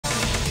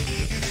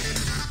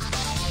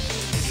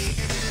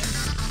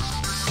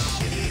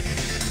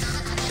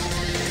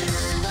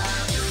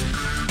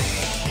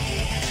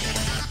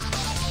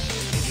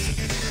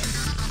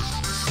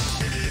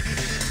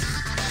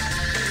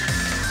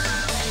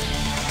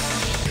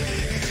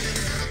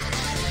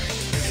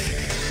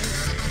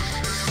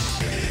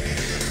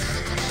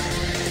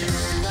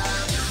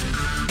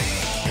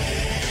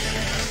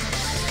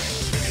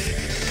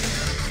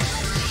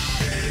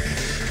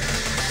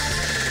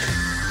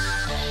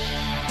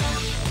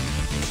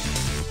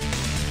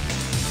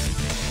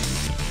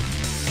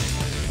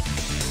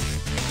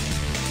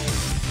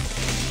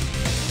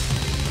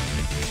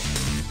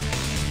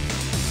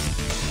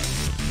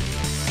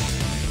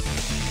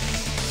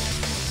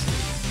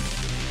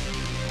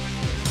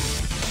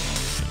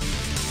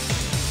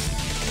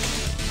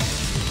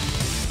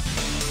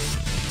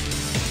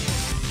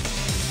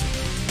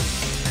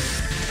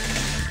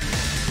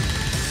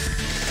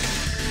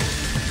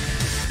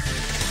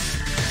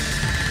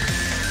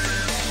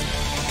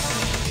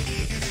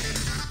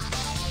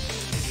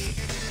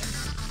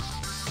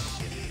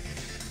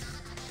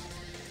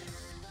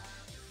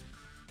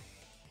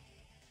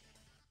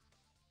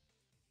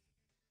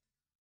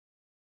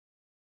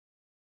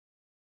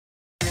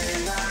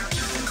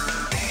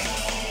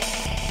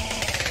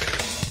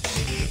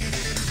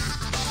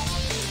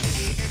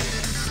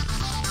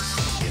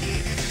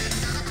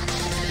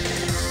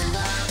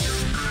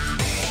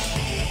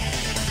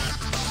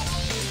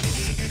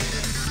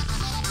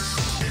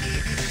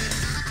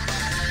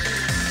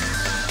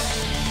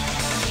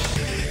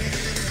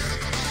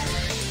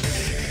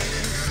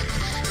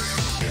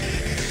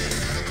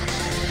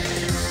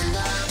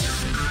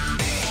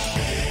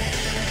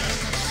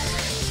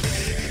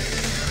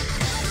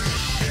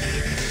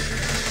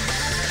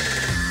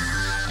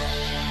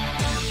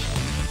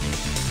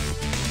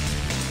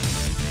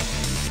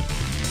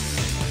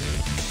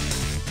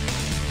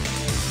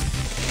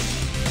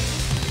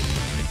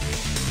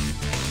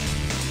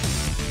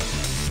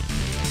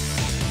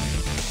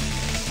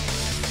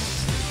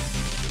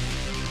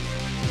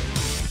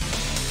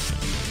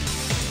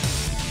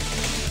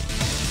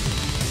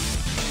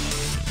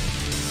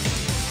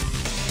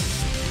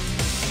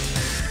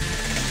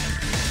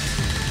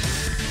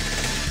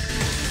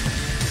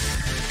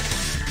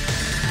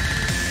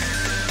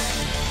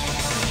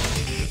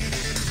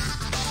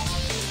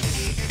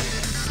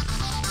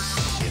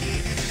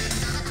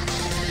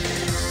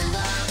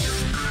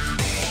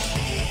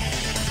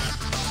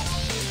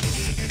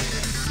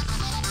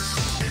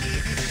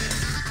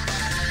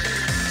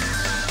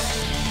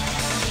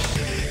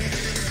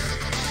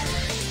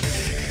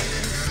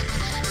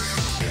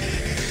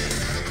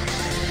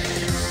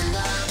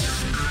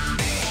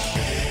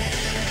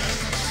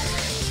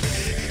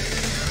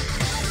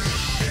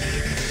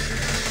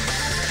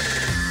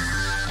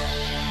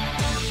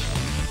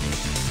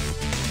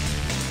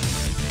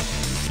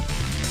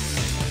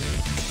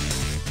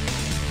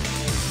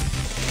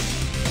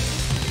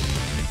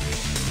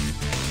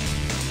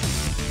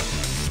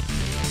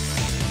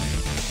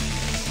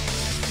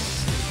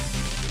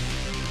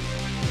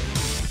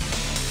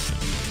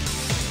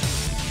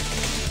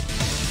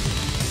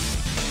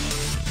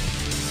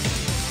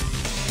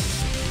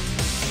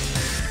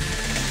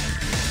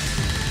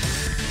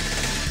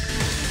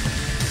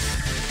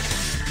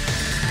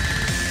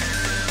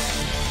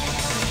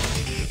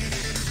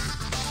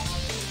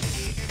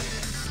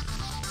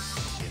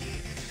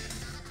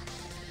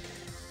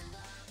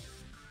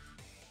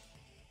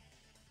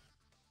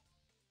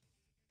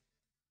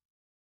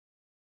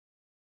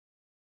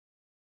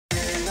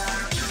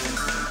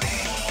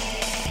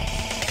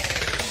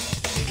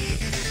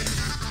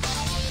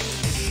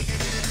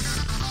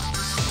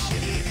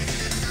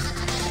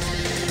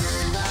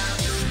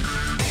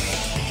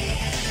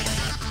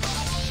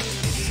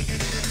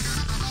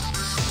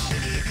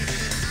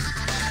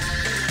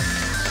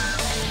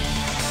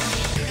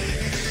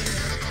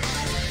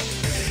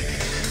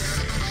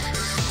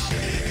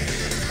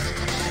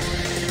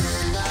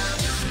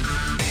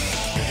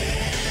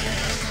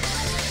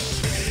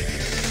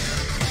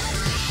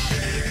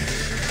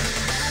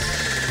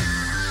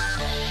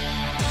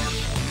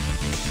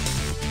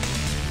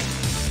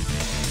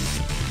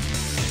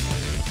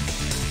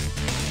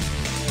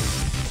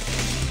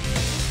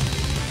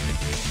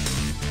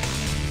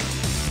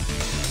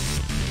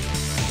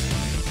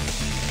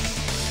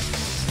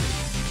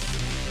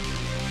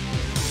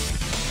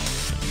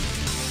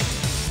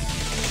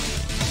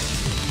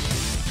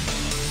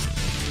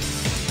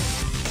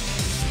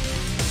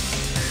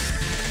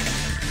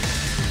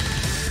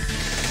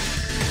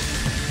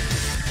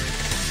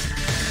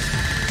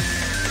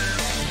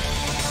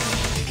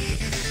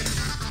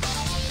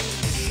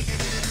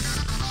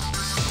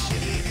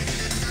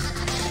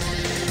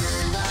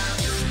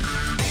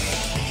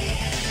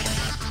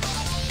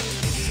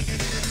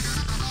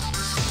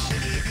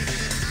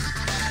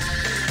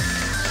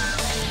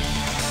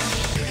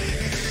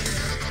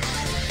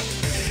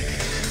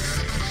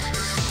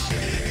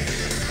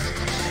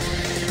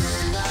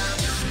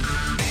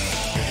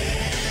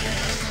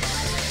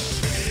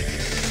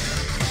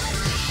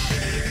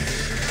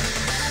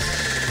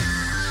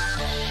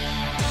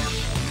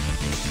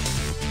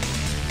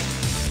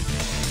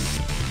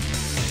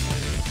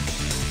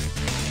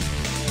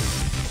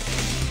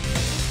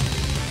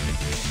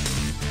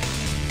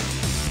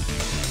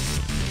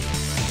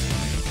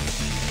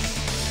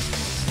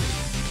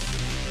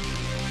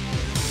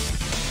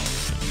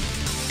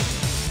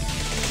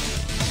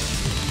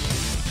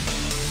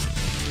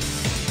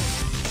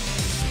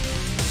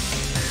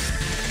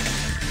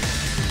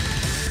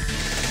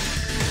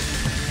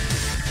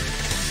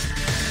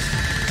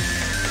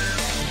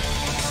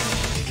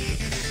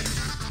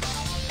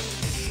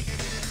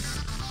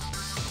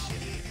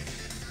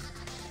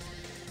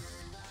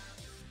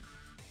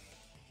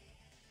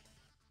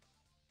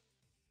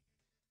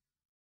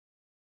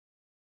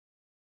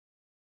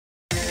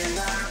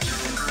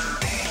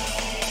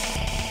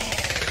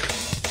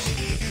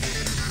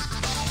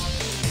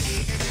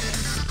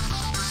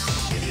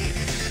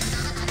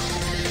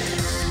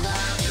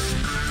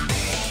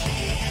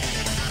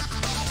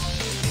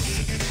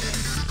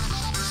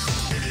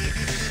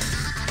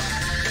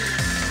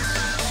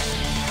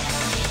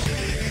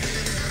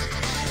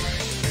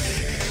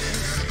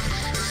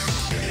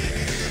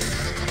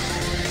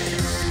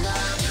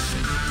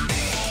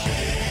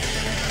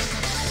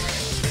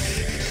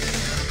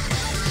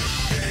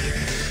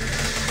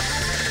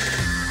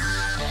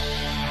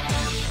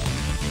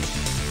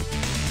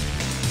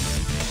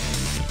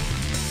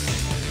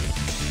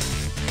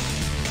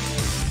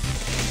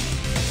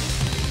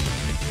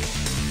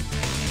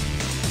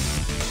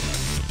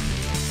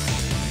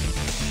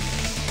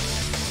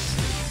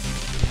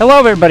Hello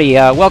everybody,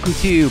 welcome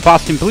to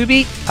Boston Blue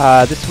Beat.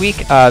 This week,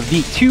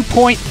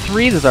 V2.3,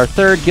 this is our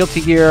third Guilty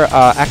Gear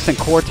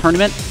XXAC+R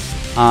tournament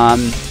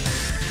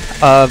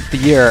of the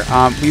year.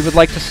 We would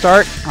like to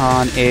start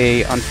on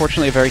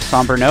unfortunately, a very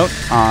somber note.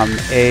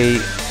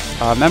 A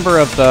member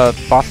of the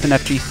Boston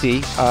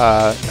FGC,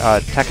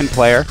 Tekken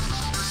player,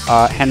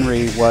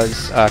 Henry,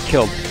 was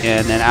killed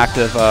in an act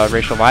of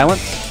racial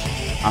violence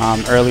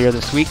earlier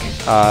this week.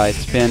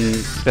 It's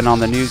been on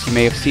the news, you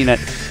may have seen it.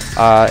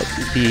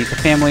 The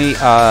family,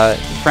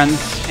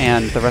 friends,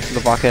 and the rest of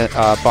the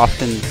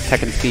Boston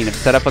Tekken scene have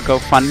set up a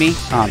GoFundMe.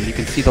 You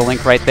can see the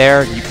link right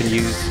there. You can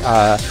use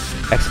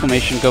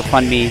exclamation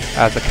GoFundMe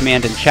as a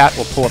command in chat.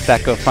 We'll pull up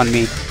that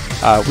GoFundMe.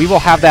 We will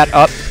have that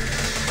up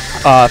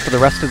for the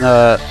rest of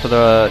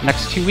the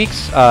next 2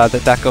 weeks.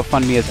 That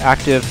GoFundMe is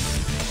active,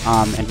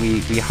 and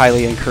we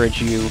highly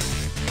encourage you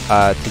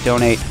to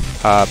donate.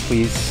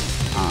 Please.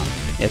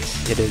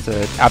 It is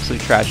an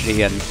absolute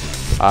tragedy, and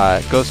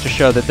goes to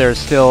show that there's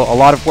still a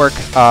lot of work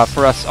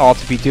for us all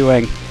to be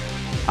doing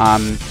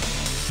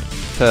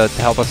to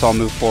help us all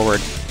move forward.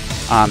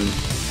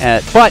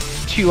 But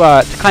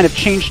to kind of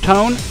change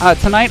tone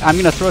tonight, I'm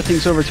going to throw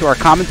things over to our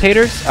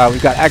commentators.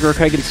 We've got Aggro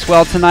Craig and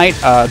Swell tonight,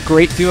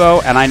 great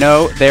duo, and I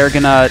know they're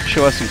going to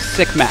show us some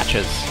sick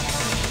matches.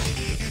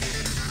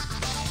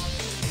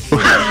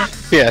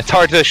 Yeah, it's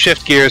hard to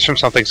shift gears from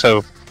something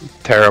so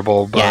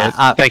terrible, but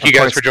yeah, thank you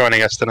guys for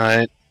joining us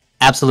tonight.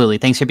 Absolutely.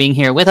 Thanks for being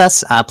here with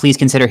us. Please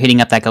consider hitting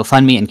up that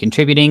GoFundMe and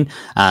contributing.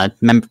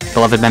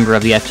 Beloved member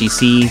of the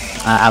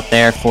FGC out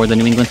there for the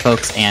New England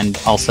folks, and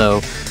also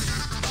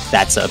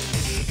that's a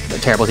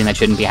terrible thing that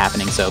shouldn't be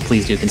happening, so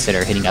please do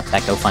consider hitting up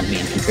that GoFundMe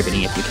and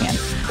contributing if you can.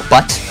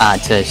 But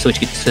to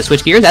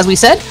switch gears, as we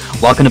said,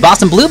 welcome to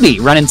Boston Blue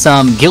Beat, running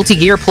some Guilty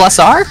Gear Plus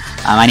R.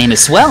 My name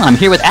is Swell, and I'm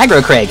here with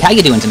Aggro Craig. How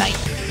you doing tonight?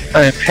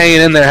 I'm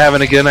hanging in there,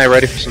 having a good night,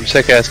 ready for some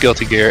sick-ass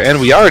Guilty Gear, and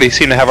we already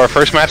seem to have our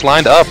first match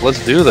lined up.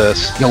 Let's do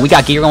this. Yo, we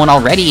got gear going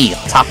already.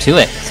 Top to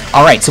it.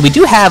 All right, so we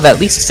do have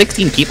at least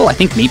 16 people, I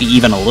think maybe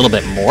even a little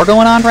bit more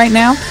going on right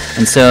now.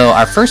 And so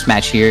our first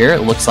match here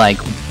looks like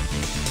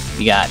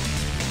we got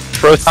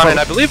Proton, and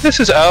I believe this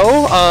is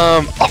O,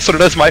 also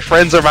known as My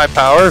Friends Are My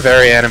Power.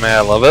 Very anime,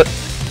 I love it.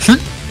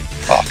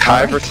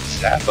 Kai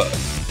versus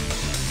Zappa.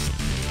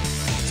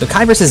 So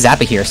Kai versus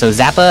Zappa here. So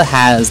Zappa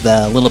has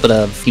the little bit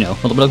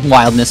of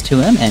wildness to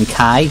him, and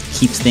Kai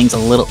keeps things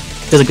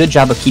does a good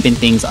job of keeping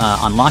things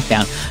on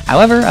lockdown.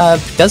 However,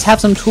 does have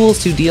some tools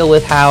to deal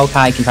with how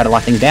Kai can try to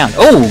lock things down.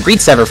 Oh,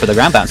 Greed Sever for the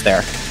ground bounce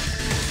there.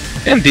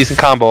 And decent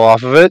combo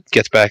off of it.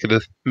 Gets back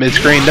into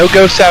mid-screen. No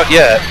ghosts out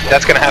yet.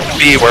 That's going to have to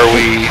be where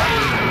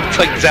it's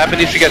like Zappa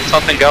needs to get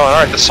something going.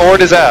 Alright, the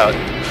sword is out.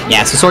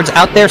 Yeah, so Sword's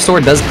out there.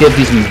 Sword does give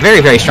you some very,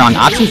 very strong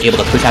options. Able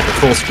to push out the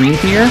full screen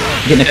here.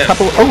 Getting a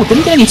couple... Oh,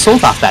 didn't get any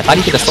souls off that. Thought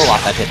he'd get a soul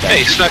off that hit there.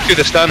 Yeah, he snuck through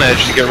the stun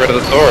edge to get rid of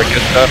the sword.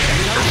 Good stuff.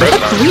 Was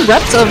that 3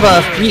 reps of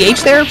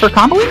 3H there for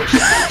comboing?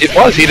 It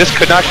was. He just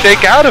could not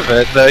shake out of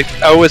it. The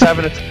O was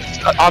having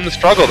on the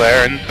struggle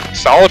there, and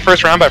solid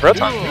first round by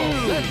Proton.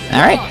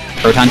 Alright.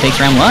 Proton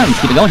takes round 1.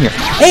 Let's keep it going here.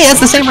 Hey,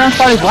 that's the same round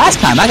start as last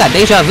time. I got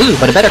Deja Vu,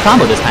 but a better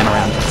combo this time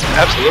around.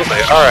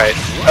 Absolutely. Alright.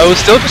 O's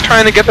still just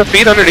trying to get their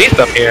feet underneath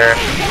them here.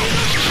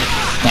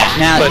 Yeah,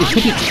 now, it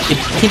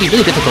can be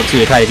really difficult,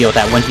 too, to try to deal with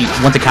that once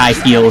a Kai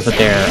feels that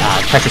their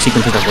pressure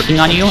sequences are working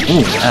on you.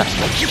 Ooh,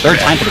 third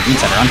time for the Greed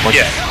Sever,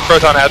 unfortunately. Yeah,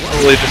 Proton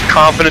absolutely just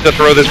confident to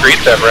throw this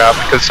Greed Sever out,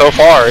 because so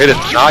far, it is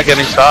not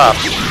getting stopped.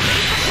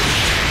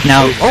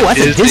 Now, oh,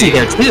 that's a Dizzy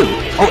there, too.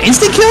 Oh,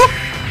 instant kill?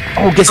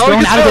 Oh, gets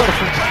thrown out of it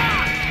before...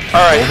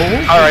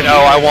 Alright,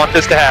 oh, I want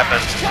this to happen.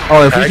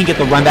 Oh, if we can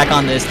get the run back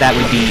on this, that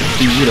would be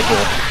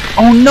beautiful.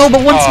 Oh, no,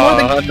 but once more...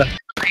 The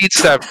Greed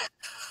Sever.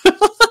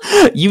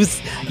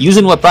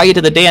 Using what brought you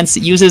to the dance,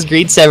 uses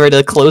Greed Sever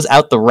to close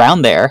out the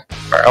round there.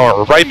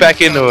 We're right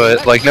back into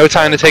it, like no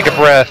time to take a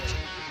breath.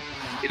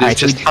 It is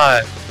just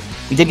time.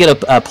 We did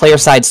get a player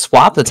side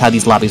swap, that's how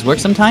these lobbies work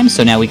sometimes,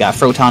 so now we got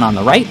Froton on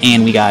the right,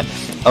 and we got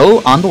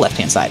O on the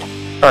left-hand side.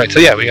 Alright, so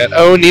yeah, we got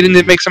O needing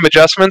to make some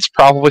adjustments,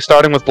 probably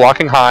starting with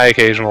blocking high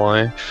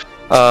occasionally.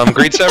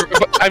 Greed Sever,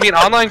 I mean,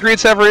 online Greed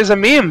Sever is a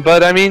meme,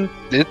 but I mean,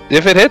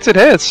 if it hits, it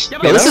hits.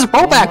 Yeah, this is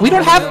rollback.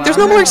 There's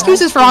no more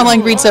excuses for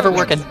online Greed Sever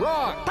working.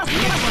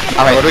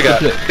 Alright, what do we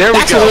got? There we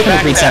go.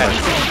 Greed Sever.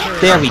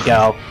 There we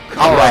go.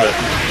 Alright.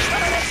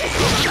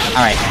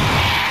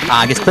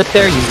 Gets clipped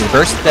there, uses the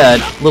burst a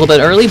little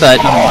bit early,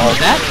 but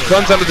that.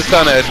 Runs under the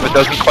stun edge, but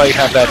doesn't quite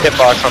have that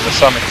hitbox on the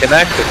summon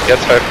connect, and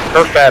gets her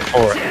bad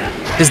for it.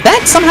 Does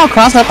that somehow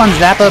cross up on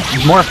Zappa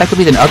more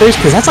effectively than others?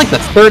 Because that's like the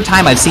 3rd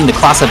time I've seen the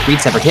cross-up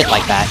Greed Sever hit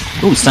like that.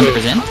 Ooh,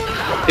 Sundiver's in.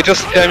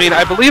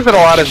 I believe that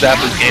a lot of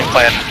Zappa's game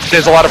plan,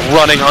 there's a lot of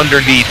running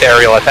underneath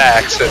aerial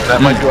attacks, and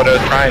that might be what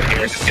I was trying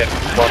here, just get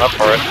blown up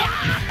for it.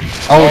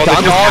 Oh,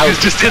 the dog is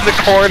just in the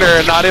corner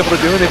and not able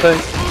to do anything.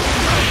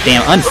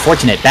 Damn,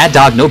 unfortunate. Bad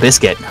dog, no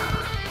biscuit.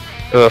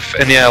 Ugh,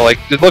 and yeah, like,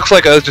 it looks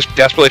like I was just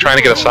desperately trying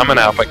to get a summon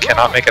out, but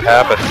cannot make it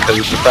happen,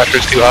 because the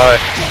pressure's too high.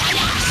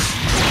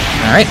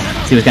 Alright,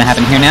 see what's gonna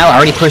happen here now.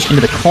 Already pushed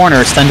into the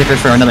corner. Sundiver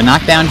for another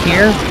knockdown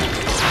here.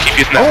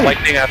 Keep using that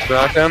lightning after the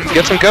knockdown.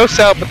 Get some ghosts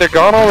out, but they're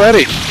gone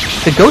already.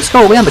 The ghosts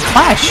go away on the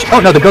clash. Oh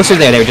no, the ghosts are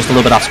there. They were just a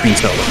little bit off screen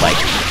still, it looked like.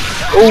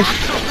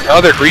 Oh,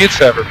 they're greed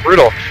sever.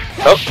 Brutal.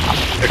 Oh,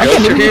 the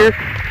ghosts are here.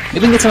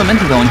 Maybe we can get some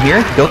momentum going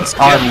here. Ghosts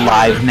are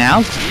live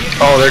now.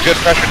 Oh, they're good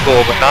pressure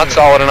tool, but not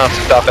solid enough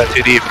to stop that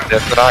 2D from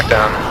the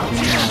knockdown.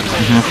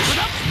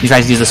 He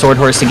tries to use the sword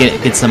horse to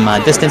get some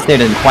distance there.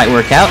 Doesn't quite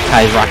work out.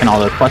 Kai's rocking all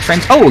those plus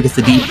frames. Oh, gets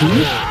the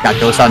DP. Got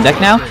Ghost on deck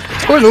now.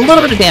 Scores a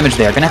little bit of damage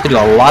there. Gonna have to do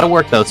a lot of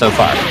work though so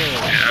far.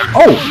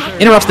 Oh,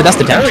 interrupts the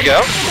dust attempt. There we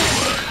go.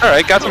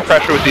 Alright, got some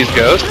pressure with these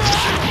ghosts.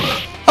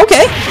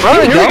 Okay,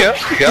 Here we go.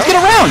 Let's get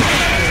around.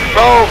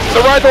 Oh,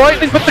 the ride the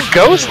lightning, but the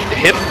ghost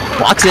hit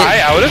Blocks it.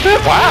 Kai out of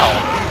it? Wow.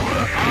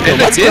 And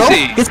Let's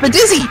dizzy. go. Gets the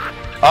dizzy.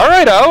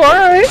 Alright,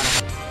 alright.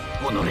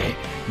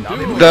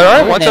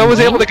 Alright, once I was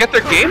able to get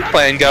their game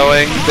plan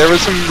going, there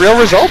was some real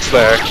results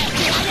there.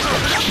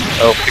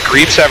 Oh, the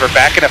greed sever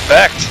back in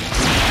effect.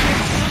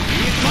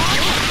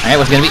 Alright,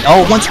 what's gonna be?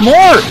 Oh, once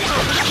more!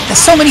 There's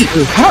so many.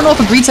 I don't know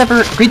if the greed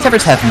severs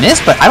have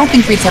missed, but I don't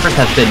think greed severs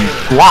have been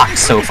blocked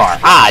so far.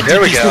 Ah,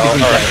 there we go.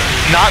 Alright.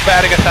 Not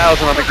batting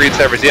 1,000 on the greed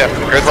severs yet.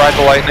 Good ride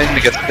the lightning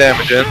to get some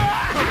damage in.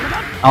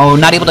 Oh,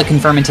 not able to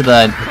confirm into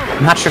the.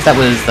 I'm not sure if that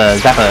was the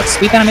Zappa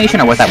sweep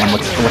animation or what that one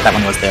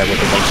was there with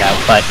the link out,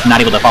 but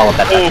not able to follow up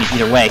that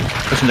either way.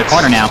 Pushing the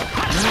corner now.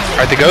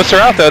 Alright, the ghosts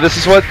are out though. This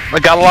is what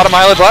got a lot of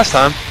mileage last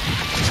time.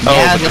 Oh,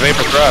 Yeah, with the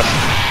vapor thrust.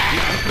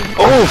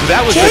 Oh,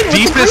 that was the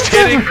deepest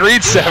hitting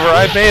greed sever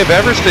I may have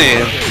ever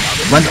seen.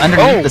 Runs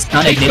underneath the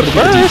stun egg, able to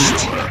get the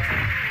DP.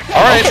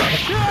 Alright,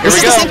 here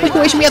This we is go. the same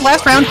situation we had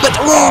last round, but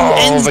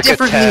ends but get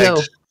differently though.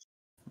 tagged.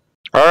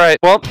 Alright,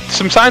 well,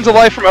 some signs of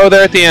life from O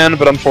there at the end,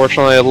 but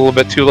unfortunately a little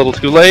bit too little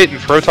too late,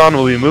 and Photon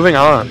will be moving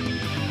on.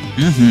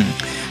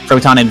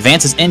 Photon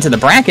advances into the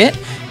bracket,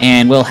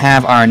 and we'll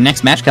have our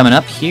next match coming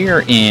up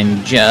here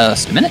in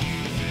just a minute.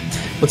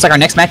 Looks like our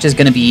next match is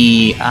going to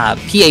be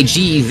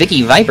PAG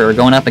Vicky Viper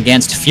going up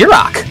against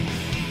Furok.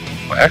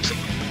 Oh, excellent.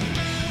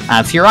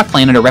 Furok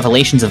playing under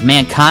Revelations of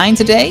Mankind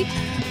today,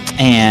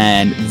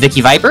 and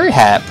Vicky Viper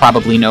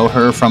probably know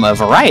her from a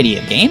variety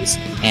of games,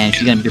 and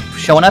she's going to be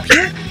showing up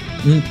here.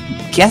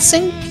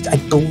 Guessing, I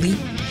believe.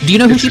 Do you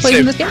know who she plays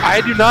in this game? I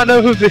do not know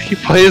who Vicky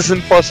plays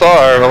in Plus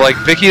R. Like,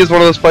 Vicky is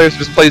one of those players who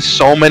just plays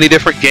so many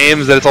different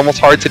games that it's almost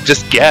hard to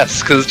just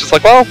guess, because it's just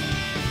like, well,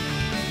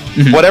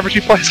 whatever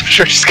she plays, I'm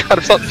sure she's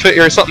got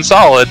something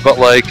solid, but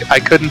like, I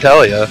couldn't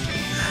tell you.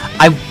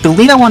 I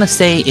believe I want to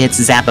say it's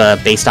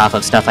Zappa based off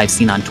of stuff I've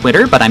seen on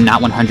Twitter, but I'm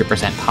not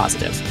 100%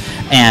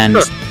 positive. And,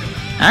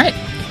 alright,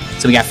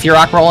 so we got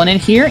Furok rolling in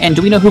here, and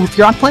do we know who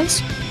Furok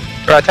plays?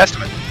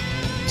 Testament.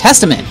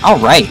 Testament,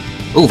 alright.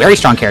 Ooh, very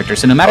strong character,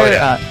 so no matter...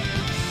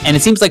 and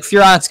it seems like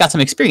Furok's got some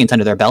experience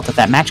under their belt if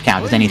that match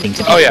count is anything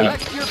to do with.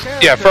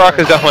 Yeah, Furok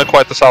is definitely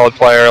quite the solid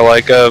player,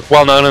 like,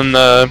 well known in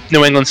the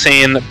New England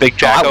scene, big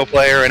Jacko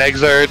player in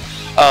Exerd.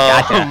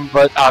 Gotcha.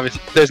 But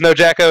obviously, there's no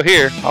Jacko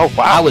here. Oh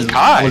wow, I was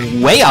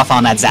way off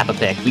on that Zappa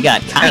pick. We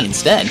got Kai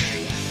instead.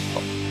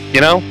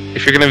 You know,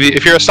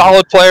 if you're a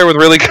solid player with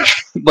really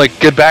good,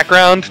 good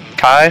background,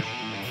 Kai.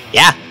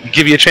 Yeah.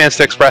 Give you a chance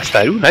to express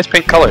that. Ooh, nice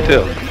pink color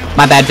too.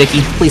 My bad,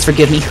 Vicky. Please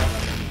forgive me.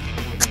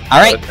 All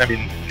right. But, I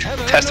mean,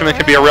 Testament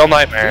can be a real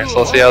nightmare, so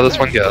let's see how this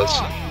one goes.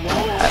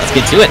 Let's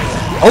get to it.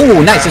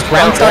 Oh, nice. Just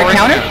round start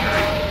counter.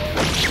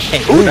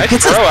 Hey, ooh, nice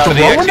gets throw us out of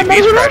the throw in the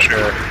middle.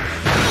 pressure.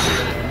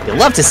 You'll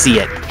love to see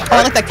it. Oh,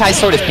 I like that Kai's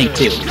sword is pink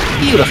too.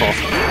 Beautiful.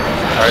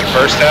 Alright,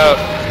 first out.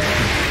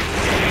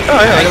 Oh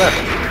yeah, look at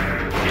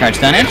that. Charge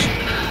stun edge.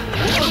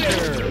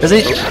 Does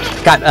it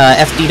got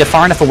FD to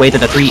far enough away that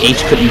the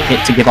 3H couldn't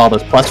hit to give all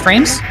those plus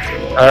frames?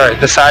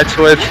 Alright, the side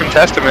switch from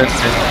Testament,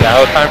 and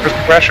now time for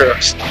some pressure.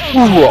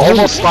 Ooh,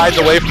 almost slides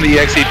away from the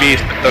EXE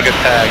beast, but still gets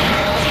tagged.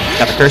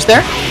 Got the curse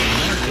there.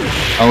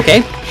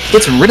 Okay.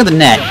 Gets rid of the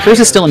net. Curse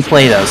is still in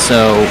play though,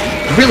 so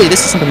really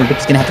this is something we're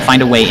just going to have to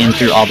find a way in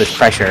through all this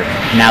pressure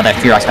now that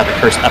Furok's got the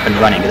curse up and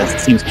running, because it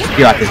seems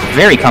Furok is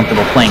very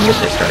comfortable playing with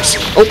this curse.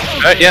 Oh!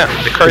 Yeah,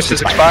 the curse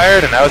is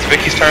expired, and now it's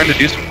Vicky's turn to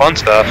do some fun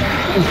stuff.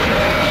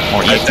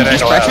 More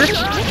EXE pressure.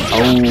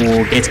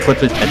 Oh, gets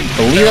clipped with, I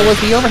believe that was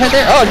the overhead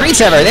there. Oh, Greed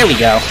Sever, there we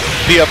go.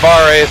 The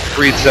Abare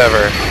Greed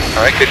Sever.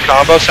 Alright, good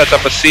combo, sets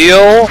up a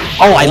seal.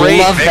 Oh, I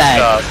love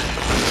that.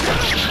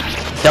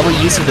 Double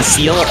use of the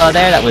seal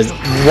there, that was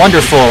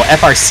wonderful.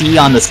 FRC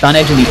on the stun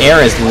edge in the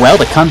air as well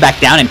to come back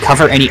down and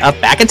cover any up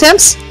back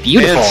attempts.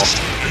 Beautiful.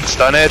 And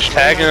stun edge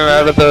tagging him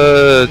out of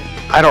the...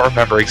 I don't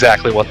remember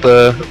exactly what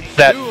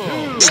that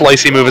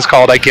slicey move is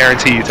called. I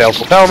guarantee you Tails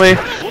will tell me.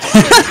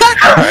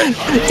 Alright.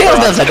 Tails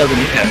knows that, doesn't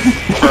he?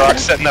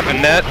 Furok's setting up a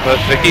net, but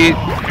Vicky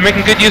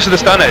making good use of the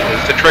stun edges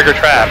to trigger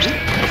traps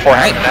before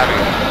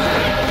navigating.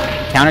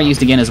 Counter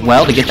used again as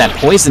well to get that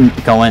poison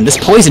going. This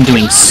poison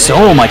doing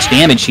so much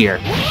damage here.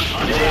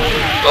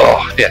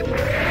 Oh, yeah.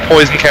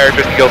 Poison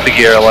characters in Guilty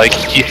Gear, like,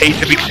 you hate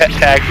to be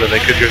tagged with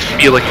it because you're just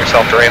feeling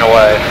yourself drain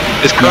away.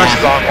 This curse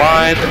is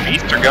online, the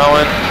beasts are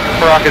going.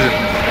 Furok is an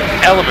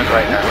element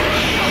right now.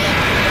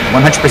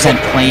 100%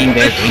 playing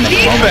their game at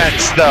the moment.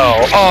 Defense, though!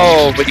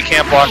 Oh, but you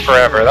can't block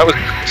forever. That was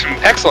some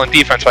excellent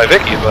defense by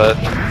Vicky, but...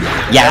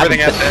 Yeah,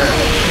 everything at the end.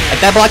 Like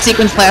that block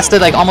sequence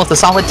lasted like almost a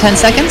solid 10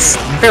 seconds.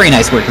 Very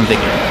nice work from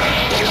Vicky.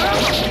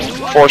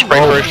 Force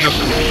break version of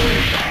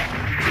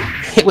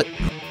Hit with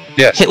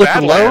yes, hit with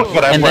the low,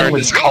 what I've and then learned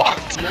with... is called.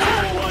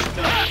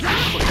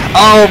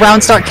 Oh,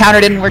 round start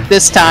counter didn't work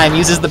this time.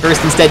 Uses the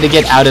burst instead to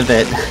get out of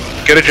it.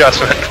 Good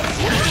adjustment.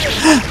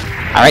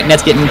 Alright,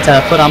 Net's getting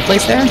put on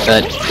place there,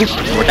 but it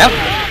worked out.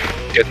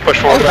 Good push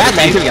forward bad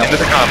land, here we go. into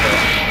the combo.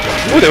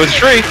 Ooh, there was a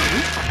tree.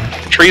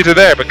 The trees are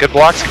there, but good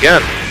blocks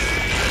again.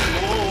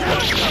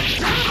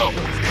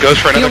 Goes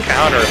for another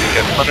counter and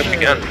gets punished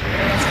again.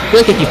 I feel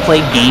like if you've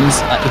played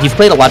games, if you've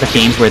played a lot of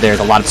games where there's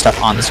a lot of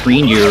stuff on the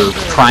screen, you're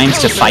primed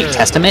to fight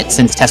Testament,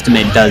 since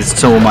Testament does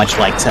so much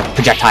like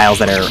projectiles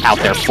that are out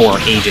there for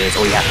ages,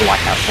 or you have to watch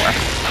out for.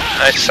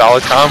 Nice,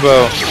 solid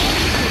combo.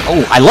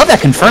 Oh, I love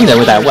that confirm there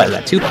with that, what is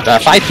that,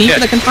 5P for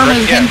the confirm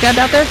and getting jabbed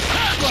out there?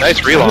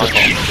 Nice relaunch.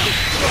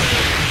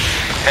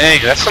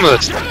 Dang, that's some of the...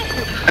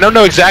 I don't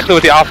know exactly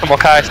what the optimal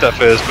Kai stuff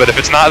is, but if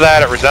it's not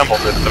that, it resembles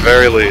it at the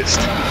very least.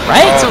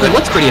 Right? So it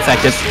looks pretty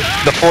effective.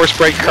 The Force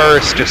Break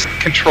Curse just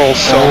controls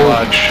so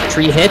much.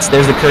 Tree hits,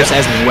 there's the curse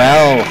as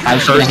well.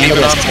 How's she gonna handle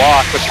this?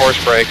 Unblock with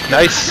Force Break.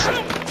 Nice.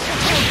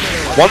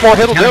 One more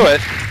hit'll do it.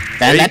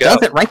 And that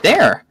does it right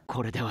there.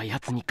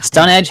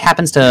 Stun Edge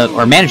happens to,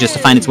 or manages to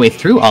find its way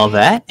through all of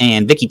that,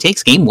 and Vicky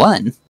takes game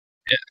 1.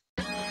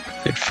 Yeah.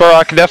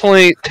 Furrock can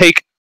definitely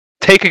take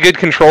a good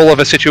control of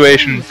a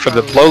situation for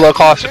the low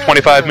cost of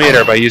 25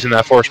 meter by using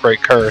that Force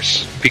Break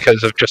Curse,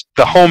 because of just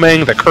the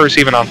homing, the curse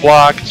even on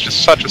block. It's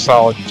just such a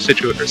solid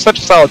such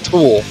a solid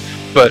tool.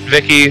 But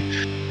Vicky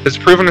has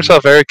proven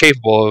herself very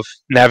capable of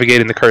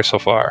navigating the curse so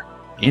far.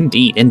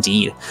 Indeed,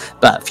 indeed.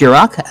 But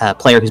Furrock, a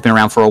player who's been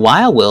around for a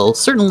while, will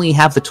certainly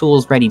have the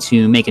tools ready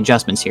to make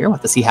adjustments here. We'll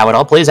have to see how it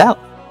all plays out.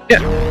 Yeah,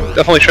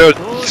 definitely showed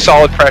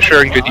solid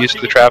pressure and good use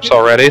of the traps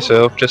already,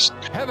 so just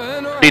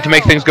need to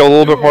make things go a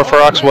little bit more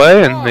Furrock's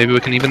way, and maybe we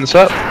can even this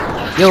up.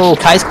 Yo,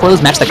 Kai's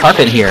clothes match the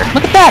carpet here.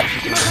 Look at that!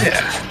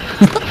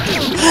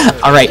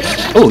 Yeah. Alright.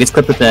 Oh, gets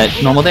clipped with the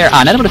normal there.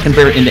 Not able to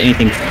convert into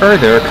anything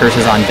further.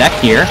 Curses on deck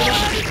here.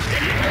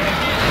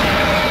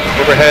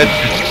 Overhead.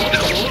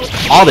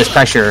 All this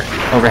pressure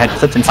overhead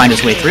clips and find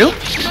its way through.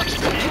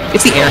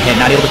 It's the airhead,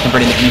 not able to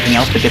convert into anything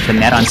else but get the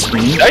net on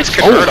screen. Nice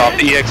convert off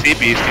the EXE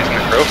beast using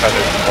the Crow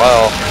Feathers as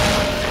well.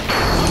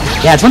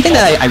 Yeah, it's one thing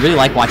that I really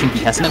like watching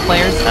Testament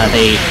players.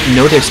 They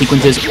know their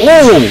sequences.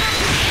 Oh!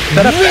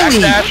 That a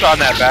backdash on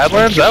that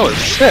Badlands? That was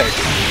sick.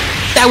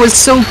 That was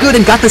so good,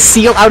 and got the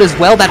seal out as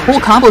well. That whole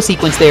combo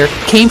sequence there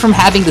came from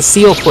having the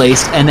seal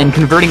placed and then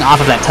converting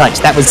off of that touch.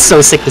 That was so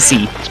sick to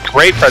see.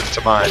 Great presence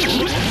of mind.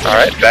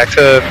 Alright, back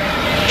to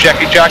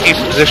Jockey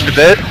position a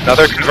bit.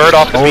 Another convert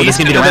off the beast. This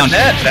is gonna be the round.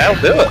 Net.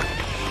 That'll do it.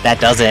 That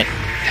does it.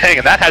 Dang,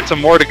 and that had some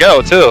more to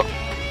go, too.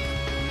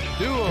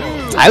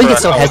 I always get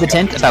so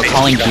hesitant about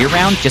calling gear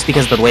round just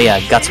because of the way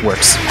Guts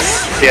works.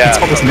 Yeah.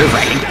 It's almost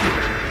nerve-wracking.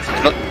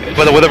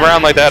 But with a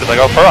round like that, it's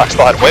like, oh, Furrock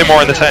still had way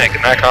more in the tank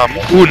in that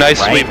combo. Ooh,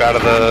 nice sweep out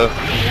of the...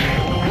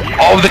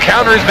 All of the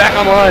counters back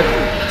online.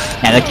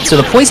 Yeah, so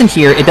the poison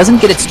here, it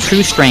doesn't get its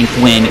true strength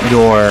when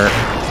you're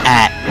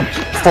at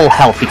full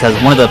health, because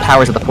one of the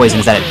powers of the poison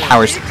is that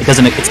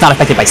it's not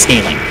affected by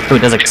scaling, so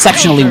it does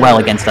exceptionally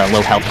well against low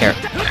health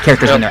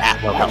characters when they're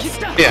at low health.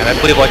 Yeah, and I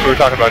believe, like we were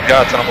talking about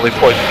Guts, I don't believe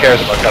poison cares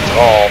about Guts at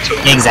all. So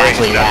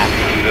exactly, yeah.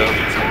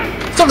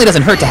 Certainly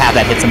doesn't hurt to have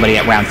that hit somebody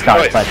at round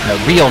start, but the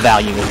real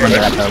value is when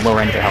they're at the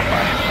lower end of their health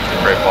bar.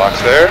 Great blocks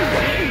there.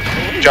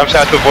 Jumps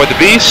out to avoid the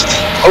beast.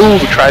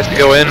 Oh, tries to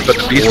go in, but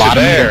the beast is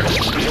there.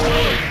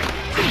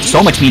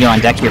 So much meter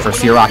on deck here for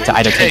Furrock to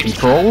either take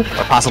control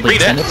or possibly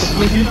extend it.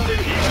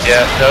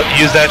 Yeah,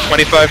 use that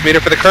 25 meter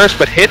for the curse,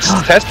 but hits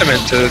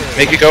Testament to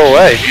make it go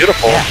away.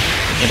 Beautiful. Yeah.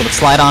 Able to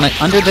slide on it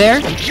under there.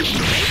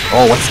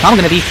 Oh, what's the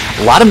combo going to be?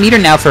 A lot of meter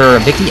now for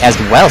Vicky as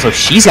well, so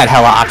she's got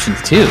hella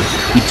options too.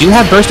 We do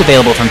have burst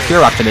available from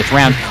Furrock for this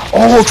round.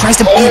 Oh, tries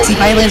to see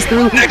Badlands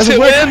through. Exit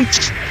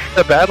wins!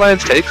 The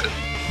Badlands takes it.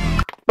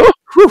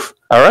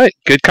 Alright,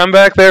 good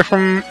comeback there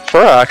from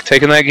Furrock,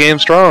 taking that game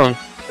strong.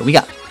 We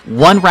got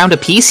one round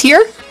apiece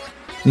here.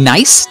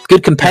 Nice,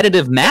 good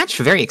competitive match,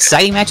 very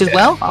exciting match as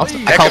well.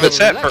 I called it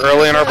set for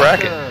early in our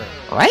bracket.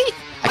 Right?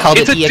 I called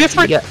it EXE.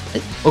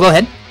 Oh, go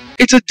ahead.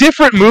 It's a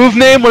different move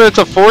name when it's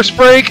a Force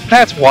Break.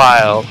 That's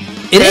wild.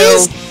 It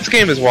is. This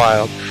game is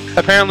wild.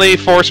 Apparently,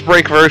 Force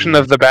Break version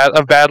of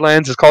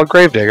Badlands is called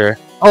Gravedigger.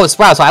 Oh, it's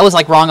wow. So I was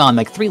like wrong on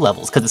like 3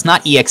 levels, because it's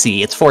not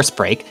EXE, it's Force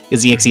Break.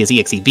 Because EXE is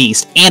EXE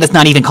Beast, and it's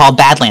not even called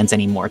Badlands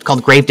anymore. It's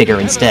called Gravedigger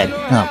instead.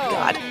 Oh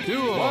god.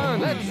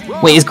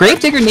 Wait, is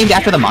Gravedigger named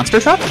after the monster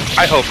truck?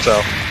 I hope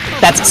so.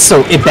 That's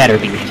so. It better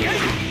be.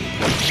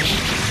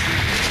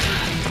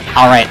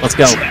 All right, let's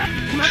go.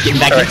 Getting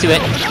back into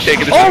it.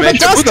 Taking the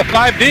dust! the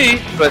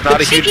 5D, but not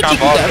a huge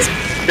combo.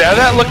 Yeah,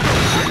 that looked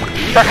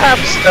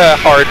perhaps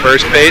hard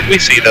burst bait. We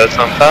see those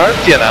sometimes,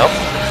 you know.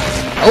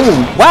 Oh,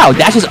 wow,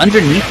 dashes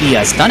underneath the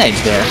stun edge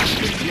there.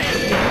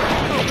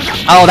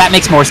 Oh, that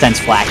makes more sense,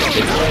 Flack.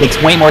 It makes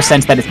way more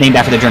sense that it's named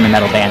after the German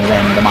metal band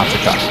than the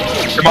monster truck.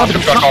 The monster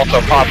truck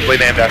also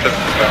possibly named after the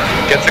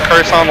gets the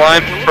curse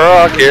online for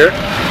Furrock here.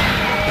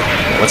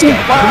 let's go.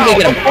 Wow,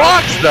 the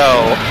blocks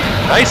though.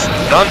 Nice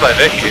done by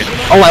Vicky.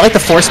 Oh, I like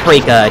the force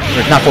break, or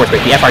not force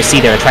break, the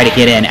FRC there to try to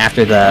get in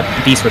after the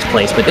beast was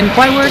placed, but didn't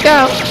quite work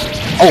out.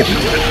 Oh,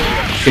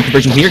 good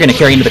conversion here, gonna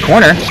carry into the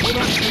corner.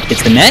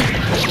 Gets the net.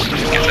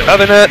 Gets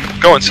another net,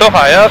 going so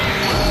high up.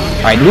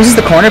 Alright, loses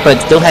the corner, but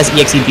still has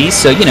EXE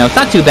Beast, so, you know,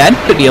 not too bad.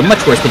 Could be a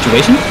much worse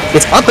situation.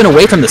 Gets up and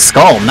away from the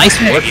skull.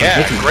 Nice work.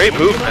 Yeah, great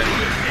movement.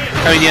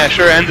 I mean, yeah,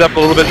 sure ends up a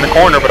little bit in the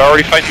corner, but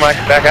already fighting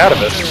back out of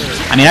it.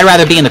 I mean, I'd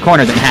rather be in the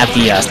corner than have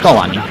the skull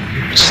on me.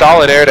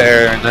 Solid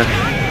air-to-air, and then...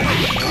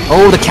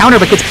 Oh, the counter,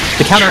 but gets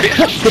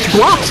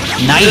blocked.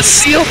 Nice. The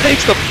seal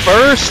takes the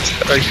first.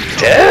 Are you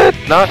dead?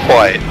 Not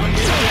quite.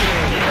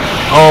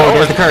 Oh,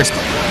 there's the curse.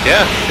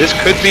 Yeah, this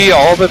could be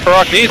all that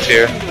Farok needs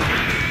here.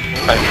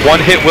 One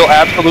hit will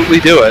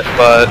absolutely do it,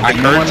 but the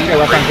curse... You're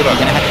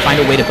gonna have to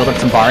find a way to build up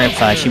some bar if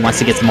she wants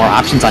to get some more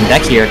options on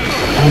deck here.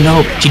 Oh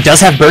no, she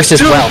does have burst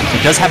as well.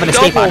 She does have an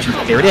escape option.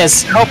 There it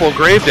is. Double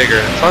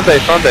Gravedigger. Sunday.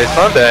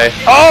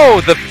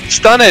 Oh, the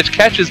stun edge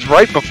catches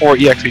right before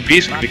EXE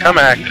Beast can become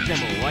active.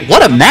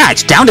 What a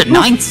match! Down to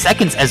 9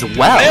 seconds as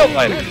well.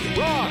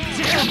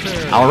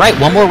 Alright,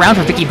 one more round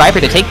for Vicky Viper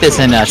to take this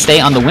and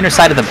stay on the winner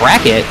side of the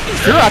bracket.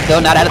 Furok, though,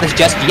 not out of this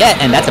just yet,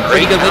 and that's a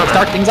pretty good way to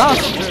start things off.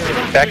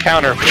 That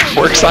counter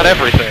works on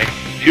everything.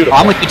 Beautiful.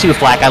 I'm with you too,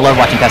 Flack. I love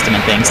watching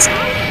Testament things.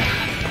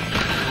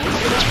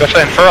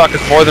 Especially, and Furok is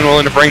more than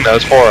willing to bring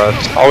those for us.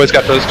 Always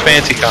got those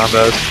fancy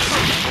combos.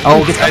 Oh,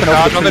 gets up and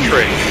over on the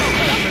tree.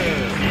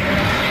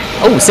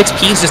 Oh, 6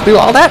 Ps just through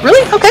all that?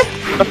 Really? Okay.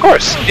 Of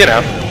course, you know.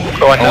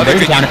 So another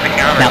good counter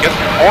now, gets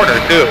the corner,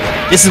 too.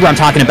 This is what I'm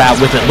talking about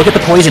with it. Look at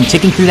the poison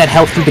ticking through that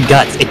health through the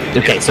guts.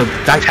 Okay, so...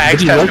 Tag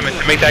Testament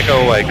to make that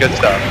go away. Good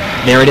stuff.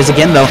 There it is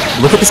again, though.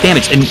 Look at this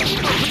damage. And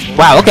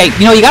wow, okay.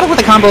 You know, you gotta let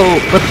the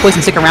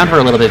poison stick around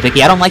for a little bit,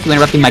 Vicky. I don't like you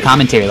interrupting my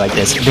commentary like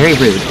this. Very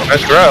rude.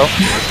 Nice throw.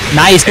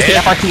 Nice. Gets the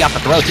FRT off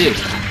the throw, too.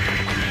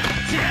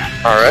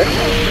 Alright.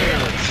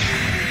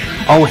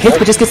 Oh, hits,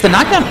 but just gets the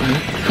knockdown.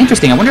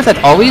 Interesting. I wonder if that's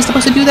always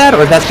supposed to do that,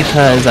 or if that's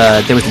because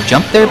there was a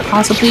jump there,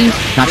 possibly?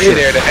 Not sure.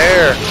 Air to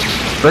air.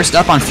 Burst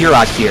up on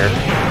Furok here.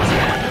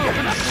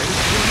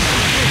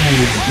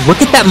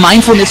 Look at that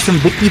mindfulness from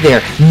Vicky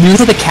there. Knew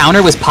that the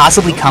counter was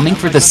possibly coming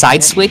for the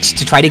side switch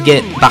to try to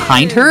get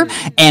behind her,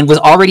 and was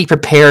already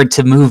prepared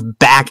to move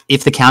back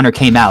if the counter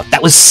came out.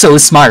 That was so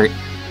smart.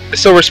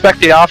 So respect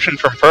the option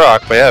from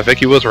Furok, but yeah,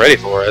 Vicky was ready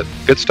for it.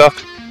 Good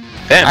stuff.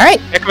 Damn. All right.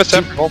 Heck of a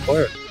set for both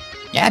players.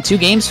 Yeah, 2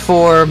 games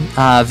for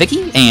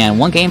Vicky and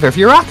 1 game for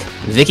Furok.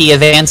 Vicky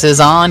advances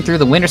on through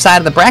the winner side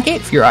of the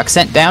bracket. Furok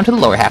sent down to the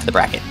lower half of the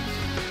bracket.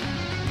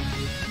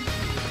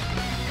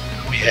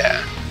 Oh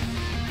yeah.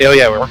 Oh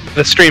yeah,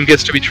 the stream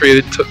gets to be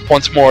treated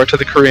once more to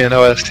the Korean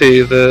OST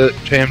that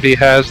JMD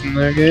has in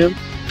their game.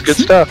 Good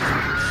stuff.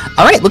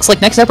 Alright, looks like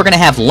next up we're going to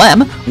have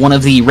Lem, one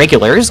of the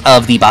regulars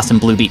of the Boston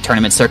Blue Beat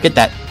tournament circuit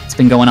that's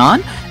been going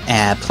on,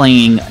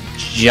 playing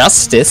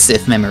Justice,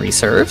 if memory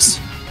serves.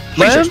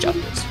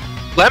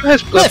 Lem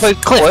has played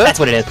Cliff, that's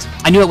what it is.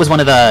 I knew it was one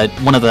of the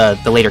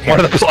later characters.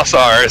 One of the plus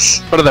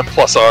R's. One of them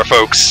plus R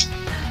folks.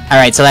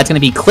 Alright, so that's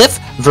going to be Cliff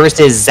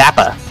versus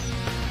Zappa.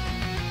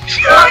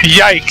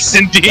 Yikes,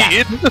 indeed.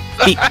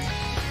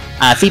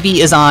 Yeah.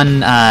 Phoebe is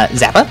on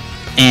Zappa,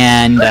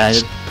 and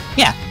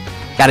yeah,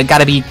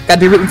 gotta be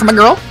rooting for my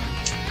girl.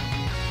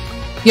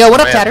 Yo, what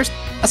up, Tatters?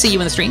 I'll see you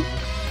in the stream.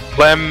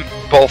 Lem,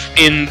 both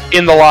in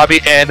the lobby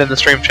and in the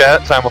stream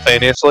chat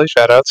simultaneously.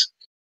 Shoutouts.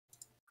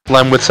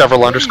 Lem with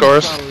several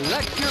underscores.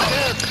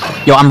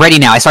 Yo, I'm ready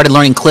now. I started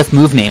learning Cliff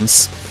move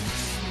names.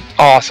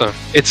 Awesome.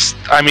 It's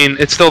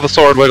still the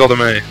sword wiggle to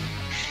me.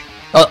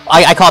 Oh,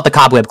 I call it the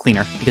cobweb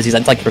cleaner because he's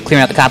like for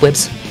clearing out the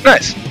cobwebs.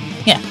 Nice.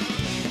 Yeah.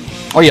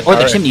 Or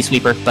the chimney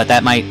sweeper, but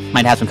that might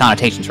have some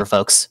connotations for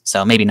folks.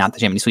 So maybe not the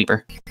chimney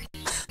sweeper.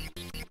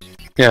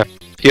 Yeah.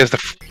 He has the.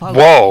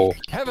 Whoa!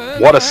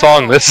 What a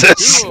song this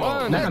is.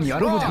 Alright,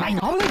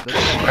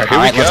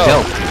 let's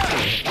go.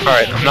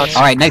 Alright, I'm not.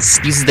 Alright, nice.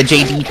 Uses the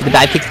JD to the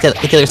dive kick to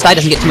the other side.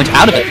 Doesn't get too much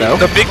out of it though.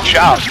 The big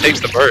chop takes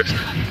the burst.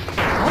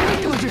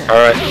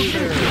 Alright.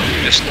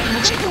 Just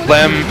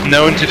Lem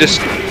known to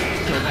just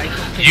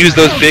use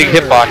those big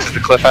hitboxes the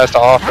Cliff has to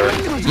offer.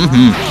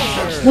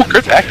 Mm-hmm. Ooh,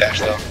 good backdash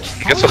though.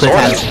 He gets the sword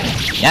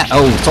out. Yeah,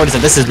 sword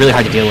is this is really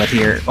hard to deal with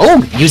here.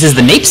 Oh, uses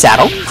the nape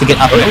saddle to get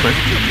up and over.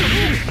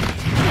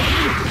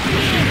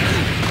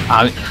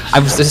 I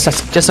was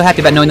just so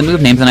happy about knowing the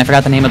move names and I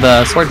forgot the name of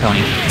the sword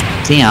pony.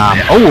 Damn.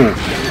 Oh!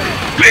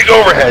 Big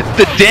overhead.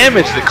 The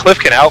damage that Cliff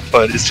can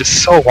output is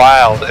just so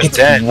wild. It's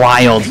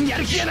wild.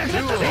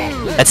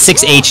 That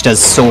 6H does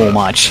so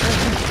much.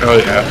 Oh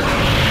yeah.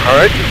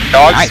 Alright,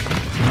 dogs.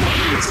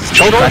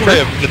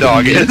 Short-lived the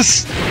dog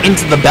is.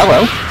 Into the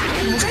bellow.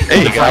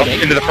 There you go.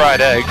 Into the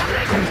fried egg.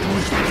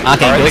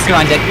 Okay, Ghost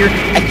on deck here.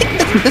 I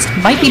think this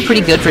might be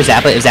pretty good for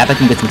Zappa if Zappa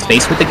can get some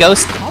space with the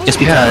Ghost, just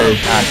because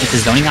it's a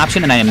zoning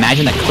option, and I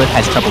imagine that Cliff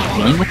has trouble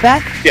dealing with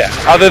that. Yeah,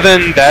 other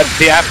than that,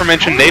 the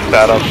aforementioned nape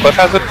battle, Cliff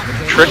has a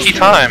tricky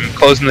time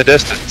closing the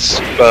distance,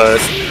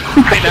 but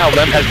right now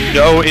Lem has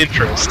no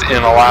interest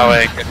in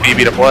allowing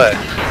BB to play.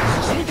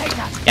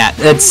 Yeah,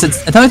 it's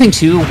another thing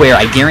too where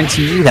I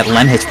guarantee you that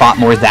Lem has fought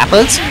more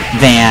Zappas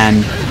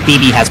than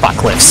Phoebe has fought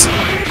Cliffs.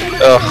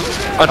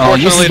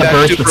 Unfortunately, the that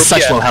burst super, with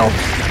such low health.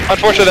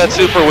 Unfortunately, that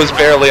super was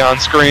barely on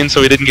screen,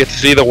 so we didn't get to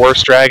see the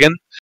worst dragon.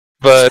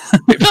 But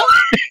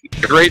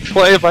great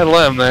play by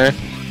Lem there.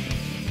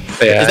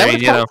 But yeah, Is that I mean,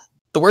 what it's called?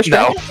 The worst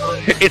dragon? No,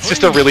 it's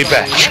just a really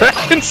bad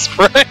dragon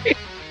spray.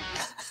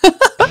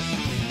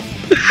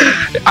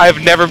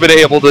 I've never been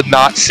able to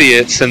not see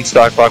it since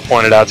DocBlock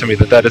pointed out to me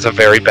that is a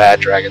very bad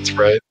dragon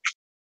sprite.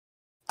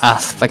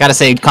 I gotta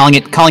say, calling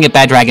it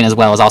bad dragon as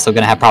well is also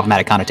going to have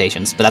problematic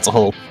connotations, but that's a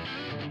whole.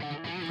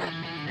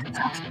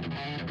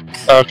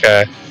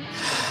 Okay.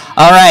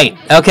 All right.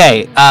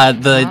 Okay.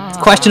 The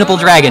questionable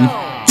dragon.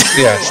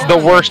 Yes, the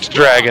worst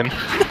dragon.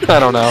 I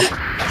don't know.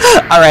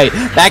 All right,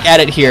 back at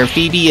it here.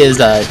 Phoebe is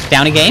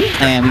down a game,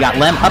 and we got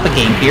Lem up a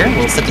game here.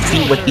 We'll set to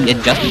see what the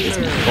adjustment is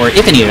made, or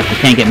if any adjustment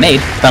can get made.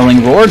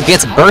 Bellowing Roar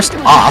gets burst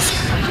off.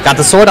 Got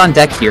the sword on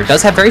deck here.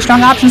 Does have very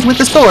strong options with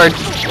the sword.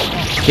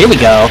 Here we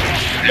go.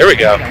 There we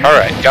go. All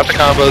right, got the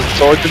combos.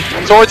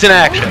 Swords in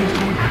action.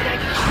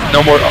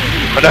 No more.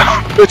 Oh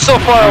no, it's so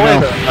far away.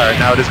 No. All right,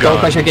 now it is Bellow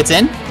gone. Crusher gets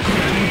in.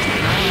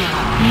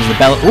 Use the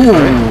bellow.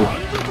 Ooh.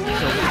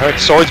 All right,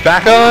 swords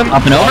back on.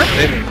 Up and over.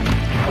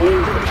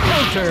 Oh,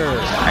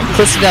 Alright,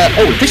 Cliff's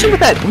efficient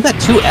with that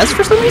 2S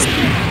for some reason?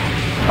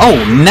 Oh,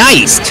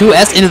 nice!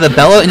 2S into the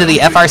bellow, into the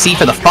FRC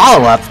for the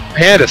follow-up.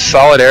 and a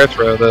solid air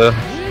throw to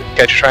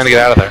get you trying to get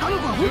out of there.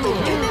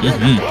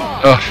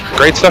 Oh,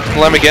 great stuff from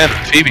Lem again.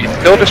 Phoebe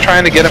still just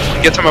trying to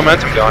get some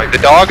momentum going. The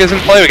dog is in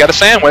play. We got a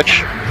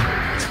sandwich.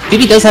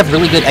 Phoebe does have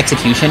really good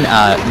execution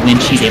when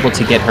she's able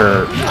to get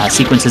her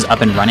sequences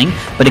up and running,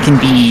 but it can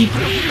be...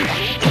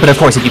 But of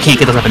course, if you can't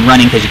get those up and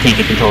running because you can't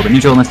get control of the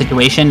neutral in the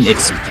situation,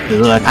 it's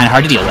kind of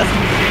hard to deal with.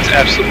 It's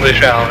absolutely a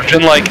challenge.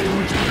 And like,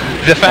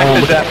 the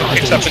fact that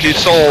picks up a new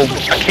soul,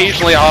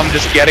 occasionally I'm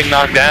just getting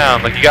knocked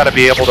down. Like, you gotta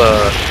be able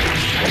to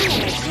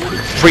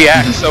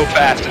react so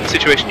fast in the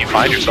situation you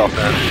find yourself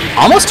in.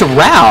 Almost to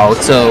Rao,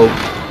 so...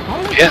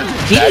 Yeah,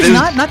 Phoebe's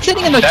not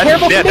sitting in a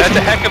terrible condition. Yeah, that's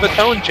a heck of a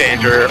tone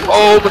changer.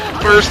 Oh, but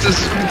first is...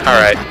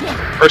 Alright.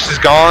 First is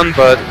gone,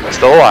 but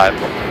still alive.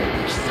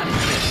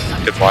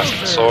 Good blocks with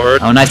the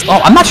sword. Oh, nice.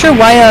 Oh, I'm not sure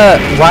why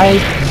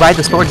ride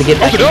the sword to get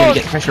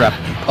pressure up.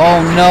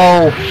 Oh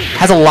no,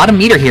 has a lot of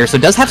meter here, so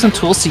does have some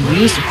tools to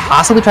use to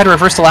possibly try to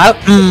reversal out.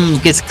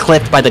 Gets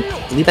clipped by the,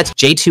 I believe that's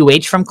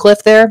J2H from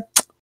Cliff there.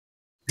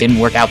 Didn't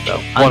work out though.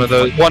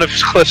 One of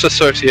Cliff's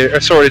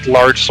assorted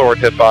large sword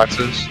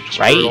hitboxes. Just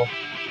right? brutal.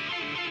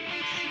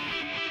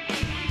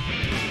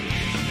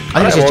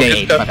 I think it's just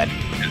J8. My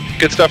bad.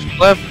 Good stuff from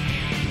Lem.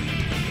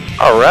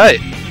 All right.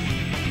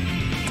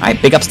 Alright,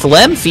 big ups to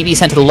Lem. Phoebe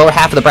sent to the lower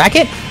half of the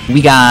bracket.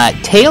 We got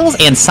Tails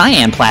and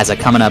Cyan Plaza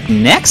coming up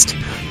next.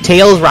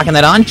 Tails rocking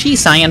that on. Gee,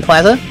 Cyan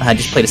Plaza. I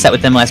just played a set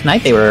with them last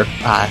night. They were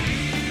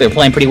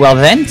playing pretty well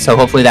then, so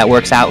hopefully that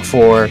works out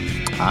for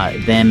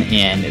them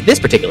in this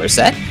particular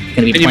set. Going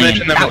to be playing. You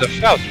mentioned them as a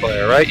Faust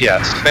player, right?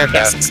 Yes,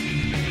 fantastic. Yes.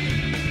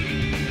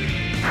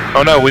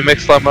 Oh no, we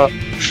mixed them up.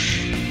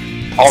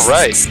 All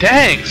right,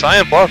 dang,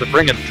 Cyan Plaza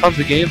bringing tons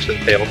of games to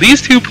the table.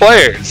 These two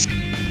players.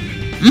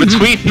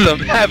 Between them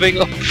having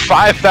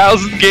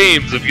 5,000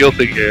 games of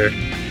Guilty Gear.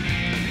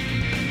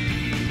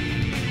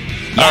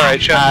 Yeah,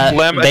 alright, Chef.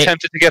 Lem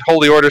attempted to get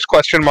Holy Order's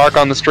question mark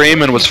on the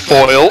stream and was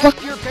foiled.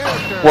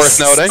 Worth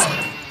noting.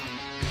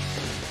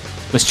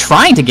 Was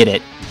trying to get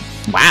it.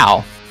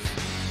 Wow.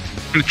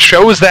 And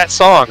chose that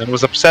song and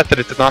was upset that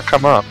it did not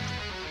come up.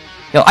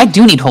 Yo, I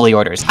do need Holy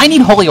Orders. I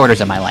need Holy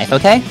Orders in my life,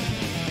 okay?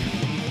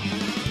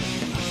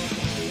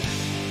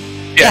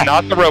 Yeah,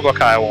 not the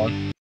Robokai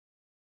one.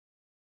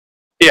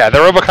 Yeah, the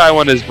Robokai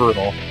one is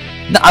brutal.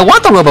 No, I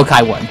want the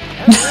Robokai one.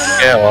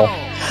 Yeah, well.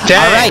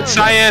 Dang, right.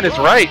 Cyan is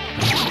right.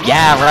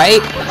 Yeah,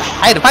 right?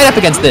 I had to fight up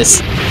against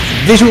this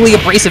visually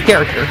abrasive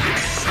character.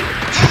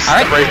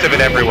 Alright. Abrasive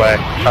in every way.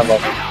 I love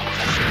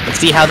it. Let's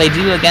see how they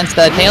do against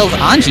Tails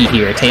Anji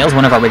here. Tails,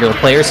 one of our regular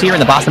players here in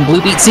the Boston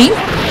Blue Beat scene.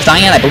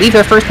 Cyan, I believe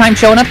their first time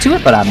showing up to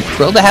it, but I'm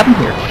thrilled to have him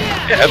here.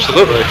 Yeah,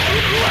 absolutely.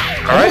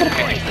 Alright,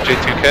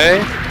 J2K.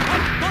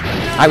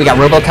 Alright, we got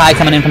Robokai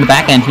coming in from the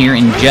back end here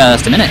in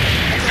just a minute.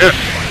 Yeah,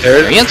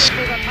 there he is.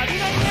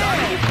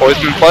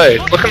 Poison play.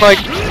 Looking like...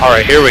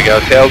 Alright, here we go.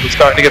 Tails is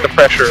starting to get the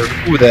pressure.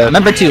 Ooh, that...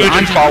 Remember, too,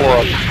 Anji...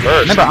 follow-up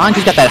first. Remember,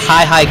 Anji's got that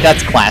high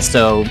guts class,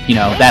 so, you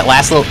know, that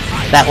last,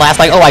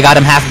 like, oh, I got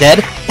him half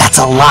dead? That's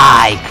a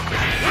lie!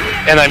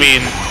 And, I mean,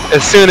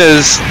 as soon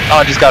as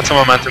Anji's got some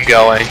momentum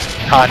going,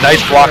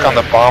 nice block on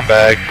the bomb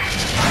bag.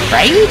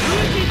 Right?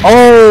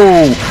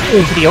 Oh!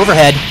 To the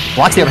overhead.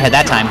 Blocks the overhead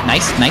that time.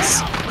 Nice.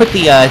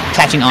 Quickly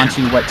catching on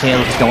to what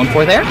Tails is going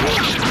for there.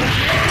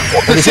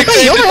 The 6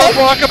 is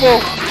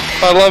unblockable!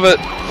 I love it.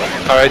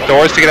 Alright,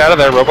 doors to get out of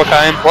there.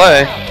 Robokai in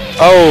play.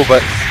 Oh,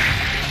 but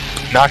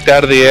knocked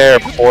out of the air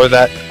before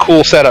that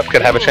cool setup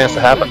could have a chance to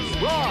happen.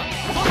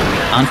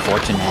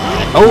 Unfortunate.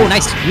 Oh,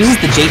 nice.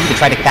 Uses the JD to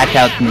try to catch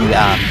out the,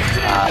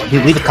 I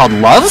believe it's called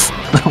Love?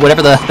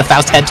 Whatever the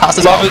Faust head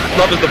tosses. Love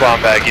is the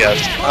bomb bag, yes.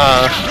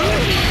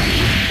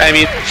 I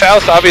mean,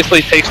 Faust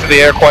obviously takes to the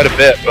air quite a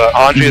bit, but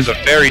Andre is a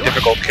very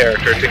difficult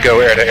character to go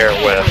air-to-air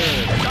with.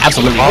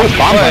 Absolutely.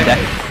 Bomb on deck.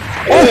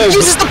 Oh, he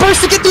uses the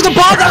burst to get through the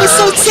bomb. That was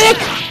so sick.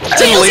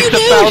 Tails, you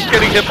did. Faust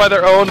getting hit by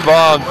their own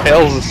bomb.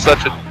 Tails is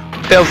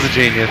a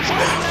genius.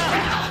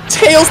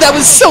 Tails, that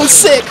was so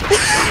sick.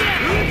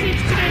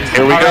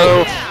 Here we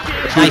go.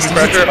 Nice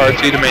Pressure,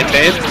 RC to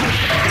maintain.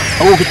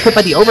 Oh, gets hit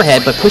by the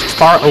overhead, but pushed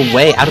far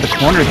away out of the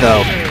corner,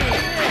 though.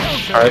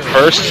 Alright,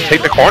 first,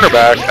 take the corner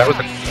back. That was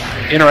an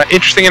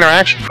interesting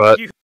interaction, but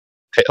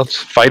Tails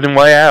fighting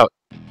way out.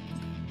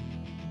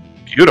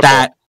 Beautiful.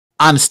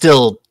 I'm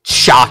still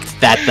shocked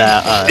that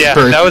the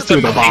burst that was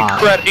through the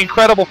bomb.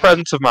 Incredible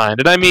presence of mind.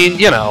 And I mean,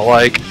 you know,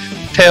 like,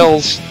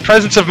 Tails'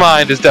 presence of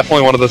mind is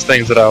definitely one of those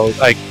things that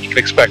you can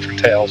expect from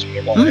Tails when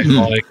you're playing.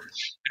 Like,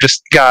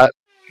 just got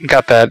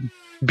that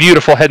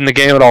beautiful head in the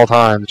game at all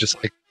times. Just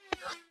like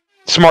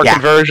smart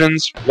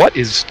conversions. What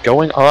is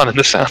going on in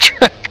the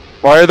soundtrack?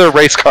 Why are there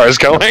race cars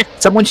going?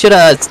 Someone should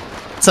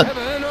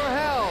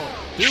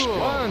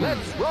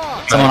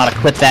someone ought to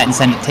clip that and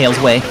send it Tails'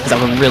 way, because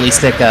that was a really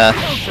sick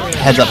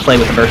heads-up play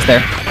with the burst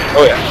there.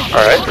 Oh yeah,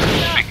 alright.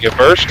 Speaking of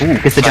burst,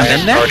 gets the jump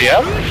in there? Already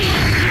out.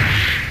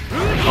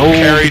 Oh,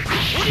 carried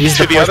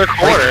to the other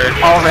corner.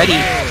 Already.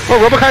 Well,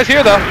 Robokai's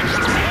here, though.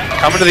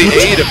 Coming to the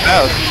aid of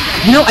Faust.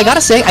 You know, I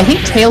gotta say, I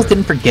think Tails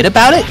didn't forget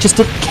about it, just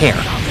didn't care.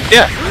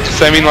 Yeah,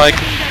 just, I mean, like,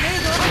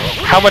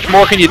 how much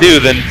more can you do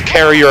than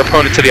carry your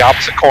opponent to the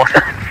opposite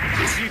corner?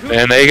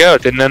 And there you go,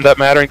 it didn't end up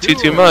mattering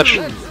too much.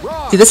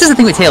 See, this is the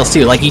thing with Tails,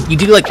 too. Like, you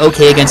do, like,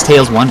 okay against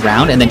Tails one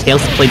round, and then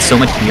Tails has played so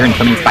much gear and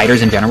so many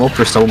fighters in general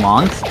for so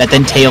long, that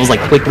then Tails, like,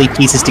 quickly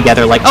pieces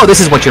together, like, oh, this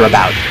is what you're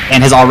about,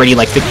 and has already,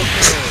 like,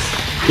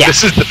 yeah.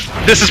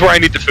 This is where I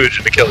need the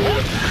Fujin to kill you.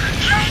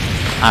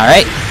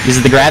 Alright, this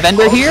is the grab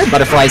ender here,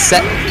 butterfly's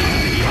set.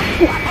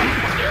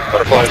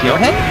 Butterfly's go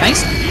ahead,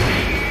 nice.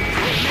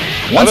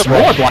 Once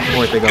more block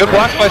forward 3 Good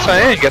block by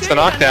Cyan, gets the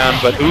knockdown,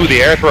 but ooh,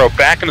 the air throw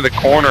back into the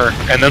corner,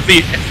 and then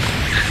the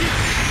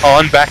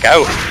on back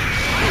out.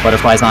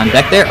 Butterfly's on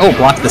deck there. Oh,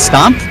 blocked the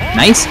stomp.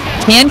 Nice.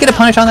 Can get a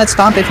punish on that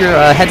stomp if you're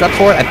heads up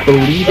for it. I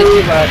believe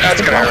it.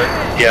 That's gonna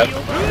hurt. Yep.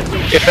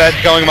 If that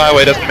going my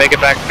way doesn't make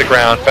it back to the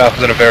ground, Faust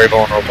is in a very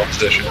vulnerable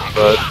position.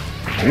 But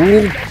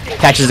ooh,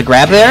 catches the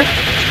grab there.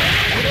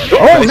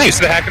 Oh, nice.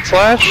 The hack and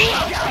slash.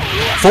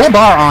 Full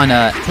bar on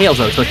Tails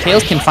though, so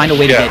Tails can find a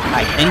way to get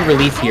any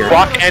relief here.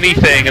 Block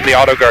anything, and the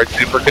auto guard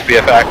super could be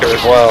a factor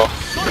as well.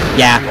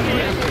 Yeah.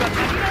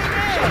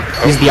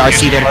 Use the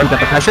RC there to keep up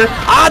the pressure.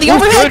 Ah, the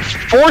overhead!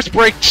 Good force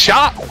break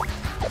shot!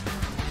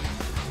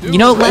 You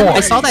know, Len, I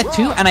saw that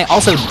too, and I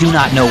also do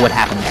not know what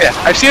happened there.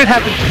 Yeah, I've seen it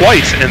happen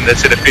twice in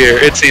this,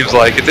 it seems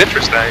like. It's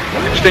interesting.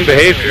 Interesting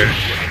behavior.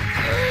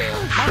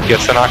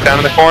 Gets the knockdown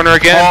in the corner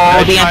again.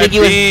 Oh, the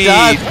ambiguous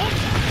duck!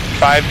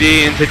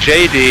 5D into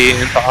JD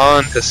into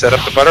on to set up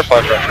the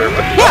butterfly pressure.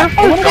 But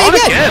gone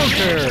again!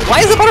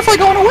 Why is the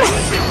butterfly going away?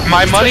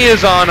 My money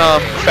is on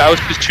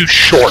Faust is too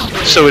short,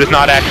 so it is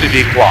not actually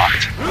being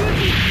blocked.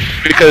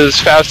 Because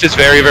Faust is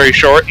very, very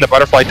short, and the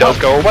butterfly does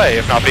go away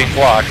if not being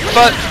blocked.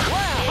 But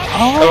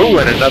oh,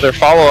 and another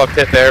follow-up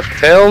hit there for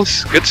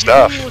Tails. Good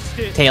stuff.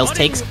 Tails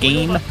takes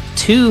game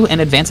 2 and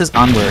advances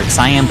onward.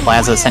 Cyan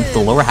Plaza sent to the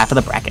lower half of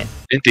the bracket.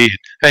 Indeed.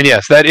 And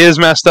yes, that is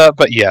messed up,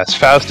 but yes,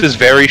 Faust is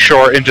very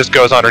short and just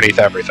goes underneath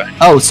everything.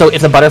 Oh, so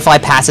if the butterfly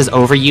passes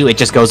over you, it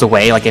just goes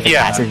away? Like if it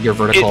passes your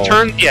vertical... It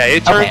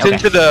turns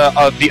into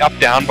the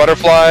up-down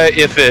butterfly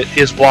if it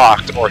is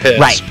blocked or hits.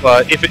 Right.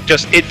 But if it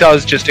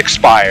does just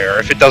expire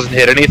if it doesn't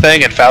hit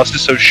anything, and Faust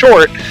is so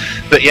short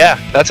that, yeah,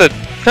 that's a...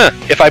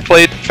 If I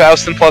played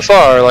Faust in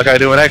 +R like I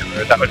do in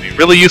XXAC+R, that would be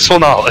really useful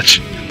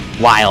knowledge.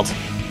 Wild.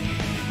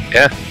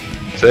 Yeah.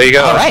 So there you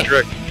go. All right.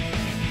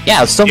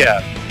 Yeah, so... Yeah.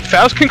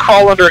 Faust can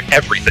crawl under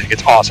everything.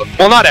 It's awesome.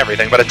 Well, not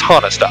everything, but a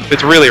ton of stuff.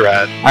 It's really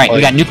rad. All right, we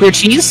got Nuclear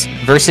Cheese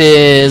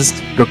versus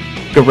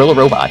Gorilla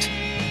Robot.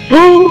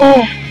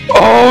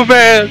 Oh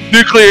man,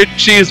 Nuclear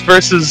Cheese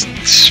versus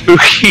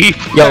Spooky.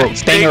 Yo,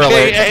 banger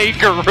alert! AKA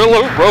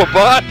Gorilla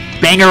Robot.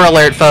 Banger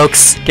alert,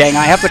 folks. Gang,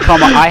 I have to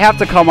come. I have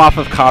to come off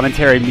of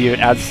commentary mute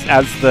as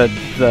the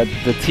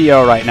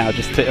TO right now,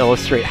 just to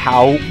illustrate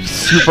how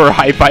super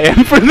hype I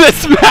am for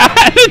this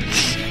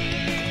match.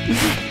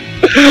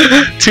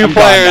 Two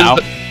players,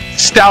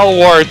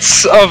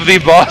 stalwarts of the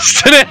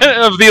Boston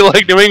of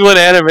the New England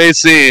anime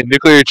scene.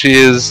 Nuclear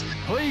Cheese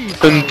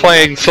been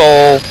playing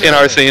Soul in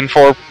our scene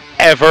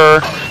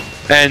forever,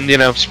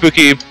 and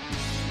Spooky,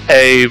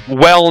 a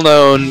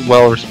well-known,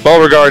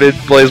 well-regarded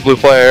BlazBlue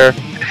player,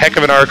 heck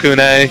of an Arcune,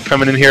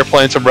 coming in here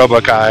playing some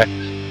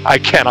Robokai. I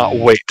cannot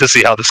wait to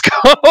see how this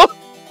goes.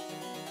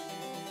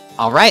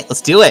 All right,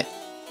 let's do it.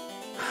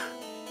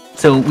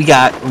 So we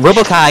got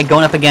Robokai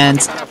going up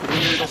against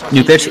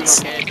Nuclear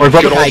Cheese, or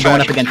Robokai going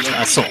up against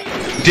Soul.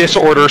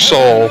 Disorder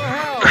Soul.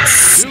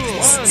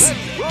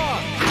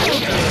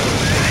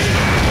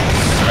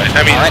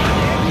 I mean,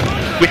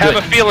 we have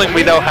a feeling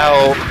we know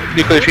how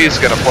Nuclear Cheese is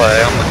going to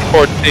play. I'm looking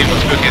forward to seeing what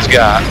Spooky's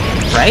got.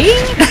 Right?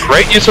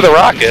 Great use of the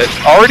rocket.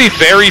 Already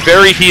very,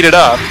 very heated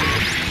up.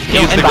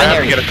 use the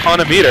ground to get a ton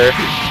of meter.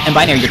 And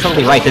Binary, you're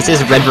totally right. This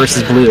is red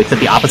versus blue,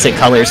 except the opposite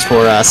colors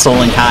for Soul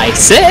and Kai.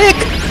 Sick!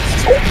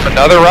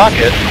 Another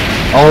rocket.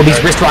 Oh,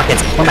 these wrist rockets.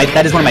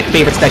 That is one of my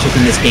favorite specials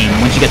in this game.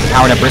 Once you get the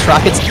powered up wrist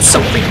rockets, it's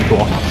so freaking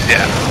cool.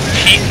 Yeah.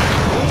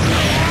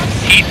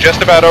 Heat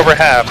just about over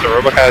half. So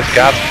Robokai's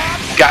got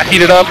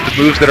heated up. The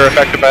moves that are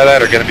affected by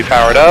that are going to be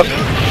powered up.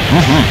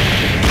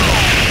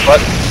 But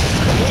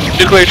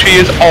Nuclear Chi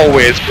is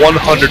always 100%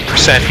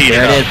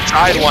 heated up.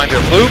 Sidewinder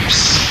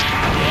loops.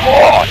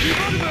 Oh,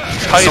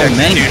 tight so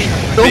many.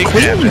 So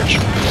clean.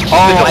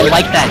 Oh, I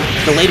like that.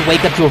 Delayed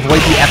wake up to avoid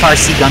the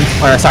FRC gun.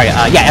 Or sorry,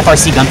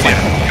 FRC gunflame.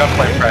 Yeah,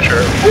 gunflame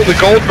pressure. Oh, the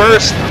gold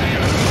burst.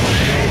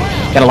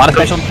 Got a lot of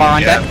special bar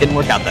on deck. Didn't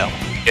work out though.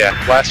 Yeah,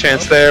 last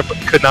chance there, but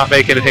could not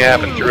make anything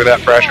happen through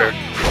that pressure.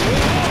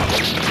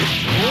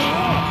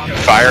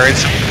 Firing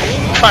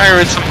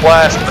some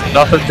blast, but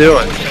nothing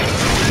doing.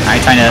 Alright,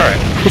 trying to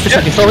push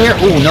the control here.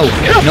 Oh no,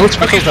 no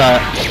specials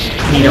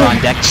meter on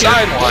deck.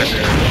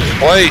 Sidewinder,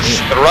 twice,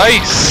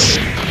 thrice.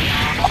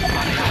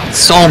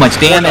 So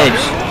much damage.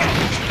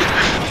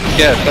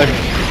 Yeah,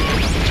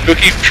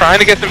 Spooky trying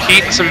to get some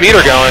heat and some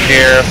meter going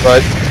here,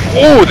 but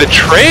ooh, the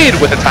trade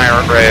with a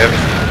Tyrant Rave.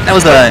 That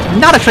was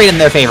not a trade in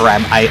their favor,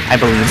 I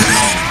believe.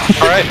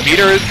 All right,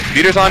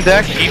 meter's on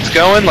deck, heat's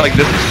going. Like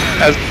this is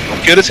as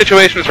good a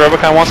situation as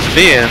Robokai wants to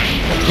be in.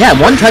 Yeah,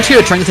 one touch here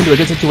to turn this into a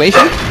good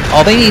situation.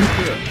 All they need.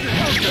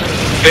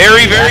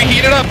 Very, very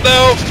heated up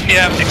though.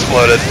 Yeah,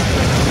 exploded.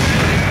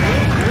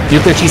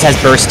 Nuclear Cheese has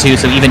burst too,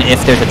 so even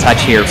if there's a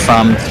touch here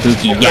from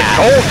Spooky, yeah.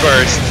 Cold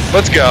burst.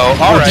 Let's go.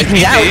 All right,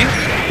 PT.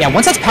 Yeah,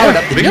 once that's powered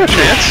up, we got a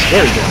chance.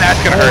 There we go. That's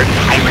gonna hurt.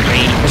 Tyrant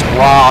Rave is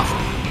raw.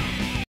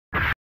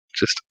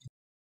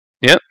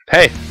 Yep.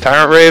 Hey,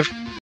 Tyrant Rave,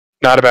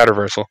 not a bad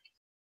reversal.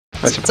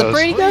 It's a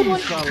pretty good one.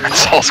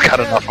 Soul's got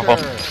enough of them.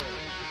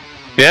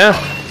 Yeah,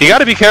 you got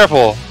to be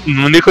careful.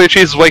 When Nuclear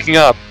Cheese is waking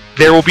up,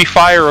 there will be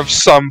fire of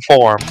some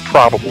form,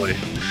 probably.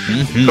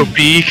 So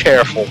be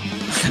careful.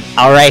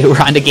 All right,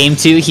 we're on to game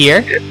 2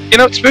 here. You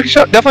know, Spooky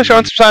definitely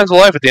showing some signs of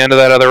life at the end of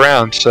that other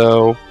round.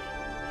 So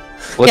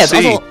let's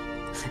see. Also,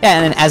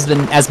 and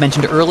as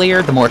mentioned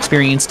earlier, the more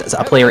experienced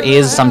a player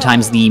is,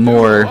 sometimes the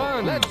more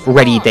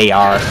ready they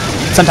are.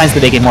 Sometimes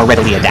they get more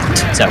readily adapt.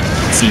 So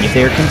let's see if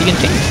there can be a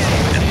change.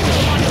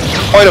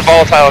 Quite a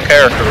volatile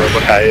character,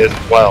 Robokai is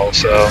as well.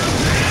 So.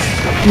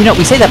 You know,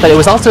 we say that, but it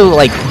was also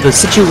like the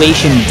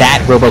situation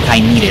that Robokai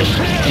needed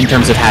in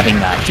terms of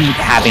having heat,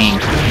 having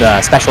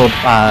the special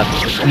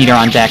meter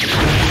on deck.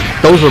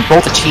 Those were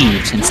both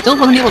achieved, and still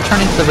wasn't able to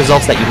turn into the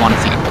results that you want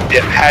to see.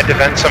 Yeah, had to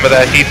vent some of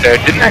that heat there.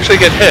 Didn't actually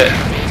get hit.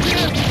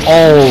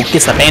 Oh,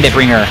 gets the Bandit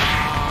Bringer.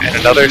 And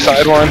another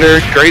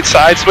Sidewinder. Great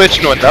side switch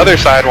into another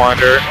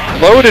Sidewinder.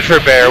 Loaded for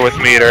Bear with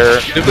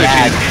meter.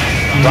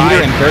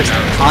 Meter and burst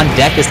on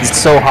deck. This is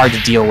so hard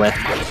to deal with.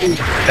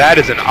 That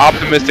is an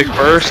optimistic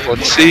burst.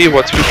 Let's see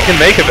what Spooky can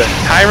make of it.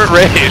 Tyrant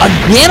Rave.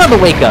 Again on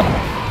the wake up.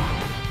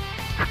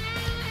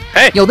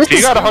 Hey, you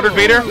got 100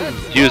 meter?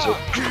 Use it.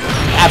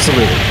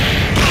 Absolutely.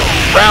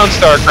 Round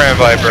Star Cram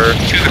Viper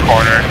to the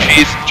corner.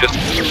 Cheese just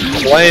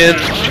playing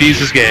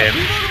Cheese's game.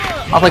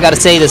 All I gotta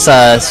say, this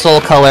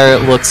Soul color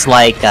looks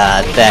like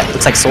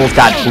looks like Soul's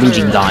got blue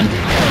jeans on.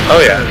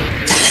 Oh yeah.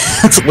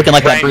 It's looking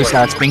like that Bruce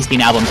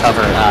Springsteen album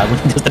cover when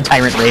he does the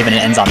Tyrant Rave and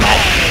it ends on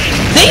that.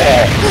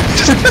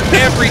 Just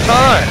every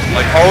time.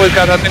 Like, always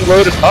got that thing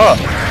loaded up.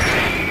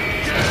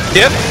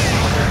 Yep.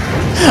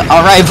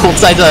 Alright,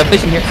 both sides of the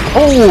fishing here.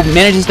 Oh,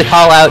 manages to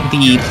call out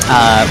the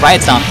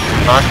Riot Stomp.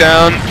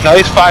 Knockdown,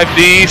 nice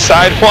 5D,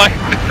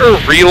 Sidewinder,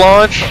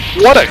 relaunch.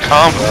 What a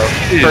combo.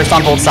 First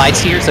on both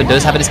sides here, so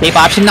does have an escape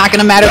option. Not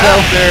gonna matter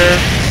though.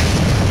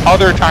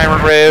 Other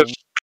Tyrant Rave.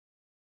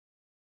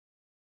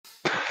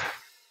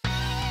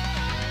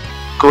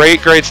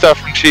 Great stuff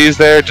from Cheese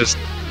there. Just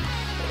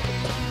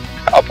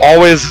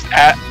always,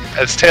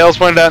 as Tails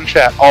pointed out in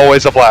chat,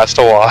 always a blast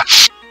to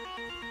watch.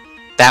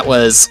 That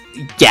was,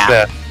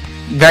 yeah.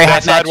 Very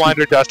hot match.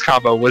 Sidewinder Dust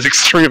combo was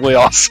extremely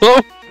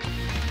awesome.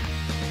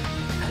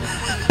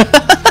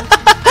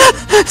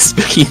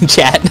 Spooky in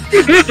chat.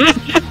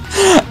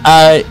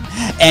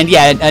 And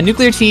yeah,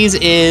 Nuclear Cheese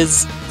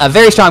is a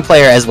very strong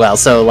player as well.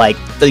 So like,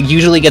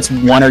 usually gets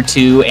 1 or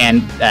 2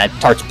 and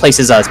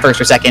places first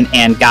or second,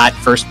 and got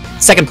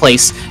second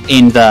place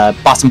in the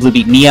Boston Blue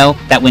Beat Neo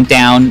that went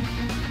down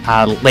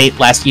late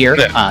last year.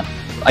 Yeah.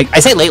 I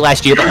say late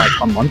last year, but like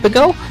a month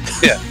ago.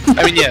 Yeah,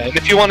 I mean, yeah. And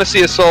if you want to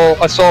see a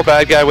soul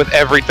bad guy with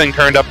everything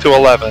turned up to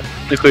 11,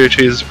 Nuclear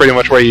Cheese is pretty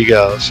much where you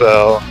go.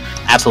 So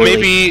absolutely.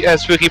 Maybe,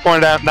 as Spooky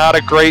pointed out, not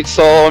a great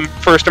soul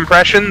first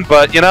impression,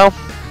 but you know,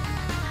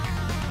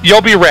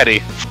 you'll be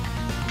ready.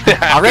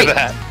 All right.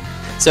 That.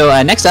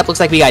 So next up, looks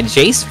like we got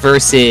Jace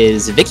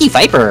versus Vicky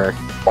Viper.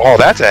 Oh,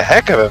 that's a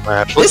heck of a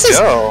match. Let's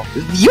go.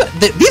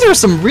 These are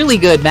some really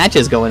good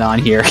matches going on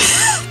here.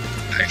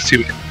 Thanks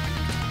to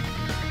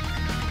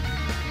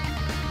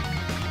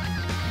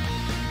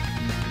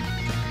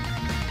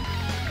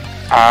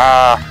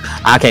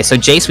okay, so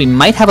Jace, we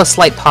might have a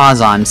slight pause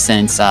on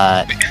since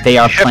they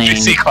are playing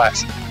FGC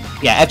Classic.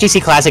 Yeah,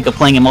 FGC Classic of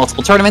playing in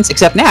multiple tournaments,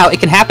 except now it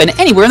can happen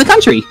anywhere in the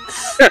country.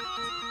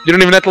 You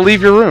don't even have to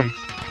leave your room.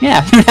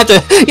 Yeah, you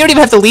don't even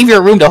have to leave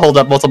your room to hold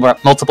up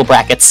multiple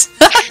brackets.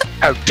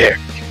 How dare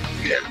you.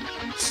 Yeah.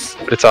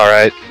 But it's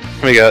alright.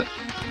 We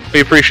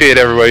appreciate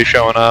everybody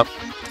showing up.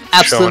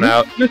 Absolutely. Showing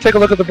out. I'm gonna take a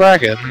look at the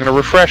bracket. I'm gonna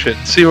refresh it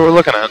and see what we're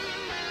looking at.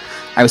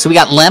 Alright, so we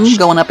got Lem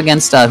going up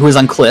against, who is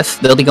on Cliff.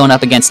 They'll be going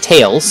up against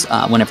Tails,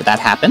 whenever that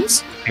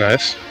happens.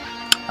 Nice.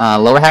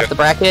 Lower half of the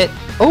bracket.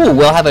 Oh,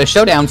 we'll have a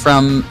showdown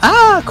from...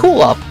 cool.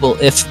 Well,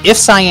 if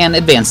Cyan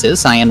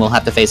advances, Cyan will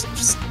have to face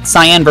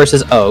Cyan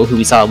versus O, who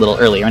we saw a little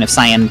earlier. And if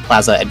Cyan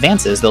Plaza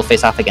advances, they'll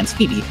face off against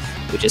Phoebe,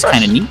 which is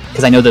kind of neat,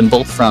 because I know them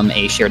both from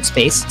a shared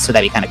space, so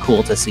that'd be kind of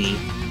cool to see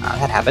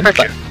that happen. But,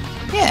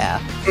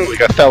 yeah. We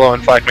got Thello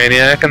and Flak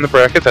Maniac in the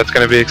bracket. That's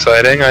going to be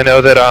exciting. I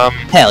know that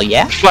hell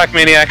yeah. Flak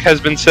Maniac has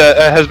been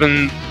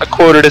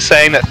quoted as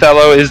saying that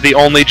Thello is the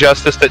only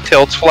Justice that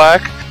tilts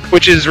Flak,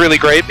 which is really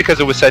great because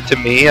it was said to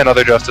me,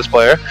 another Justice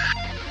player.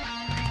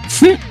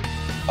 If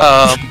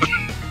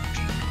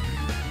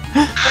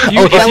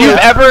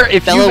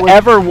you've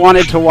ever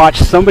wanted to watch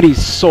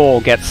somebody's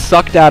soul get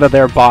sucked out of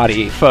their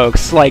body,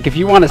 folks, like if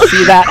you want to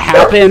see that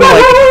happen,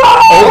 like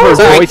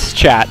over voice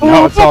chat,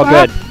 no, it's all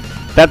good.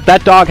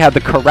 That dog had the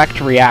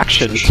correct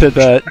reaction to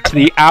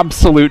the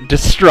absolute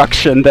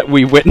destruction that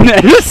we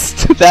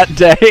witnessed that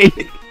day.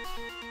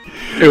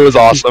 It was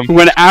awesome.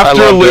 When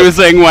after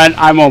losing went,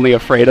 I'm only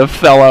afraid of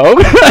Thello.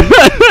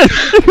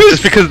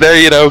 Just because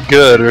they're,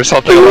 good or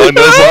something along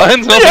those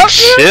lines. I was like,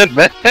 shit,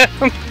 man.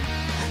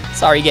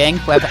 Sorry, gang.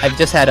 I've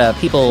just had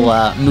people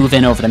move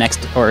in over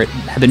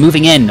have been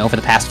moving in over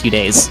the past few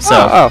days.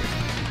 So,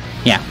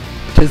 yeah.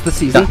 'Tis the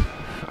season.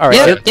 All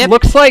right. It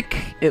looks like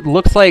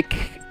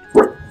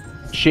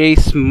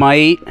Jace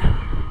might.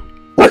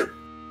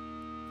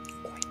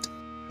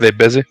 They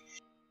busy?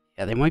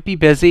 Yeah, they might be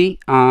busy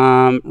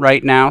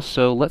right now.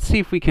 So let's see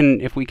if we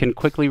can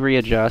quickly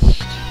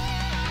readjust.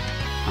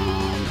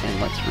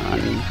 And let's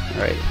run.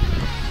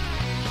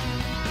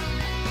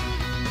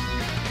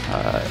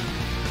 All right.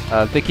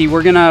 Vicky,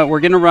 we're gonna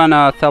run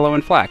Thello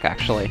and Flak.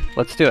 Actually,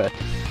 let's do it.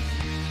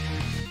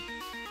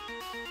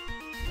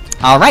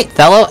 All right,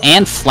 Thello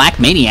and Flak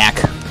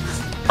Maniac.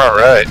 All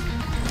right.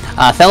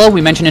 Thello,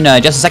 we mentioned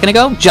just a second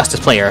ago, Justice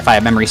player, if I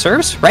have memory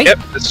serves, right? Yep.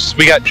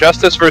 We got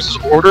Justice versus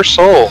Order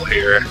Soul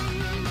here.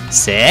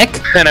 Sick.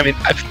 And I mean,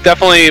 I've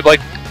definitely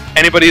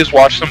anybody who's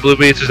watched some Blue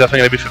Beats is definitely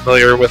going to be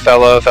familiar with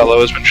Thello.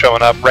 Thello has been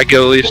showing up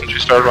regularly since we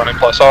started running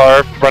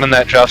 +R, running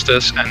that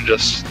Justice, and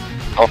just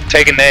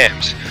taking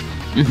names.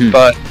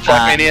 But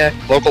Flak Maniac,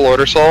 local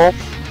Order Soul,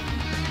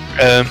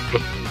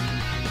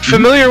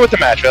 familiar with the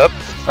matchup.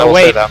 Oh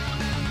wait.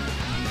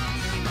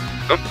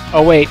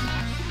 Oh wait.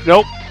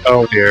 Nope.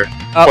 Oh dear.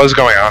 What's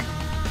going on?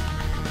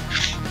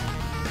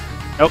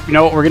 Nope. You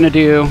know what we're gonna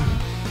do?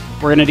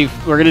 We're gonna do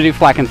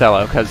Flak and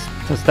Thello because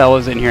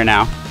Thello's in here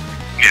now.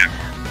 Yeah.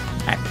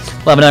 Alright.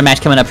 We'll have another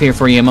match coming up here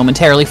for you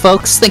momentarily,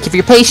 folks. Thank you for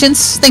your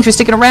patience. Thanks for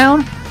sticking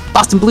around.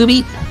 Boston Blue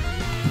Beat.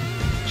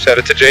 Shout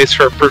out to Jace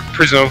for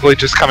presumably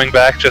just coming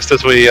back just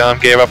as we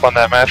gave up on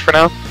that match for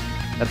now.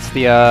 That's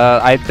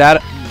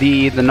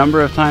the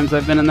number of times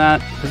I've been in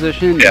that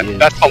position. Yeah,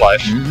 that's the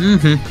life.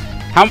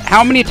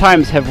 How many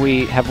times have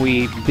we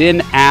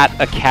been at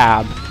a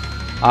cab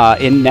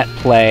in net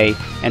play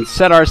and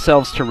set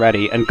ourselves to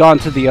ready and gone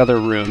to the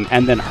other room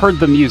and then heard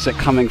the music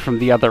coming from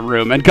the other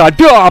room and gone,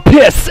 oh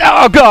piss,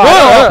 oh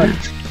god.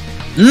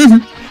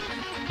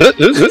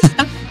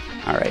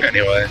 All right.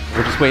 Anyway,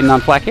 we're just waiting on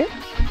Flak here.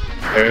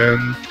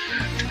 And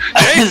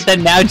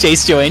then now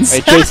Jace joins.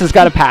 Right, Jace has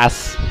got to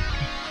pass.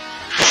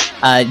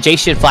 Jace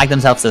should flag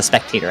themselves as a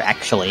spectator,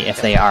 actually,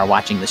 if they are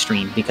watching the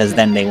stream, because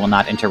then they will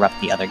not interrupt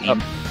the other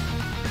game.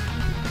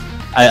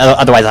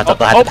 Otherwise, they'll have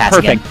to pass perfect.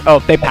 again. Oh,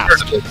 they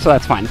passed, so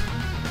that's fine.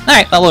 All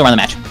right, well, we'll run the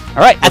match.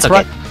 All right, that's okay.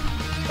 All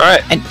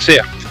right, so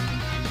yeah.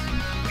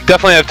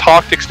 Definitely have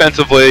talked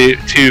extensively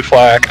to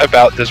Flak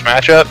about this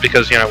matchup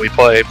because, we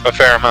play a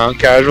fair amount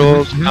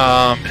casuals.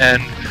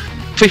 And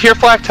to hear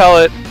Flak tell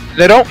it,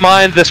 they don't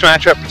mind this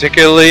matchup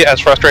particularly, as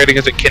frustrating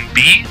as it can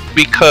be,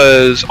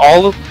 because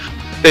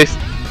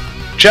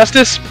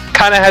Justice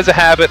kind of has a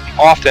habit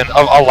often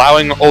of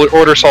allowing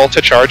Order Soul to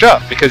charge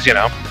up because,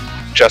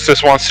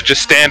 Justice wants to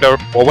just stand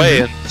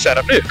away and set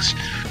up nukes.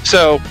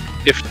 So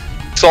if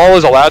Soul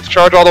is allowed to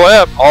charge all the way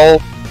up, all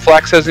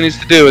Flak says he needs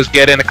to do is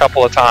get in a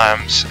couple of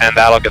times, and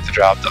that'll get the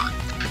job done.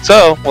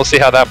 So we'll see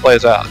how that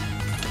plays out.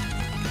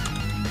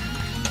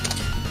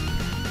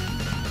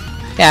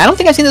 Yeah, I don't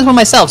think I've seen this one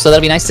myself, so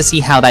that'll be nice to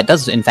see how that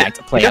does, in fact,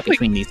 play out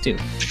between these two.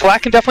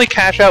 Flak can definitely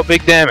cash out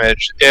big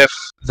damage if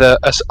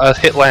a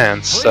hit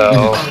lands,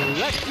 so...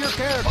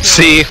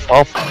 See,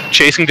 well,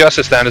 chasing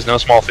Justice down is no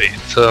small feat,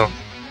 so...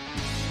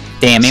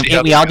 Damn,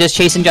 ain't we all just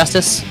chasing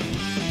Justice?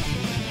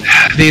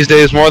 These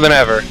days, more than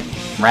ever.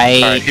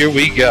 Right. Alright, here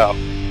we go.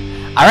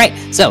 Alright,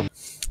 so...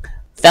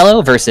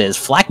 Thello versus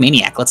Flak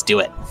Maniac, let's do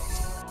it.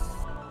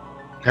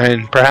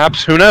 And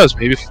perhaps, who knows,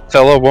 maybe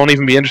Thello won't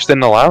even be interested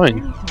in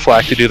allowing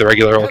Flak to do the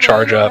regular old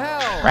charge up.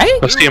 Right?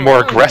 Let's see a more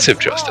aggressive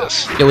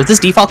Justice. Yo, is this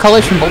default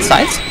colors from both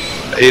sides?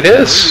 It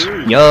is.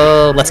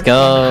 Yo, let's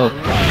go.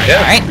 Yeah.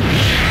 Alright.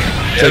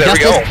 Yeah, there we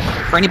go.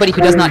 for anybody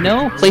who does not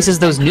know, places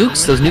those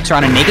nukes. Those nukes are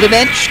on a negative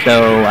edge,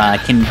 so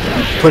can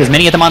put as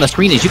many of them on the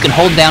screen as you can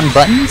hold down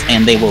buttons,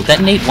 and they will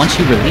detonate once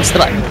you release the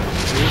button.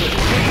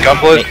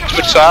 Gunblade,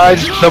 switch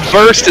sides. The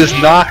burst is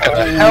not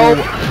going to help.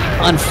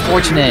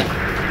 Unfortunate.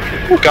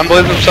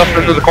 Gunblades himself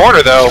into the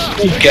corner, though.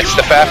 Gets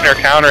the Fafnir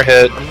counter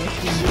hit.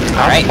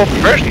 Alright.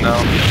 Conversion,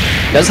 though.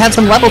 Does have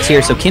some levels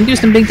here, so can do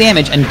some big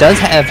damage, and does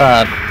have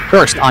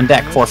burst on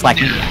deck for Flak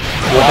Maniac.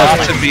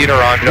 Lots of meter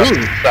on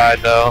Justice's side,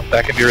 though.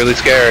 That can be really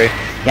scary.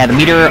 Yeah, the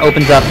meter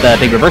opens up the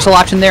big reversal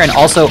option there, and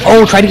also,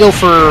 try to go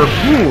for,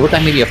 look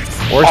like maybe a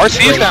force.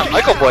 RC's that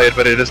Michael Blade,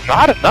 but it is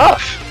not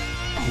enough.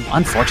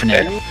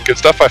 Unfortunate. Okay. Good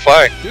stuff by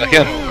Flag.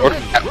 Again,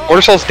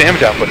 Order Soul's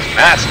damage output is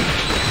massive.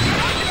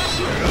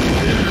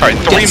 Alright,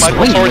 3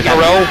 Michael Swords in a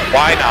row,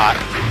 why not?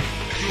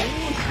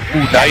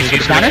 Ooh, nice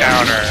use of the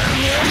counter.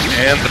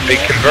 And the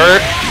big convert.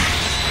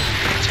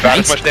 It's about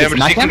as much damage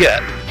as you can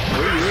get.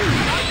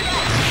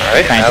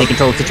 Alright, trying to take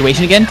control of the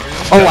situation again.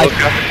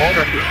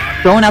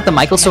 Throwing out the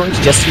Michael Swords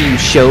just to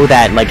show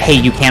that, like, hey,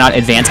 you cannot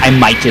advance, I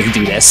might just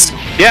do this.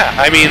 Yeah,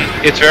 I mean,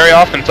 it's very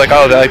often, it's like,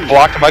 oh, they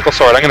blocked a Michael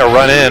Sword, I'm gonna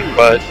run in,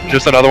 but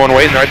just another one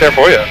waiting right there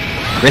for you.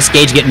 Risk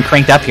gauge getting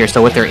cranked up here,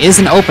 so if there is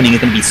an opening,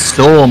 it's gonna be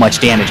so much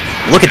damage.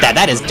 Look at that,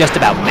 that is just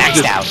about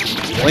maxed out.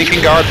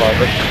 Blinking guard bar,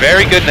 but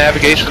very good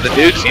navigation of the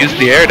Dukes, uses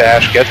the air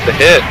dash, gets the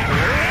hit.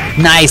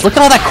 Nice, look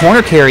at all that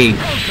corner carry.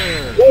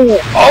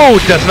 Oh,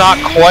 does not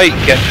quite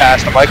get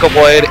past the Michael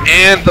Blade,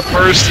 and the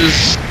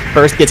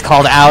Burst gets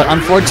called out,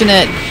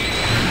 unfortunate.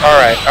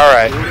 Alright.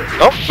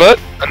 Oh, but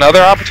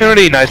another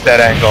opportunity, nice dead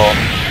angle.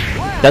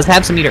 Does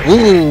have some meter,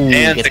 ooh,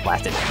 and gets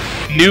blasted.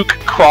 Nuke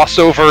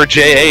crossover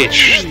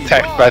JH,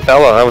 tech by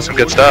Thello, that was some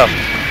good stuff.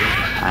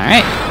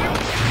 Alright,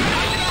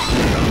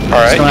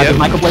 yeah.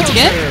 Michael Blades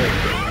again.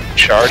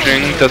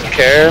 Charging, doesn't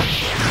care.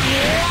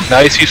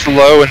 Nice use of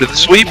low into the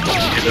sweep,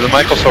 into the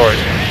Michael Sword.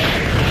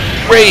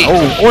 Great!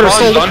 Order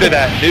Soul under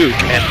that nuke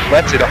and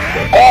lets it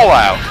all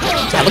out.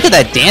 Yeah, look at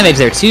that damage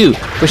there too.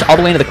 Push all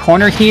the way into the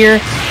corner here.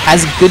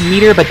 Has good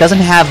meter, but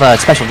doesn't have a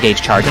special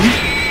gauge charging.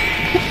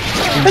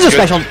 There's a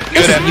special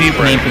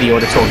name for the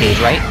Order Soul gauge,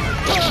 right?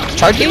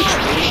 Charge gauge?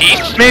 Heat,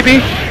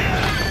 maybe?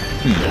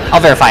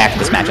 I'll verify after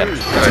this matchup.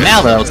 So now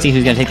though, let's see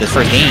who's gonna take this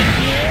first game.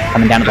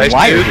 Coming down to the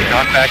wire.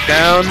 Knock back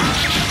down.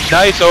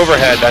 Nice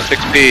overhead. That's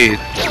XP.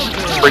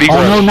 Pretty good.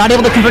 Oh no, not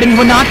able to convert into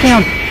a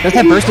knockdown. Does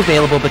have burst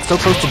available, but so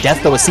close to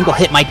death though. A single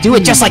hit might do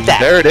it just like that.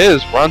 There it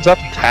is. Runs up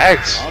and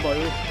tags.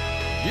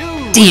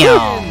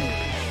 Damn.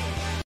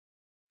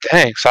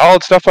 Dang,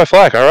 solid stuff by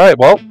Flack. All right,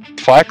 well,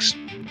 Flack's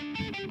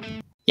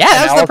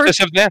analysis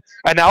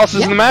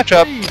of the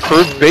matchup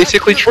proved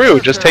basically true.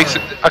 Just takes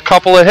a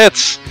couple of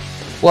hits.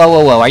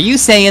 Whoa. Are you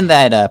saying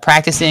that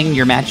practicing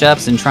your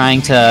matchups and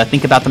trying to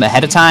think about them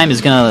ahead of time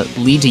is going to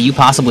lead to you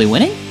possibly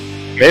winning?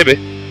 Maybe.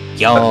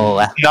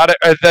 Yo.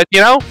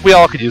 We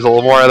all could use a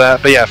little more of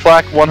that. But yeah,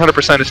 Flack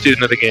 100% a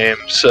student of the game,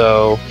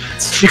 so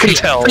you can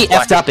tell. Pretty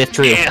effed up if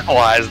true.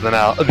 Analyze the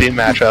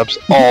matchups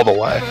all the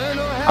way.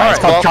 It's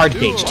called Charge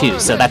Gauge too,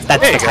 so that's the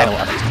title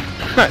of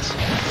it. Nice.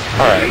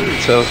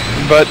 Alright, so,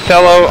 but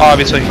Thello,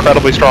 obviously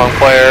incredibly strong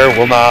player,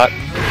 will not,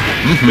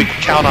 we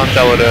can count on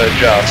Thello to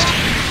adjust.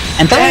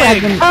 And Thello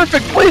has been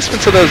perfect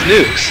placements of those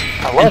nukes.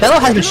 Thello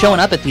has been showing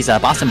up at these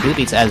Boston Blue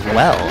Beats as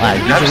well,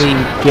 usually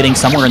getting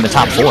somewhere in the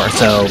top 4,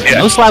 so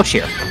no slouch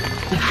here.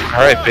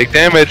 Alright, big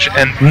damage,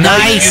 and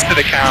nice to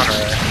the counter.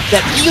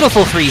 That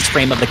beautiful freeze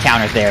frame of the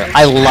counter there.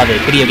 I love it.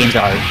 Video games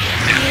are hard.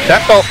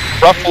 That felt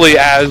roughly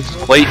as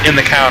late in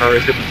the counter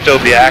as it would still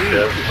be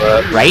active,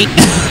 but... Right?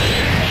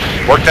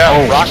 Worked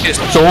out. Rocket.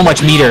 So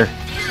much meter.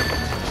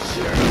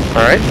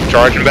 Alright,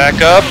 charging back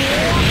up.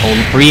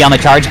 3 on the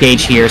charge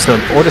gauge here, so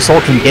Order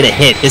Soul can get a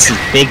hit. This is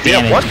big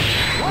damage.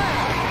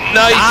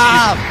 Nice!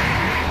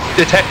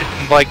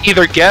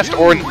 Either guessed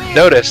or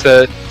noticed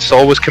that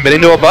Soul was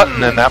committing to a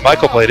button, and that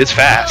Michael Blade is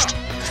fast.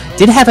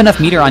 Did have enough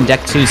meter on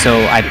deck too,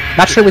 so I'm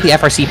not sure what the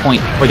FRC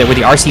point or where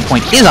the RC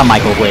point is on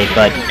Michael Blade,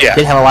 but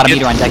did have a lot of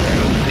meter on deck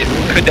there. It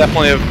could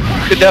definitely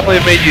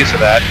have made use of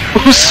that.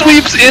 Who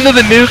sweeps into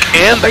the nuke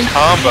and the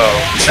combo?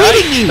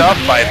 Nice stuff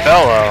by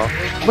Thello.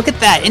 Look at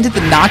that, into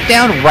the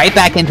knockdown, right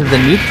back into the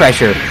nuke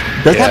pressure.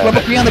 Does have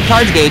level 3 on the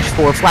charge gauge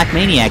for Flak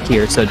Maniac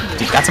here, so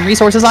you've got some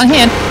resources on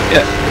hand.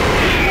 Yeah.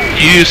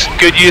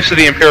 Good use of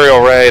the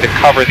Imperial Ray to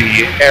cover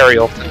the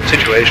aerial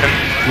situation.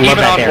 Even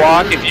on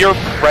block, if you're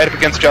right up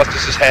against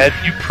Justice's head,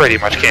 you pretty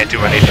much can't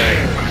do anything.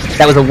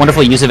 That was a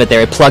wonderful use of it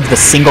there. It plugged the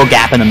single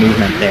gap in the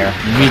movement there.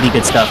 Really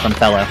good stuff from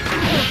Thello.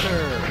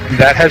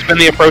 That has been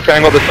the approach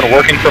angle that's been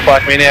working for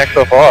Flak Maniac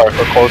so far,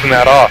 for closing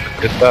that off.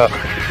 Good stuff.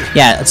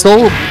 Yeah,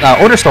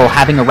 Order Soul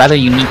having a rather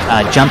unique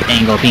jump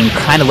angle, being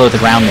kind of low to the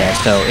ground there,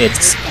 so it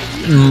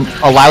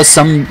allows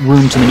some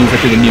room to maneuver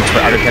through the nukes for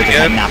other characters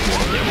might not be able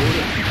to do.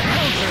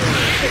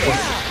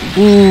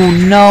 Ooh,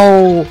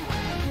 no!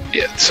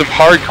 Yeah, some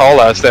hard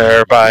callouts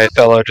there by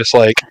Thello, just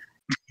like,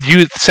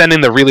 you sending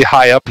the really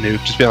high up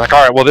nuke, just being like,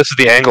 alright, well this is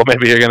the angle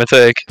maybe you're gonna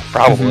take.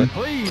 Probably.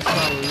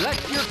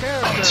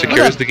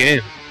 Secures the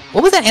game.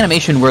 What was that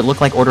animation where it looked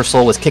like Order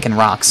Soul was kicking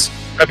rocks?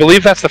 I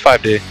believe that's the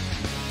 5D.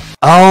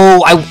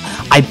 Oh,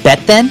 I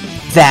bet then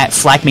that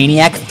Flak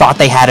Maniac thought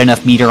they had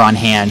enough meter on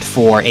hand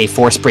for a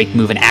force break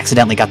move and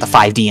accidentally got the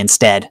 5D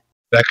instead.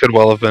 That could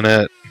well have been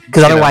it.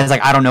 Because otherwise,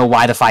 like, I don't know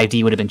why the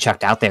 5D would have been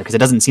chucked out there, because it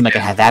doesn't seem like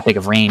it had that big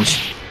of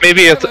range.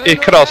 Maybe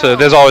it could also,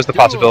 there's always the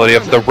possibility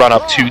of the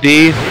run-up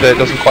 2D that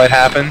doesn't quite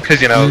happen,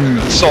 because, you know,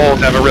 Souls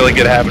have a really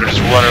good habit of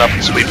just running up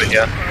and sweeping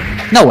you.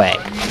 No way.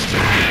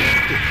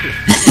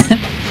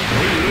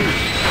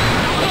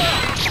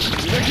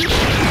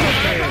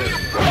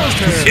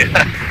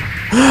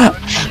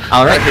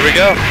 Alright. Here we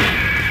go.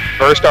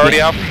 Burst already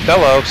out from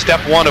Fellow.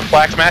 Step 1 of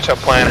Flak's matchup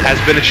plan has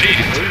been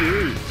achieved.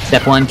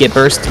 Step 1, get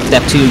burst.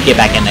 Step 2, get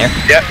back in there.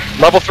 Yep.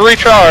 Level 3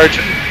 charge.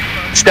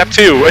 Step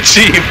 2,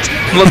 achieved.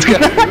 Let's go.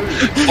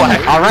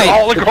 Flak. Alright.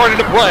 All according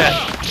to plan.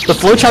 The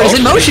flowchart is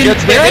in motion.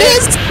 There it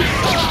is.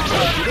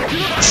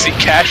 See,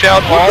 cash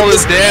out all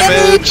his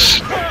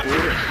damage.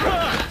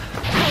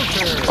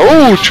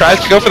 Oh,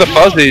 tries to go for the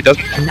fuzzy.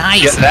 Doesn't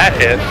get that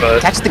hit,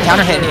 but catches the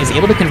counter hit and is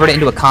able to convert it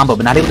into a combo,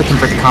 but not able to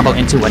convert the combo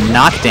into a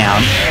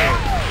knockdown.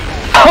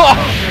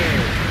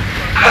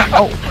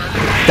 Oh,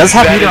 does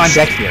have meter on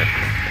deck here.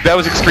 That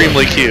was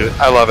extremely cute.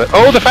 I love it.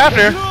 Oh, the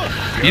Fafnir.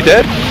 You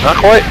dead? Not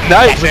quite.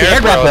 Nice. The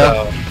air grab,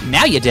 though.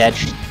 Now you're dead.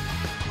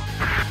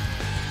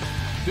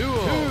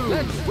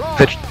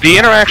 The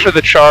interaction of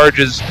the charge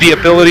is the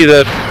ability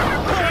to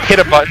hit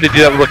a button to do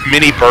that like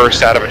mini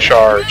burst out of a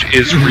charge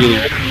is really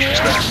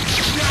interesting.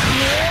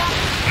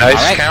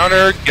 Nice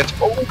counter. Gets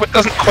but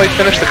doesn't quite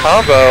finish the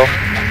combo.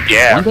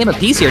 Yeah. One game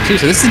apiece here too,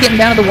 so this is getting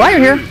down to the wire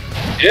here.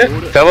 Yeah,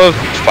 Fellow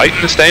fighting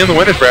to stay in the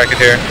winner's bracket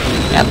here.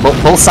 Yeah,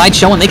 both sides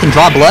showing they can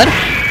draw blood.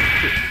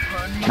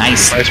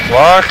 Nice. Nice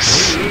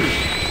blocks.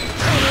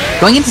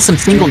 Going into some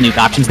single nuke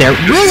options there.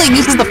 Really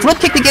uses the flip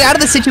kick to get out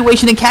of the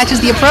situation and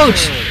catches the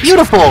approach.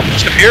 Beautiful.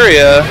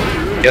 Superior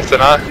gets the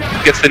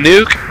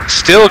nuke.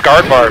 Still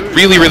guard bar.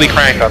 Really, really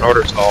cranked on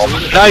order stall.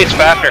 Nice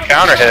Fafnir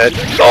counter hit.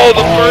 Oh,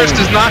 the burst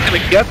is not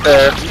going to get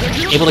there.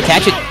 Able to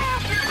catch it.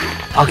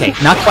 Okay,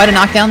 not quite a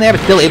knockdown there,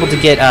 but still able to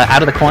get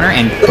out of the corner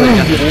and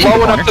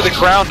low enough to the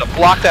ground to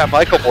block that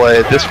Michael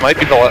Blade. This might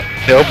be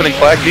the opening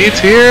Flak needs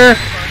here.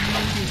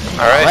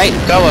 Alright,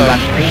 Fellow.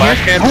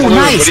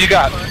 Nice. What do you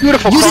got?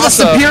 Beautiful using a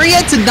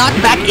Superior to knock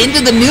back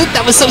into the nuke.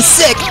 That was so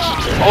sick.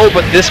 Oh,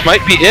 but this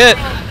might be it.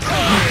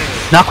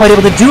 Not quite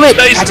able to do it.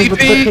 Nice Catching with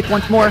the flip kick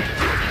once more.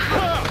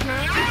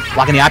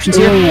 Blocking the options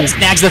here.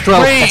 Snags the throw.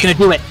 That's going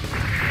to do it.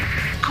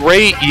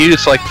 Great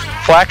use. Like,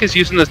 Flak is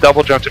using this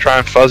double jump to try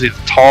and fuzzy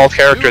the tall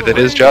character that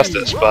is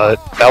Justice, but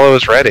Fellow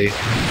is ready.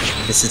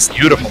 This is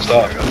beautiful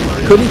stuff.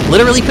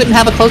 Literally couldn't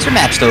have a closer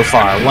match so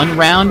far. 1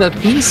 round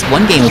apiece,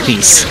 1 game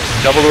apiece.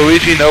 Double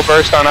Luigi, no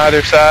burst on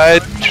either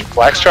side.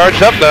 Flak's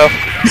charged up though.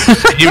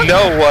 You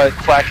know what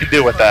Flak can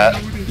do with that.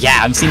 Yeah,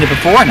 I've seen it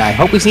before, and I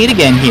hope we see it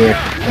again here.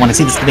 I want to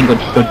see this thing go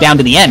down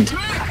to the end.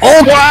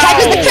 Oh, wow!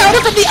 Catches the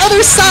counter from the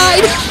other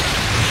side!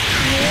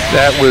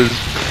 That was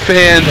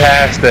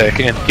fantastic,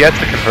 and gets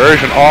the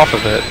conversion off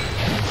of it.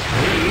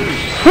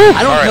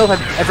 I don't know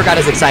if I've ever got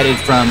as excited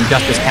from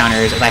Justice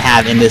counters as I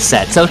have in this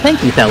set, so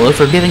thank you, Fellow,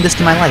 for giving this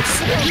to my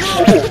life.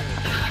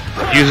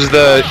 Uses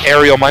the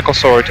aerial Michael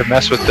Sword to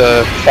mess with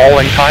the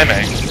falling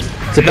timing.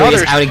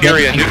 Superior's out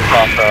again.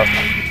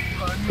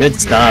 Good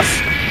stuff.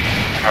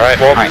 Alright,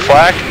 well,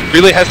 Flak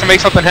really has to make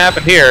something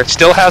happen here.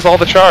 Still has all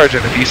the charge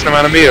and a decent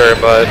amount of meter,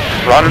 but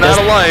running out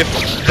of life.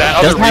 That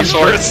other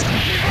resource.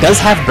 Does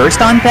have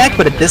burst on deck,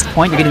 but at this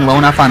point you're getting low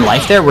enough on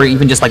life there where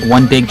even just like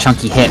 1 big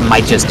chunky hit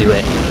might just do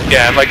it.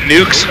 Yeah, and like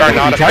nukes are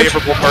not a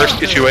favorable burst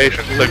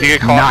situation, so if you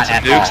get caught with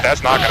some nukes,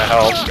 that's not going to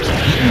help.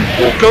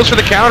 Goes for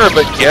the counter,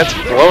 but gets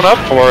blown up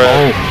for it.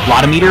 Oh, a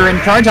lot of meter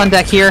and charge on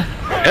deck here.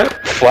 Yeah,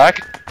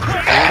 Flak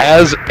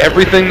has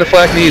everything the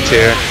Flak needs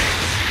here.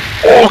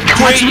 Oh,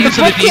 great use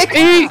of the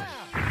DP!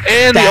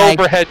 And the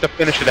overhead to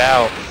finish it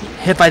out.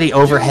 Hit by the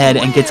overhead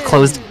and gets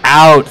closed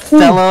out.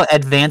 Fellow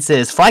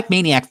advances. Flak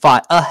Maniac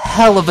fought a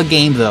hell of a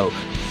game, though.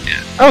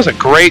 Yeah, that was a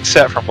great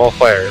set from both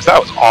players. That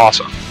was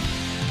awesome.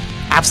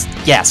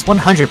 Yes,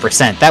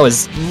 100%. That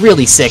was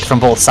really sick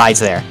from both sides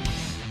there.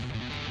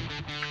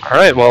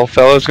 Alright, well,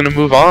 Fellow's going to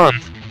move on.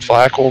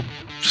 Flak will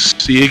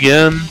see you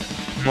again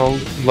in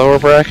the lower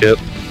bracket.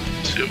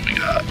 Let's see what we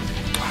got.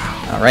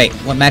 Alright,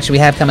 what match do we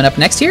have coming up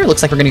next here?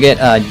 Looks like we're going to get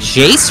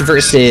Jace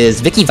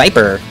versus Vicky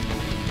Viper.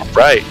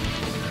 Right.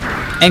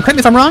 And correct me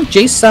if I'm wrong,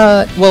 Jace,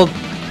 well,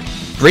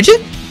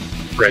 Bridget?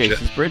 Bridget.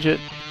 Bridget.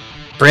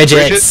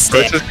 Bridget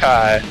versus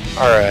Kai.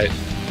 Alright.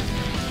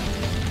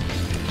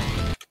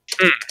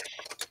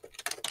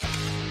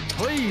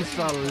 Please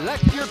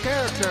select your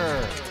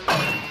character.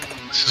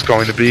 This is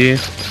going to be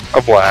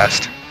a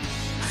blast.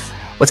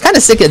 What's kind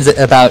of sick is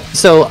about,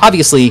 so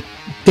obviously,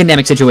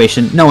 pandemic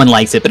situation, no one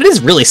likes it, but it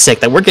is really sick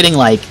that we're getting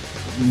like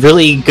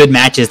really good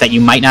matches that you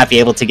might not be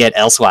able to get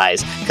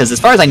elsewise. Because as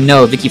far as I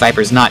know, Vicky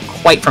Viper's not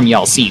quite from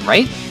y'all's scene,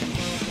 right?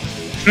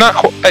 Not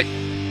quite.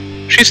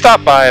 She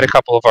stopped by at a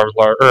couple of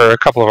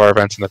our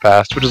events in the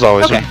past, which is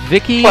always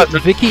Vicky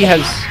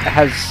has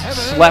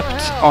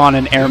slept on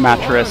an air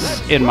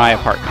mattress in my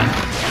apartment.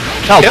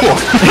 Oh, cool.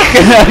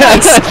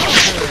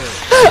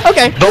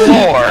 Okay. The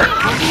lore.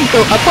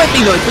 So a point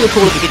being though, it's really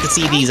cool that we get to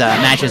see these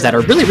matches that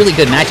are really, really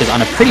good matches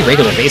on a pretty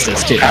regular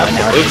basis too.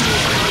 Nowadays.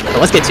 So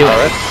let's get to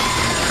it.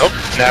 Nope.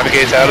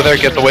 Navigates out of there,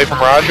 gets away from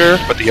Roger,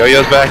 but the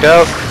yo-yo's back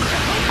out.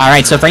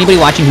 Alright, so for anybody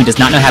watching who does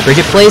not know how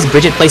Bridget plays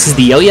places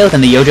the yo-yo,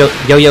 then the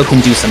yo-yo can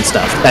do some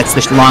stuff. That's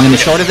the long and the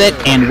short of it,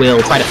 and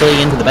we'll try to fill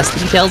you into the best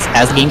details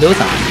as the game goes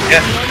on.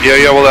 Yeah,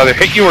 yo-yo will either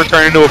hit you or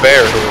turn into a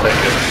bear.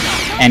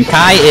 And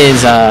Kai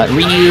is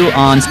Ryu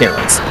on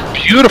steroids.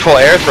 Beautiful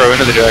air throw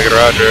into the Jagged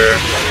Roger.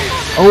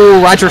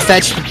 Oh, Roger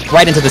fetched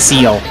right into the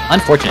seal.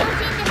 Unfortunate.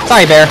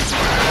 Sorry, bear.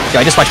 Yo,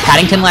 I just watched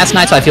Paddington last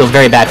night, so I feel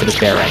very bad for this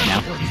bear right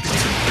now.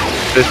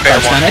 This bear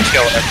wants to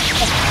kill it.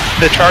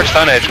 The charge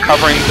stun edge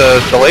covering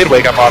the delayed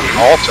wake up option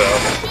also.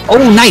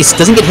 Oh, nice!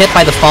 Doesn't get hit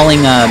by the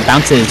falling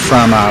bounces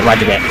from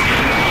Roger Bit.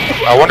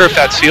 I wonder if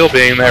that seal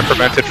being there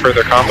prevented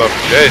further combo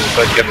from Jace,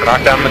 but get the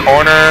knockdown in the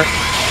corner.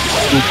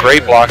 Ooh,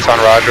 great blocks on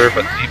Roger,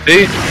 but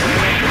DP.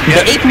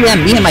 The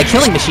APM, me and my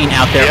killing machine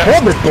out there,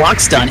 hold this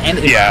block stun, and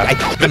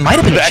it might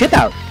have been a chip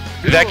out.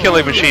 That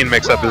killing machine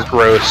mix-up is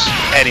gross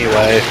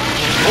anyway.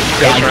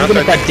 Yeah,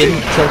 even if that didn't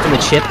kill from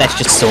the chip, that's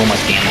just so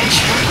much damage.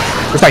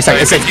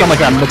 Sorry, it's so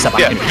much mix-up.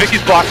 Yeah,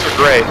 Vicky's blocks are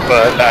great,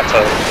 but that's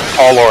a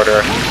tall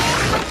order.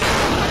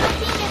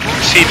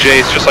 See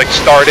Jace just like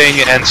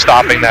starting and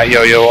stopping that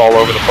yo-yo all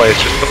over the place.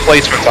 Just the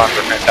placements on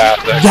are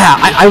fantastic. Yeah,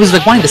 I was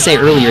like wanting to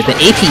say earlier, the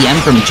APM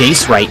from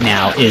Jace right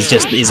now is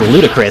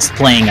ludicrous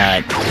playing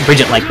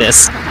Bridget like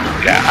this.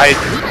 Yeah, I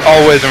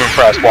always am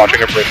impressed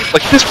watching a Bridget.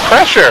 Like this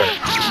pressure.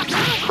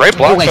 Great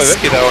block by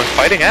Vicky though, and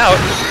fighting out.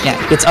 Yeah,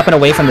 gets up and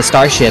away from the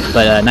starship,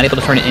 but not able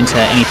to turn it into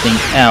anything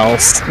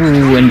else.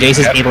 Ooh, and Jace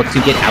is able to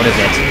get out of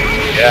it.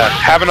 Yeah,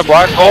 having a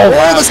block. Oh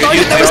wow, the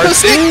starship, that was so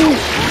sick!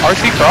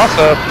 RC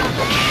cross-up.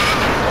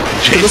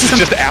 Jace is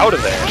just out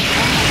of there.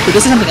 So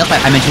this is something else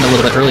I mentioned a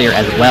little bit earlier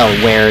as well,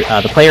 where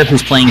the player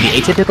who's playing the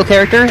atypical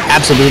character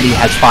absolutely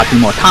has fought the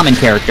more common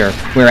character,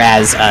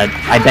 whereas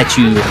I bet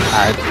you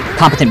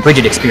competent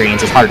Bridget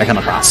experience is harder to come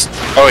across.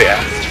 Oh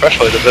yeah,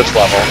 especially to this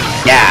level.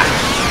 Yeah.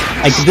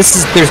 Like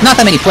there's not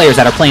that many players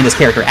that are playing this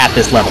character at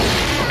this level.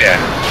 Yeah.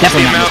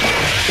 Definitely not.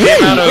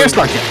 Air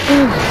Starship.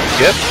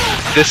 Yep.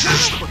 This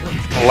is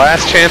the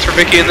last chance for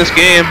Vicky in this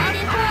game.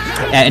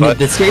 And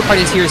the scary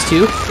part is here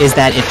too, is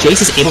that if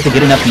Jace is able to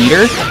get enough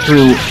meter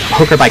through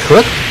hook or by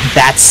crook,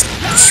 that's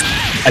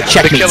a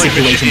checkmate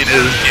situation.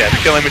 The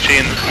killing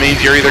machine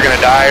means you're either going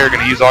to die or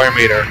going to use all your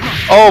meter.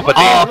 Oh, but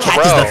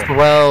catches the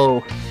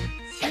throw.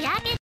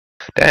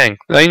 Dang.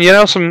 I mean, you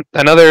know,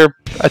 another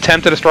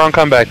attempt at a strong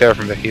comeback there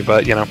from Vicky,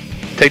 but, you know,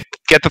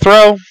 get the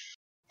throw,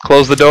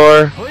 close the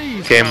door,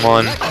 game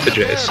 1 to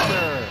Jace.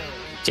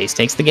 Jace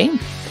takes the game.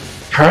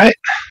 Alright.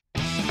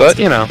 But,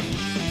 you know.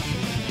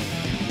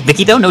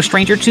 Vicky, though, no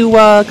stranger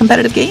to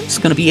competitive games.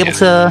 Going to be able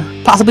to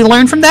possibly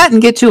learn from that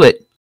and get to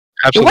it.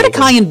 Absolutely.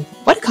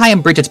 Why did Kai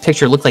and Bridget's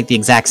picture look like the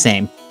exact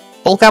same?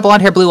 Both got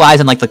blonde hair, blue eyes,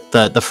 and like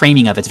the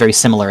framing of it's very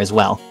similar as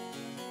well.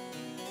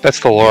 That's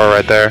the lore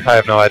right there. I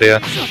have no idea.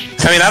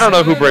 I mean, I don't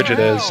know who Bridget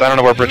is. I don't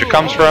know where Bridget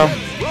comes from.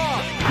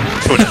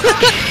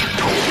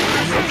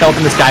 Fell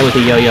from the sky with a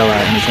yo-yo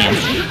in his hand.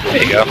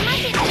 There you go.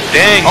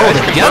 Dang, nice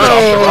the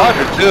yo-yo off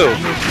to Roger, too.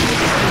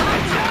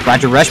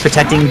 Roger Rush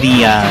protecting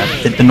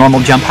the normal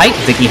jump height.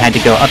 Vicky had to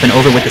go up and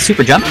over with the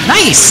super jump.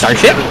 Nice!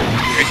 Starship!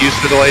 You're used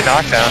to the delayed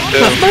knockdown,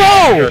 too.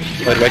 Throw!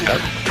 Wake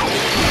up.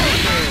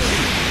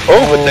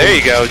 Oh, but there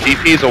you go.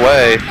 DP's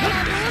away.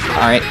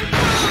 Alright.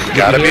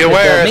 Gotta be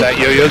aware that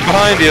yo-yo's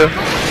behind you.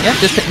 Yep,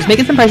 just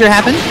making some pressure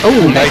happen.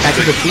 Oh, nice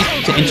catches a sweep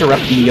to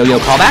interrupt the yo-yo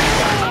callback.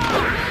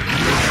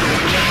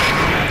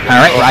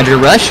 Alright,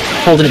 Roger Rush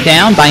holding it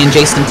down, buying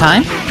Jace some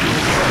time.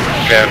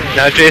 Yeah,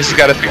 now Jace has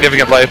got a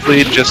significant life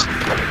lead, just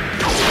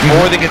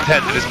more than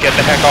content to just get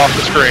the heck off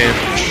the screen.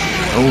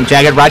 Oh,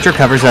 Jagged Roger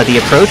covers the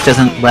approach,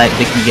 doesn't let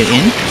Vicky get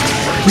in.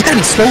 It's gotta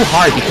be so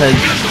hard because,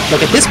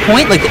 like, at this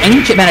point, like,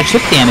 any amount of chip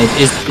damage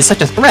is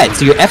such a threat,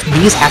 so your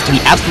FDs have to be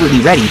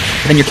absolutely ready,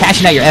 but then you're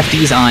cashing out your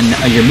FDs on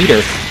your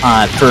meter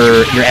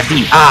for your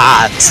FD.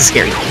 Ah, this is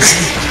scary.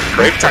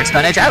 Great. Charge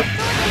stun edge out.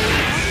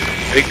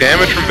 Big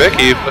damage from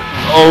Vicky, but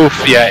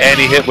yeah,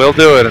 any hit will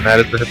do it, and that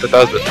is the hit that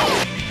does it.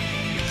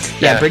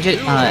 Yeah,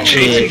 Bridget,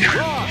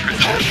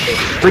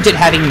 Bridget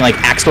having, like,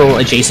 actual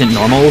adjacent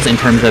normals in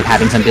terms of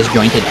having some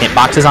disjointed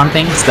hitboxes on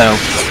things, so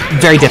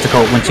very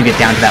difficult once you get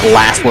down to that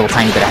last little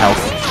tiny bit of health.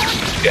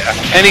 Yeah,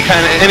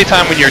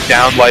 anytime when you're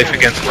down life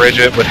against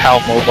Bridget with how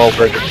mobile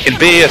Bridget can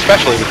be,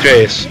 especially with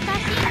Jace,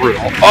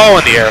 brutal.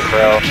 Oh, and the air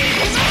throw.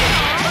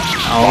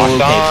 Oh,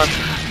 okay.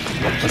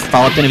 What's the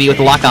follow-up going to be with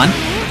the lock-on?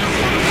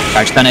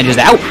 Charge stun edge is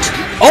out.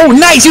 Oh,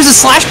 nice! Use a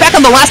slash back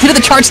on the last hit of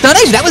the charge stun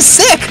edge. That was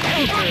sick.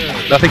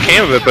 Nothing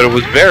came of it, but it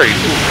was very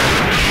cool.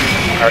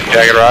 Alright,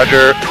 Jagged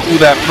Roger. Ooh,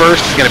 that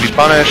burst is going to be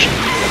punished.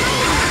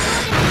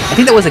 I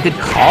think that was a good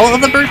call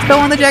of the burst,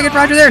 though, on the Jagged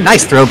Roger there.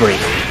 Nice throw break.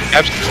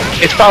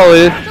 It's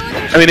probably...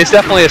 I mean, it's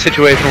definitely a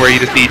situation where you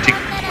just need to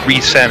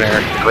recenter.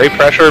 Great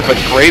pressure, but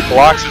great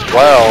blocks as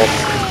well.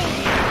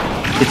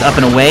 Gets up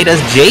and away, does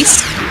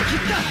Jace.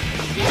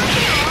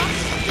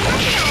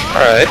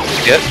 Alright,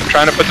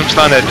 trying to put some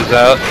stun edges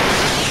out.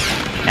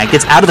 Yeah,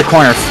 gets out of the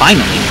corner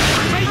finally.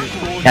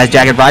 Has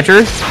Jagged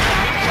Roger.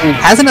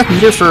 Has enough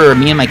meter for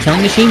me and my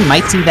killing machine.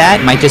 Might see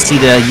that. Might just see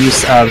the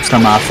use of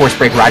some Force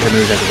Break Roger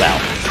moves as well.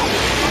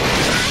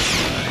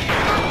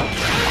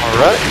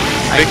 Alright.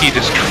 Vicky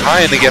just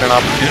trying to get an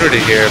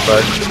opportunity here,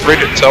 but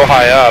Bridget so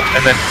high up,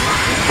 and then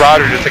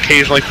Roger just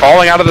occasionally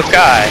falling out of the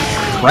sky.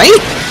 Right?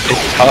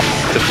 It's tough.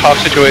 It's a tough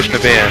situation to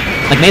be in.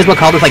 Like, may as well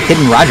call this like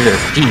Hidden Roger.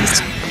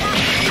 Jeez.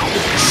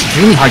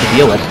 Extremely hard to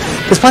deal with.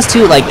 Because plus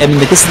two, like, I mean,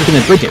 like, this is the thing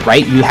with Bridget,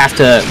 right? You have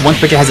to, once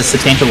Bridget has a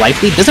substantial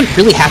life lead, doesn't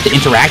really have to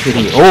interact with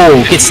you.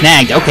 Oh, get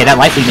snagged. Okay, that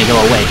life lead may go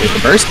away. There's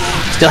the burst.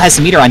 Still has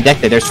some meter on deck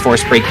there. There's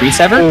Force Break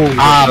Resever.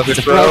 It's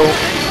a throw.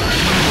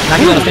 Not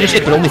going to finish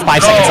it, but only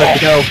 5 seconds left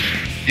to go.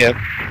 Yep.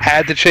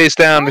 Had to chase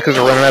down because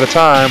we're running out of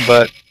time,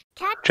 but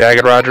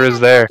Jagged Roger is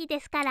there.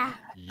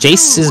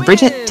 Jace's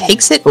Bridget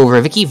takes it over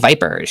Vicky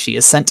Viper. She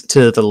is sent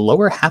to the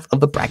lower half of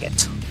the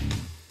bracket.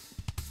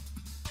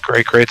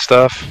 Great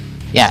stuff.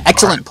 Yeah,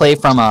 excellent play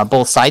from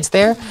both sides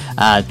there.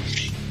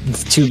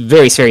 Two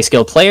very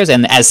skilled players,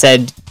 and as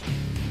said,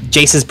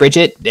 Jace's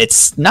Bridget,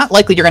 it's not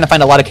likely you're going to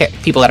find a lot of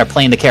people that are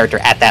playing the character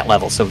at that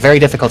level, so very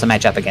difficult to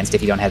match up against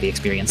if you don't have the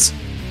experience.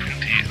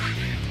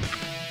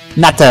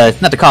 Not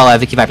to call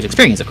out Vicky Viper's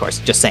experience, of course,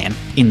 just saying,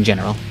 in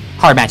general.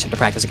 Hard matchup to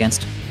practice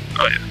against.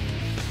 Oh, yeah.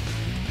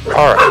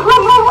 Alright.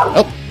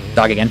 Oh,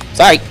 dog again.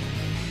 Sorry.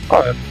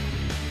 Alright.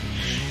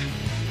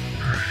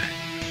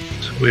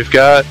 So we've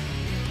got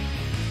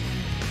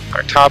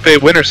our top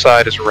 8 winner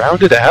side is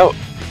rounded out.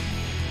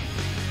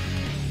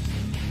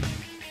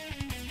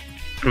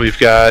 We've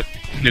got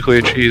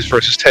Nuclear Cheese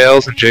versus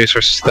Tails and Jace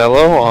versus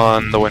Thello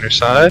on the winner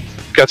side.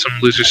 We've got some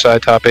loser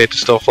side top 8 to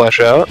still flesh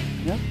out.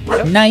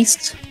 Yep.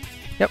 Nice.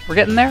 Yep, we're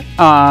getting there.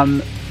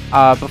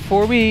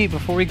 Before we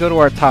go to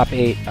our top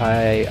 8,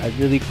 I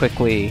really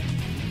quickly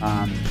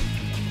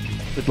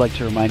would like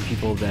to remind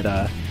people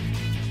that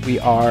we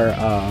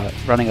are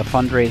running a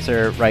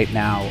fundraiser right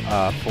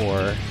now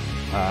for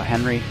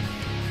Henry's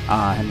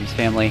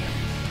family.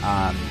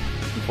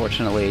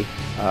 Unfortunately,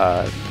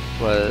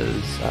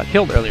 was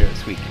killed earlier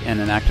this week in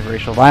an act of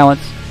racial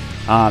violence.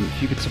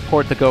 If you could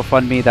support the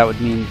GoFundMe, that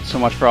would mean so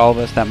much for all of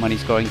us. That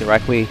money's going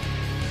directly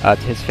to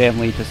his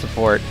family to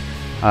support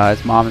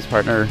his mom, his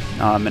partner,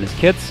 and his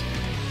kids.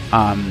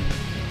 And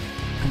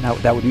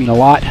that would mean a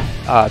lot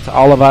to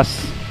all of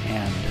us,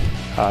 and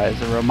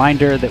as a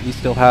reminder that we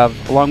still have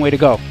a long way to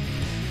go.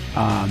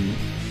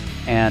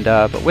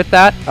 But with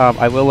that,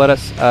 I will let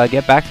us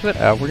get back to it.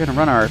 We're going to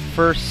run our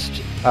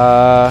first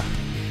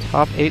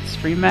top 8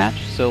 stream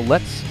match, so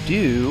let's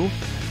do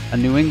a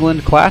New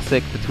England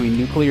Classic between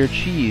Nuclear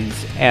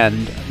Cheese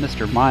and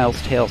Mr.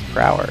 Miles Tails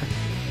Prower.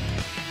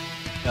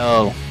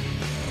 Oh.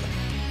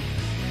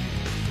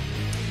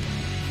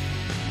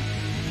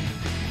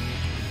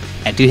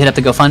 And do hit up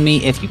the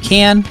GoFundMe if you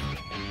can.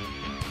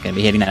 I'm going to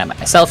be hitting that up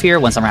myself here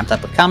once I'm wrapped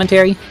up with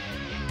commentary.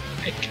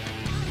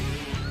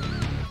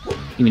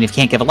 Even if you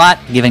can't give a lot,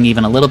 giving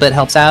even a little bit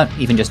helps out.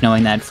 Even just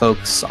knowing that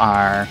folks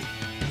are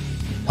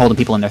holding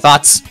people in their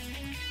thoughts,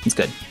 it's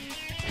good.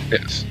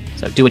 Yes.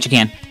 So do what you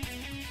can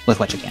with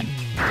what you can.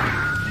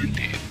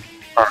 Indeed.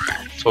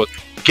 Alright, so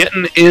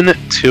getting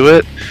into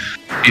it,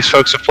 these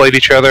folks have played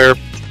each other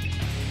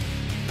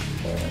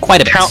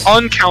quite a bit.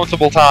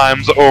 Uncountable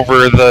times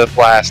over the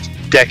last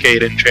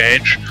decade and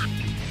change.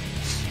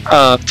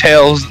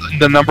 Tails,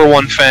 the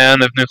 #1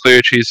 fan of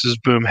Nuclear Cheese's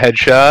Boom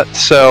Headshot,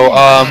 so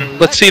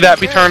let's see that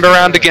be turned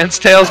around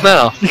against Tails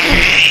now.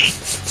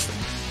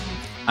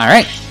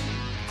 Alright.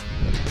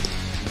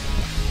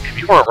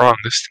 You weren't wrong,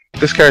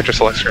 this character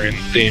select screen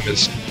theme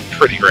is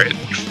pretty great.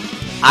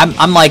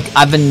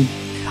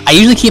 I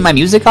usually keep my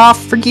music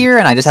off for gear,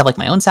 and I just have like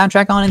my own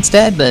soundtrack on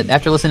instead, but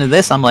after listening to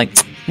this, I'm like,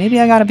 maybe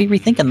I gotta be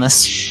rethinking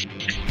this.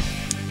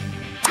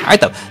 Alright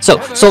though,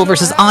 so Soul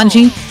versus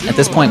Anji. At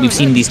this point, we've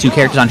seen these two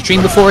characters on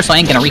stream before, so I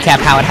ain't gonna recap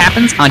how it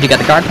happens. Anji got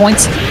the guard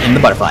points and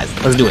the butterflies.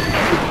 Let's do it.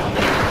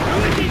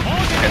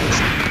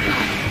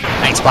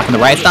 Nice, blocking the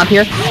riot stomp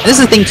here. And this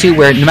is the thing too,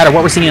 where no matter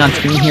what we're seeing on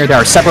screen here, there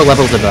are several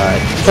levels of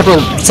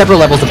several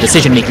levels of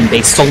decision making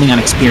based solely on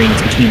experience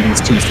between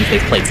these two since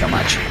they've played so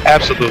much.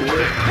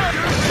 Absolutely.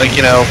 Like,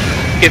 you know,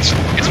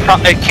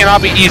 it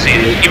cannot be easy,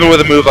 even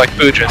with a move like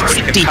Fujin,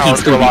 which can power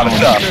through a lot of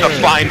stuff, to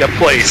find a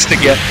place to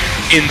get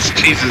in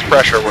Cheese's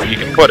pressure where you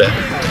can put it.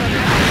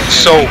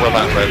 So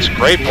relentless.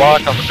 Great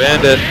block on the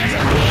bandit.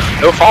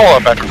 No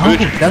follow-up after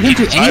Fujin. Doesn't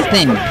do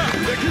anything.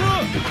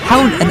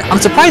 And I'm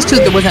surprised too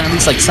that there wasn't at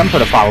least like some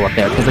sort of follow-up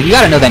there, because like you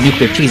gotta know that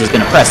Nuclear Cheese is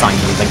gonna press on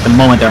you like the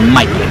moment there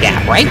might be a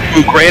gap, right?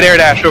 Ooh, great air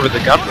dash over the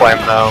gunflame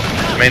though.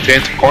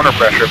 Maintains some corner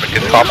pressure, but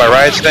gets caught by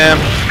Riot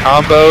Stamp,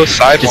 combo,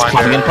 sidewinder. Just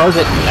probably gonna close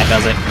it. That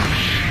does it.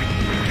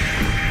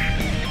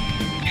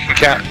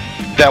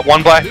 That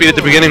one black beat at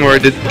the beginning where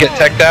it didn't get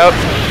teched out.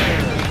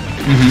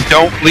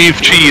 Don't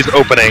leave Cheese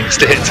openings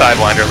to hit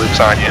sidewinder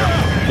loops on you.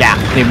 Yeah,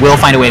 they will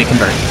find a way to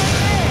convert.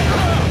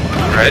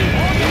 Right.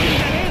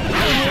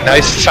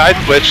 Nice side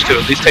switch to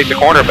at least take the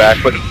corner back,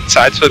 but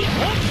side switch.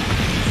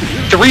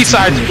 3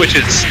 side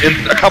switches in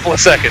a couple of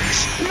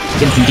seconds.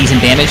 Getting some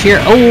decent damage here.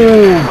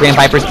 Oh, Grand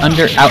Viper's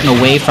out and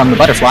away from the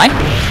butterfly.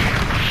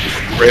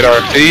 Great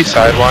RFT,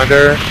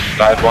 Sidewinder,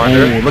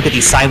 Sidewinder. Ooh, look at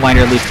these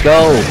Sidewinder loops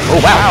go.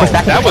 Oh wow, push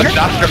back that was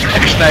not the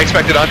direction I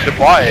expected Anji to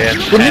fly in.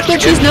 Would nuclear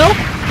cheese no?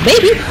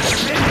 Maybe.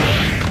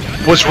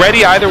 Was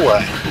ready either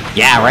way.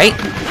 Yeah, right?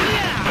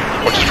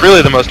 Which is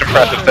really the most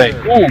impressive thing.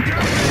 Ooh.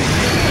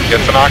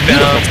 Gets the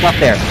knockdown. Beautiful stuff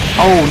there.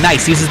 Oh,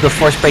 nice. Uses the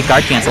force break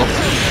guard cancel.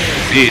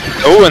 Indeed.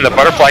 Oh, and the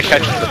butterfly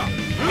catches the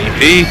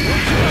DP.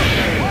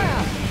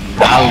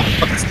 Wow.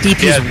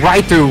 DP's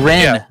right through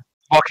Rin. Yeah.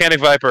 Volcanic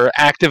Viper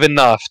active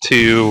enough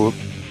to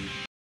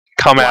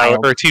come out,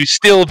 or to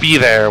still be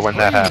there when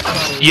that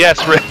happens.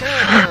 Yes,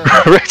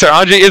 Richter,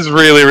 Anji is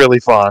really,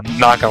 really fun,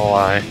 not gonna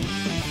lie.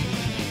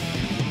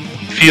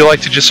 If you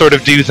like to just sort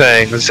of do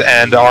things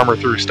and armor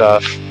through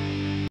stuff.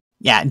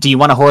 Yeah, do you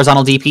want a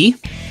horizontal DP?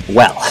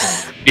 Well.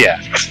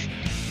 Yeah.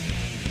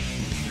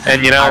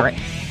 And you know, right.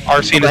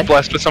 our scene is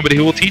blessed with somebody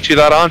who will teach you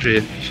that Anji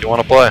if you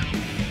want to play.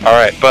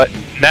 Alright, but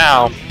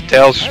now,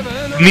 Tails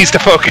needs to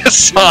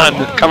focus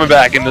on coming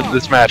back into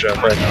this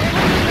matchup right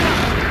now.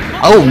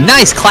 Oh,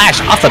 nice clash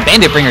off of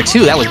Bandit Bringer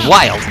too, that was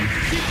wild.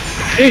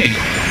 Hey.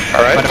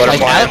 Alright,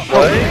 butterfly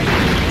play.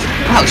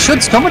 Wow,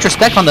 showed so much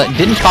respect on the,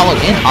 didn't follow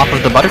in off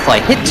of the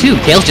butterfly hit too.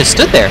 Tails just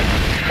stood there.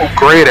 Oh,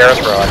 great air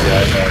throw on the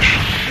eye dash.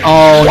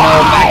 Oh no,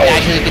 back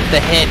dash and gets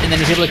the hit, and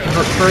then he's able to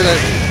convert further.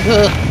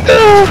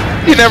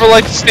 You never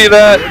like to see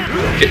that.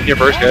 Getting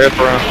your first air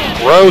throw.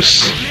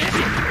 Gross.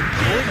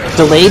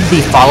 Delayed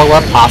the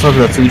follow-up off of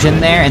the Fujin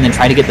there, and then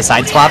tried to get the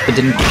side swap, but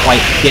didn't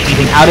quite get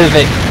anything out of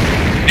it.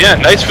 Yeah,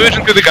 nice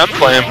Fujin through the gun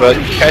flame, but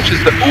catches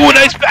the... Ooh,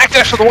 nice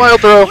backdash with the wild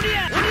throw.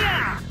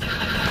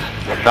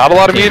 Not a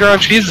lot of meter on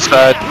Cheese's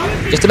side.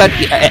 Just about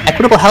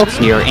equitable health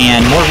here,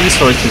 and more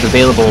resources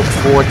available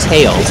for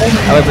Tails.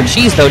 However,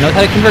 Cheese, though, knows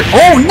how to convert...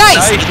 Oh,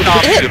 nice!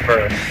 Nice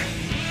super.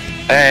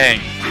 Dang.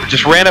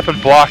 Just ran up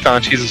and blocked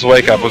on Cheese's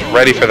wake-up, was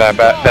ready for that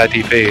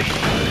DP.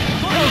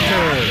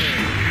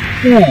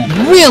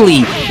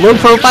 Really? Low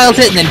profiles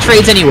it and then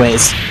trades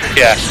anyways.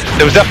 Yeah,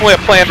 there was definitely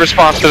a planned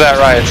response to that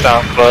riot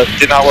stomp, but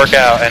did not work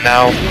out, and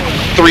now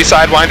 3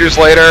 Sidewinders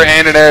later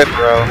and an air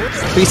throw.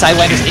 3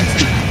 Sidewinders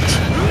instant.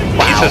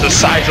 Wow. Cheese has a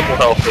sizable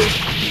health lead.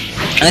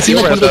 And it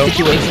seems like one of those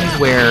situations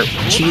where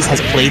Cheese has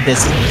played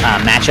this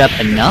matchup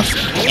enough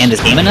and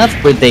this game enough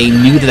where they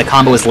knew that the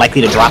combo was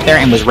likely to drop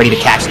there and was ready to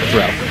catch the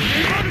throw.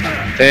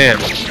 Damn,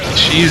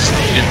 Cheese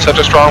in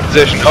such a strong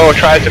position. Oh,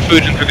 tries to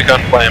Fujin through the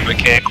gun flame, but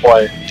can't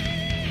quite.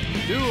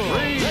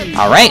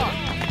 Alright,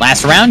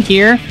 last round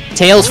here.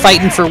 Tails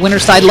fighting for winner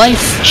side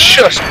life.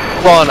 Just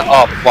run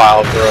up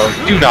wild throw.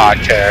 Do not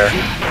care.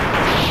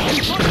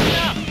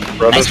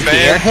 Nice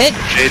air hit.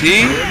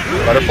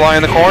 JD, butterfly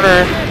in the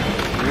corner.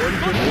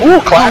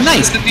 Ooh, clash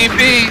nice. The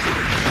DP.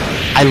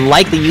 I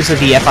like the use of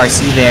the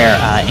FRC there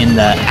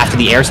after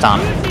the air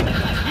stomp.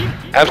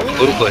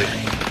 Absolutely.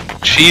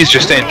 Cheese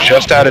just staying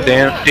just out of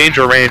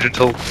danger range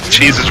until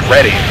Cheese is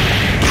ready.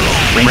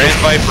 Grand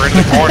Viper in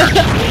the corner.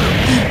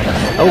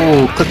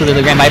 Oh, quick with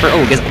the Grand Viper.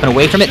 Oh, gets up and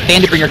away from it.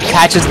 Bandit Bringer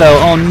catches though.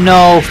 Oh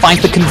no,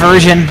 finds the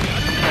conversion.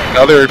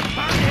 Another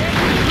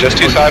just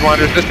 2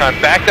 Sidewinders this time.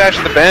 Backdash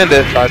to the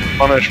Bandit, tries to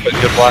punish, but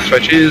good blocks by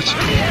Cheese.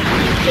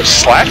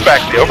 Slash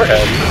back to the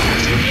overhead.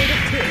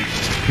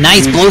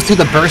 Nice, blows through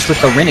the burst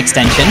with the Rin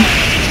extension.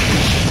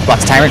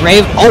 Blocks Tyrant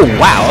Rave. Oh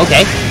wow,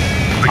 okay.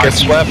 Gets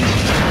swept.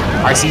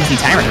 RC's the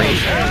Tyrant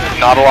Rave.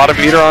 Not a lot of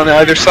meter on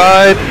either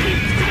side.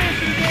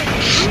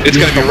 It's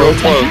going to be real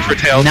close for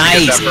Tails to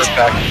get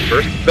that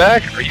burst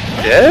back. Are you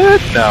dead?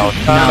 No.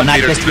 No, not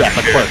just yet,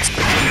 but close.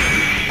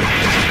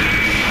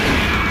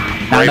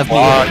 Not enough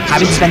meter.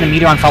 Having to spend the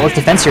meter on Faultless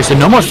Defense here, so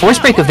no more Force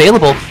Break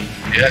available.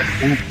 Yeah.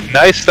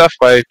 Nice stuff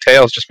by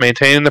Tails, just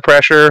maintaining the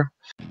pressure.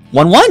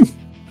 1-1.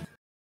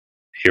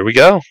 Here we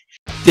go.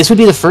 This would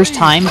be the first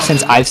time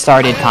since I've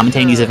started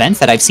commentating these events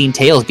that I've seen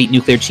Tails beat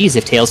Nuclear Cheese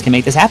if Tails can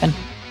make this happen.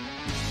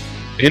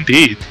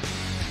 Indeed.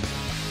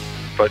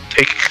 But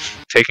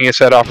taking a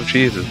set off of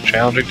Cheese is a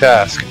challenging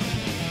task.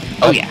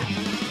 Oh yeah.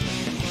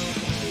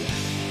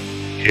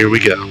 Here we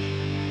go.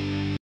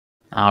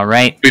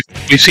 Alright.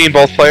 We've seen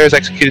both players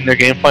executing their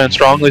game plan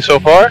strongly so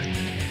far.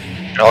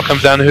 It all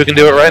comes down to who can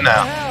do it right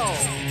now.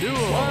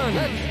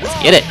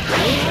 Let's get it.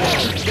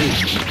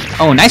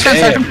 Oh, nice round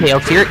start from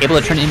Tails here, able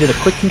to turn into the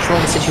quick control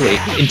of the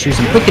situation, into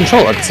some quick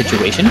control of the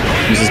situation.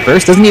 Uses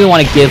burst, doesn't even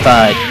want to give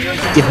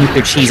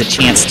Nuclear Cheese a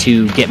chance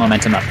to get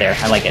momentum up there.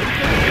 I like it.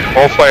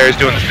 Both players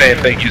doing the same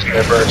thing using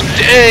their burst.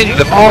 Dang!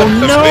 The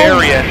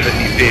very end of the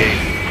DP.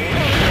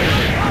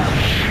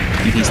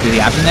 DP's through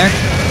the option there.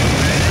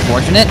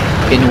 Fortunate,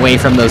 getting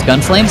away from those gun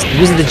flames.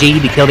 Using the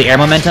JD to kill the air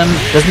momentum.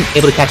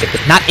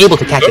 Not able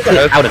to catch it,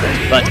 out of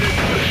it, but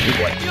good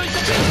boy.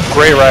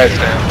 Great rise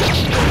now.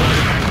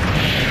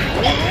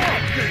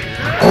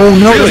 Oh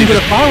no, doesn't get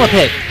a follow-up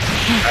hit.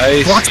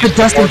 Nice. Blocks the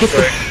dust and gets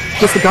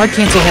the guard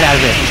cancel hit out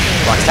of it.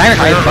 Blocks Tyrant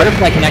Rave,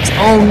 Butterfly connects.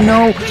 Oh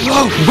no!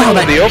 Wow,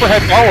 the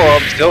overhead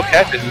follow-up still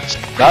catches.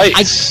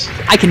 Nice.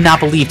 I cannot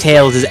believe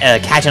Tails is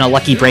catching a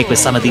lucky break with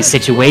some of these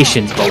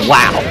situations, but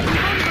wow.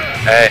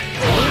 Hey,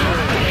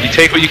 you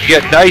take what you can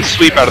get. Nice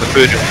sweep out of the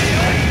Fujin.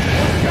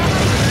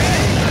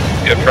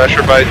 Good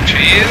pressure by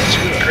Cheese.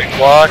 Great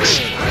blocks.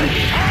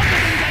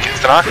 Gets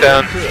Gets the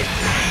knockdown.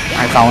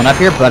 Alright, following up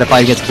here.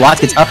 Butterfly gets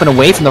blocked, gets up and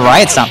away from the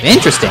Riot Stomp.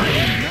 Interesting.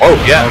 Oh,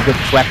 yeah. Oh, good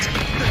swept.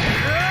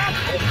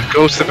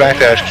 Goes to the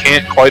backdash.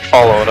 Can't quite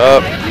follow it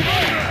up.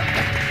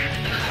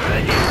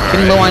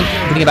 Getting low on,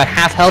 getting about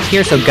half health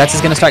here, so Guts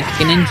is going to start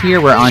kicking in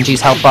here, where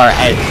Anji's health bar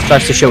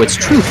starts to show its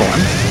true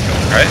form.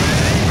 Right.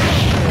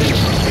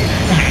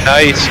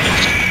 Nice.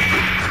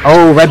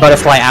 Oh, Red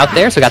Butterfly out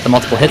there, so got the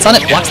multiple hits on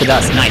it. Blocks the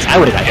dust. Nice. I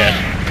would have got hit.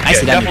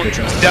 Nicely done,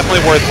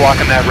 definitely worth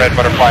blocking that red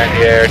butterfly in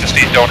the air, just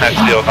so you don't have to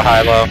deal with the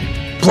high-low.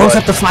 Blows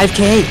up the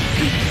 5K.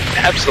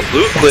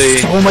 Absolutely.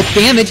 That's so much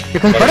damage.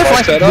 Here comes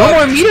Butterfly. No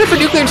more meter for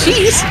Nuclear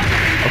Cheese.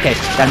 Okay,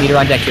 got a meter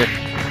on deck here.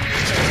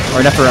 Or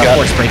enough for a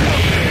force break.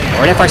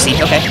 Or an FRC,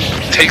 okay.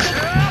 Takes...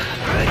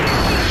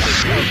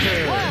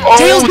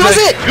 Tails does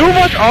it! Too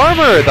much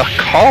armor! The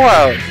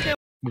call-out!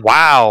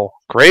 Wow.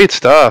 Great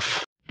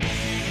stuff.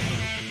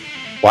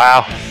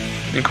 Wow.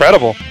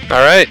 Incredible.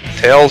 Alright.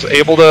 Tails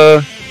able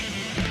to...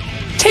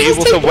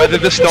 weather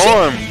the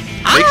storm.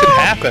 Makes it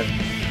happen.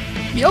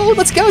 Yo,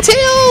 let's go,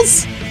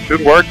 Tails! Good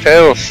work,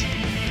 Tails.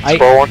 I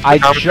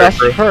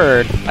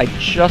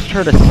just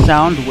heard a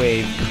sound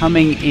wave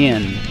coming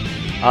in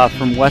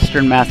from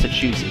Western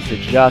Massachusetts.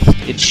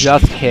 It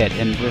just hit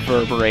and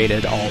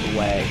reverberated all the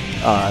way.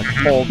 The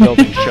whole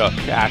building shook,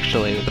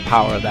 actually, with the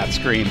power of that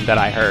scream that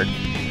I heard.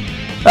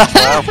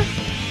 Wow.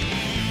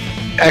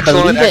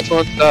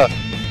 Excellent stuff.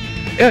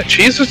 Yeah,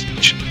 Cheese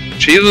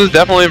was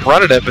definitely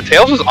running it, but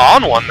Tails was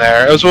on one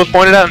there. As was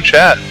pointed out in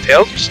chat.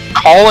 Tails was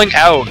calling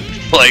out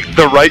like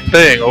the right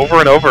thing over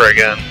and over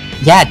again.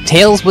 Yeah,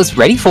 Tails was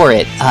ready for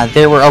it.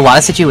 There were a lot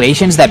of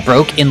situations that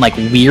broke in like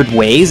weird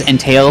ways, and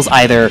Tails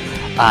either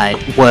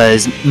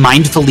was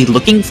mindfully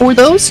looking for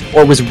those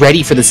or was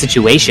ready for the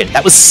situation.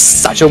 That was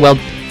such a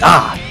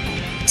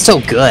so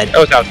good. That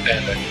was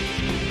outstanding.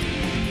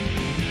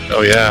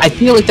 Oh yeah. I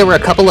feel like there were a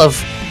couple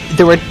of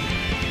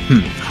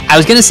I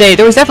was gonna say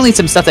there was definitely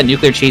some stuff that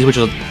Nuclear Cheese which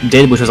was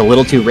a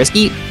little too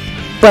risky,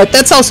 but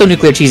that's also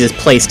Nuclear Cheese's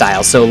play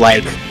style. So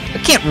like, I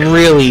can't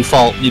really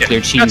fault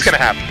Nuclear Cheese. That's gonna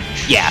happen.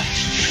 Yeah.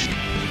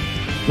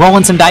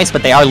 Rolling some dice,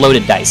 but they are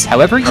loaded dice.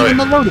 However, even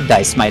the loaded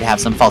dice might have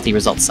some faulty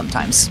results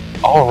sometimes.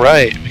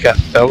 Alright, we got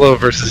Fellow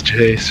versus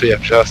Jace, we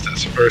have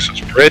Justice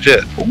versus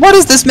Bridget. What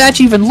does this match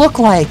even look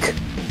like?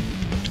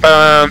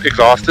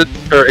 Exhausting,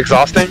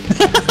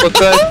 let's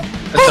say.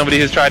 As somebody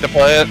who's tried to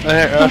play it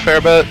a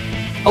fair bit.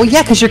 Oh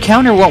yeah, because your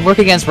counter won't work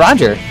against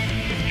Roger.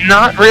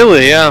 Not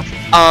really, yeah.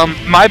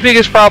 My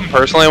biggest problem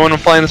personally when I'm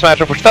playing this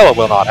matchup, which Fellow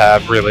will not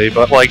have really,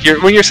 but like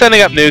when you're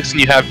setting up nukes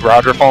and you have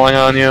Roger falling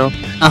on you.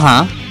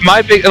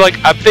 My big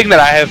a thing that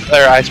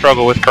I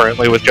struggle with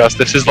currently with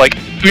Justice is like,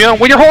 you know,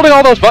 when you're holding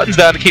all those buttons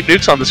down to keep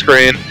nukes on the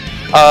screen,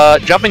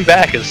 jumping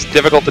back is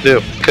difficult to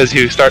do because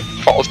you start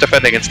false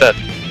defending instead.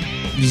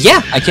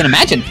 Yeah, I can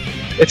imagine.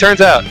 It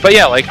turns out, but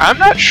yeah, like I'm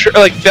not sure.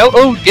 Like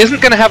Fellow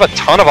isn't going to have a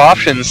ton of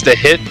options to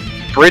hit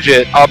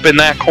Bridget up in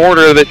that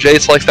corner that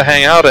Jace likes to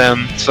hang out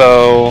in,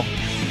 so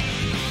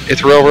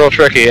it's real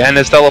tricky. And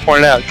as Stella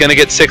pointed out, gonna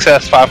get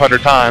 6S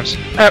 500 times.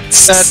 That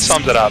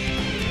sums it up.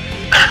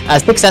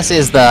 6S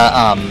is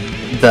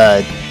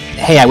the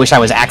hey, I wish I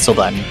was Axel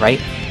done, right?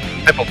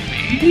 I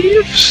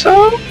believe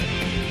so.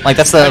 Like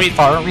that's the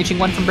far-reaching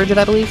one from Bridget,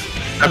 I believe.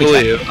 I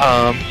believe.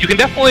 You can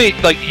definitely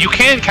you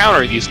can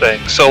counter these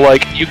things, so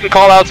like you can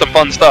call out some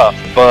fun stuff,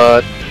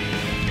 but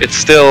it's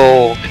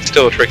still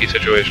a tricky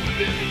situation to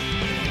be in.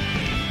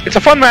 It's a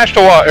fun match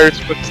to watch, or it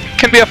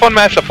can be a fun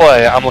match to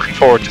play. I'm looking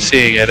forward to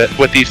seeing it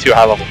with these two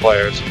high-level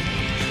players.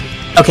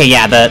 Okay,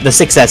 yeah, the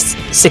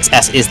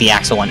 6S is the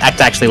Axel one.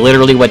 That's actually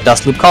literally what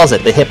Dustloop calls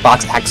it, the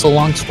hitbox Axel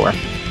longs for.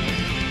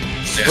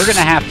 Yeah. We're going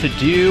to have to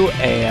do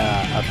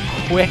a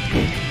quick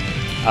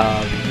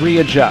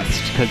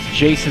readjust, because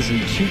Jace is in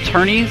 2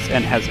 tourneys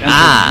and has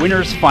entered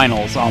winners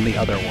finals on the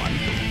other one.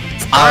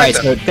 Alright,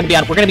 so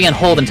we're gonna be on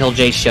hold until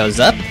Jace shows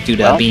up due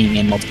to being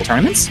in multiple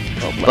tournaments.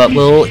 But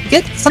we'll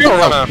get something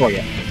else for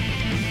you.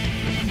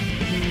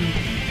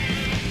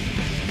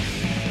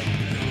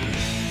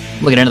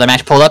 We'll get another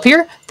match pulled up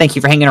here. Thank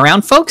you for hanging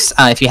around, folks.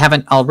 If you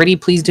haven't already,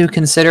 please do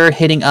consider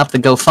hitting up the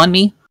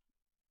GoFundMe.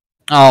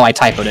 Oh, I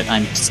typoed it.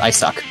 I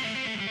suck.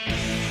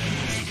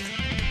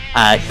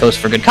 It goes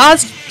for a good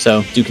cause,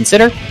 so do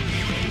consider.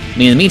 In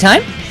the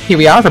meantime, here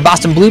we are for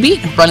Boston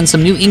Bluebeat, running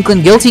some new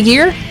Inkling Guilty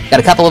gear.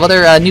 Got a couple of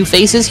other new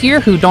faces here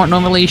who don't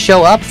normally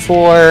show up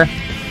or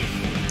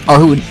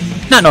who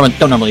don't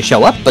normally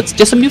show up, but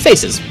just some new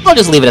faces. I'll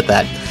just leave it at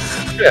that.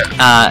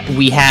 Yeah.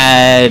 We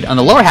had, on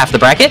the lower half of the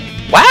bracket,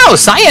 wow,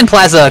 Cyan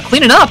Plaza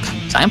cleaning up.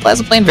 Cyan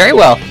Plaza playing very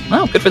well.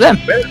 Well, good for them.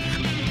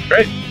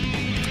 Great.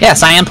 Yeah,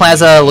 Cyan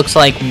Plaza looks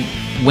like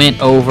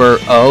went over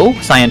O,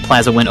 Cyan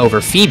Plaza went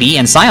over Phoebe,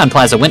 and Cyan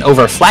Plaza went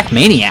over Flak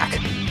Maniac.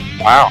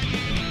 Wow.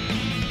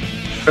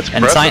 That's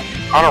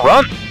impressive. On a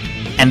run.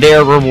 And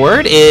their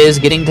reward is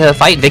getting to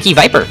fight Vicky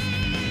Viper.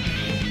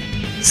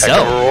 Heck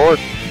of a reward.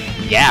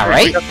 Yeah,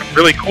 right? We got some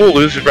really cool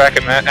loser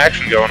bracket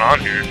action going on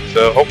here,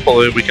 so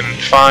hopefully we can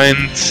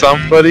find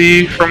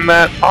somebody from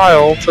that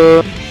pile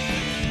to...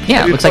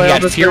 Yeah, it looks like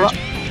you got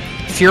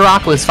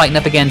Furok was fighting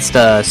up against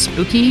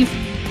Spooky,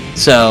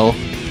 so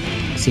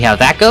See how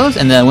that goes,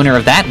 and the winner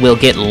of that will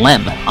get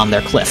Lem on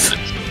their Cliff.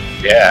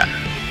 Yeah.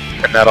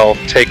 And that'll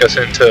take us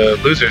into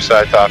loser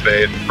side top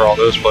 8 for all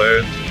those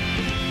players.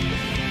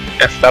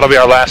 Yeah, that'll be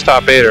our last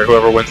top 8er,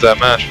 whoever wins that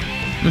match.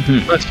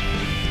 Nice.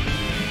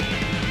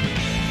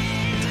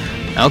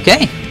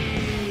 Okay.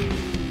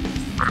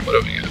 Alright, what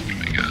do we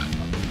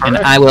got? And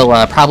I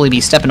will probably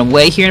be stepping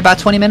away here in about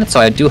 20 minutes,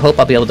 so I do hope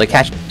I'll be able to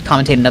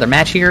commentate another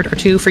match here or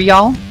two for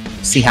y'all.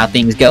 See how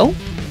things go.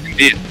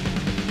 Indeed.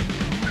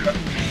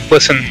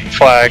 Listen,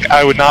 Flag,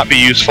 I would not be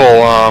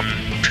useful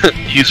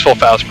useful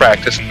Faust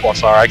practice in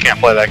 +R. I can't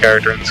play that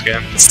character in this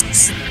game.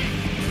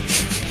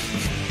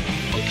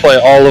 I'll play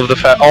all of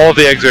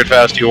the Exert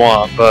Faust you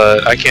want,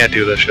 but I can't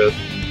do this shit.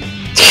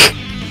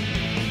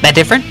 That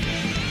different?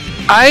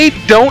 I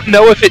don't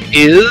know if it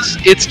is.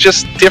 It's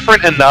just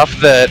different enough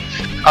that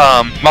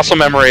muscle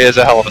memory is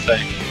a hell of a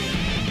thing.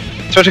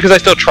 Especially because I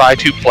still try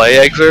to play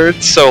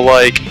Exerts, so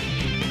like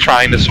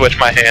trying to switch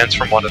my hands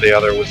from one to the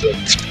other was a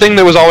thing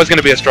that was always going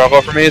to be a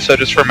struggle for me, so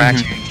just for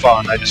maximum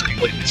fun, I just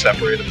completely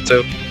separated the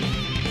two.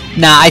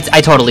 Nah,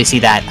 I totally see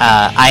that.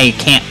 I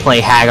can't play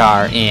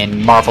Hagar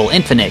in Marvel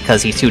Infinite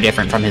because he's too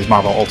different from his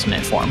Marvel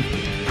Ultimate form.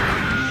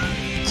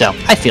 So,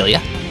 I feel ya.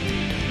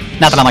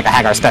 Not that I'm like a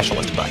Hagar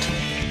specialist, but...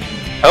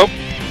 Oh.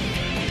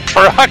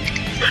 Frog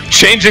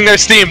changing their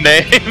Steam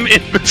name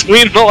in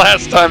between the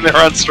last time they were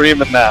on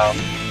stream and now.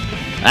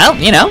 Well,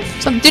 you know,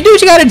 so do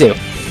what you gotta do.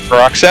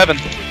 Frog 7.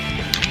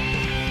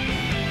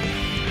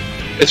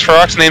 Is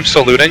Farok's name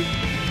Saluting?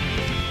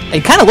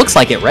 It kind of looks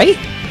like it, right?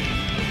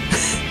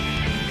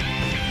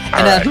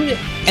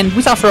 And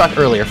we saw Farok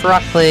earlier.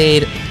 Farok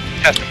played...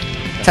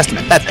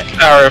 Testament, that's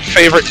it. Our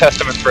favorite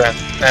Testament friend.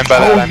 And by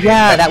that I mean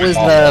that was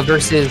the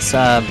versus...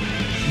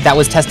 that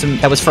was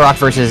Farok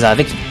versus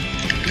Vicky.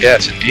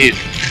 Yes, indeed.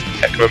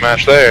 Heck of a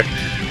match there.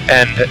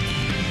 And...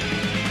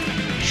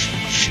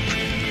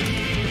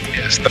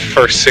 yes, the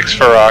first 6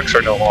 Faroks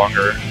are no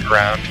longer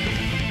around.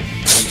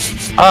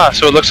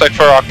 So it looks like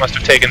Farok must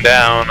have taken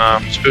down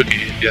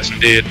Spooky. Yes,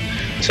 indeed.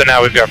 So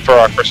now we've got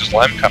Farok versus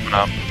Lem coming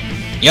up.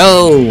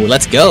 Yo,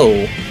 let's go.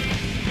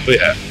 Oh,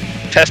 yeah.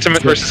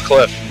 Testament versus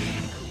Cliff.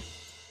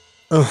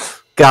 Oh,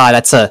 God,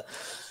 that's a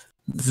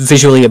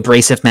visually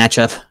abrasive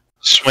matchup.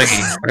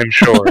 Swingy, I'm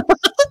sure.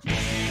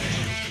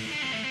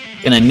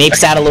 Gonna nape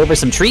saddle over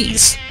some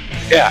trees.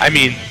 Yeah, I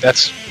mean,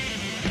 that's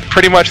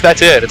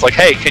it. It's like,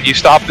 hey, can you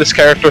stop this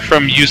character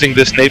from using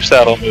this nape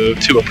saddle move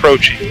to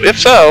approach you? If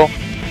so,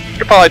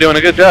 you're probably doing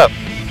a good job.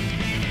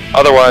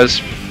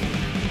 Otherwise,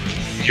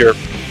 you're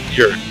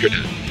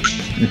dead.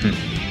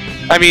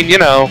 I mean, you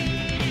know,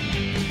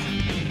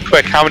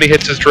 quick, how many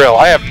hits is Drill?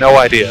 I have no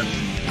idea.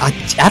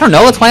 I don't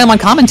know, that's why I'm on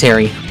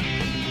commentary.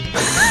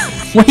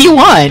 What do you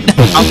want?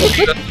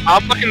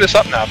 I'm looking this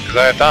up now because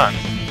I have time.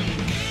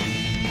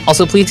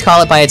 Also, please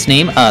call it by its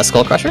name,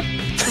 Skull Crusher.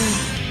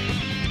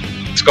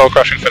 Skull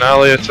Crushing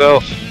Finale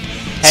itself.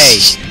 Hey.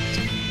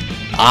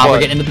 We're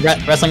getting into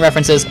the wrestling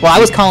references. Well, I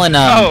was calling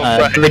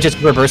Bridget's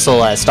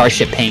Reversal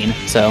Starship Pain,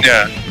 so...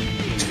 Yeah.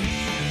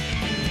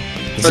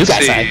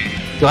 Zugaisai.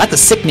 Yo, that's a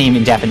sick name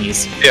in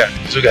Japanese. Yeah,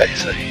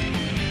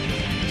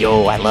 Zugaisai.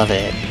 Yo, I love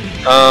it.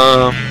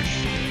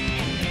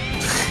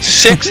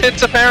 6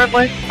 hits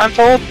apparently, I'm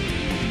told.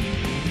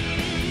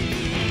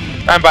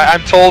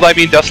 I'm told, I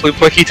mean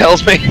Dustloop Wiki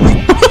tells me.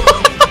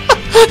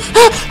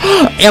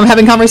 I'm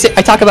having conversation.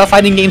 I talk about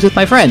fighting games with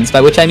my friends,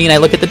 by which I mean I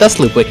look at the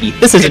Dustloop Wiki.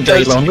 This isn't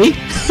very lonely.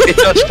 It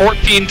does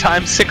 14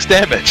 times 6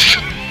 damage.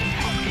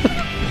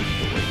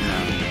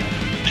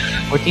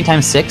 14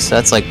 times 6? So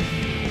that's like,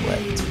 what,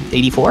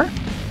 84?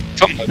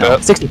 Something like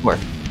that. 64.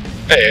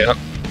 Yeah.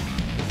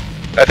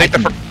 I think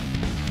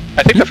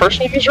the first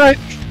one was right.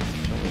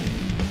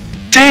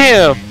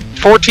 Damn!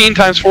 14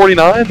 times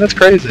 49? That's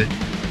crazy.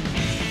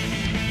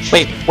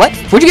 Wait, what?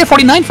 Where'd you get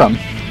 49 from?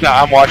 No,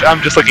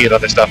 I'm just looking at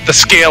other stuff. The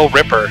Scale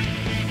Ripper.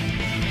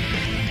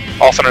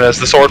 Also known as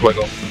the Sword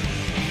Wiggle.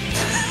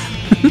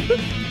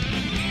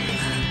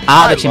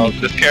 I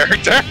love this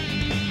character.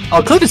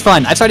 Oh, Cliff is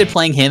fun. I've started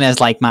playing him as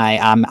like my,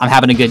 I'm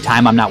having a good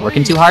time, I'm not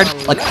working too hard.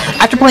 Like,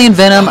 after playing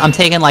Venom, I'm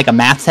taking like a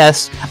math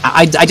test.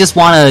 I just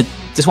wanna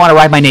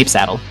ride my nape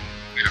saddle.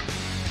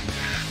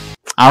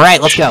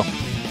 Alright, let's go.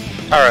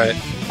 Alright.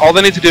 All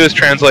they need to do is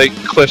translate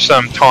Cliff's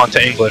taunt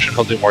to English and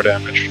he'll do more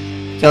damage.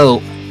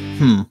 So,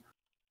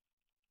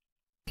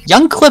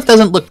 Young Cliff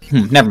doesn't look...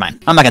 never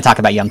mind. I'm not gonna talk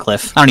about Young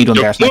Cliff. I don't need to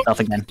embarrass myself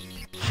again.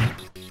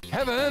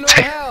 Heaven or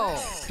hell?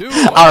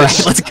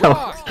 Alright, let's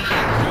go.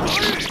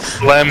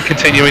 Lem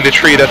continuing to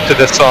treat up to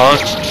this song.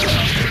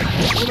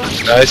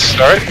 Nice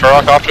start.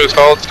 Farok off to a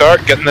solid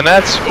start, getting the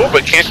nets. Oh,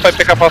 but can't quite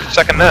pick up off the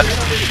second net.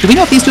 Do we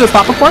know if these two have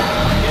fought before?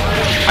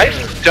 I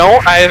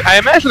don't. I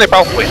imagine they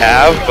probably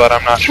have, but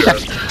I'm not sure.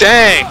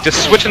 Dang!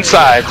 Just switching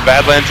sides.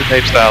 Badlands and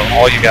Nape style.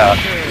 All you got.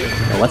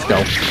 So let's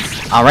go.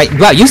 Alright,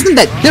 wow, using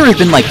that, there have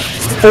been like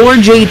 4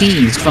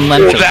 JDs from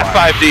Lem. Oh, that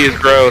 5D is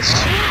gross.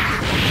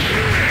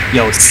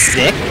 Yo,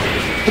 sick.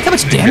 Look how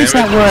much damage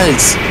that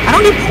was. I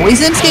don't need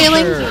poison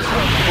scaling.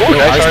 Oh,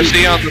 nice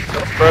RC on the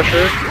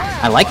pressure.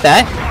 I like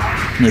that.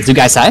 And the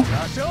Zugaisai.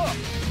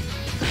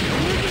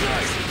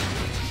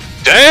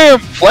 Damn,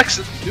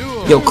 flexing.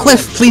 Yo,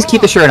 Cliff, please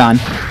keep the shirt on.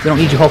 We don't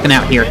need you hulking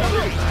out here.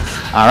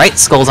 Alright,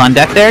 Skull's on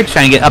deck there,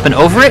 trying to get up and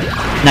over it.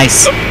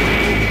 Nice.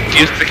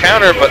 Used the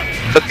counter, but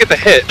doesn't get the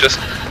hit, just...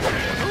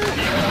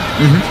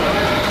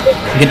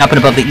 Getting up and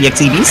above the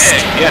EXE Beast.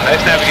 Yeah,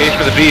 nice navigation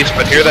for the Beast,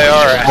 but here they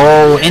are.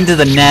 Oh, into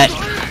the net.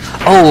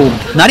 Oh,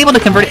 not able to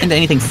convert it into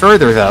anything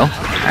further, though.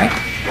 Alright,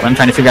 well, I'm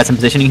trying to figure out some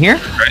positioning here.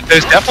 Right,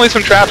 there's definitely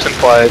some traps in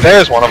play.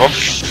 There's one of them.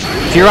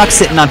 Furox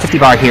sitting on 50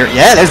 bar here.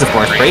 Yeah, there's the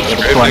force break.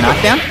 Able to score a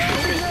knockdown.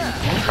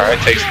 Alright,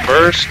 takes the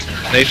burst.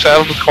 Nate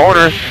saddles the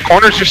corner.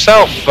 Corners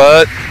yourself,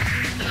 but...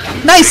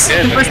 Nice!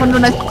 The first one to a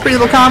nice, pretty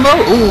little combo.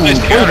 Ooh, Nice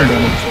poison counter.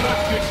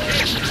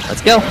 damage.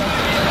 Let's go.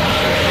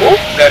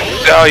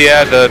 Oh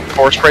yeah, the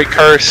force break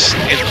curse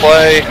in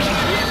play.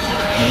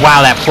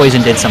 Wow, that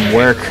poison did some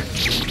work.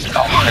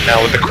 Oh, and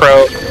now with the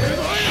crow,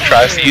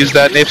 tries to use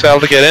that nape saddle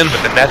to get in,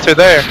 but the nets are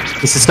there.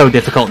 This is so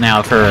difficult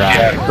now for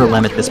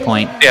Lem at this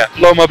point. Yeah,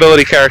 low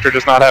mobility character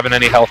does not have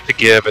any health to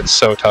give. It's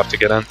so tough to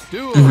get in.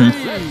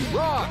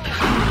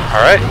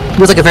 Alright.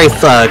 Feels like a very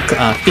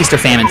feast or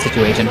famine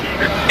situation.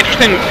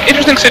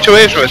 Interesting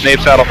situation with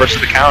nape saddle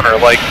versus the counter.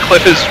 Like,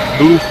 Cliff has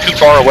moved too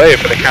far away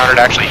for the counter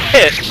to actually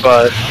hit,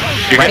 but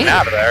you're getting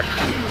out of there.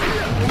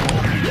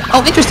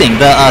 Oh, interesting.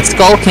 The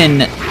skull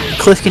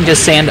Cliff can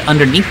just stand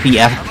underneath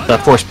the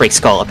force break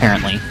skull,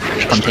 apparently,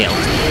 from tails.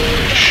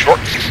 Short.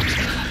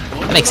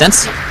 That makes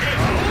sense.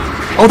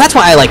 Oh, that's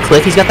why I like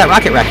Cliff. He's got that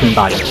Rocket Raccoon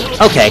body.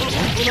 Okay.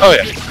 Oh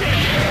yeah.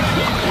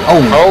 Oh,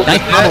 Oh,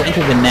 nice combo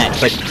into the net,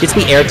 but gets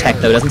the air tech,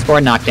 though. Doesn't score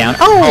a knockdown.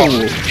 Oh!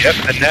 Yep,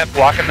 the net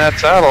blocking that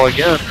saddle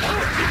again.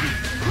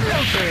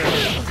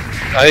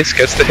 Nice,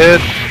 gets the hit.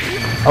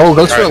 Oh,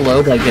 goes for a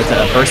low, but gets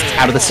a burst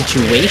out of the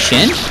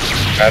situation.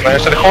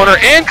 Guidelines to the corner,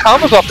 and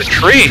combos off the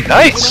tree.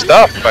 Nice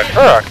stuff by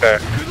Turok there.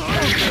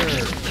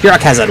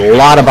 Furox has a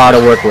lot of bar to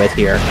work with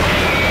here.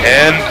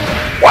 And,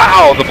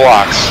 wow, the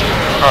blocks.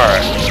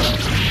 Alright.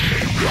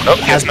 Nope,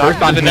 Has gets knocked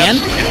burst on into the net.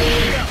 hand.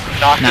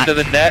 Knocked into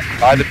the net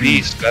by the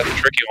Beast. That's a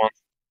tricky one.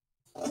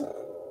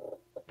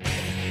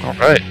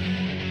 Alright.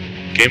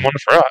 Game 1 to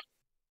Frog.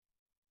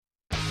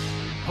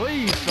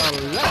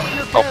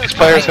 Both these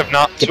players have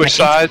not switched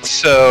sides,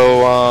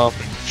 so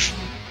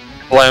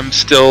Lem's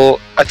still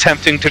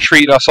attempting to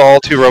treat us all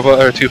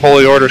to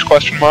Holy Order's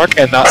question mark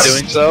and not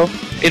doing so.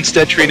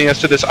 Instead treating us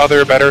to this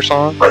other better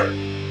song.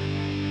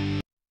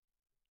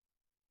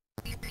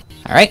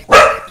 Alright,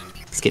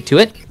 let's get to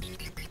it.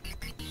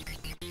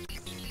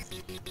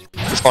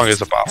 This song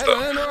is a bop though.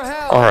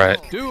 Alright.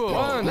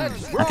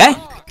 Okay.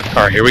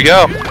 Alright, here we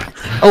go.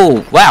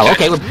 Oh, wow,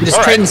 okay, we're just All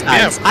right, trading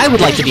sides. yeah. I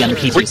would like to be on the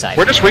P2 side.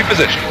 We're just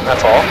repositioning,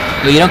 that's all.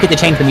 Well, you don't get to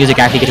change the music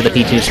after you get to the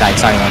P2 side,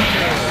 sorry, Lem.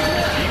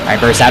 Alright,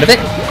 burst out of it.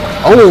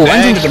 Oh,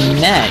 runs into the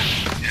net.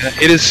 Yeah,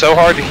 it is so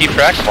hard to keep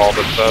track of all of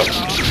it though.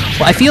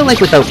 Well, I feel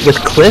like with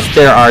Cliff,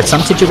 there are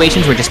some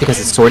situations where just because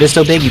his sword is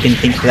so big, you can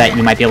think that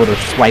you might be able to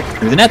swipe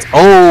through the nets.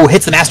 Oh,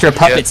 hits the Master of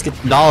Puppets, get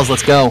the dolls,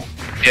 let's go.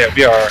 Yeah,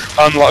 we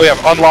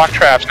have unlocked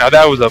traps now.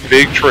 That was a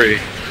big tree.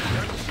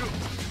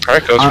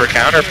 Alright, goes for a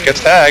counter,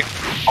 gets tagged.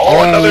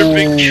 Oh, another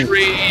big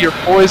tree. You're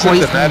poisoned,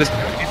 and that is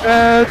pretty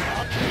bad.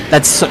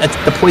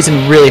 The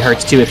poison really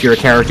hurts too if you're a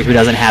character who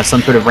doesn't have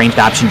some sort of ranged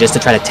option just to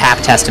try to tap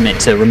Testament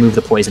to remove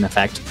the poison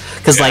effect.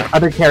 Because like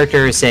other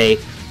characters say,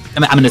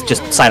 I'm going to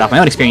just side off my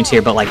own experience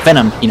here, but like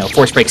Venom,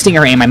 Force Break,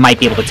 Stinger Aim, I might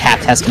be able to tap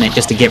Testament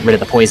just to get rid of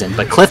the poison.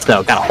 But Cliff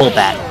though, gotta hold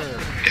that.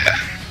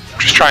 Yeah,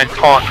 just try and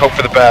taunt, hope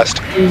for the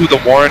best. Ooh,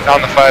 the warrant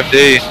on the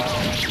 5D.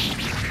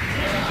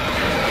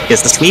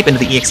 Gets the sweep into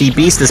the EXE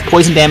Beast. This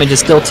poison damage is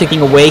still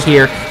ticking away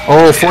here.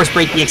 Oh, Force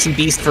Break EXE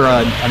Beast for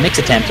a mix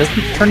attempt.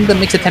 Doesn't turn the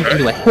mix attempt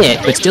into a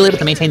hit, but still able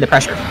to maintain the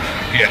pressure.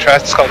 Yeah,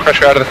 tries to skull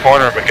pressure out of the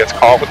corner, but gets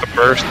caught with the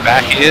burst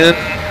back in.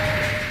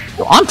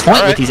 On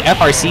point with these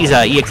FRC's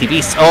EXE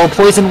Beasts. Oh,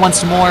 poison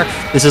once more.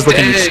 This is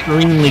looking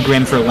extremely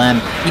grim for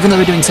Lem. Even though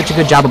they're doing such a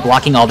good job of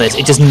blocking all this,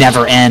 it just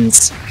never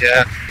ends.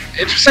 Yeah.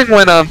 Interesting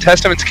when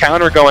Testament's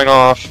counter going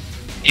off.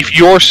 If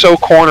you're so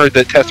cornered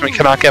that Testament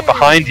cannot get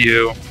behind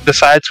you, the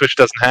side switch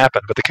doesn't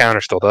happen, but the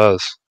counter still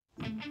does.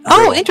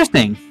 Oh,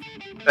 interesting.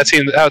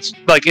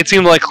 It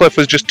seemed like Cliff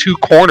was just too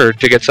cornered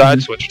to get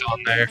side switched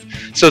on there.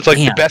 So it's like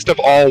the best of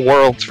all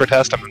worlds for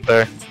Testament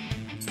there.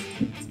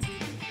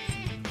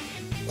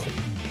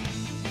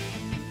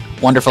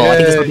 Wonderful. I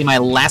think this will be my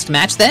last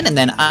match then, and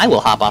then I will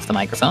hop off the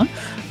microphone.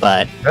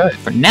 But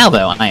for now,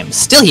 though, I am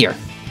still here.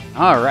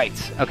 All right.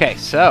 Okay,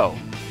 so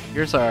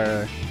here's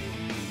our...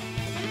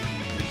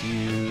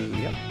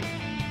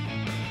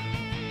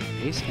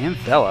 Ace and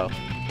Fellow.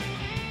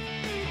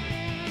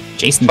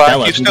 Jason But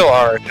Fellow. you still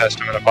are a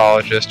Testament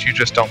apologist, you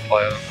just don't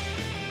play them.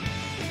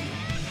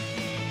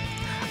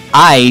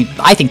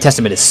 I think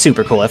Testament is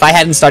super cool. If I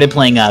hadn't started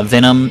playing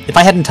Venom, if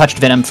I hadn't touched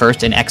Venom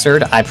first in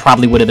XRD, I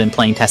probably would have been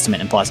playing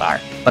Testament in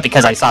 +R. But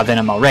because I saw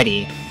Venom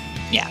already,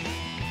 yeah.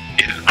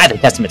 I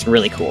think Testament's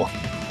really cool.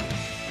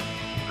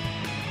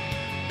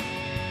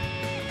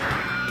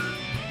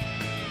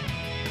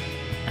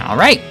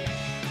 Alright.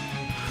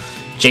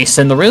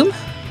 Jason in the room.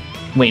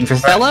 Waiting for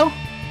Fellow.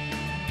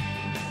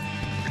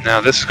 Now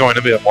this is going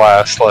to be a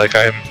blast. Like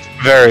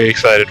very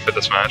excited for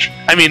this match.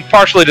 I mean,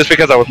 partially just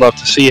because I would love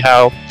to see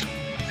how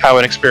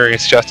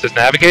inexperienced Justice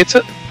navigates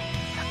it.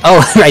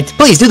 Oh, right.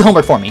 Please do the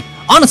homework for me.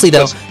 Honestly,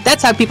 though,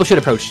 that's how people should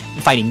approach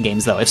fighting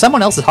games, though. If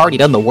someone else has already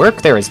done the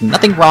work, there is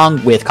nothing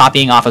wrong with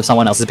copying off of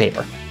someone else's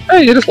paper.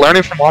 Hey, you're just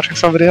learning from watching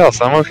somebody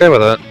else. I'm okay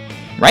with it.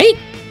 Right?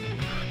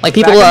 Like,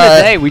 people... Back in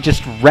the day, we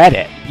just read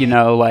it, you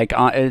know, like,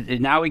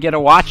 now we get to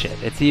watch it.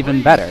 It's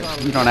even better.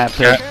 You don't have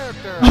to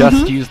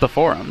just use the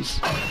forums.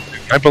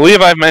 I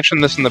believe I've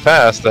mentioned this in the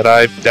past, that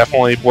I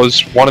definitely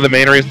was one of the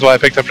main reasons why I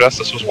picked up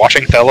Justice was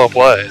watching Tello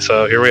play,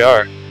 so here we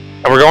are.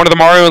 And we're going to the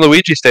Mario and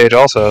Luigi stage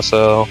also,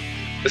 so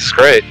this is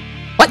great.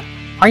 What?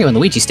 Mario and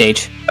Luigi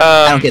stage?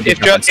 I don't get the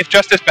if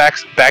Justice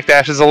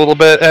backdashes a little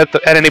bit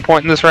at any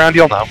point in this round,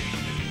 you'll know.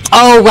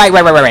 Oh, right.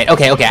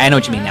 Okay, I know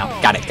what you mean now.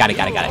 Got it.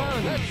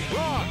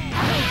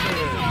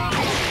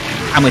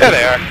 I'm with you. There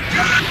they are.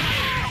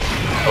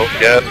 Oh,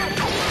 yeah.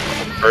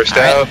 First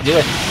out. Do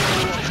it.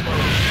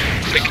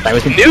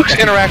 Nukes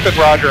interact with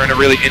Roger in a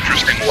really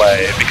interesting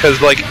way,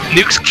 because, like,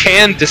 Nukes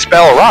can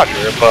dispel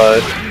Roger,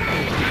 but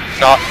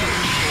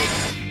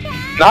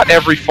not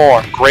every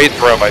form. Great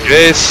throw by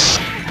Jace.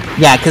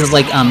 Yeah, because,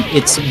 like,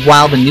 it's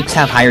while the Nukes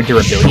have higher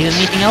durability than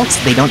anything else,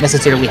 they don't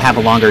necessarily have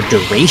a longer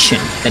duration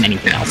than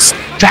anything else.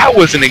 That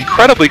was an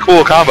incredibly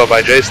cool combo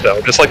by Jace,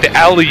 though. Just like the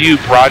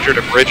alley-oop Roger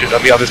to Bridget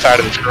on the other side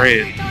of the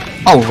screen.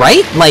 Oh,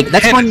 right? Like,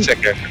 that's And one... it's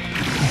sicker.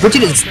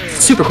 Bridget is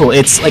super cool.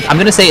 It's, like, I'm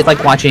gonna say it's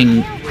like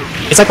watching...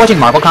 It's like watching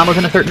Marvel combos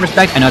in a certain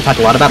respect. I know I've talked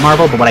a lot about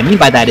Marvel, but what I mean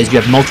by that is you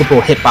have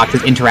multiple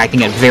hitboxes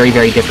interacting at very,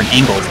 very different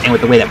angles, and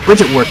with the way that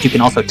Bridget works, you can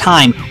also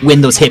time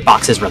when those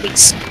hitboxes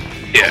release.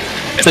 Yeah.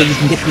 So you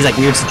can get these, like,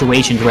 weird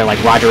situations where,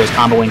 like, Roger is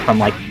comboing from,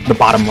 like, the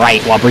bottom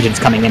right while Bridget's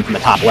coming in from the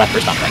top left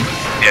or something.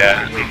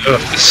 Yeah.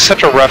 It's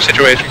such a rough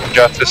situation for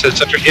Justice. It's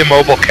such an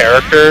immobile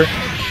character.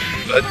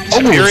 But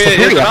Superior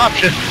is an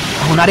option.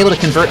 Oh, not able to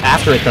convert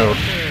after it, though.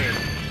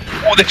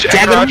 Oh, the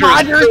Jagged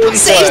Roger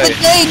saves the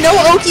day! No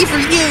Oki for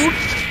you!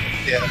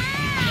 Yeah.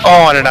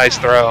 Oh, and a nice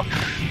throw.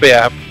 But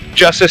yeah,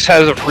 Justice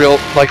has a real,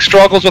 like,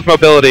 struggles with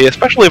mobility,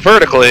 especially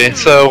vertically,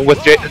 so with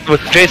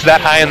Jace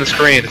that high on the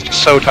screen, it's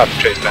just so tough to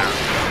chase down.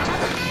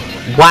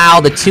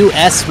 Wow, the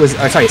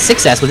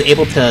 6S was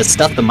able to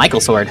stuff the Michael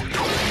sword.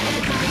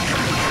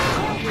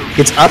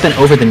 It's up and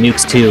over the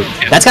nukes, too.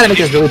 That's gotta make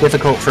this really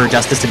difficult for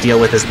Justice to deal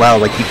with as well.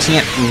 Like, you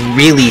can't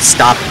really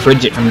stop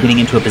Bridget from getting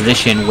into a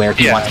position where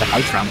he wants to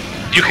fight from.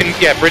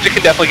 Bridget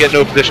can definitely get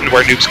into a position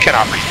where nukes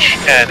cannot reach,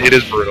 and it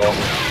is brutal.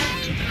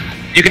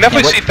 You can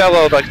definitely see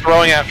Fellow, like,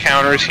 throwing out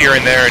counters here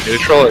and there in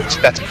neutral.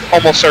 That's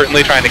almost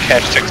certainly trying to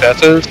catch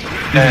 6S's,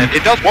 and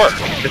it does work.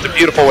 It's a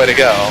beautiful way to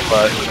go,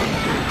 but...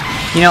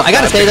 You know, I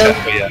gotta say, though,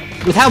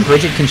 with how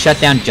Bridget can shut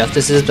down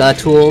Justice's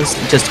tools,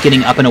 just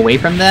getting up and away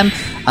from them...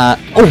 oh,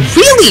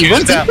 really?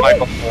 Use that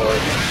Michael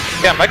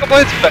Blade. Yeah, Michael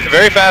Blade's a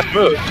very fast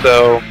move,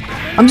 so...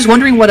 I'm just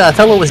wondering what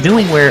Fellow was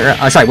doing where...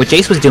 what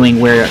Jace was doing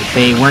where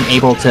they weren't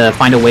able to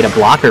find a way to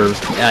block or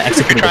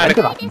execute a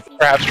defensive option.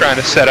 Perhaps trying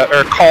to set up,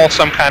 or call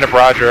some kind of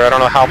Roger. I don't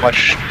know how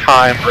much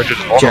time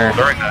Bridget's vulnerable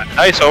during that.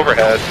 Nice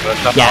overhead, but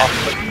nothing off.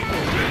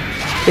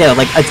 Yeah,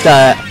 like,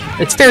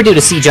 it's fair due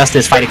to see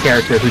Justice fight a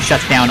character who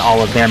shuts down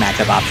all of their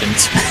matchup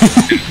options.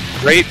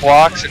 Great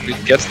blocks, and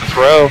gets the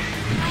throw.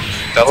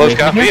 Fellow's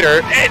got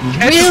meter, and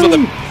catches with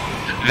a...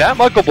 That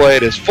Michael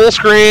Blade is full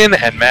screen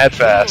and mad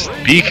fast.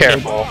 Be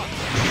careful.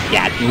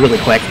 Yeah, really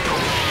quick.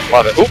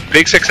 Love it. Oop,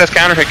 big 6S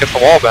counter hit gets the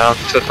wall bound.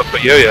 Sets up a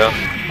yo-yo.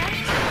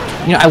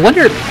 You know, I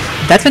wonder...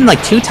 That's been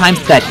like 2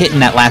 times that hit in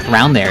that last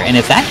round there, and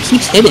if that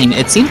keeps hitting,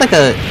 it seems like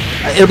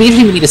it'll be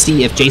interesting to me to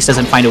see if Jace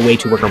doesn't find a way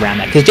to work around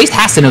that, because Jace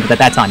has to know that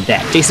that's on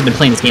deck. Jace has been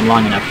playing this game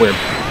long enough where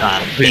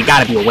they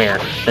gotta be aware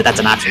that that's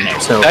an option there,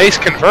 so... Nice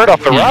convert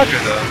off the Roger,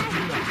 though.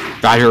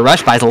 Roger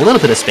Rush buys a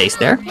little bit of space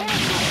there.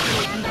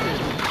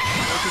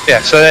 Yeah,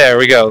 so there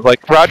we go.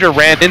 Like, Roger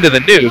ran into the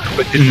nuke,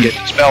 but didn't get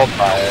dispelled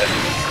by it.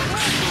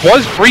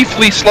 Was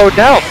briefly slowed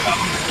down, though.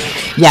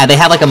 Yeah, they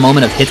had like a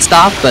moment of hit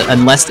stop, but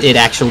unless it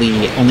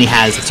actually only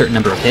has a certain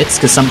number of hits,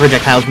 because some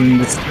projectiles...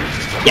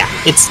 Yeah,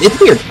 it's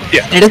weird.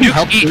 Yeah, and it doesn't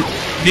help.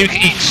 Nuke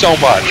eats so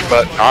much,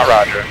 but not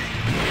Roger.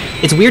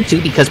 It's weird,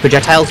 too, because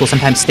projectiles will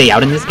sometimes stay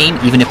out in this game,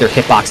 even if their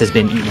hitbox has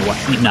been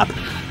eaten up.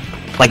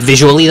 Like,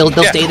 visually,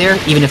 they'll stay there,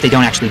 even if they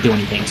don't actually do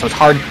anything. So it's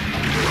hard...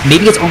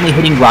 Maybe it's only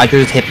hitting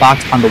Roger's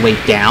hitbox on the way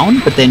down,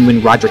 but then when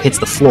Roger hits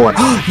the floor...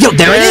 Yo,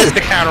 there it is!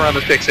 The counter on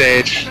the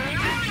 6H.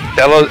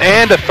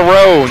 And a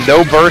throw.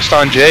 No burst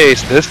on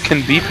Jace. This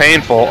can be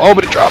painful. Oh,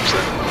 but it drops it.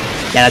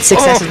 Yeah, that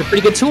 6S is a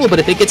pretty good tool, but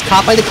if it gets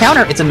caught by the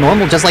counter, it's a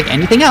normal just like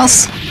anything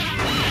else.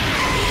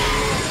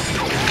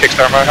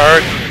 Kickstart my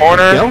heart.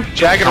 Corner.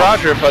 Jagged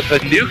Roger, but the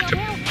nuke to...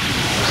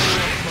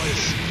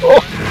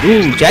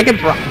 Ooh,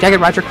 Jagged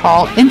Roger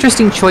call.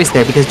 Interesting choice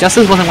there, because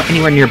Justice wasn't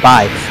anywhere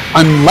nearby.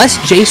 Unless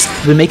Jace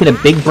was making a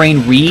big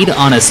brain read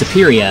on a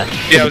Superior.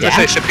 Yeah, I was going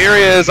to say,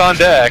 Superior is on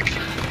deck.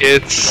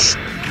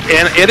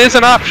 And it is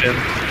an option.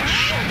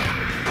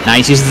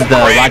 Nice, uses the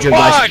Roger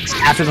Rush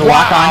after the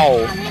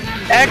lock-on.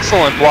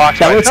 Excellent block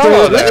by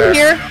Tello there.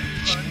 Here.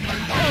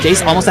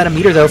 Jace almost had a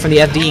meter, though, from the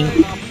FD.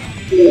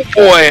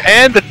 Boy,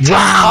 and the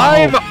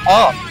time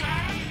up.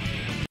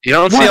 You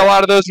don't see a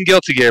lot of those in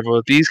Guilty Gear, but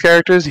with these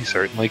characters, you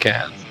certainly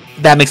can.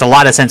 That makes a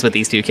lot of sense with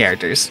these two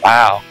characters.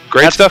 Wow.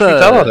 Great stuff from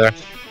Tello there.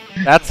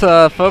 That's,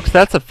 folks,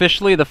 that's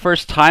officially the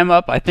first time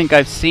up I think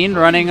I've seen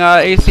running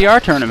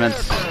ACR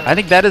tournaments. I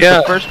think that is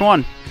the first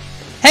one.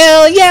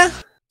 Hell yeah!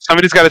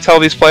 Somebody's got to tell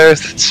these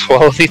players that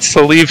Swell needs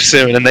to leave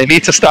soon, and they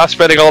need to stop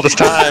spending all this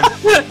time.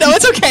 No,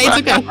 it's okay, it's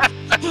okay.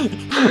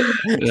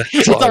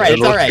 It's alright,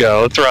 let's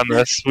go. Let's run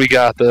this. We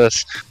got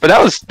this. But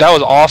that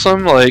was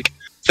awesome. Like,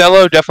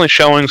 Tello definitely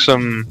showing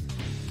some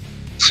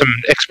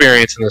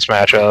experience in this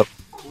matchup.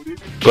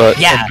 But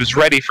yeah, was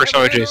ready for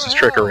some of Jace's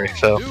trickery,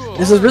 so...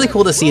 This is really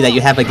cool to see that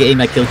you have a game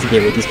like Guilty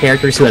Gear with these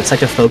characters who have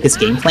such a focused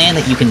game plan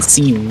that you can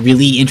see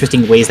really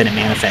interesting ways that it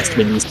manifests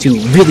when these two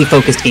really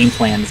focused game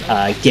plans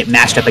get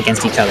mashed up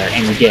against each other,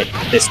 and you get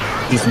these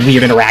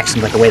weird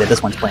interactions like the way that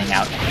this one's playing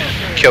out.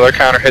 Killer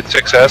counter hit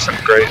 6S and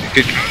great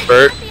good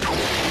convert.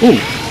 Ooh.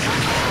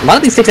 A lot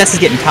of these 6S's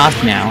getting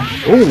tossed now.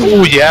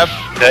 Ooh, yep.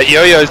 That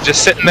yo-yo is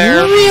just sitting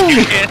there. Really?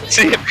 You can't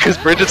see it because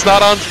Bridget's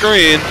not on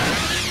screen.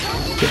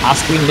 The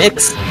off-screen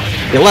mix.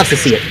 You'll love to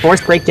see it.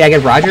 Force Break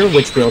Jagged Roger,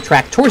 which will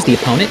track towards the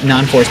opponent.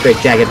 Non-Force Break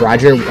Jagged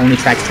Roger only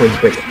tracks towards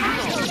Bridget.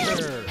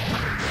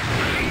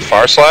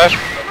 Far slash.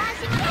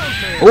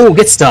 Oh,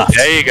 get stuffed.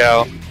 There you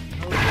go.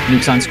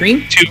 Nukes on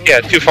screen.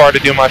 Too far to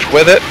do much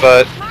with it,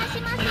 but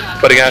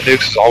putting out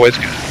nukes is always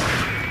good.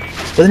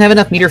 Doesn't have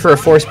enough meter for a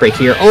Force Break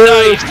here. Oh,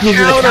 nice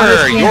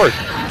counter.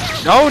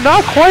 No,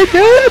 not quite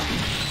good.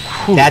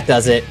 That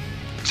does it.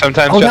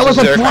 Sometimes that was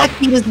a black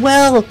beat as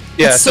well.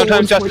 Yeah,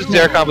 sometimes Justice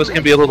Dare combos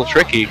can be a little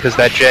tricky because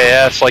that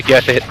JS, like, you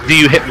have to hit. Do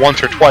you hit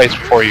once or twice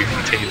before you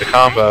continue the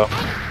combo?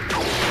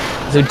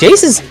 So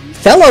Jace's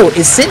fellow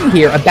is sitting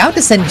here, about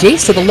to send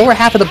Jace to the lower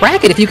half of the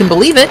bracket, if you can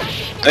believe it.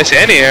 Nice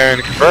anti-air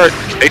and convert.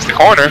 Takes the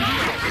corner.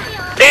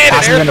 And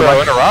an air throw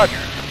into Roger.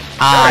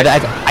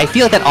 I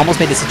feel like that almost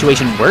made the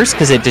situation worse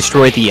because it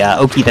destroyed the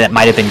Oki that it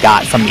might have been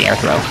got from the air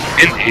throw.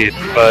 Indeed,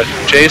 but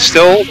Jace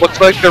still looks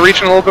like they're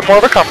reaching a little bit more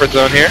of a comfort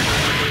zone here.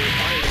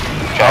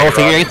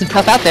 Figuring some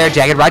stuff out there.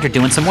 Jagged Roger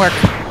doing some work.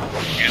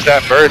 Use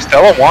that burst.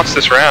 Tello wants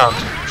this round.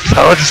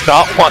 Tello does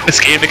not want this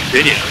game to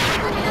continue.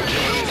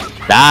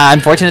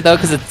 Unfortunate though,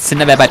 because it's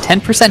sitting at about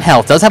 10%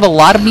 health. Does have a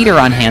lot of meter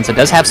on hand, so it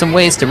does have some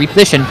ways to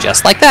reposition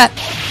just like that.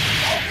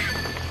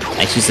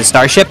 Nice use of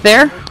Starship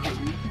there.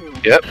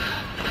 Yep.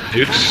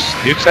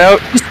 Nukes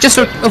out. Just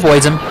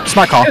avoids him.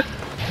 Smart call.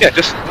 Yeah,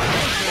 just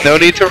no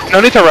need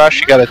to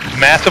rush. You got a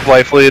massive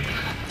life lead.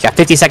 Got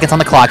 50 seconds on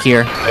the clock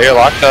here. There, you're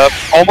locked up.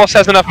 Almost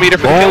has enough meter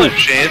for the killing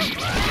machine.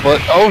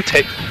 But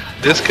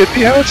this could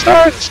be how it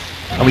starts.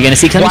 Are we gonna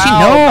see killing machine?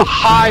 No.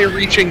 High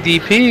reaching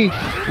DP.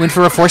 Went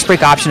for a force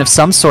break option of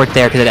some sort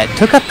there because it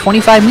took up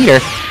 25 meter.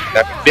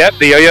 Yep,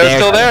 the yo-yo is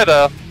still there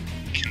though.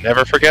 You can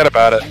never forget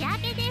about it.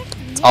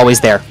 It's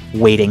always there,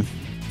 waiting.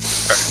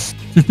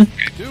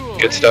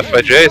 Good stuff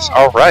by Jace.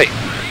 All right.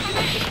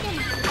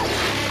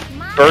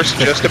 Burst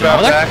just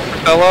about back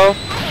for Tello.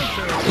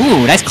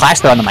 Ooh, nice clash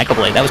throw on the Michael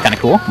Blade. That was kind of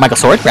cool. Michael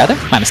Sword, rather.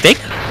 My mistake.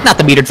 Not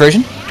the metered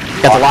version.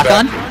 Got the lock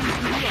on.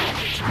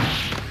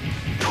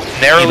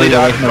 Narrowly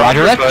dodged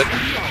Roger, but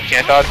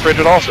can't dodge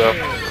Bridget also.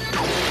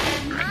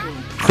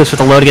 Clips with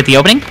the low to get the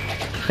opening.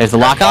 There's the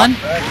lock on.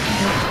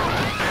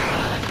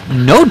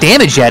 No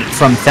damage yet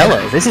from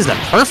Thello. This is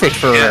perfect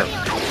for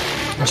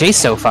Jace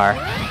so far.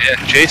 Yeah,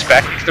 Jace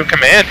back into some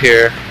command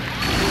here.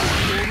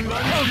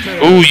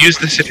 Ooh, use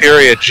the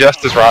Superior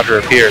just as Roger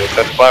appears.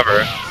 That's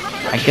clever.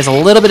 I guess a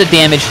little bit of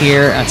damage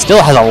here.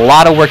 Still has a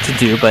lot of work to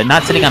do, but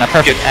not sitting on a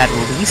perfect at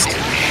least.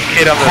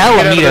 Hit on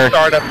the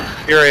startup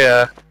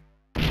Superior.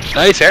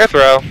 Nice air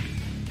throw.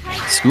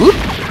 Scoop?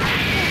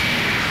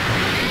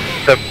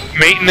 The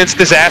maintenance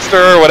disaster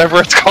or whatever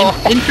it's called.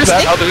 Interesting.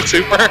 That other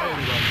super.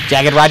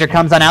 Jagged Roger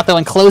comes on out though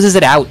and closes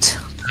it out.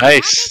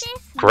 Nice.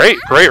 Great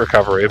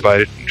recovery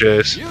by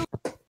Jace.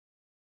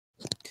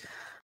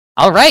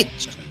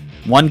 Alright.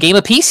 One game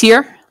apiece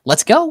here.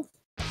 Let's go.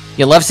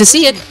 You love to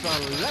see it.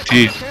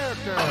 Dude.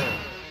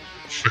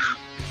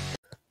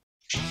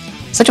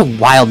 Such a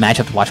wild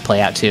matchup to watch play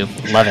out too.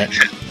 Love it.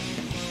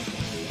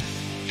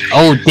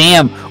 Oh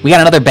damn, we got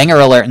another banger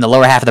alert in the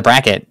lower half of the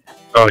bracket.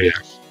 Oh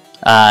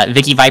yeah.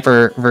 Vicky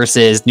Viper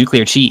versus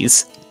Nuclear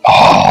Cheese.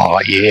 Oh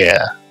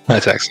yeah.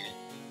 That's excellent.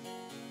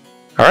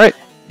 Alright.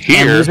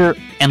 Here.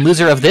 And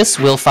loser of this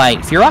will fight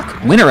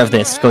Furok. Winner of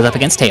this goes up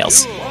against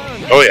Tails.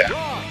 Oh yeah.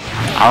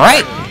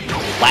 Alright.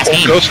 Last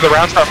game. Goes to the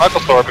round star Michael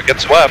Thor but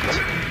gets swept.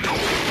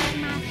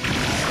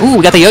 Ooh,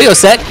 we got the yo-yo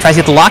set. Tries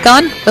to get the lock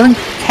on. Doesn't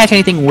catch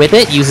anything with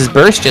it. Uses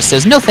burst. Just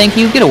says, no thank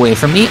you. Get away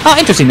from me. Oh,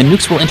 interesting. The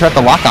nukes will interrupt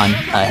the lock on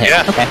hit.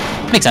 Yeah. Okay.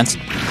 Makes sense.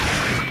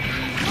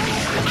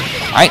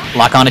 Alright.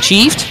 Lock on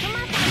achieved.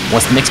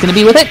 What's the mix going to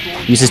be with it?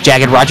 Uses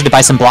Jagged Roger to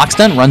buy some block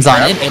stun. Runs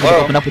on in. Able to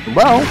open up with the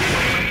low.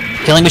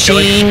 Killing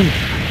machine.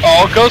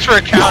 Oh, it goes for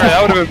a counter.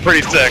 That would have been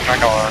pretty sick. Not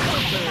gonna lie.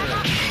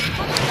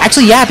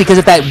 Actually, yeah, because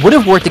if that would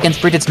have worked against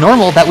Bridget's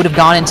normal, that would have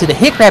gone into the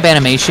hit grab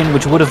animation,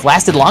 which would have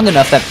lasted long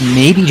enough that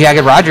maybe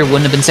Jagged Roger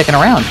wouldn't have been sticking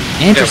around.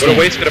 Interesting. Yeah, would have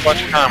wasted a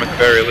bunch of time at the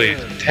very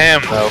least.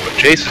 Damn, though, but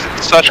Jace is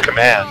in such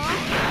command.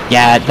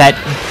 Yeah, that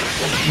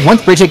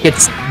once Bridget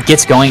gets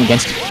going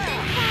against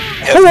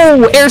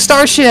Oh, Air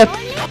Starship!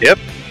 Yep.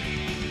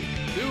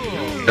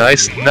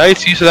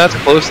 Nice use of that to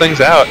close things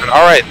out. And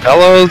all right,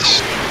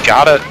 Fellows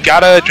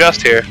gotta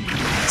adjust here.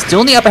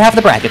 Still in the upper half of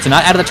the bracket, so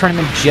not out of the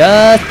tournament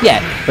just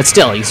yet. But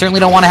still, you certainly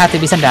don't want to have to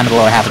be sent down to the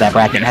lower half of that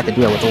bracket and have to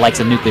deal with the likes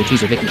of Nuclear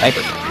Cheese or Vicky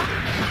Piper.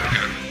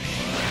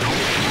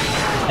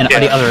 And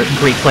the other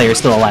great players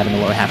still alive in the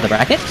lower half of the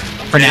bracket.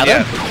 For now,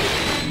 though.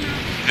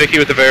 Vicky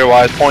with a very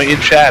wise point in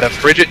chat. If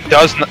Bridget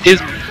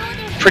is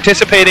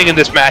participating in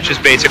this match is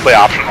basically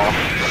optional.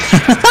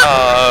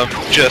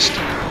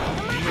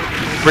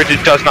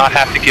 Bridget does not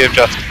have to give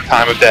Justice the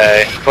time of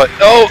day. But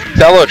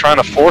Fellow trying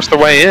to force their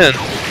way in.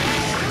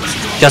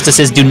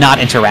 Justices do not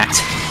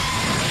interact.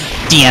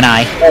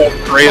 DNI. Oh,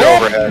 great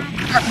overhead.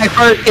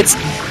 It's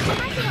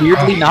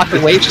weirdly knocked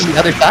away from the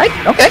other side?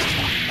 Okay.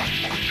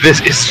 This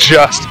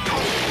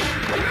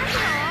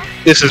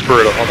is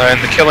brutal.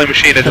 And the killing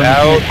machine is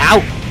out.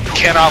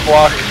 Cannot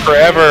block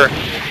forever.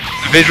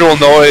 The visual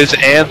noise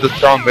and the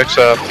strong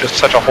mix-up. Just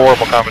such a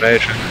horrible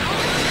combination.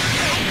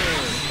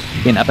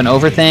 Getting up and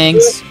over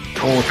things.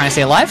 Oh, we're trying to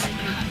stay alive?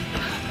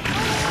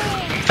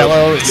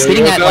 Fellow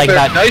sitting at like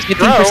about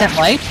 15%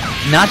 life.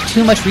 Not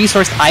too much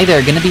resource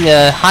either. Gonna be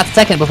a hot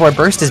second before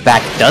Burst is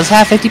back. Does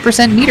have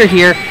 50% meter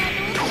here.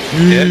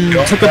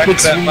 Took a big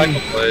swing.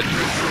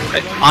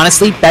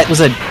 Honestly, that was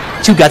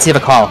too gutsy of a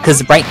call,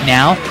 because right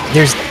now,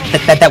 there's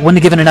that wouldn't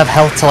have given enough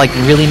health to like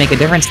really make a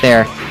difference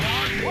there.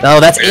 Oh,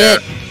 that's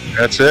it.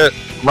 That's it.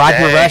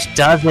 Roger Rush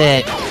does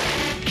it.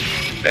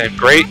 And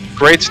great.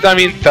 I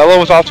mean, Fellow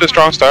was off to a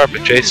strong start,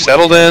 but Jay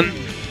settled in,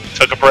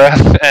 took a breath,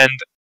 and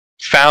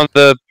found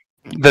the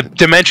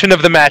dimension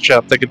of the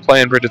matchup that could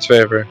play in Bridget's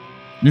favor.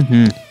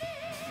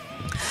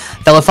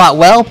 Fellow fought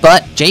well,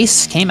 but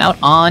Jace came out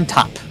on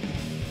top.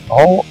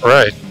 All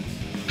right.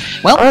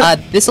 Well,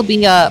 this will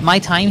be my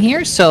time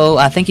here, so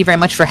thank you very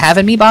much for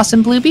having me,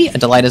 Boston Bluebee. A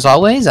delight as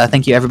always.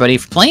 Thank you, everybody,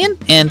 for playing,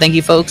 and thank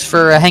you, folks,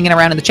 for hanging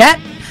around in the chat.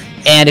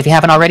 And if you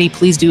haven't already,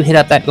 please do hit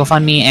up that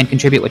GoFundMe and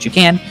contribute what you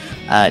can.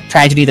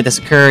 Tragedy that this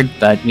occurred,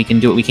 but we can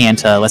do what we can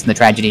to lessen the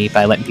tragedy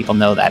by letting people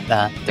know that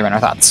they're in our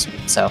thoughts.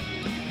 So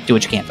do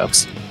what you can,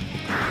 folks.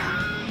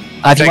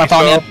 If you want to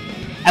follow me,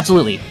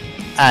 absolutely.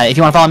 If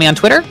you want to follow me on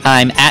Twitter,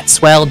 I'm at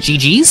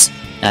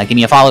SwellGGs. Give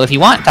me a follow if you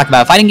want. Talk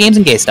about fighting games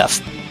and gay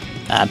stuff.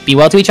 Be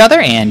well to each other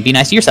and be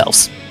nice to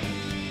yourselves.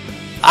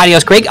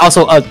 Adios, Craig.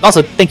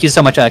 Also, thank you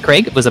so much,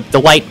 Craig. It was a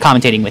delight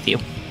commentating with you.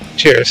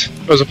 Cheers.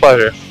 It was a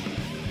pleasure.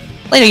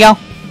 Later, y'all.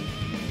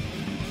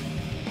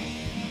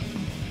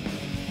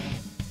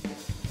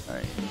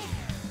 Alright.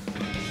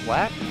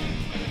 Black?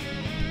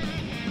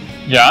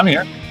 Yeah, I'm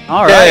here.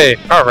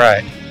 Alright.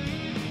 Alright.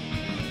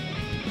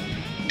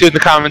 Doing the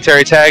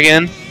commentary tag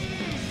in.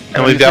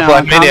 And we've got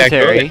Black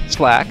Maniac.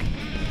 Slack.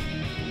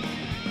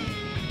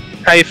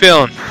 How you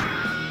feeling?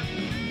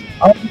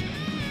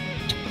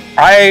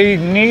 I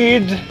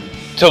need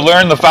to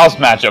learn the Faust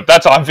matchup.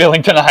 That's how I'm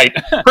feeling tonight.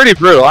 Pretty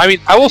brutal. I mean,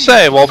 I will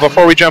say, well,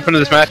 before we jump into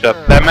this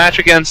matchup, that match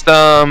against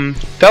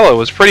Fellow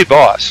was pretty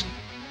boss.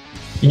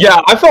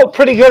 Yeah, I felt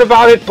pretty good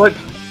about it, but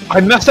I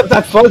messed up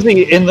that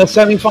fuzzy in the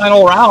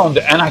semifinal round,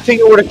 and I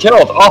think it would have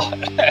killed. Oh,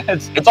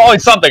 it's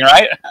always something,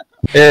 right?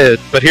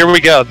 But here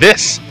we go.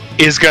 This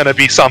is gonna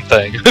be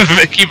something.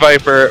 Vicky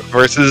Viper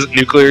versus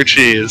Nuclear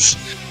Cheese.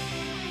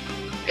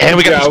 And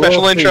we got a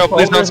special intro.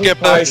 Please don't skip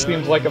this.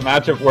 Seems like a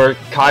matchup where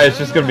Kai is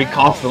just going to be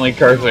constantly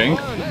cursing.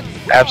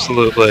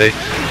 Absolutely.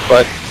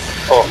 But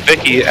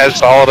Vicky, as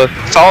solid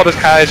as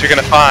Kai as you're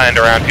going to find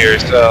around here,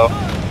 so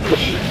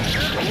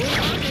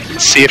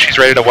let's see if she's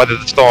ready to weather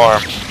the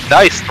storm.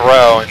 Nice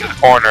throw into the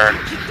corner.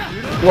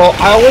 Well,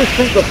 I always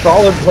think the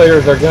solid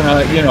players are going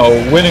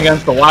to, win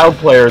against the wild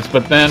players,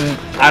 but then,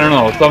 I don't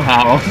know,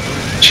 somehow.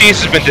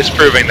 Cheese has been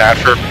disproving that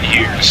for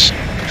years.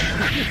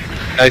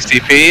 Nice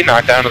DP,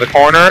 knocked down to the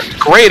corner.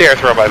 Great air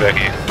throw by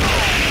Vicky.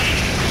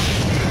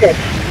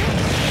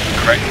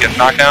 Alright, gets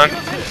knocked down.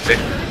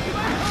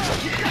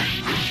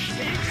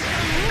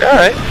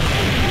 Alright.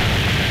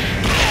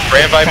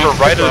 Grand Viper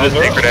right on the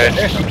Sacred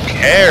Edge. Who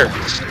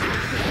cares?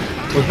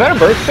 Was that a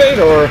burst fade,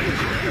 or?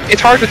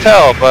 It's hard to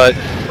tell, but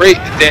great.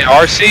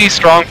 RC,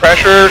 strong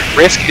pressure.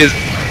 Risk is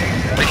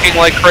clicking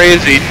like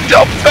crazy.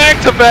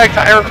 Back-to-back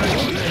tire.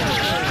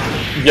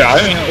 Yeah,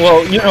 I mean,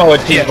 well, you know what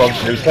team loves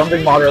to do.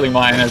 Something moderately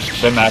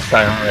minus the Max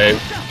Tyrant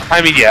Rave.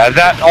 I mean, yeah,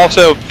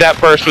 that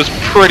burst was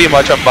pretty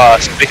much a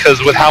must,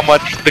 because with how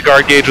much the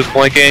guard gauge was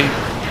blinking,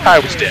 I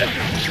was dead.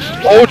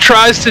 Oh,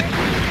 tries to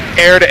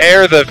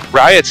air the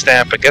Riot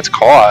Stamp, but gets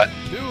caught.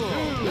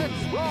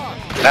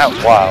 That was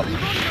wild.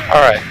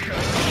 Alright.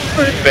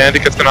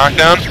 Bandit gets the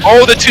knockdown.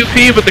 Oh, the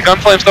 2P, but the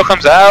Gunflame still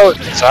comes out.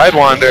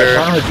 Sidewinder.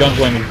 Yeah,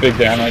 Gunflame is big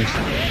damage.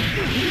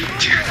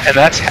 And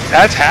that's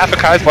half a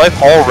Kai's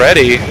life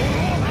already.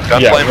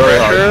 Gunflame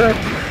pressure.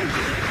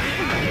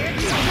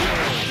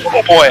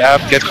 Oh boy,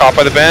 App gets caught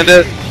by the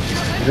Bandit.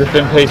 Just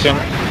impatient.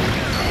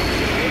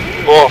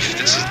 Oof,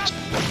 this is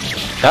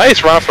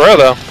nice run up throw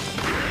though.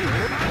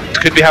 This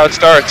could be how it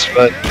starts,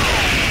 but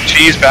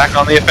Cheese back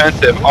on the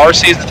offensive.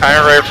 RC's the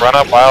Tyrant Rave run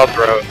up wild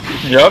throw.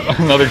 Yep,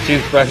 another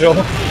Cheese special.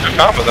 Good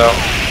combo though.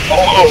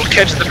 Oh,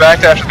 catches the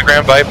backdash with the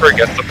Grand Viper,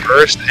 gets the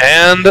burst,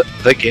 and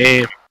the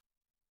game.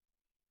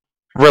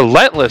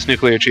 Relentless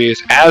nuclear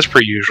cheese, as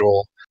per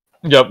usual.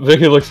 Yep,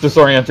 Vicky looks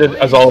disoriented,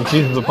 as all of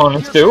Cheese's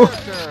opponents do.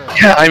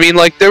 Yeah, I mean,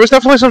 like, there was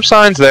definitely some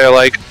signs there,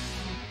 like,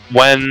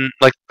 when,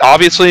 like,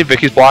 obviously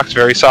Vicky's block's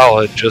very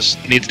solid,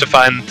 just needs to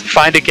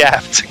find a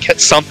gap to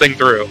get something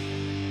through.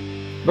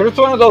 But it's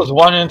one of those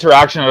one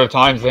interaction at a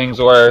time things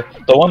where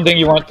the one thing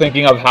you weren't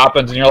thinking of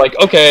happens and you're like,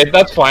 okay,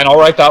 that's fine, I'll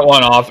write that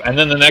one off, and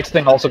then the next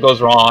thing also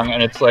goes wrong,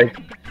 and it's like,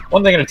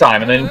 one thing at a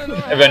time, and then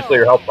eventually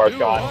your health bar's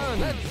gone.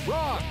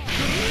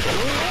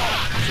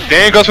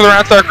 Dan goes for the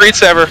round start greed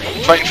sever,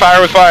 fighting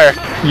fire with fire.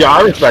 Yeah,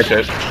 I respect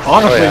it.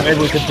 Honestly, Oh, yeah.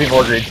 maybe we could see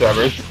more greed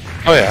severs.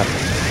 Oh yeah.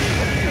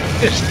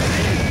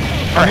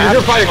 I mean, if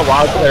you're fighting a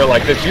wild player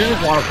like this, you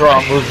just want to throw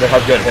out moves that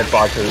have good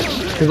hitboxes.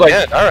 Because, like,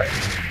 Yeah, alright.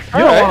 you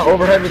don't want to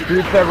overhead with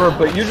greed sever,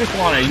 but you just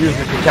want to use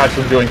it to catch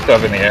them doing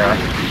stuff in the air.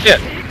 Yeah.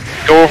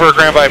 Go over a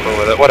Grand Viper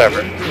with it,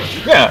 whatever.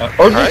 Yeah,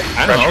 or just, Alright,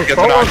 I don't know, Pressure gets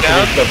throw out knocked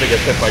down. stuff that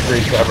gets hit by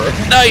greed sever.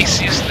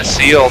 Nice! Using the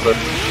seal to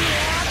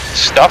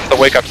stuff the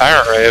Wake Up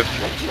Tyrant Rave.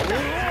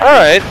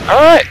 Alright,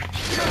 alright.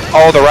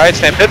 Oh, the right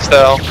stamp hits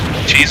though.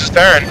 Cheese's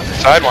turn.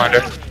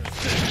 Sidewinder.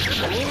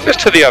 Just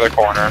to the other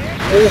corner.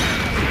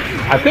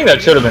 I think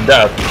that should have been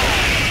death.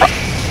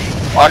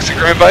 Locks the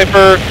Grand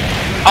Viper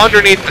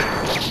underneath the...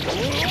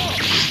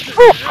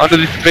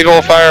 underneath the big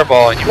old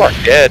fireball, and you are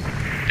dead.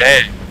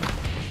 Dang.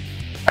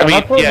 I mean,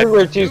 that's what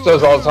yeah, Cheese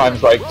does all the time.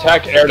 It's like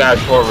tech air dash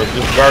forward,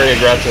 just very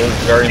aggressive,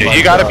 very much.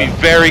 you gotta be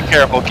very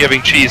careful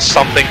giving Cheese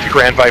something to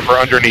Grand Viper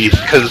underneath,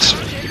 because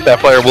that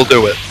player will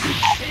do it.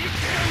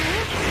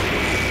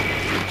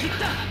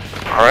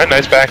 Alright,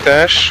 nice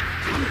backdash.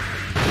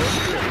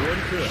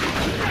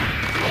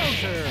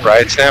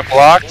 Right stamp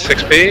blocked,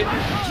 6p.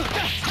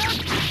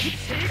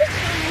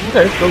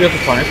 Okay, still get the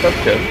punish,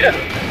 that's good. Yeah,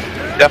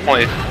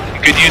 definitely.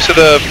 Good use of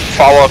the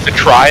follow-up to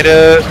try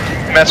to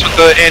mess with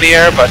the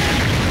anti-air, but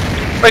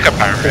Wake Up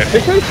Tyrant Rave.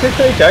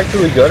 6H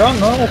actually good on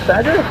normal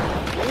stagger?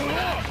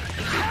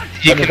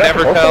 You can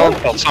never tell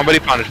until somebody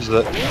punishes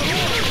it.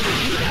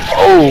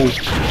 Oh,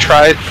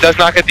 does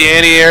not get the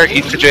anti-air,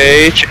 eats the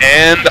JH,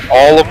 and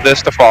all of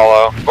this to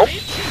follow. Oh,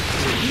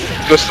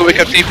 goes to the Wake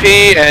Up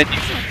DP, and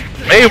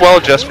you may well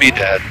just be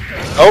dead.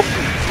 Oh,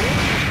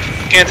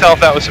 can't tell if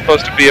that was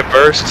supposed to be a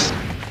burst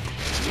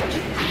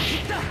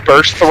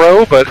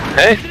throw, but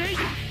hey,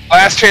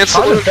 last chance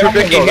salute for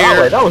Vicky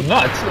here. That was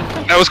nuts.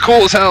 That was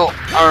cool as hell.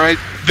 All right,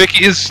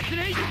 Vicky is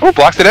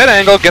blocks the dead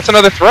angle, gets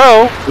another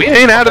throw. We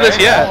ain't out of this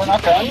yet, we're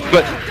not done.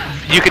 but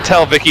you can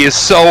tell Vicky is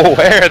so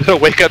aware that a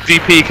Wake Up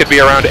DP could be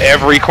around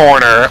every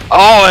corner.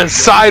 Oh, and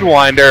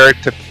Sidewinder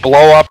to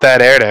blow up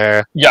that air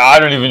there. Yeah, I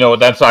don't even know what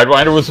that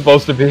Sidewinder was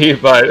supposed to be,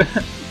 but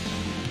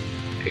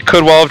It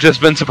could well have just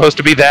been supposed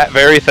to be that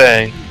very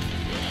thing.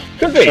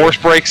 could be. Force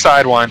Break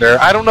Sidewinder.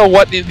 I don't know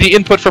what the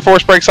input for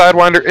Force Break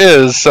Sidewinder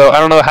is, so I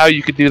don't know how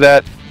you could do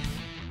that.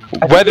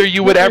 Whether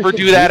you would ever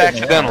do that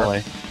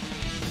accidentally.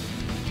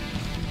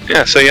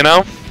 Yeah, so you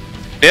know?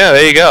 Yeah,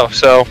 there you go.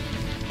 So,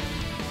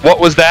 what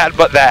was that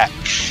but that?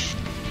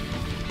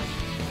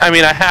 I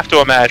mean, I have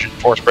to imagine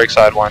Force Break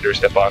Sidewinder's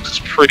hitbox is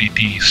pretty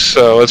decent.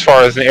 So, as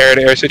far as an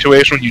air-to-air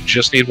situation, you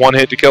just need one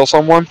hit to kill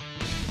someone.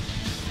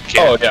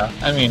 Oh, yeah.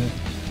 I mean,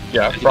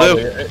 yeah, It'll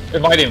probably.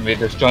 It might even be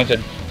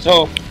disjointed.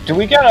 So, do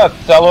we get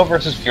Othello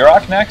versus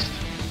Furok next?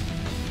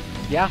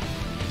 Yeah.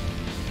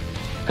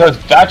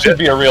 Because that should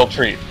be a real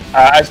treat.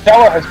 As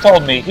Othello has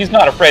told me, he's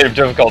not afraid of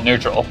difficult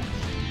neutral.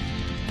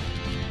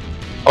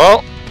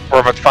 Well, we're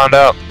about to find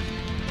out.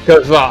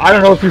 Because I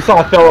don't know if you saw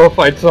Othello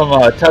fight some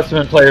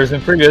Testament players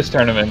in previous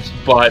tournaments,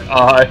 but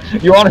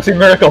you want to see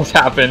miracles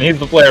happen, he's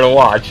the player to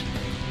watch.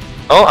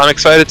 Well, I'm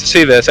excited to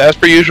see this. As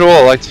per usual,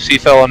 I like to see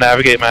fellow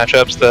navigate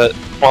matchups that,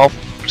 well,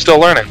 I'm still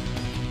learning.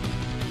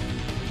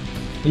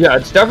 Yeah,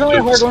 it's definitely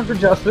a hard one for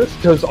Justice,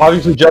 because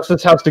obviously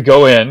Justice has to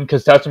go in,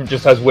 because Testament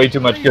just has way too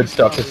much good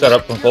stuff to set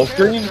up from full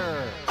screen.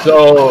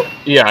 So,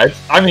 yeah,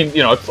 I mean,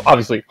 you know, it's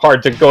obviously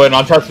hard to go in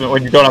on Testament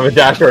when you don't have a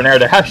dash or an air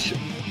dash.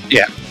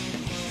 Yeah.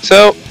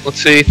 So,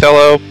 let's see,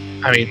 Othello,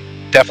 I mean,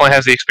 definitely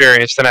has the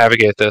experience to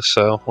navigate this,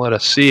 so let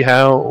us see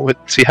how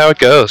it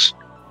goes.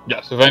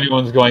 Yes, if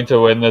anyone's going to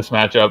win this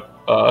matchup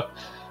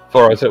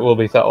for us, it will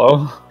be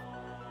Othello.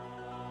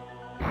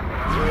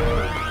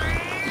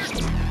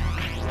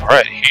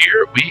 Alright,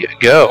 here we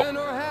go. Win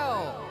or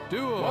hell.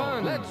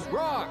 Duel. Let's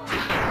rock.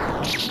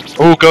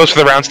 Ooh, goes for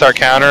the round start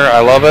counter, I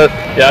love it.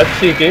 Yeah, it's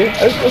cheeky.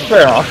 That's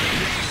fair enough.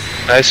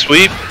 Nice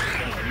sweep.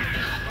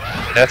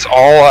 That's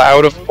all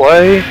out of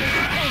play.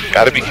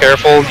 Gotta be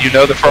careful, you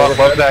know the front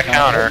above that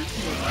counter.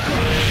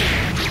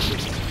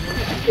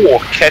 Ooh,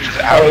 catches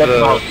out of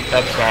the...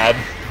 That's bad.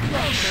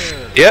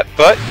 Yep,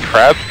 but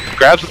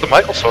grabs with the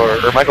Michael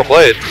sword, or Michael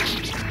Blade.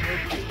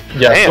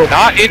 Yeah, Damn,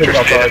 not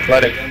interested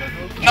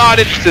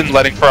in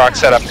letting Farok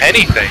set up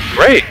anything.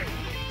 Great.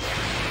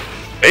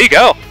 There you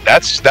go.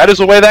 That is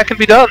the way that can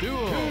be done.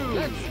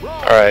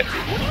 Alright.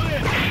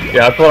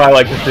 Yeah, that's what I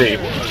like to see.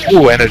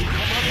 Ooh, and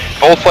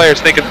both players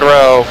think a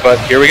throw, but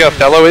here we go.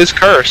 Othello is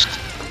cursed.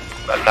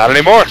 But not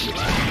anymore.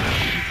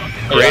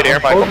 Great air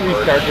Michael. Both of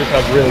these characters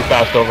have really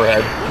fast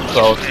overhead,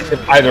 so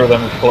if either of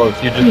them is close,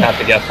 you just have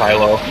to guess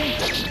high-low.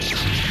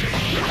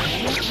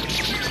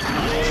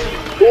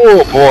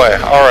 Oh boy,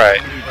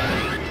 alright.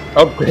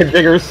 Oh,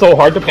 Gravedigger is so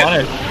hard to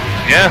punish.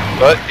 Yeah,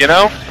 but, you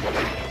know,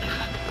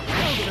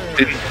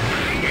 didn't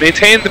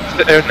maintain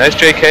the nice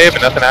JK,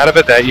 but nothing out of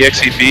it. That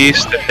EXE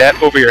Beast, the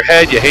net over your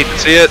head, you hate to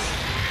see it.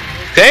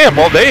 Damn,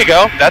 well, there you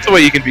go. That's the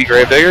way you can beat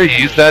Gravedigger. You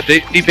use that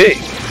DP.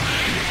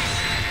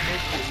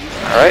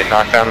 Alright,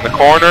 knockdown in the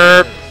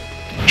corner.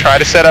 Try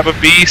to set up a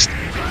Beast.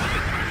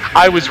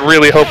 I was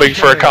really hoping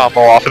for a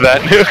combo off of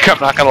that nuke, I'm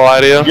not gonna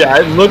lie to you.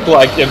 Yeah, it looked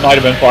like it might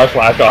have been far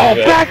flash off of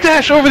it.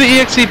 Backdash over the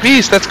EXE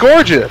Beast, that's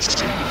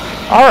gorgeous.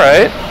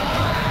 Alright.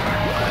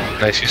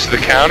 Nice use of the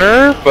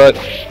counter, but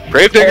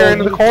Gravedigger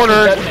into the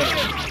corner.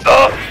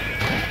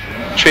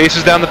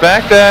 Chases down the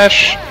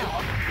backdash,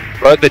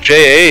 but the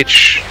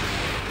JH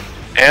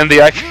and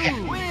the IK.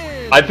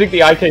 I think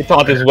the IK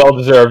taunt is well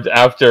deserved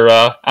after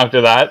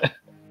that.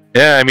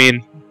 Yeah, I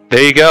mean,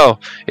 there you go.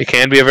 It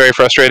can be a very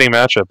frustrating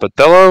matchup, but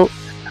Thello,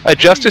 a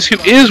Justice who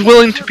is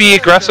willing to be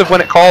aggressive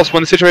when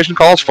the situation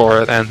calls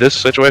for it, and this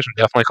situation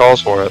definitely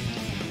calls for it.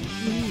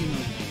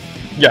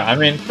 Yeah, I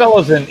mean,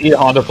 Thello's an E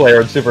Honda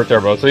player in Super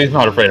Turbo, so he's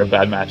not afraid of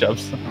bad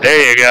matchups.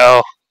 There you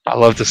go. I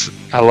love this.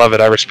 I love it.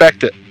 I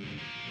respect it.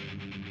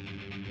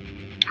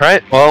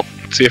 Right, well,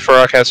 let's see if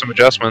Farok has some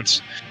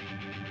adjustments.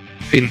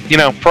 I mean, you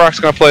know, Farok's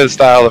going to play the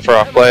style that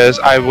Farok plays.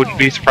 I wouldn't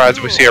be surprised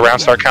if we see a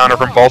round start counter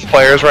from both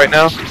players right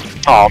now.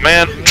 Oh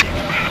man.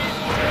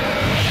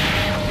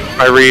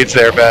 My reads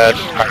there bad.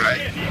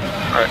 Alright.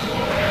 Alright.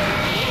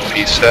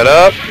 He's set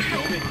up.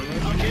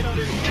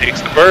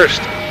 Takes the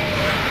burst.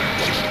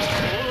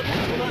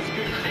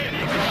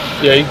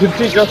 Yeah, you can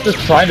see Justice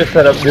trying to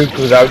set up nukes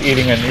without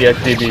eating an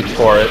EXE Beast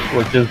for it,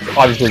 which is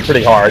obviously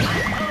pretty hard.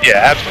 Yeah,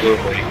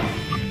 absolutely.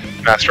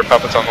 Master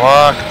Puppets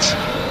unlocked.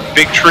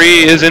 Big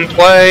Tree is in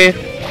play.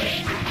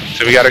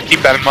 So we gotta keep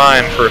that in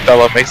mind for if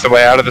Thello makes the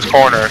way out of this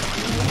corner.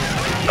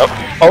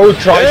 Oh,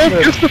 tries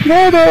gets the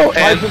throw though!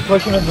 to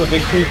push him into the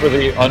Big Tree for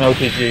the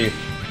un-OTG.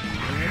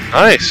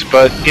 Nice,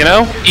 but you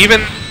know,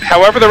 even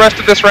however the rest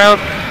of this round,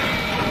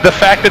 the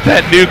fact that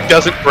that nuke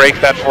doesn't break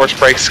that force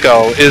break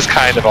skull is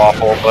kind of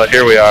awful, but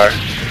here we are.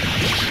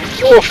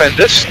 Oof, and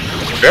this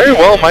very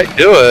well might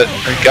do it.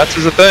 And Guts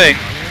is a thing.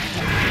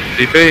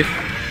 DP.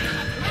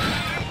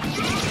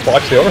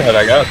 Blocks the overhead,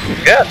 I guess.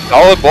 Yeah,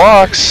 solid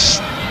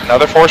blocks.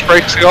 Another force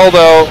break skull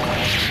though.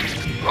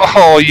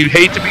 Oh, you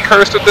hate to be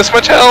cursed with this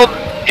much health.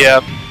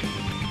 Yeah.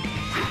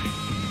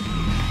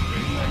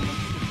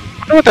 I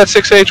wonder what that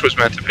 6H was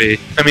meant to be.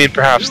 I mean,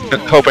 perhaps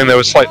hoping there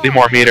was slightly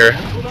more meter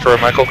for a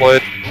Michael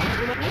Blade.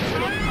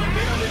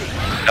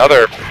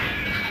 Another.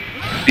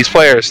 These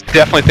players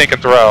definitely think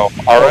and throw.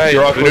 Alright,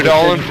 put it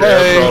all in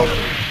play.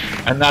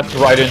 And that's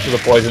right into the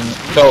poison.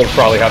 They'll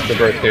probably have to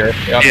burst here.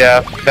 Yep.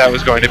 Yeah, that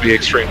was going to be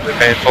extremely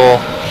painful.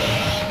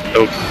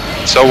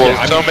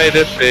 So may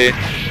this be.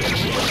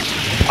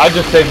 I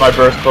just save my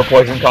burst for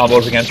poison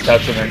combos against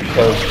Testament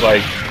because,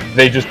 like,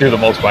 they just do the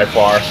most by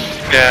far.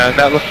 Yeah, and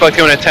that looked like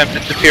an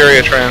attempted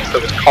Superior Trance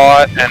that was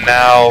caught, and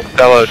now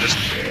Thello just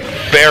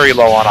very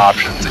low on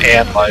options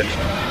and life.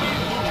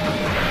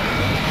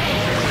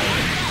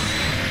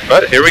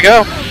 But here we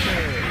go.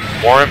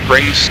 Warren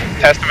brings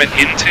Testament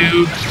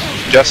into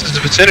Justice's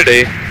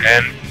vicinity,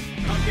 and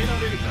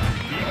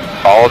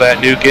follow that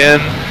nuke in.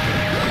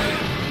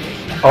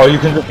 Oh, you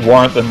can just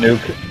warrant the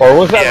nuke. Or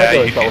was that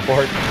regular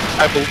teleport?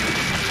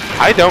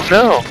 I don't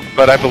know,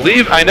 but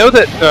I know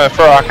that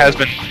Farok has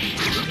been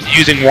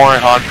using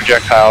warrant on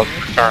projectiles in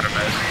the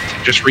tournament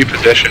to just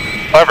reposition.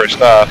 Clever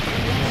stuff.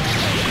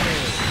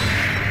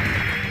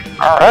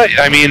 Alright,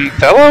 I mean,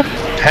 Thello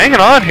hanging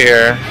on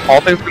here,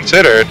 all things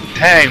considered.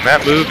 Dang,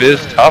 that move is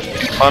tough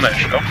to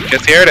punish. Oh,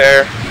 gets the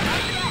air-to-air.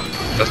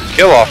 Doesn't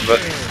kill off of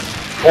it.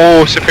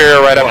 Oh,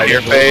 Superior right up in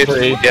your face.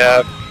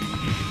 Yeah.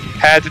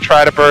 Had to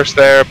try to burst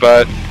there,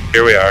 but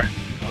here we are.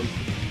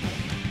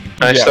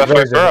 Nice stuff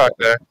by Farok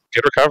there.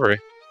 Good recovery.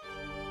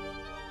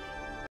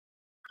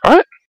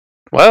 Alright.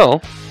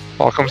 Well,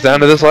 all comes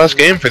down to this last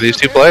game for these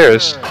two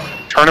players.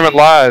 Tournament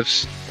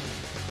lives.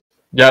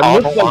 Yeah,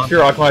 it looks like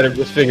Farok might have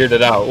just figured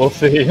it out. We'll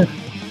see.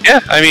 Yeah,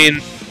 I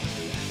mean,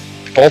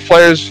 both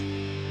players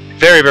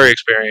very, very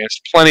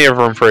experienced. Plenty of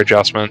room for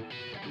adjustment.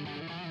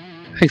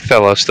 I think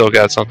Thello's still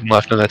got something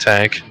left in the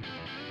tank.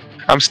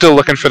 I'm still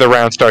looking for the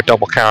round start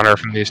double counter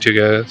from these two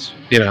guys,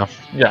 you know.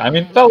 Yeah, I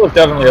mean, Thello's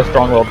definitely a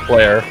strong-willed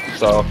player,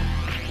 so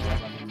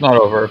it's not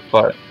over,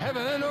 but...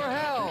 Heaven or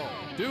hell,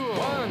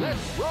 duo,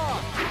 let's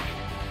rock.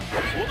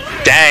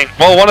 Dang,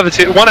 well, one out of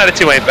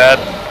two ain't bad.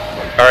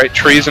 Alright,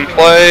 trees in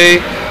play.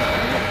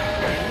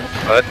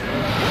 But,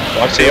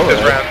 let's see if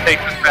this round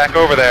takes us back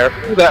over there.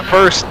 Ooh, that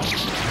burst.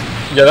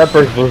 Yeah, that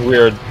burst was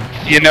weird.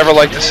 You never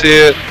like to see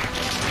it.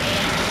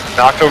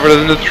 Knocked over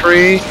into the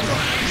tree.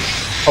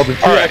 Oh, the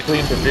tree actually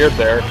interfered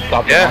there.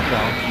 Stopped the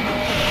knockdown.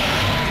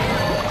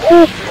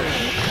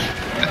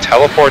 The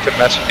teleport to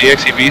mess with the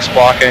EXE Beast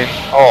blocking.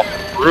 Oh,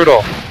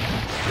 brutal.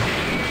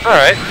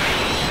 Alright.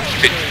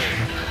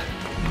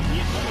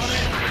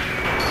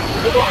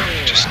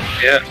 Just,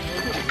 yeah.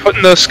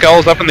 putting those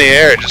skulls up in the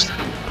air. Just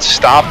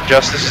stop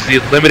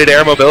Justice's limited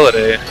air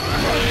mobility.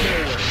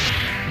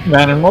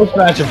 Man, in most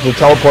matches the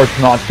teleport's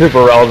not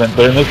super relevant,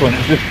 but in this one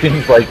it just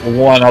seems like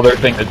one other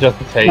thing that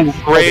Justice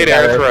hates. Great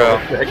air throw.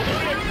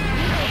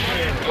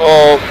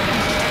 Oh,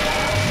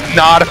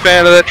 not a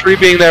fan of that tree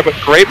being there, but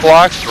great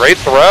blocks, great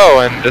throw,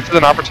 and this is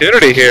an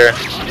opportunity here.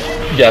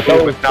 Yeah,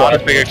 that was Not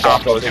as big a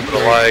combo as you would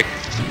like.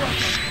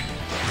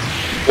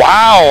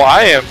 Wow,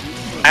 I am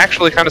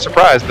actually kind of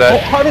surprised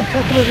that. How did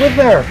Testament live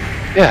there?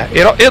 Yeah,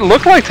 it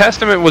looked like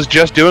Testament was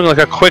just doing like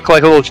a quick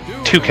like little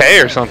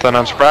 2K or something.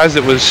 I'm surprised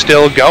it was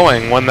still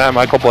going when that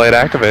Michael Blade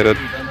activated.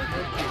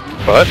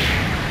 But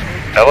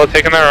Ella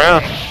taking that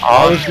round.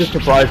 I was just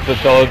surprised that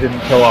Fellow didn't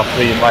kill off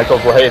the Michael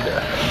Blade.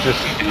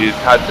 Just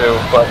had to,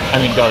 but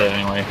I mean got it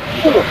anyway.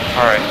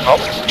 Alright,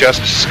 oh,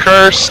 Justice is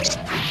cursed.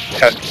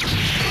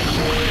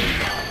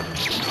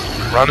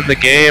 Running the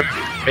game.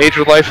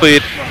 Major life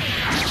lead.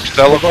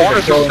 Stella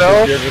corners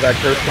himself. With that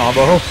curse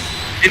combo.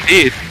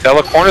 Indeed.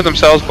 Stella cornered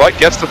themselves, but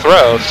gets the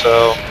throw,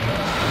 so...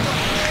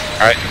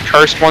 Alright,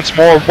 cursed once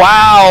more.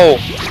 Wow!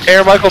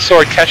 Air Michael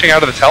Sword catching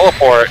out of the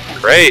teleport.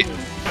 Great.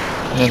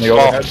 And then the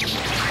overhead.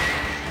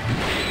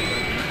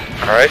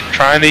 Alright,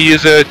 trying to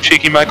use a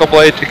cheeky Michael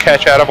Blade to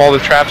catch out of all the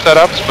trap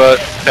setups, but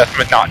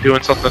Testament not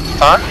doing something at the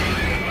time.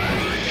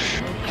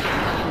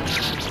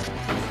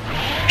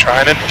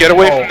 Trying to get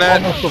away from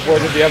that. Almost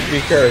avoided the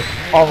FB curse.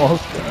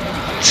 Almost.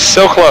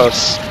 So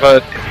close,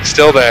 but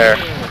still there.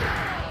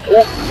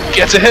 Oh,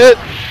 gets a hit.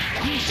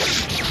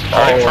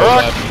 Alright,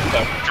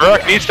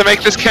 Faruk needs to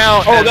make this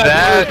count, and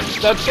that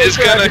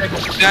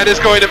is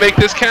going to make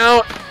this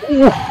count.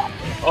 Ooh.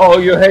 Oh,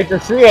 you hate to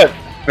see it.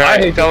 I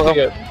hate to see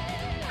it.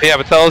 Yeah,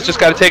 but Tella's just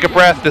got to take a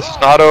breath. This is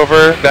not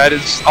over. That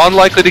is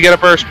unlikely to get a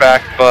burst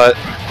back, but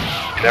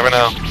you never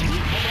know.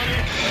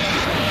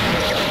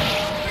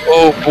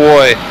 Oh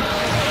boy.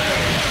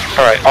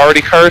 Alright,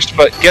 already cursed,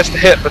 but gets the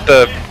hit with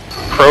the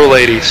Crow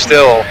Lady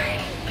still.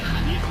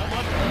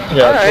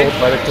 Yeah,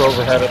 killed by the Crow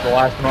overhead at the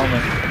last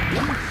moment.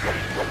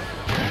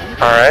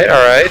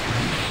 Alright.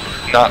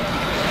 Not.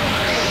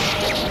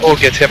 Oh,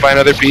 gets hit by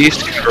another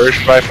beast.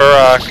 Conversion by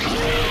Faruk.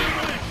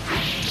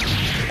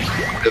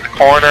 To the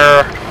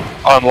corner.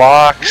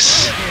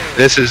 Unlocks.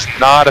 This is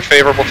not a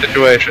favorable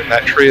situation.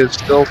 That tree is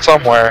still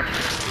somewhere.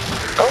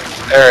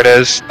 Oh, there it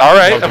is.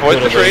 Alright,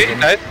 avoid the tree.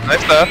 Nice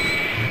stuff.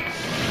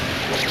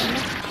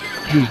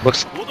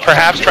 Looks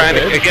perhaps trying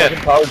to again.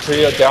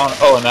 Tree down.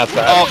 Oh, and that's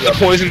that. Oh, the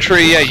poison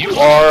tree. Yeah, you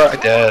are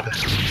dead.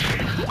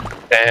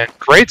 And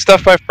great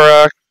stuff by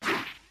Faruk.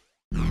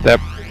 That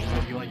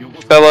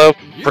fellow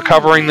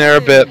recovering there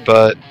a bit,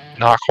 but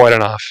not quite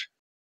enough.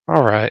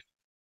 Alright.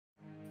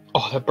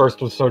 Oh, that burst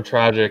was so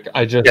tragic.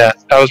 Yeah,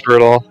 that was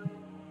brutal.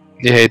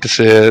 You hate to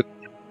see it.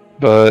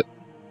 But,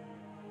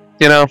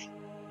 you know,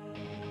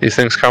 these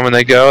things come and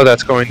they go.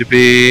 That's going to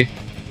be...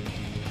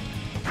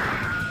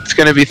 It's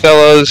going to be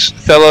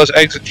Thello's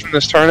exit from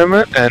this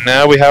tournament, and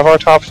now we have our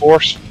top four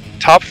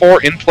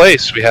in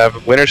place. We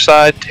have winner's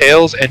side,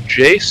 Tails and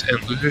Jace,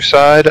 and loser's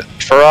side,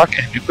 Faruk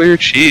and Nuclear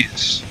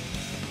Cheese.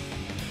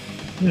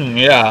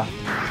 Yeah.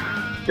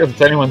 Guess it's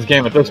anyone's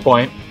game at this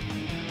point.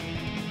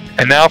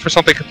 And now for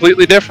something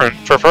completely different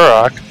for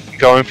Faruk,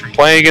 going from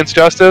playing against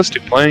Justice to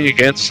playing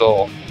against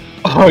Soul.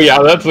 Oh yeah,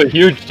 that's a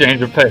huge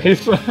change of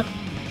pace.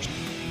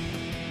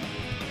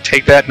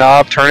 Take that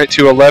knob, turn it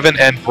to 11,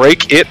 and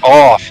break it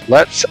off.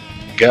 Let's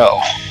go.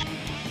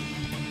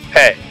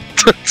 Hey,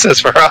 says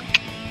Faruk.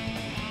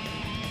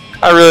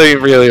 I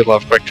really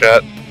love Quick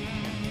Chat.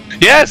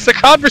 Yes, the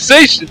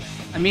conversation!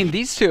 I mean,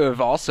 these two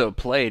have also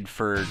played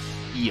for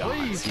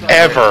eons. You know,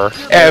 ever.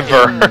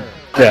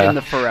 In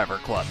the Forever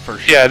Club, for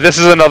sure. Yeah, this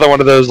is another one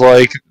of those,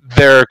 like,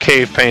 their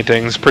cave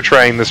paintings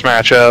portraying this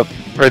matchup,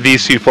 or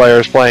these two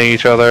players playing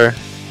each other.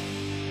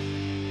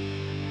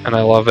 And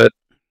I love it.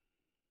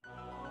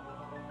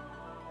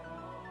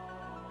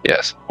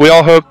 Yes. We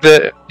all hope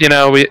that, you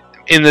know,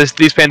 in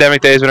these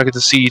pandemic days, we don't get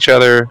to see each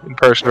other in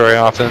person very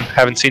often.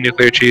 Haven't seen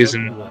Nuclear Cheese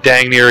in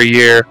dang near a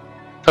year.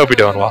 Hope you're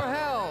doing well.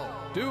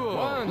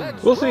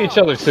 We'll see each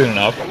other soon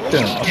enough.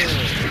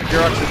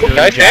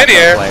 Nice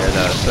player,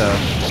 though, so...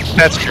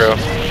 That's true.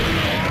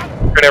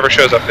 He never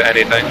shows up to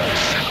anything.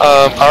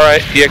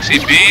 Alright,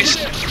 DXE Beast.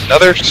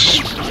 Another...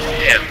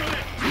 Damn.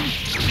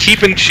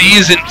 Keeping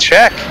Cheese in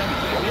check.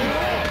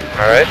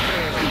 Alright.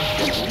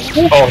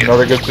 Oh,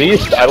 another good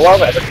beast. I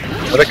love it.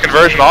 With a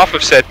conversion off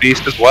of said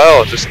beast as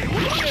well. Just,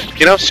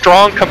 you know,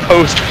 strong,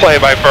 composed play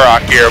by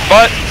Faruk here,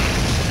 but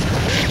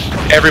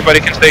everybody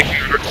can stay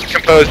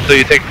composed until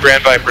you take the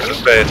Grand Viper to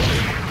space.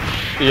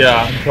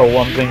 Yeah, until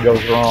one thing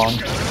goes wrong.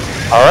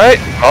 Alright,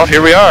 well,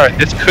 here we are.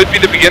 This could be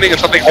the beginning of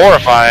something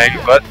horrifying,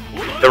 but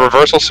the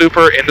reversal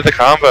super into the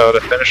combo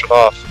to finish it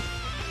off.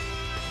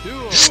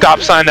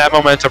 Stop sign that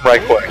momentum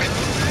right quick.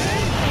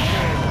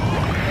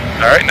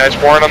 Alright, nice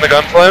warrant on the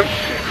gunflame.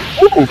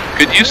 Ooh,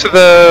 good use of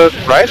the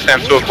Riot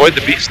Stamp to avoid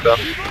the beast, though.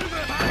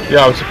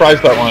 Yeah, I was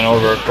surprised that went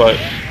over, but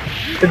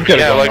it could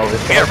have gone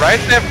over. Yeah,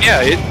 Riot Stamp,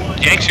 yeah, it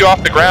yanks you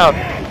off the ground.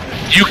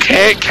 You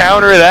can't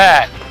counter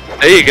that.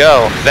 There you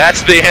go.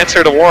 That's the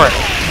answer to warrant.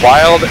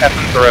 Wild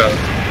effing throw.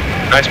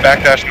 Nice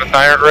backdash from the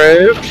Tyrant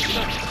Rave.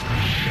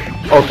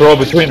 Oh, throw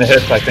between the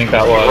hits, I think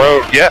that was.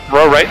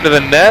 Row right into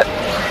the net.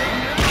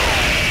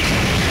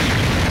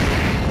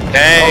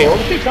 Dang. Oh, what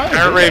was he trying to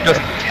Tyrant do Rave there?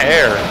 doesn't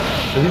care.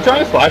 Was he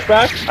trying to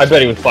flashback? I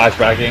bet he was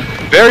flashbacking.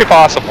 Very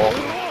possible.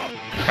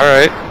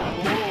 Alright.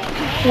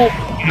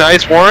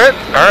 Nice warrant.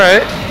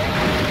 Alright.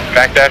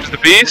 Backdash to the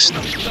beast.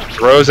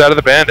 Throws out of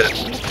the bandit.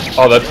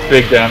 Oh, that's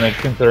big damage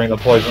considering the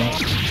poison.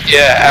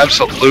 Yeah,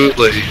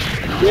 absolutely.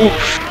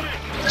 Oof.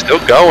 Still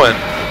going.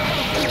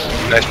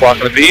 Nice block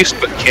on the beast,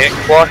 but can't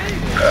block the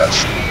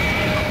rest.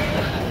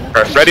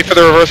 Alright, ready for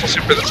the reversal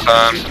super this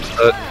time.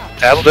 But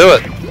that'll do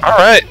it.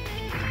 Alright.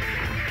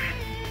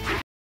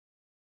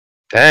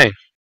 Dang.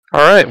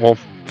 Alright, well,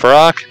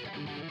 Farrakh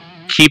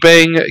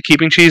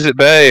keeping Cheese at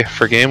bay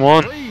for game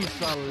 1.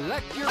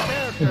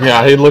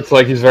 Yeah, he looks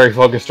like he's very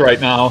focused right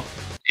now.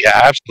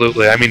 Yeah,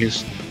 absolutely. I mean,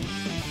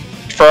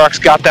 Farrakh's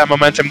got that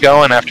momentum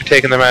going after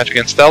taking the match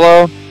against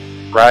Stello,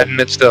 riding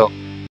it still.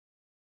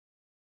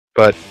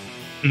 But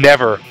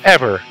never,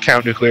 ever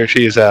count Nuclear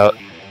Cheese out.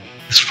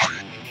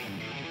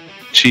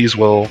 Cheese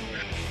will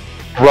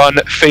run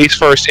face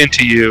first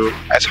into you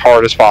as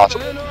hard as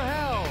possible.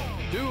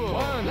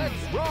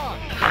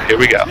 Alright, here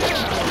we go.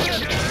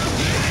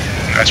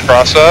 Nice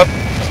cross up.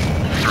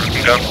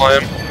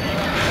 Gunflame.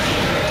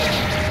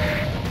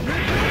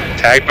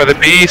 Tagged by the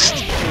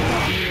beast.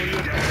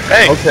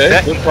 Hey,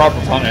 okay, good proper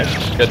punish.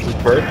 Gets his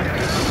bird.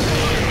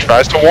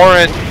 Tries to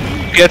warrant.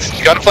 Gets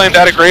gunflamed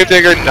out of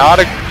Gravedigger. Not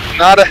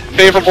a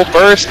favorable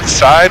burst.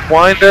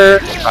 Sidewinder.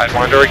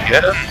 Sidewinder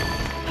again.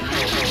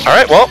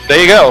 Alright, well,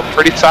 there you go.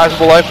 Pretty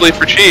sizable life lead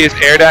for Cheese.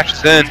 Air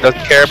dashes in.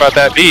 Doesn't care about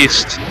that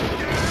beast.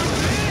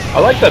 I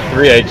like that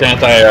 3H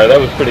anti-air. That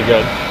was pretty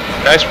good.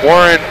 Nice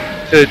warrant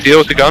to deal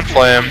with the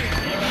gunflame.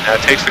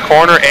 Takes the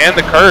corner and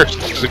the curse.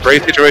 This is a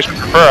great situation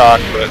for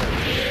Farrakh, but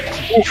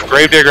oof,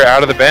 Gravedigger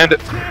out of the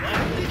bandit.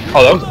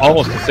 Oh, that was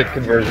almost a sick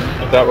conversion.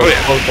 If that was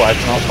full flash,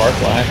 not far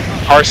flash.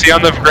 RC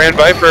on the Grand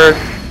Viper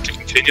to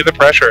continue the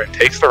pressure. It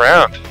takes the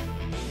round.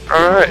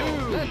 Alright.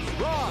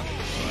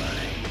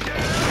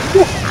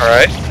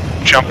 Alright.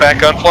 Jump back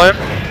gunflame.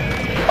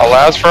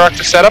 Allows Farrakh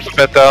to set up a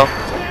bit though.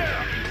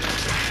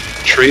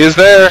 Tree is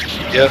there.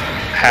 Yep.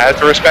 Had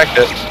to respect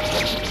it.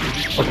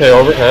 Okay,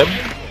 overhead.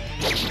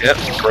 Yep.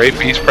 Great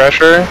beast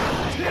pressure.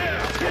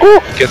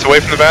 Ooh, gets away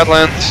from the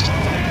Badlands.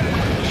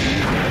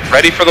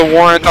 Ready for the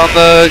warrant on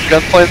the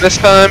gunflame this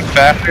time.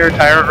 Fafnir,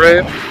 Tyrant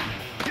Rave.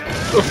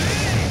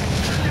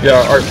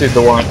 Yeah, RC'd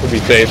the warrant to be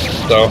safe,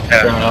 so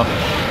fair enough.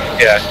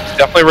 Yeah,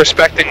 definitely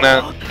respecting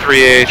that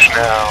 3H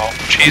now.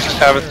 Cheese is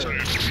having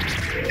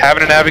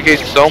to navigate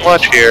so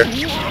much here.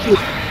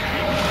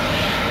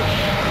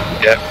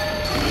 Yep.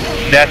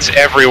 Nets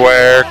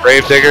everywhere.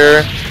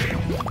 Gravedigger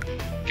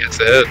gets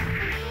it.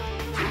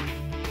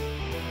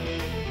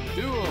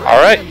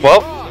 Alright,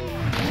 well,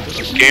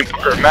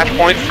 match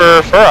point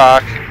for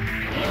Farrakh.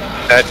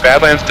 That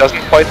Badlands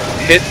doesn't quite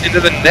hit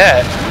into the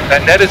net.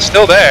 That net is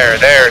still there.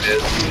 There it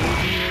is.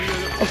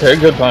 Okay,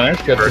 good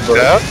punish. Good Burst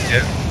out,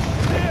 yeah.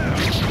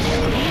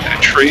 That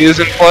tree is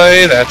in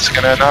play. That's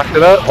gonna knock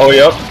it up. Oh,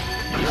 yep.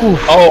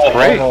 Oh,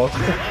 great. Almost.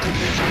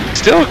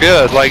 Still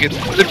good. Like, it's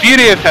the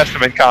beauty of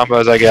Testament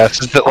combos, I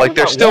guess, is that like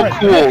they're still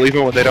cool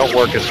even when they don't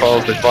work as well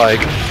as they'd like.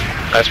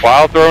 Nice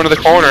wild throw into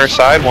the corner.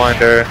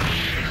 Sidewinder.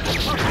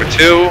 Number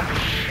 2.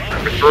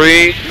 Number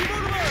 3.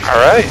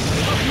 Alright.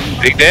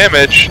 Big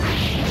damage.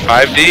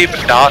 5D,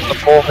 but not the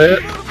full hit.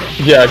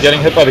 Yeah,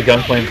 getting hit by the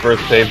gunflame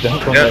first saved him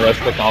from the rest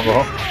of the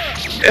combo.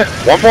 Yeah,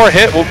 one more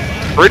hit will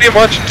pretty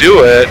much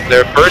do it.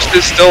 Their burst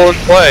is still in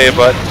play,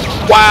 but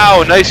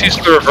wow, nice use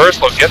of the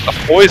reversal. Get the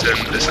poison.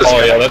 This is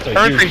that's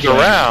turn things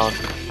around.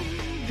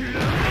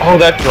 Oh,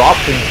 that drop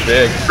seems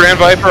big. Grand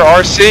Viper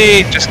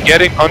RC just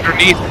getting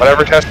underneath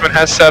whatever Testament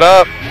has set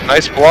up.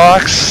 Nice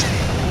blocks.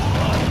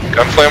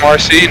 Gunflame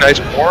RC, nice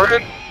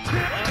warrant.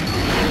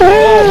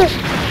 Oh,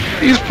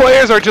 these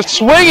players are just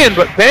swinging,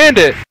 but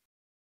Bandit.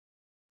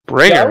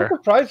 Bringer. Yeah, I was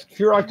surprised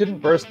Farrakh didn't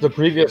burst the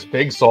previous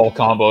Big Soul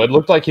combo. It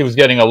looked like he was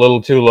getting a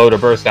little too low to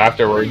burst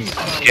afterwards.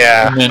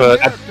 Yeah, and then but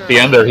at the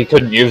end there, he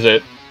couldn't use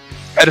it.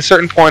 At a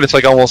certain point, it's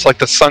like almost like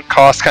the sunk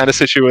cost kind of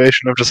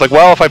situation of just like,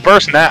 well, if I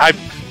burst now, I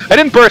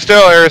didn't burst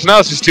earlier, so now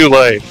it's just too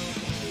late.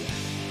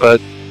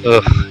 But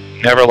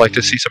never like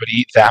to see somebody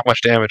eat that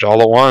much damage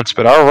all at once.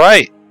 But all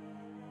right,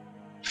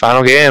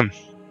 final game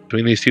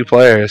between these two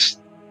players.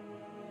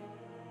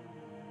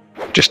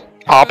 Just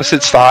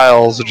opposite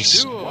styles,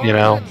 just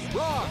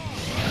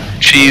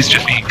Cheese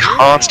just being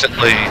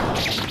constantly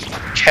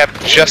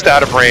kept just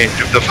out of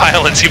range of the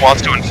violence he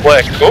wants to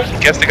inflict. Oh,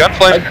 gets the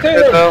gunflame. I'd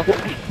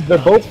say they're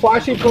both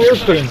flashy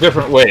players, but in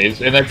different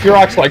ways. And then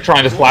Farrakh's like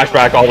trying to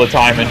flashback all the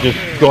time and just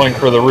going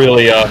for the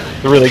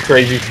really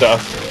crazy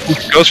stuff.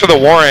 Goes for the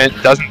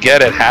warrant, doesn't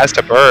get it, has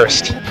to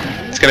burst.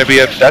 It's going to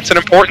be that's an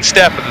important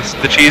step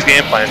of the Cheese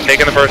game plan.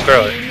 Taking the burst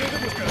early.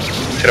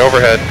 Hit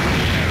overhead.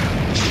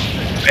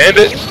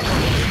 Bandit.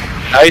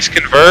 Nice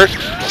convert.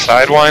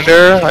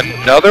 Sidewinder.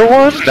 Another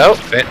one? Nope.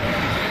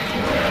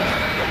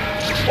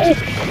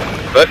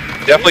 But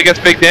Definitely gets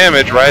big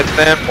damage. Riot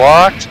Stand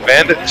blocked.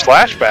 Bandit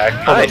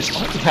Slashback. Nice.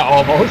 Yeah,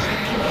 almost.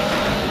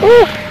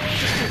 Woo.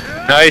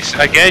 Nice.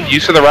 Again,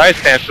 use of the Riot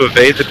Stand to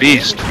evade the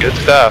beast. Good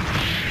stuff.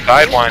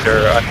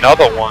 Sidewinder,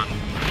 another one.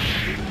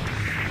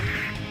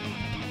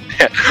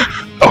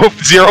 Oh,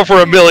 0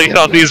 for a million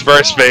on these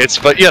verse baits,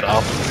 but you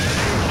know.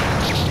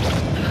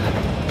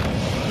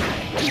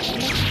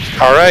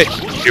 Alright,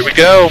 here we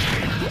go.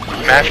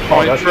 Match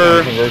point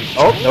for...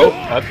 Oh, nope,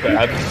 that's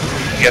bad.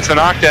 Gets a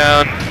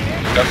knockdown.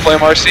 Gunflame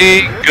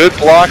RC. Good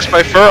blocks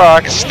by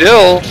Furrock.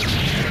 Still,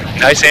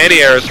 nice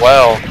anti-air as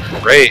well.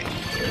 Great.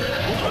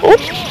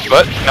 Oop,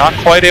 but not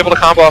quite able to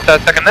combo off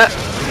that second net.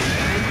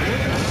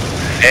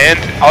 And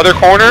other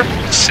corner,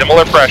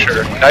 similar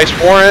pressure. Nice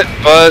warrant,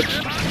 but...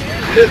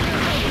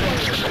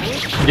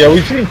 Yeah,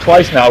 we've seen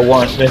twice now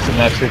Warrant miss in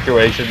that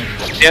situation.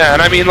 Yeah,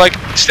 and I mean, like,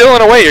 still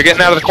in a way, you're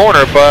getting out of the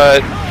corner,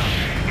 but...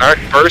 Alright,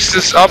 Burst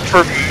is up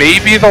for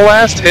maybe the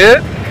last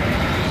hit?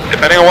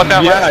 Depending on what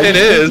that last hit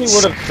is. He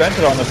would have spent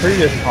it on the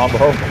previous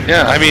combo.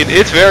 Yeah, I mean,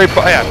 it's very...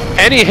 Yeah,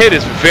 any hit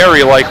is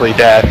very likely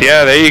death.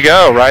 Yeah, there you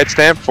go. Riot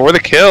Stamp for the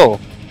kill.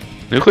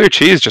 Nuclear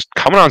Cheese just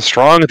coming on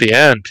strong at the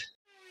end.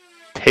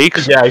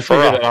 Takes I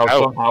figured it out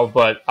somehow,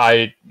 but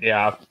I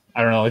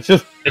don't know. It's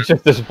just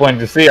disappointing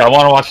to see. I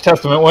want to watch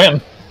Testament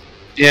win.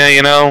 Yeah,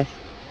 you know,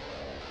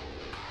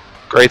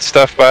 great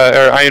stuff by,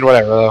 or I mean,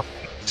 whatever though.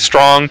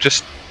 Strong,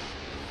 just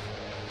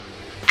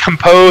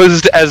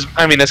composed as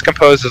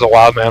composed as a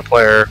Wildman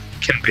player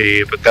can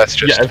be, but that's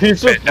just... Yeah, if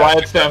he's just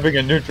Riot Stamping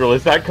a neutral,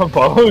 is that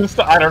composed?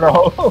 I don't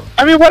know.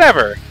 I mean,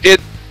 whatever. It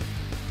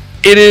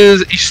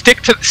is, you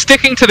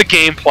sticking to the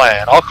game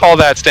plan. I'll call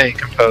that staying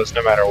composed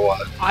no matter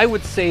what. I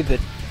would say that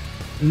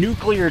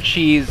Nuclear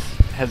Cheese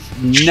has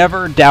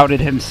never doubted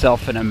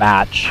himself in a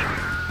match.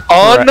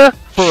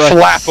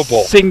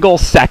 Unflappable. Single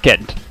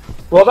second.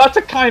 Well, that's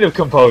a kind of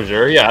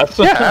composure, yes.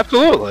 Yeah,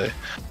 absolutely.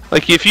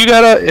 Like if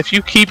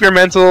you keep your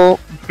mental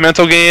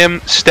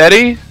game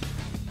steady.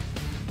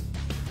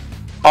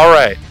 All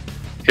right,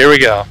 here we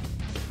go.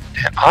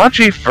 And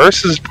Anji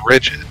versus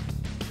Bridget.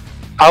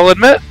 I'll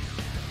admit,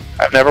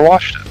 I've never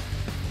watched it.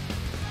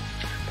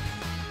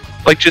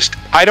 Like, just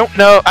I don't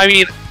know. I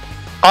mean,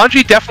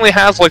 Anji definitely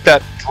has like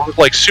that,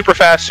 like super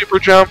fast, super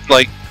jump,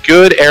 like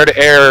good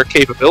air-to-air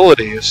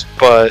capabilities,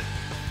 but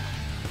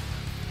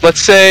let's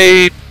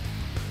say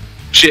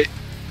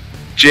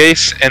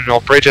Jace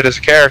and Bridget as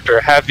a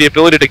character have the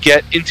ability to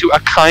get into a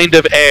kind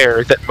of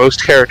air that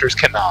most characters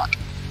cannot.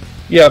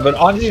 Yeah, but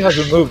Anji has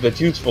a move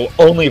that's useful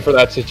only for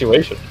that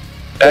situation.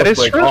 That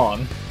is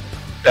true.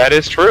 That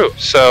is true.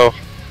 So,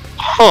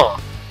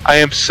 I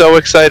am so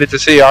excited to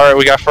see. Alright,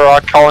 we got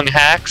Farrakh calling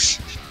hacks.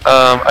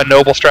 A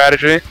noble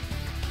strategy.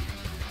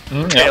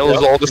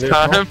 Tails all this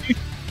time.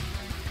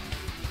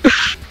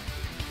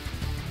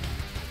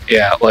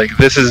 Yeah, like,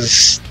 this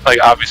is, like,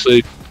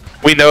 obviously,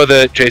 we know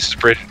that Jace's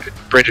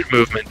Bridget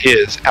movement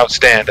is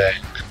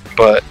outstanding,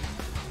 but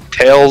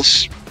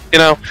Tails, you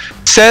know,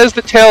 says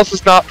that Tails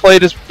has not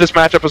played this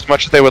matchup as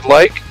much as they would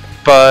like,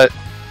 but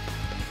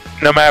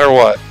no matter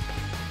what,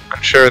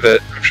 I'm sure that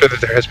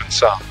there has been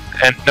some.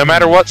 And no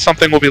matter what,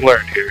 something will be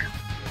learned here.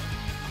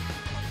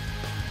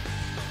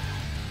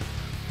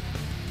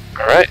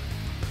 Alright,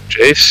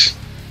 Jace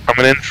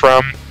coming in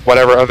from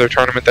whatever other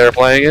tournament they're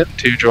playing in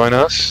to join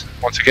us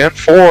once again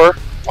for,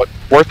 what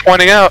worth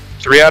pointing out,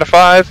 3 out of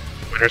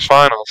 5 winners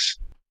finals.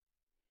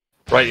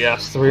 Right,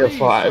 yes, 3 of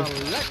 5.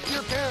 Select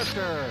your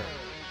character.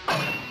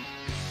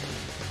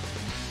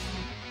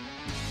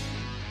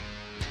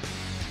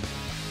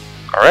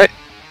 Alright,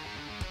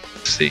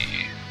 let's see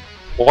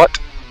what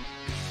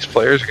these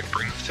players are going to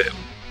bring to the table.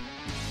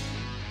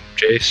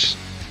 Jace,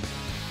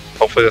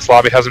 hopefully this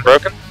lobby hasn't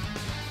broken.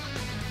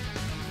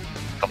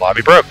 The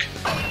lobby broke.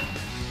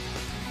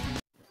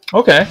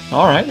 Okay,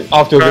 alright.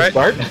 Off to a good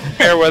start.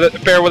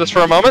 Bear with us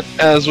for a moment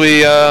as we,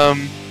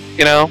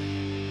 you know,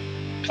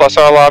 plus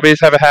our lobbies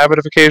have a habit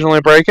of occasionally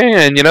breaking,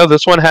 and, you know,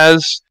 this one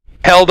has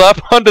held up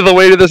under the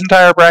weight of this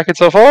entire bracket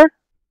so far.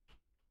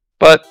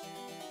 But,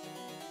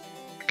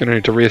 gonna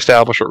need to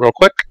reestablish it real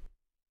quick.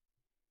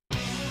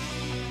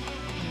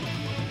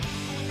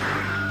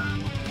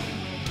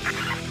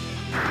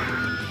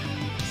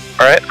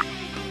 Alright,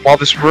 while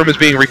this room is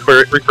being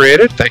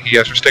recreated, thank you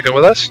guys for sticking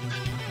with us.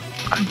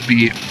 I'll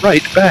be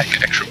right back,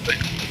 actually.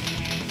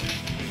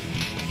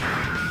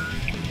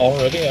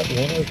 Already at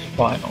winners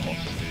finals.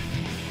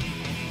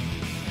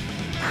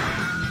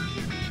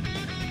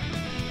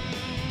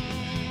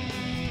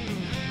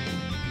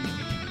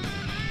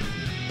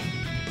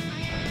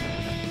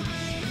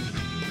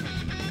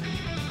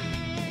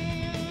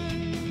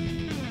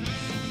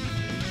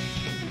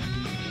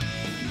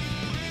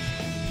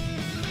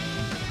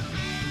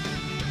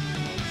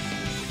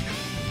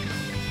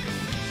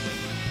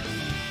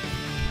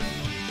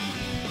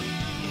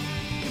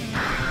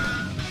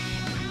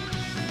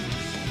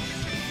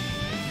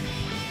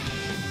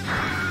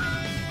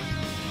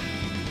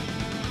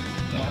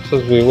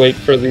 As we wait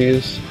for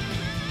these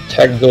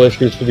technical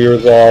issues to be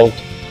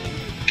resolved.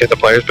 Get the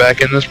players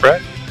back in this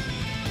bracket.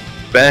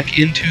 Back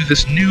into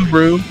this new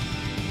room.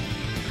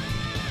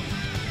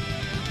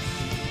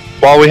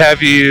 while we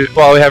have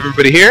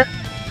everybody here,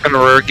 and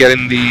we're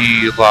getting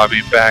the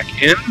lobby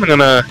back in, I'm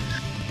gonna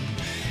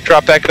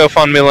drop that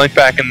GoFundMe link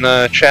back in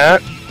the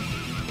chat.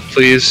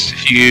 Please,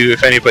 if you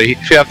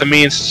have the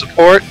means to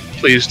support,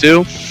 please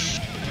do.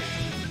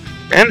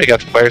 And we got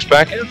the players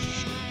back in.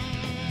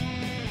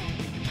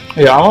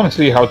 Yeah, I want to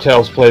see how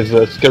Tails plays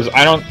this because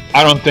I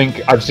don't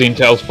think I've seen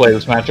Tails play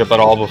this matchup at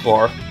all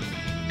before.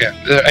 Yeah,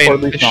 or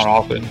at least not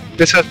often.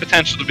 This has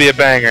potential to be a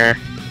banger.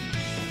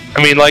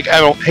 I mean, like, I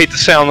don't hate to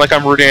sound like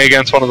I'm rooting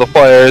against one of the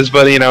players,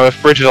 but you know,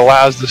 if Bridget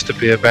allows this to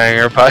be a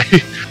banger by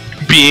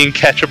being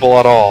catchable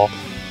at all,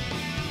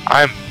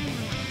 I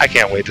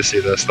can't wait to see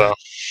this though.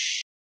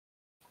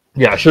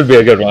 Yeah, it should be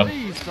a good one.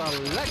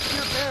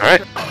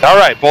 All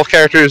right. Both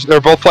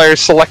players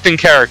selecting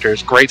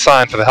characters. Great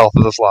sign for the health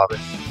of this lobby.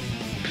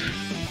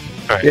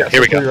 All right, yeah,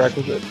 here we go.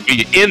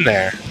 Be in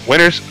there.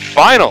 Winners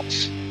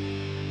finals.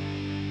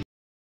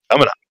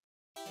 Coming up.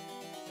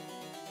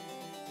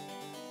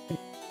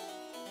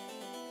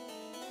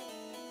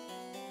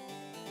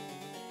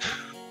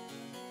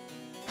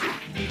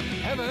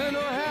 Heaven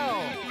or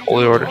hell?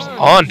 Holy Orders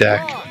on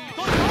deck.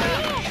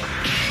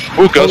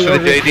 Ooh, goes for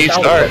the JD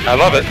start. I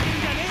love it.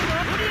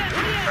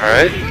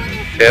 Alright.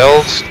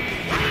 Tails.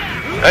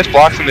 Nice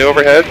blocks in the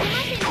overhead.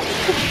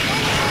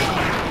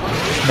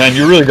 Man,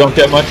 you really don't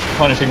get much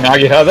punishing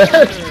Nagita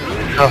there.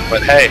 Oh,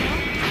 but hey.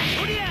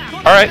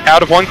 Alright,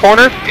 out of one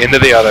corner, into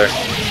the other.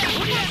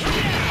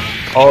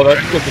 Oh,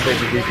 that's good to take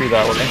the DP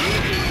that way.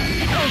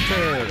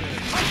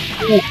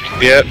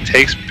 Yeah,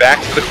 takes back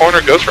to the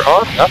corner, goes for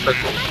nothing.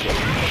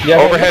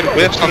 Yeah, overhead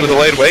whiffs on the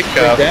delayed wake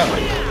up.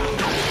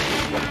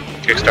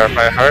 Kickstart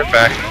by Heart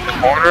back in the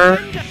corner.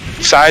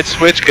 Side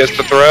switch gets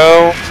the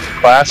throw.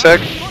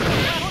 Classic.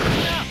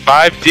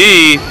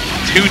 5D,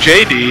 2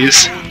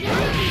 JDs.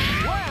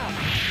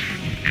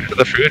 Into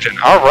the Fujin.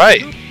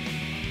 Alright.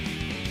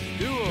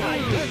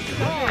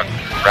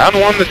 Round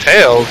 1 to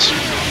Tails.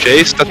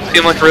 Jace doesn't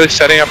seem like really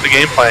setting up the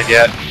game plan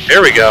yet.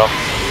 Here we go.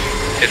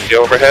 Hit the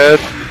overhead.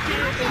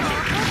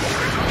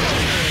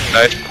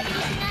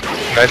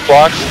 Nice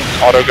blocks.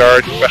 Auto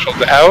guard special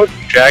to out.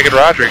 Jagged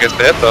Roger gets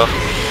the hit though.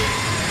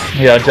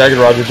 Yeah, Jagged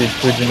Roger beats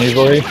Fujin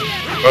easily.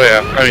 Oh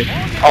yeah, I mean,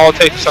 all it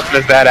takes is something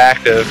that's that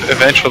active.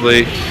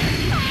 Eventually,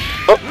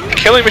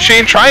 Killing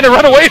Machine trying to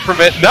run away from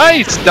it.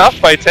 Nice stuff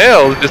by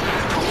Tails, just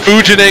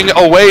Fujining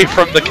away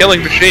from the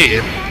Killing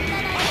Machine.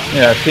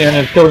 Yeah,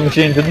 TN's Killing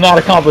Machine did not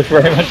accomplish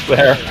very much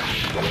there.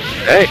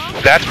 Hey,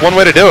 that's one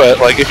way to do it.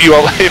 Like if you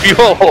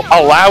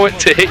allow it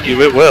to hit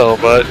you, it will.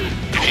 But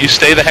if you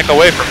stay the heck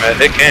away from it,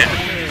 it can't.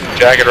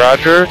 Jagged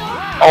Roger,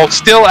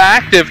 still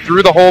active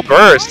through the whole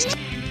burst.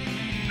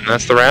 And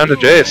that's the round of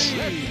Jace.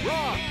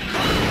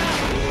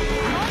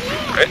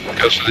 Right,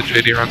 goes for the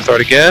JD run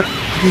start again.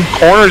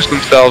 Corners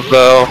themselves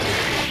though.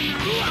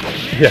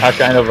 Yeah,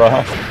 kind of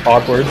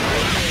awkward.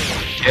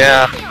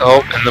 Yeah,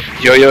 and the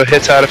yo-yo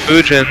hits out of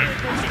Fujin.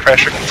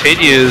 Pressure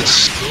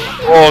continues.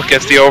 Oh,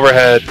 gets the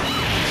overhead.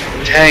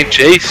 Dang,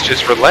 Jace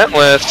just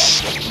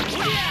relentless.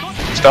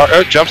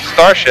 Jumps to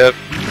Starship.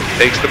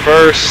 Takes the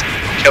burst.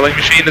 Killing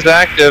Machine is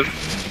active.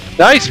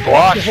 Nice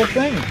block.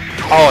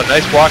 Oh,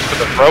 nice block, but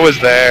the throw is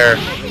there.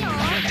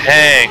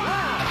 Dang.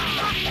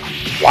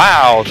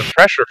 Wow, the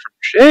pressure from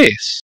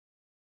Jace.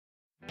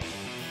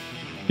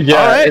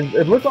 Yeah, right.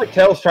 it looked like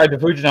Tails tried to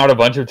Fujin out a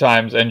bunch of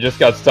times and just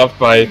got stuffed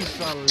by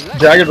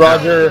Jagged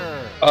Roger,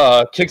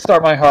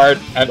 Kickstart My Heart,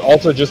 and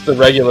also just the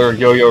regular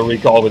yo-yo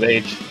recall with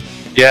H.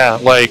 Yeah,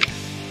 like,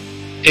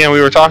 we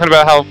were talking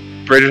about how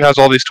Bridget has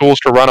all these tools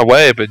to run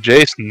away, but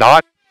Jace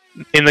not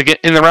in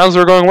the rounds that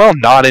were going well,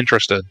 not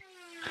interested.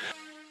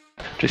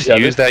 Just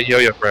use that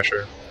yo-yo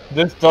pressure.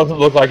 This doesn't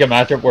look like a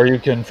matchup where you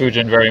can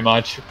Fujin very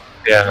much.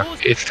 Yeah,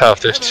 it's tough.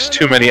 There's just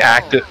too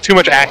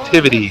much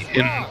activity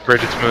in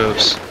Bridget's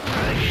moves.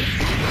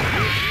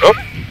 Oh,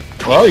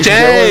 well, you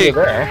dang! Can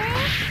go over there.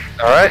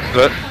 All right,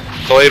 but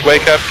delayed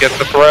wake up, gets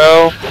the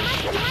throw.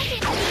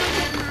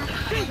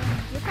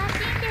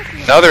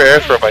 Another air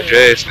throw by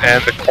Jace,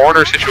 and the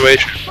corner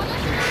situation.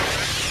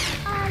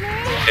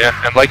 Yeah,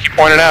 and like you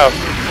pointed out,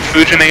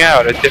 Fujining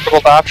out, a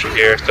difficult option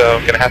here, so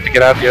I'm gonna have to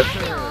get out the other.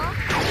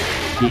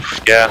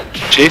 Oof, yeah.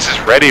 Jace is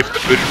ready for the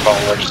Fujin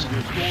followers.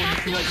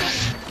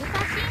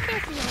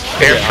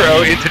 Air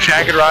throw into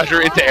Jagged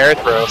Roger into air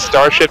throw.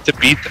 Starship to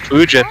beat the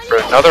Fujin for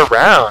another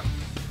round.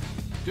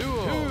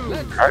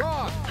 Right.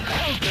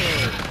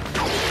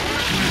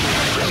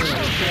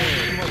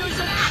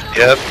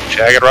 Yep,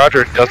 Jagged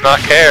Roger does not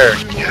care.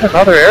 Get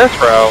another air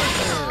throw.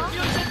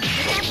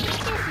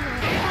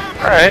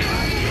 Alright.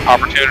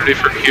 Opportunity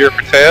here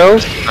for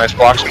Tails. Nice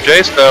blocks from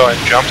Jace though,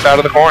 and jumps out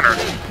of the corner.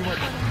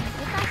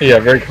 Yeah,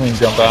 very clean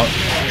jump out.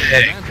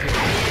 Dang.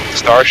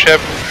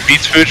 Starship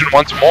beats Fujin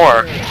once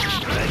more.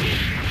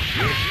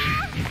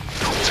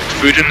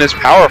 Fujin is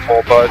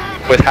powerful, but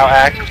with how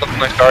active something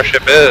like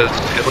Starship is,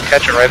 it'll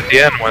catch it right at the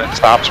end when it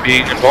stops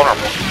being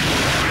invulnerable.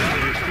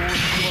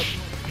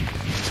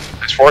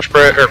 Nice force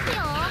spread, or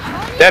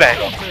dead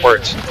angle,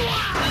 words.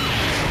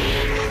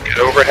 Get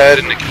overhead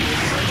and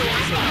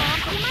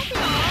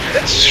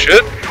this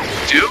should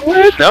do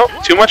it? Nope,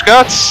 too much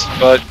guts,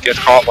 but gets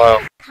caught low.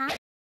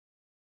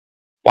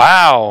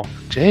 Wow,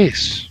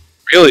 Jace.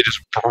 Really just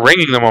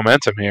bringing the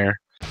momentum here.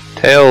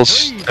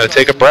 Tails,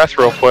 take a breath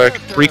real quick,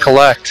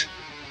 recollect.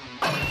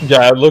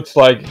 Yeah, it looks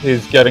like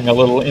he's getting a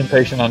little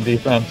impatient on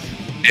defense.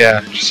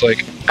 Yeah, just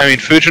like, I mean,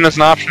 Fujin as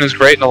an option is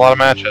great in a lot of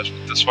matchups,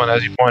 but this one,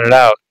 as you pointed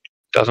out,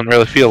 doesn't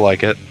really feel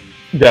like it.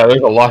 Yeah,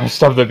 there's a lot of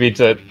stuff that beats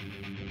it.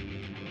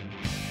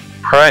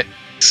 Alright,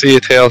 see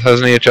if Tails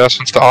has any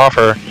adjustments to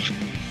offer,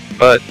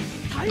 but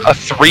a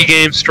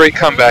 3-game straight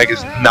comeback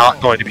is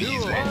not going to be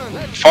easy.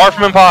 Far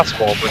from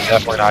impossible, but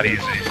definitely not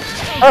easy.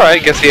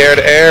 Alright, gets the air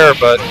to air,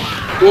 but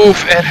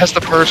oof, and has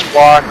the burst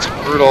blocked.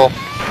 Brutal.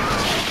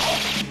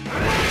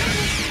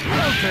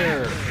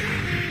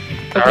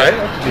 Alright,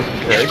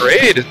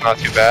 trade is not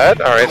too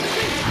bad. Alright,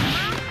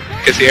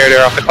 gets the air to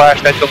air off the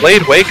clash. That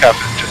delayed wake up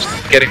is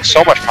just getting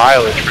so much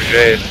mileage for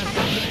Jade.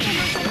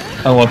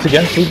 And once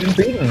again, Fujin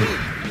beaten.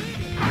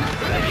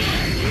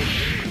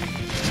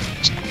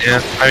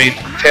 Yeah, I mean,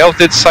 Tails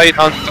did cite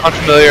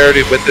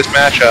unfamiliarity with this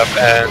matchup,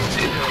 and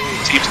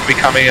it seems to be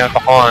coming out the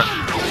haunt.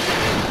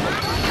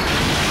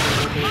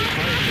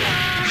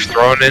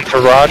 Thrown into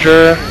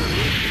Roger.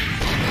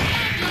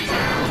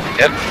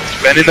 Yep,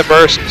 spending the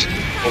burst.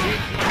 We'll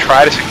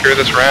try to secure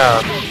this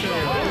round.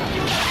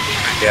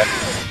 Yeah,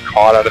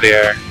 caught out of the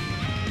air.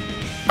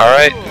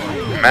 Alright,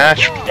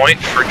 match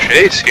point for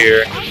Jace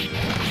here.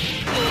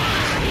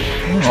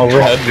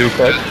 Overhead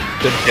reset.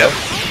 Good yep.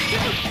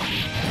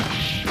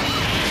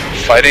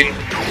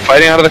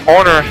 Fighting out of the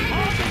corner.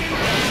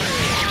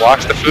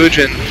 Blocks the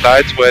Fujin,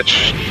 side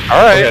switch.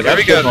 Alright, okay, there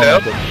we go,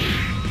 Tails.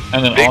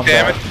 And then big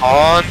damage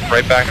on,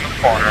 right back into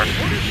the corner.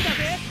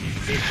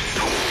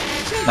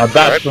 Now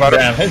that's some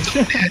damage.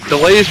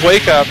 Delays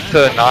wake up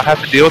to not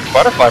have to deal with the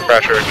butterfly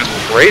pressure.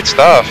 Just great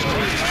stuff.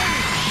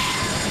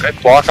 Right,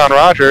 block on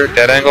Roger,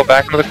 dead angle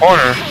back into the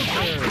corner.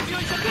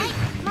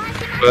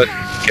 But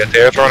get the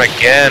air thrown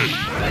again.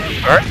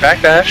 Alright,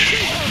 backdash.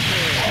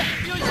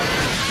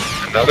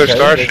 Another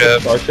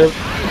Starship.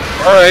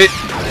 Alright.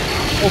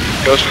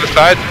 Goes for the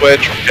side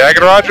switch. Jagged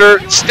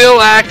Roger,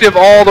 still active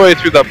all the way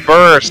through the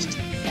burst.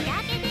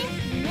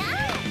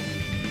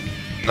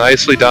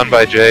 Nicely done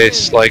by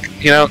Jace. Like,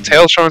 you know,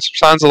 Tails showing some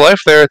signs of life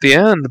there at the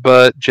end,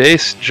 but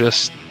Jace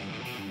just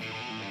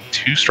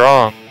too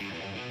strong.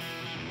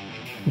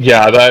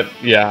 Yeah,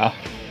 yeah.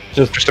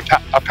 Just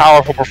a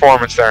powerful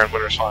performance there in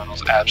Winners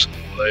Finals,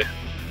 absolutely.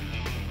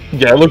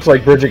 Yeah, it looks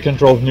like Bridget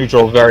controls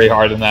neutral very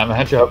hard in that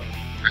matchup.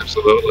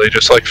 Absolutely,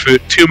 just like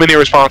too many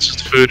responses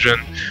to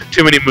Fujin,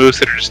 too many moves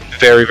that are just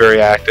very,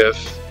 very active.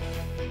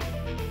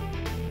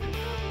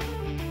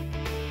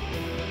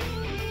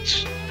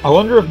 I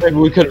wonder if maybe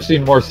we could have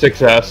seen more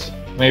 6S.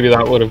 Maybe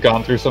that would have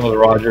gone through some of the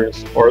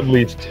Rogers, or at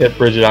least hit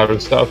Bridget out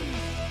of stuff.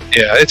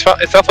 Yeah, it's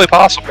definitely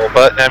possible,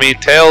 but I mean,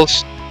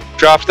 Tails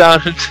drops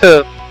down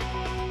into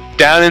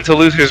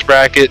loser's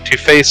bracket to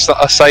face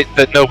a sight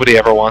that nobody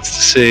ever wants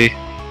to see.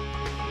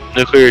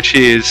 Nuclear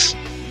Cheese.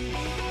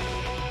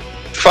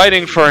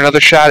 Fighting for another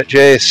shot at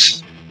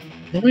Jace.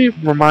 Let me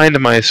remind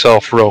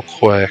myself real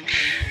quick.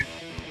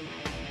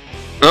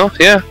 Oh,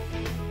 yeah.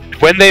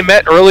 When they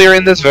met earlier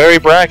in this very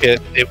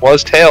bracket, it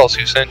was Tails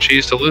who sent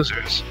Cheese to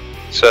losers.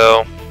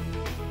 So,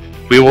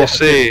 we will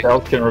see. If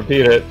Tails can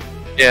repeat it.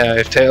 Yeah,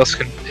 if Tails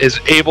is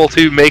able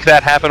to make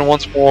that happen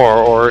once more,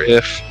 or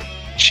if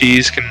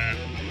Cheese can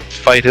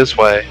fight his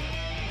way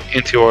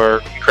into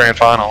our grand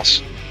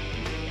finals.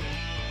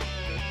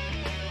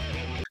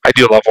 I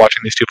do love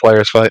watching these two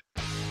players fight.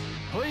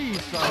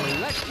 Please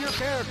select your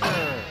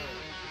character.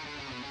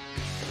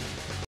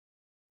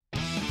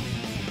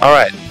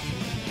 Alright.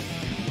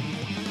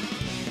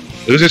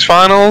 Losers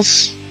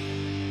finals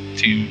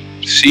to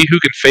see who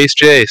can face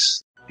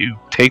Jace to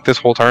take this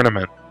whole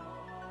tournament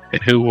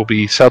and who will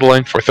be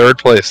settling for 3rd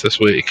place this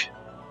week.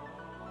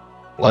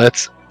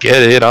 Let's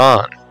get it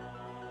on.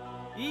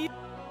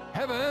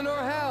 Heaven or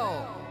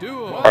hell.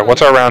 Alright,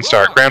 what's our round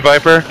start? Grand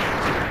Viper?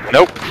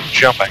 Nope.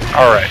 Jumping.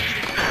 Alright.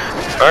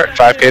 Alright,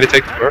 5k to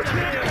take the bird.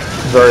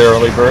 Very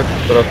early bird,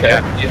 but okay.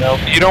 Yeah, you know,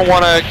 you don't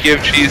want to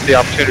give Cheese the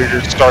opportunity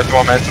to start the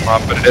momentum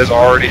up, but it is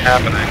already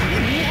happening.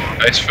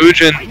 Nice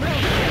Fujin.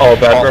 Oh,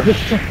 bad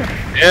burst.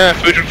 Yeah,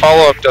 Fujin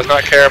follow-up does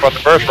not care about the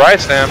burst. Riot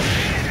Stamp.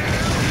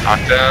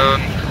 Knockdown.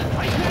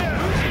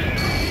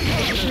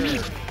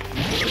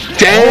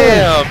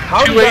 Damn!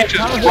 How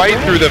 2H's right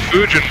through the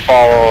Fujin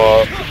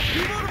follow-up.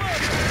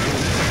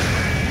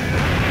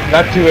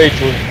 That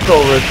 2H was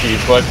so risky,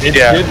 but it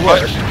did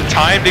work.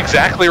 Timed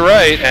exactly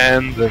right,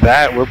 and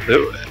that will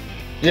do it.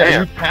 Yeah,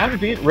 Damn. you can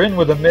beat Rin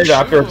with a mid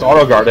after its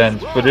auto guard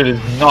ends, but it is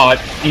not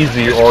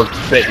easy or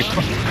safe.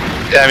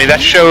 I mean,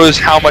 that shows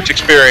how much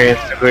experience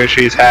Nuclear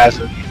Cheese has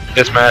in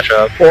this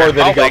matchup. Or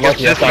that he got against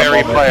lucky this at that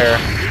very moment. player.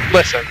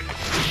 Listen,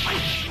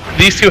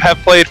 these two have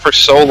played for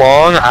so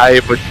long,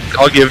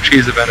 I'll give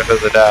Cheese the benefit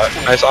of the doubt.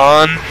 Nice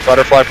on,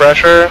 butterfly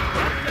pressure.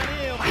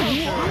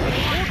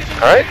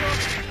 Alright,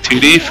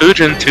 2D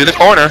Fujin to the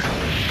corner.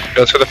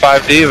 Goes for the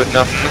 5D with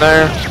nothing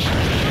there.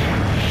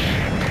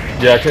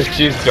 Yeah, because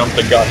Cheese jumped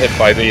and got hit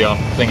by the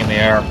thing in the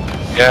air.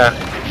 Yeah.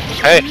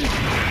 Hey,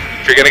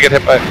 If you're gonna get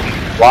hit by...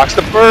 Blocks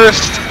the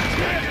burst!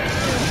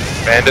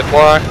 Bandit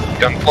block,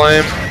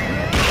 Gunflame.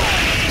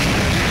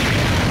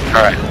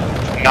 Alright.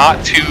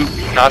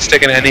 Not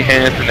sticking any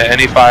hand into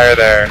any fire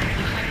there.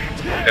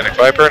 Panic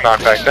Viper, knock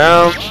back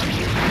down.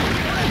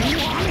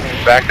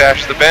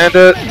 Backdash the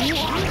bandit.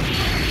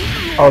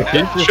 Oh,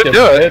 he Should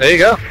do it. There you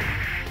go.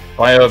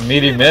 By a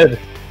meaty mid.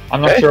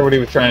 I'm not sure what he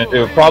was trying to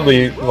do.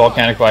 Probably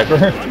Volcanic Viper.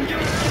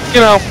 You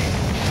know,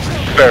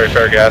 very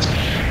fair guess.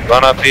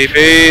 Run up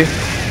PP.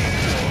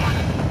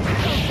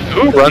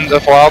 Ooh, runs a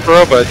wild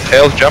throw, but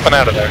Tails jumping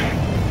out of there.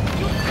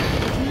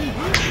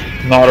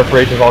 Not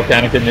afraid to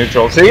Volcanic in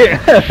neutral. See?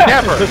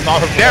 Never.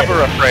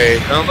 Never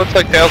afraid. And it looks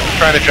like Tails is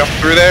trying to jump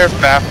through there.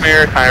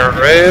 Fafnir, Tyrant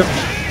Rave.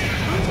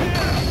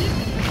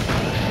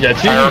 Yeah,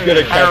 Tyrant good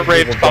at Tyrant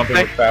Rave bumping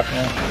something. with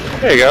Fafnir.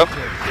 There you go.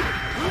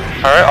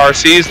 Alright,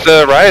 RC's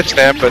the Riot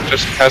Stamp, but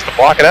just has to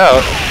block it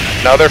out.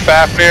 Another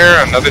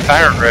Fafnir, another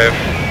Tyrant Rave.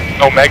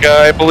 Omega,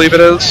 I believe it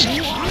is.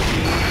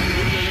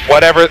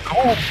 Whatever.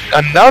 Ooh,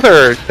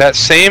 another, that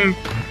same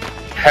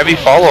heavy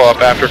follow-up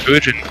after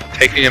Fujin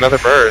taking another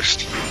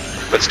burst.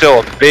 But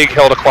still, a big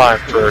hill to climb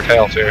for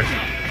Tails here.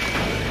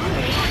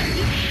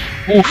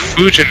 Ooh,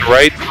 Fujin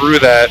right through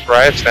that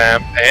Riot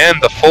Stamp, and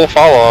the full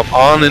follow-up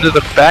on into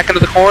the back into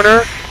the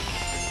corner.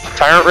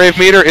 Tyrant Rave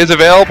meter is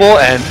available,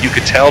 and you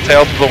could tell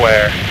Tails was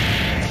aware.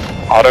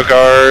 Auto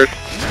guard.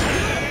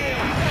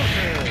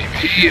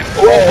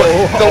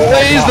 Oh, but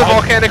delays the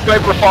Volcanic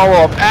Viper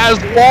follow-up as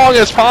long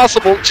as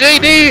possible.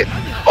 JD,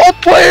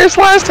 both players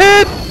last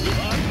hit.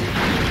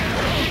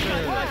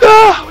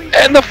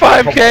 And the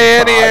 5K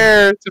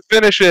anti-air to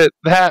finish it.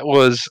 That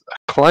was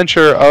a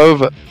clincher of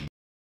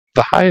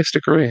the highest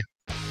degree.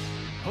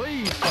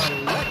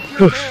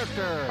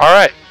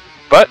 Alright,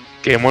 but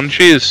game 1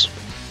 cheese.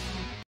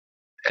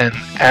 And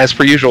as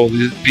per usual,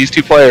 these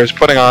two players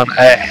putting on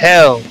a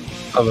hell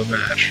of a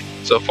match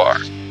so far.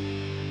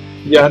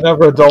 Yeah,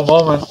 never a dull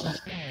moment.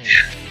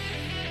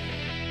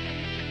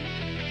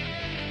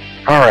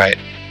 Alright,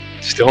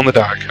 still in the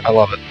dark. I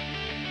love it.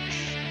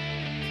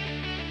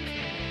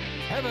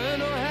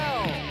 Heaven or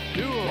hell.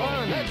 2,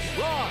 1, let's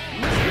rock.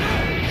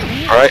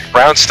 Alright,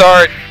 round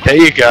start. There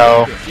you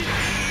go.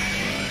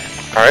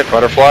 Alright,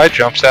 Butterfly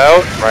jumps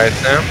out. Right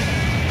now.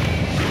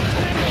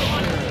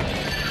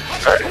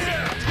 Alright.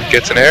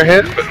 Gets an air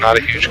hit, but not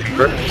a huge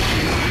convert.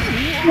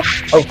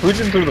 Oh,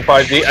 Fujin through the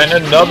 5D, and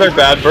another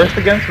bad burst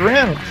against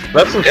Rim.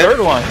 That's the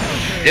third one.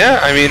 Yeah,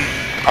 I mean,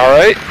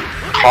 alright.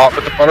 Caught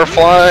with the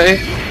Butterfly.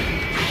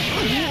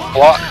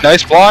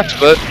 Nice blocks,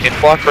 but can't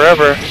block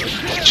forever.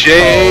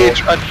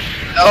 JH.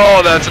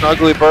 Oh, that's an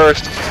ugly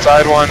burst.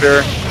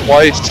 Sidewinder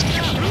twice.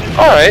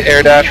 Alright,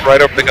 air dash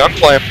right over the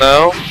Gunflame,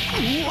 though.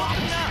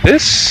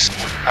 This...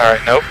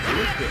 Alright, nope.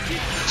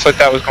 Looks like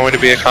that was going to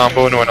be a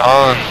combo into an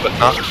on, but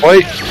not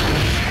quite.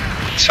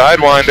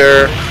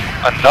 Sidewinder.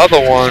 Another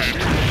one.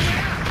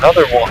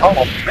 Another one.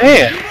 Oh,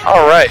 man.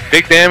 Alright,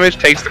 big damage.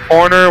 Takes the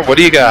corner. What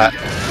do you got?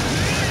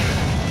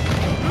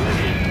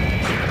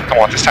 I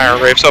want this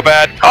Tyrant Rave so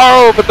bad.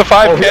 Oh, but the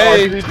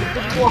 5K.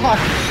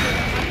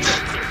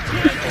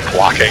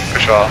 Blocking for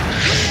sure.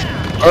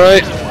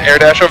 Alright, air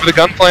dash over the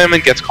Gunflame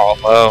and gets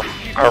caught low.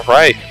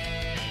 Alright.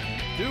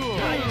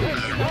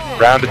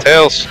 Round to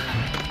Tails.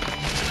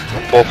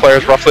 Both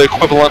players roughly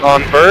equivalent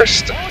on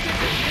burst.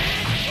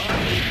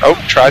 Oh,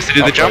 tries to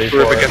do the jump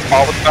through, but gets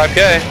caught with the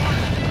 5K.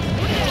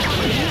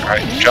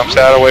 Alright, jumps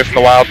out away from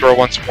the wild throw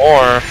once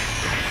more.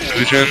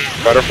 Fujin,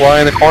 Butterfly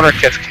in the corner,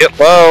 gets hit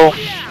low.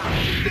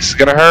 This is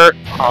gonna hurt.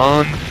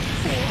 On.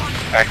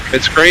 Back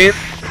mid-screen.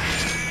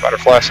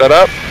 Butterfly set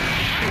up.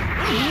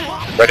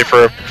 Ready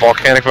for a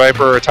Volcanic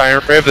Viper or a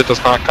Tyrant Rave that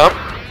does not come.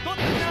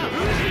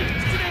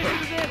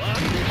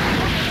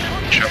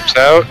 Jumps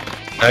out.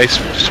 Nice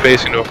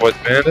spacing to avoid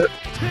the bandit.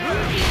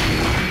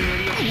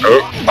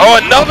 Oh,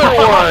 another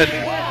one!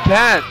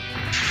 That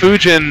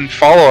Fujin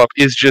follow-up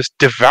is just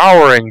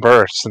devouring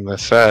bursts in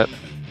this set.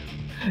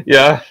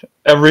 Yeah,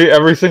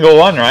 every single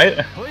one,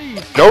 right?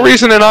 No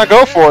reason to not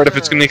go for it if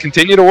it's going to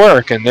continue to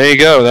work. And there you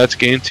go. That's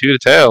game 2 to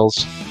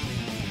Tails.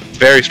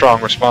 Very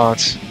strong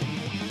response.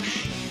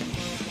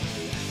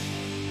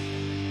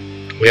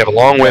 We have a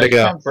long way to go.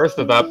 You can't burst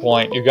at that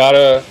point. You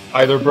gotta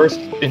either burst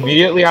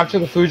immediately after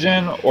the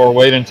Fujin or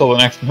wait until the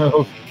next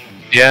move.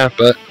 Yeah,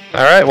 but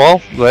alright,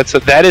 well,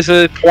 that is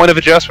a point of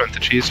adjustment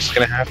that she's just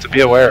going to have to be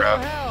aware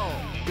of.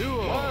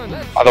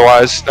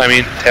 Otherwise, I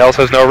mean, Tails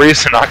has no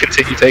reason to not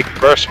continue taking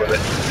bursts with it.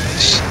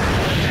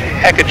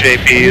 Heck of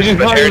JPs,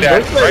 but air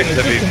dash right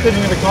into the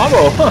continuing the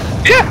combo.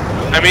 Yeah,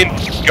 I mean,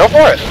 go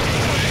for it.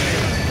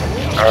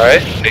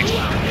 Alright,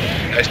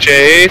 nice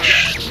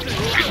JH.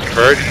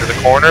 Convert into the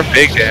corner,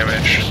 big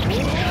damage.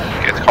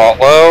 Gets caught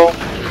low.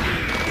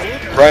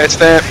 Riot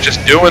Stamp,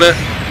 just doing it.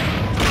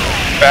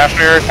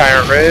 Fafnir,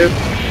 Tyrant Rave.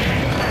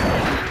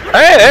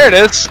 Hey, there it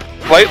is.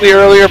 Slightly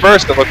earlier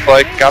burst, it looks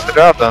like. Got the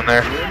job done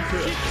there.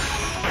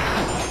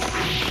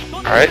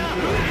 Alright.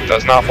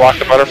 Does not block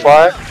the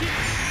Butterfly.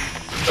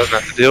 Doesn't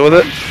have to deal with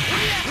it.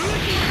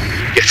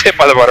 Gets hit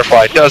by the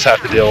Butterfly. Does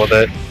have to deal with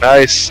it.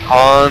 Nice.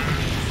 On.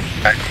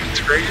 Back to the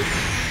screen.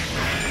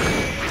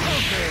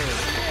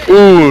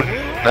 Ooh,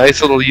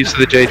 nice little use of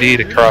the JD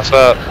to cross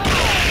up.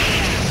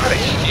 Not a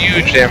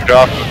huge damage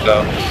off of it,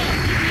 though.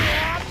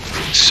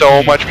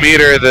 So much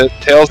meter that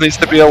Tails needs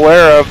to be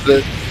aware of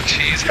that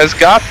Cheese has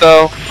got,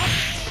 though.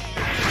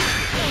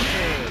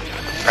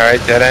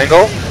 Alright, dead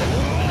angle.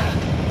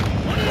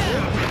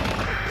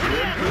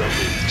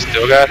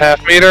 Still got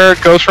half meter.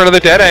 Goes for another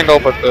dead angle,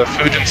 but the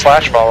Fujin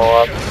slash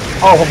follow up.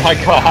 Oh my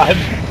god.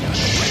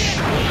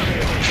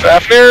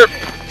 Fafnir!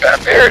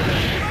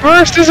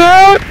 Burst is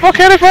out!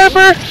 Volcanic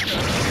Viper!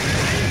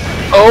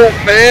 Oh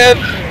man!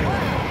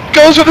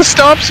 Goes for the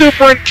Stomp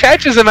Super and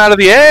catches him out of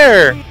the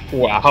air!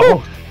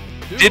 Wow.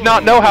 Did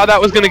not know how that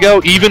was going to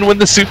go, even when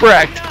the super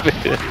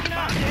activated.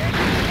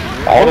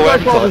 All the way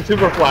Once I saw the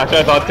super flash,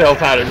 I thought Tails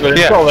had it, but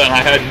until then, I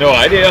had no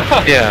idea.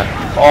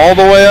 Yeah, all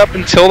the way up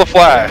until the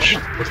flash.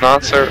 Was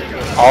not certain.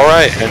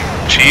 Alright, and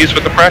Cheese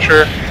with the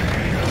pressure.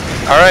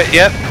 Alright,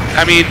 yep.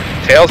 I mean,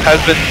 Tails has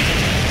been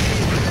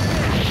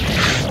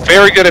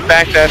very good at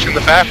backdashing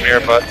the Fafnir,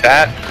 but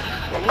that...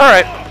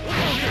 Alright.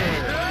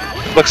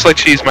 Looks like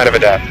Cheese might have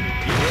adapted.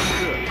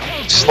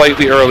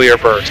 Slightly earlier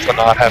burst to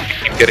not have to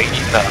keep getting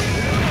eaten up.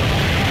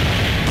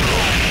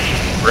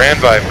 Grand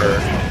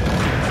Viper.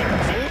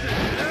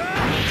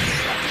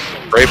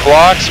 Great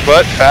blocks,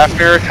 but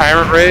Fafnir,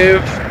 Tyrant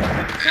Rave,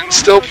 and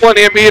still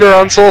plenty of meter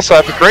on Soul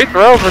Side, but great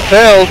throw for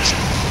Tails.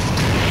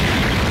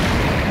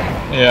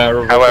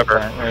 Yeah, however,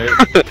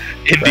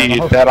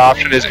 indeed, that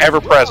option is ever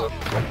present.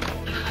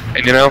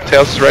 And you know,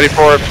 Tails is ready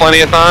for it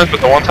plenty of times, but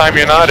the one time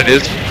you're not, it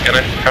is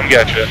gonna come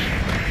get you.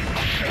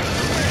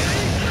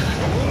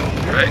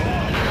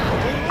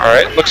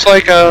 Alright, looks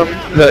like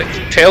the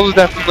Tails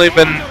has definitely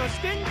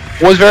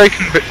was very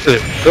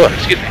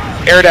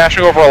air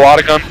dashing over a lot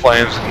of gun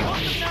flames.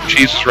 And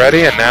Cheese is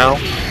ready, and now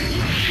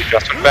he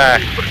just went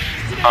back. Put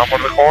Combo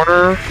in the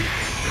corner.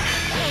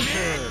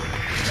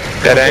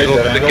 Dead angle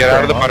to get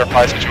out of the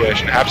butterfly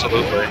situation.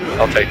 Absolutely,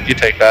 you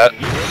take that.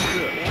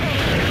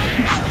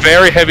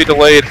 Very heavy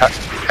delayed,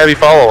 heavy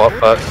follow up,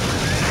 but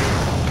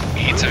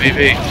eats a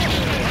VV.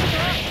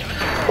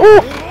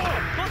 Ooh,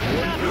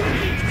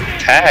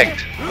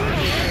 tagged.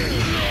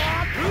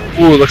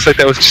 Ooh, looks like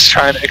that was just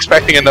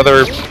expecting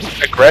another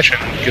aggression.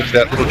 Gives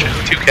that little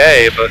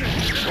 2K, but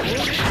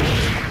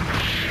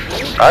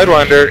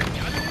Sidewinder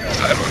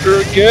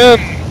again.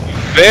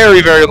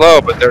 Very, very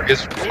low, but there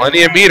is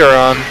plenty of meter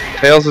on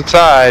Tails'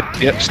 side.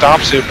 Yep,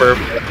 Stomp Super.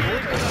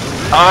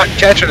 Not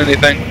catching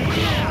anything.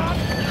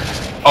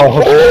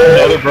 Oh,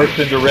 another burst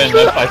into Rin.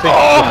 That's, I think,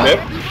 that's the whip.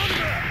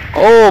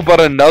 Oh,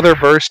 but another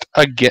burst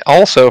again,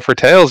 also for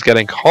Tails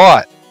getting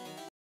caught.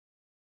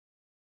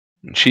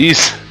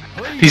 Jeez.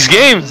 These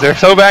games, they're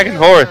so back and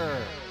forth.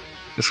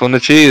 This one to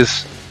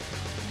Cheese.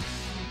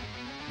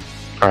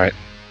 Alright.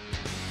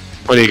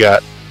 What do you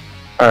got?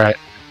 Alright.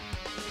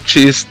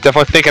 Cheese,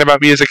 definitely thinking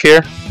about music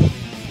here.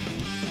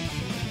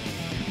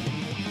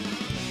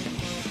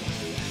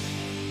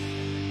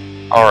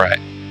 Alright.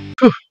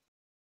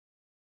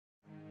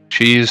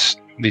 Cheese,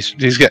 these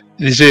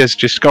is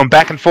just going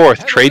back and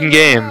forth, trading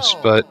games,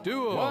 but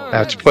I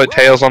have to put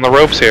Tails on the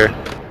ropes here.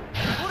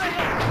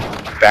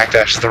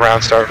 Backdash the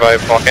round start by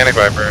Volcanic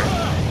Viper.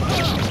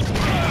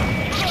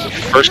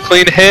 First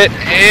clean hit,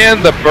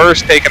 and the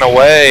burst taken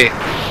away.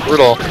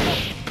 Brutal.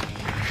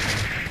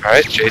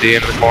 Alright, JD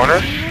into the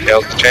corner.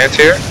 Tails the chance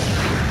here.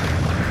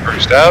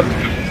 Burst out.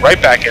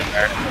 Right back in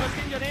there.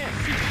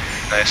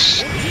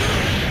 Nice.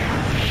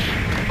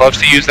 Loves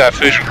to use that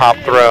fusion hop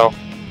throw.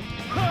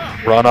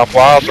 Run up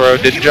wild throw.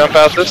 Didn't jump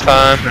out this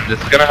time, and this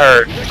is going to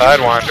hurt.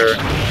 Sidewinder.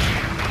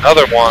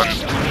 Another one.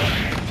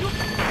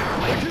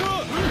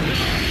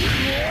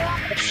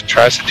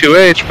 Tries to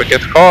 2H, but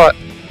gets caught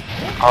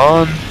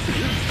on.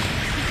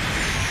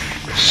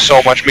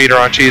 So much meter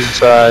on Cheese's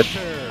side.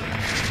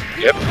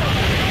 Yep.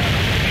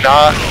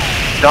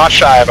 Not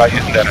shy about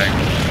using that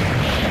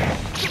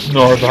angle.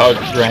 Nor about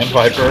Grand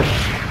Viper.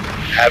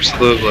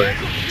 Absolutely.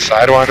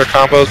 Sidewinder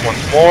combos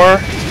once more.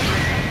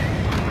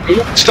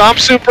 Ooh, Stomp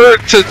Super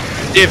to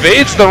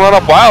evades the run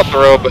up wild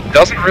throw, but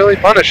doesn't really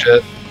punish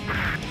it.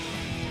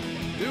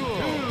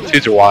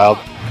 These are wild.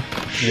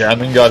 Yeah,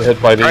 and then got hit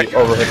by the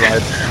overhead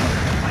ride.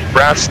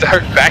 Brown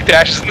start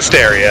backdashes in the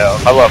stereo.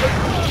 I love it.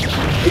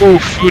 Ooh,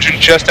 Fujin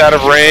just out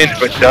of range,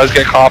 but does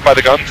get caught by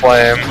the gun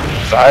flame.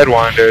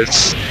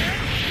 Sidewinders.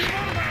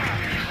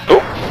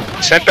 Oh,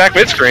 sent back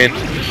mid-screen.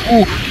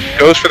 Ooh,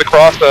 goes for the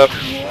cross-up.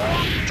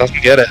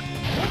 Doesn't get it.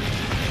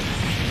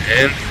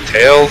 And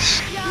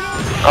Tails,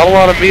 not a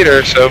lot of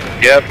meter, so,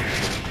 yep,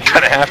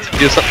 gonna have to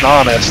do something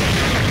honest.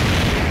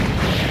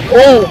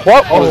 Oh,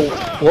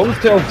 what was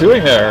Tails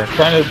doing there?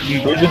 Trying to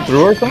vision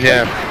through or something?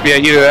 Yeah,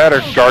 either that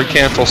or guard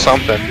cancel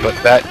something, but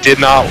that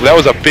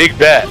was a big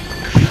bet.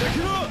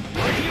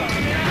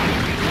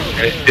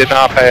 And it did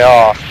not pay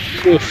off.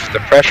 Oof, the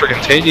pressure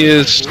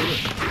continues.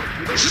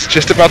 This is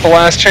just about the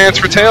last chance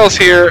for Tails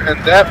here,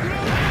 and that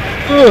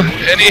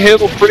any hit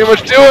will pretty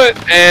much do it.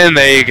 And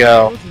there you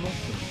go.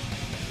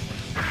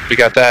 We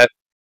got that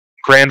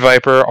Grand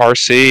Viper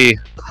RC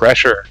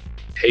pressure.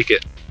 Take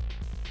it.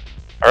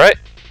 All right.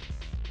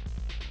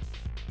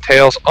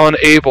 Tails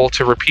unable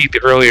to repeat the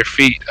earlier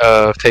feat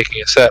of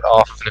taking a set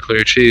off of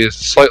Nuclear Cheese.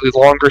 Slightly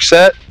longer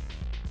set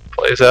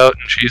plays out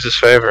in Cheese's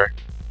favor.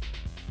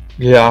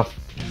 Yeah.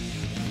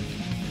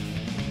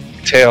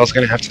 Tails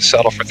going to have to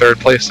settle for 3rd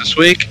place this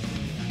week,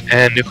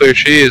 and Nuclear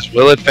Cheese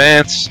will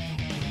advance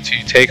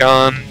to take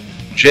on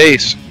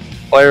Jace,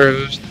 player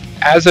who's,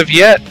 as of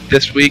yet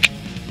this week,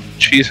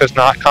 Cheese has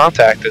not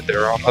contacted.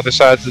 They're on other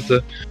sides of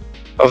the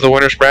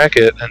winner's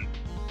bracket, and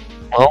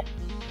well,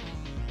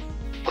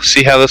 we'll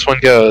see how this one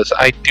goes.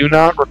 I do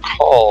not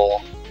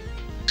recall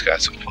these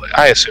guys have played.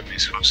 I assume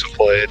these folks have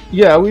played.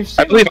 Yeah, we've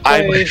seen I believe them I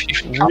play might have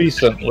even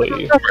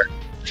recently.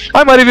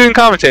 I might have even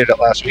commentated it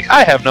last week.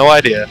 I have no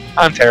idea.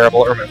 I'm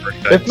terrible at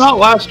remembering things. If not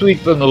last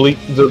week, then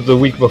the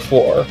week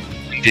before.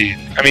 Indeed.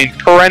 I mean,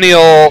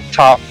 perennial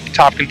top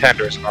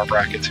contenders in our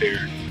brackets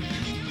here.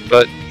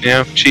 But, you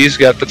know, Cheese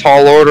got the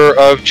tall order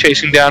of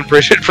chasing down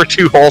Bridget for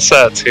 2 whole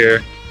sets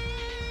here.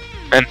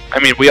 And, I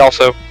mean, we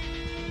also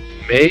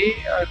may,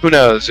 who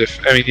knows,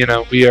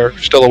 we are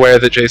still aware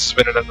that Jace has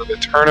been in another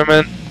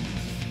tournament.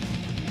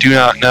 Do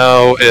not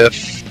know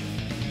if...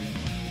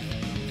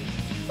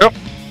 Nope.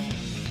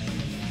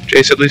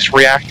 Jace at least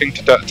reacting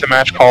to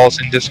match calls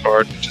in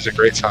Discord, which is a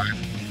great sign.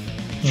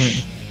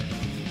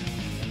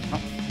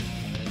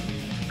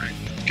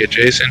 Get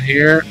Jace in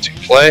here to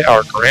play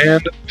our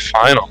grand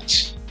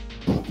finals.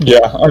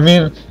 Yeah, I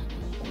mean,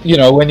 you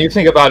know, when you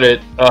think about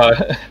it,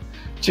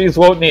 Cheese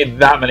won't need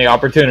that many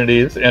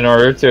opportunities in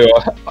order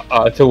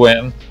to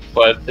win,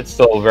 but it's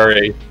still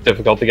very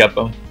difficult to get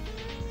them.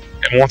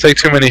 It won't take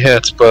too many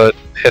hits, but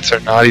hits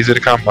are not easy to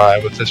come by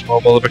with this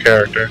mobile of a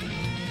character.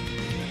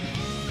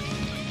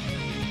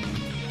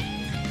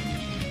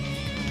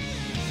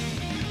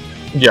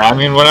 Yeah, I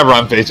mean, whenever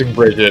I'm facing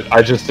Bridget,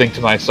 I just think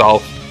to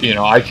myself, you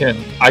know, I can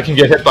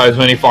get hit by as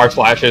many far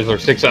slashes or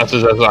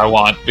successes as I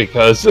want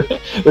because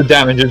the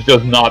damage is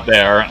just not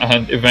there,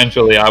 and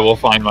eventually I will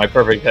find my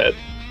perfect hit.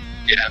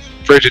 Yeah,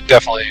 Bridget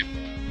definitely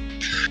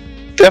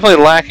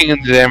lacking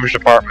in the damage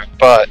department,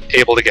 but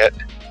able to get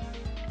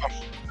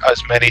as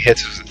many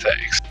hits as it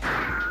takes.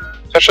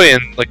 Especially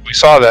in, like, we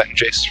saw that in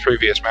Jace's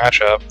previous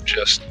matchup,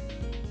 just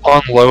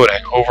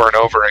unloading over and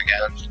over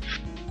again,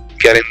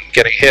 getting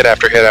hit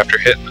after hit after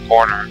hit in the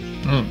corner.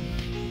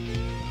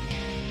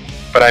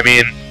 But I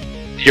mean,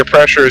 your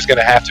pressure is going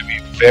to have to be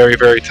very,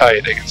 very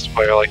tight against a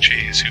player like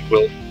Cheese, who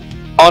will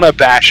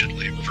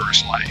unabashedly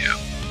reversal at you.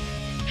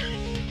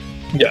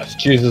 Yes,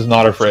 Cheese is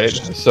not afraid,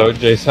 so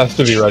Jace has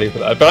to be ready for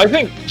that. But I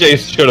think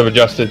Jace should have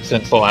adjusted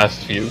since the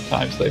last few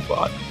times they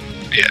fought.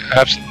 Yeah,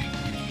 absolutely.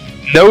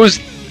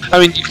 I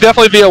mean, you can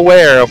definitely be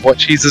aware of what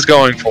Cheese is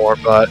going for,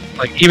 but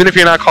like, even if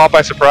you're not caught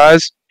by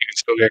surprise, you can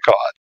still get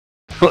caught.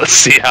 Let's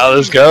see how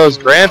this goes.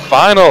 Grand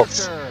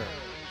Finals!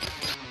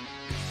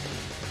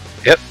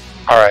 Yep.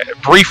 Alright,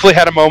 briefly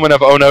had a moment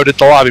of, oh no, did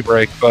the lobby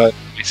break, but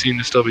we seem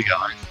to still be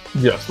going.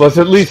 Yes, let's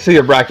at least see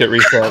a bracket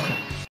reset.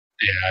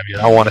 Yeah, I mean,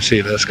 I want to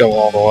see this go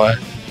all the way.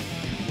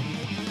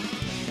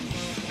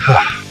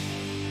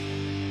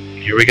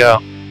 Here we go.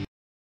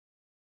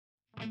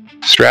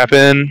 Strap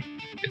in.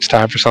 It's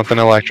time for something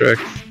electric.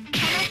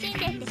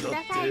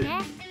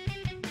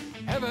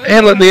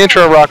 And letting the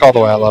intro rock all the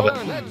way. I love it.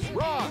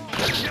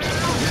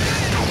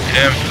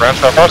 And Brown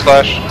Star Power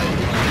Slash.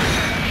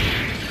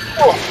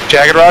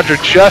 Jagged Roger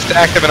just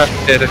active enough to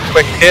hit a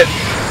quick hit.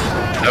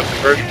 No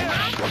conversion.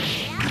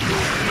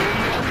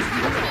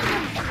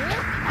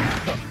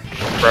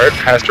 Bert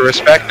has to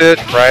respect it.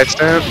 Riot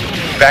Stamp.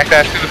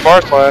 Backdash through the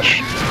Bar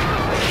Slash.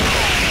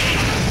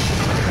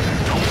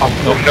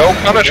 No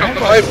punish on the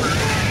Viper.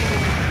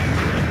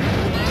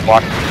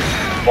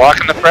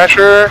 Blocking the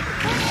pressure.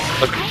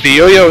 Look, the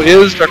yo-yo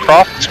is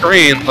across the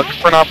screen, looking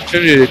for an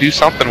opportunity to do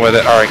something with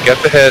it. Alright,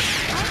 get the hit.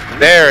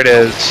 There it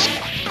is.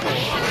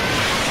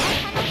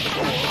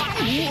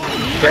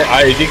 Okay,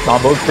 IAD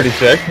combo is pretty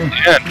sick.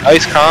 Yeah,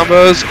 nice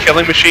combos.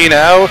 Killing Machine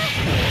out.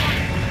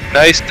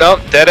 Nice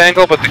dump, dead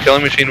angle, but the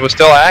Killing Machine was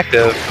still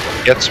active.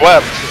 Gets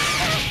swept.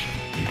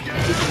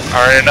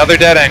 Alright, another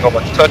dead angle,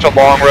 but such a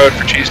long road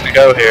for Cheese to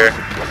go here.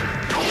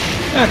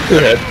 Yeah,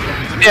 good hit.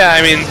 Yeah,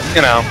 I mean,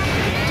 you know.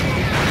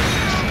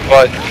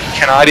 But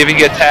cannot even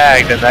get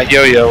tagged, and that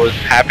yo-yo was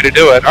happy to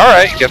do it.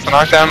 Alright, gets the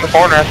knockdown in the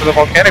corner after the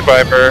Volcanic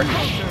Viper.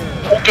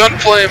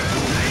 Gunflame.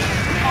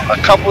 A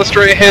couple of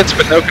straight hits,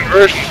 but no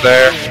conversions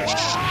there.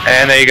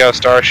 And there you go,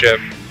 Starship.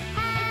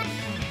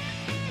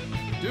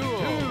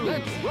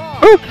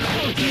 Woo!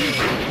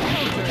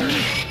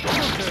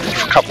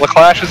 A couple of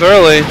clashes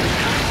early.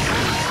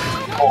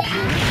 Oh.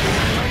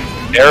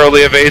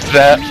 Narrowly evades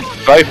that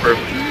Viper.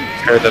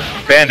 Or the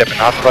Bandit, but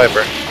not the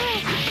Viper.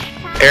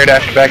 Air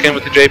dashing back in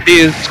with the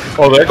JPs.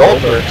 Oh, they're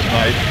gold burst.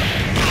 Nice.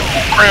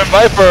 Grand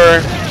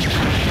Viper.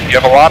 You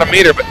have a lot of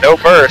meter, but no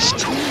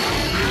burst.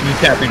 You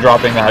can't be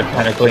dropping that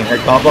kind of clean hit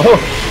combo.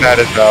 That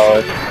is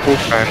valid.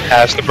 And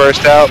has the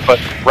burst out, but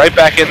right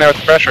back in there with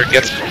the pressure.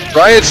 Gets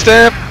Riot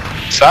Stamp.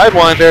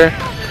 Sidewinder.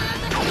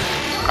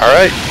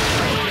 Alright.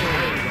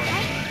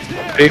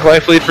 Big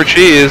life lead for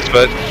Cheese,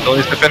 but still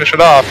needs to finish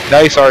it off.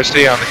 Nice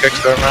RC on the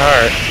Kickstart my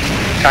heart.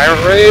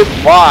 Tyrant Raid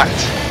blocked.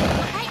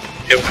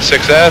 Hit with the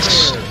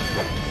 6S.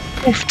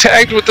 Oof,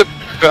 tagged with the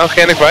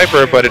Volcanic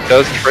Viper, but it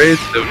does trade,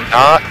 so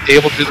not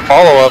able to do the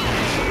follow-up.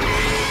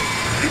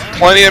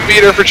 Plenty of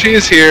meter for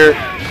Cheese here.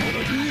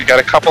 You got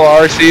a couple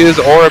of RCs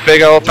or a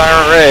big old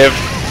Tyrant Rave.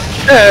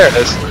 There it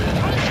is.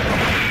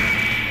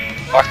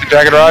 Lock the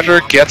Jagged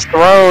Roger, gets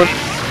thrown.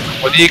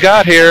 What do you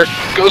got here?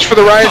 Goes for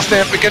the Riot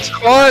Stamp, but gets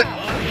caught.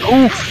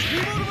 Oof.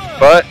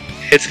 But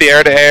hits the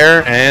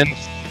air-to-air and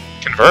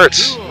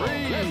converts.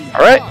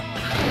 Alright.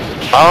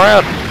 All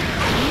around.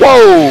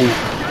 Whoa!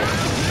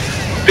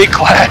 Big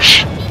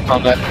clash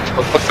on that.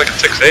 Looks like a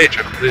 6H,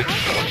 I believe.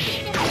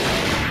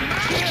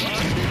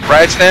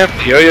 Riot Stamp,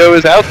 the yo-yo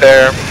is out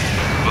there,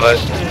 but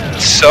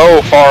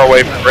so far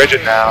away from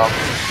Bridget now.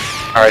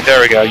 Alright, there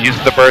we go. Use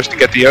the burst to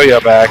get the yo-yo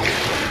back.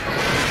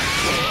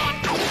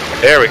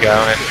 There we go,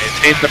 and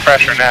maintain the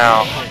pressure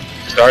now.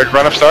 Started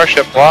run up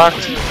Starship,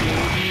 blocked.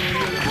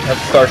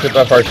 That's Starship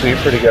FRC,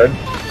 pretty good.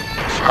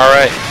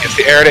 Alright, gets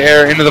the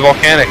air-to-air into the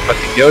Volcanic, but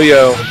the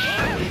yo-yo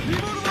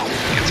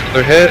gets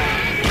another hit.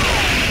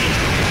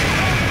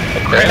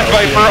 Grand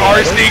Viper,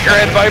 RC,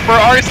 Grand Viper,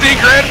 RC,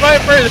 Grand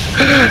Viper!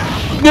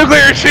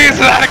 Nuclear Cheese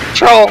is out of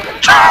control!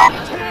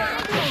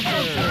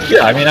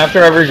 Yeah, I mean,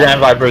 after every Grand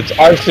Viper, it's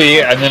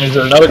RC, and then is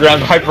it another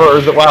Grand Viper, or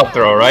is it Wild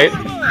Throw, right?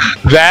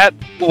 That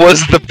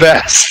was the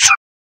best.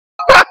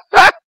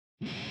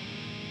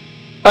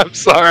 I'm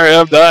sorry,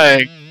 I'm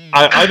dying.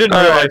 I didn't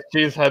realize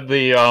Cheese had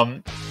the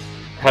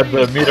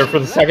meter for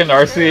the second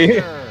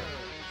RC.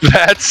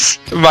 That's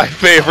my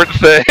favorite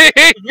thing.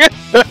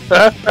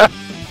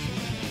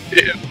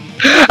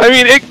 I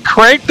mean, it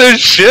cranked the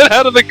shit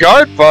out of the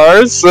guard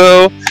bars,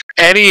 so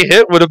any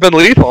hit would have been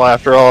lethal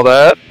after all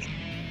that.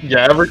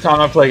 Yeah, every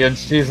time I play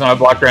against Cheese and I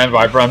block Grand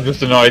Viper, I'm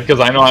just annoyed because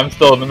I know I'm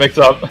still in the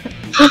mix-up.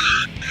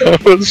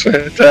 That was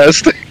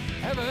fantastic.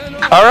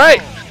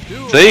 Alright,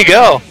 so there you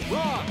go.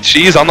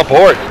 Cheese on the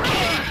board.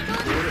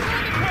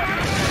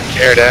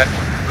 Air that.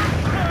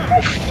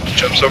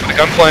 Jumps over the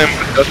Gunflame,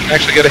 but doesn't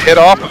actually get a hit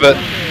off of it.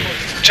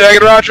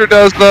 Jagged Roger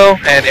does, though,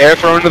 and air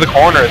thrown into the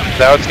corner. That's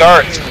how it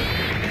starts.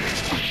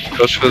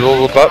 Goes for the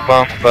little butt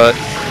bump, but...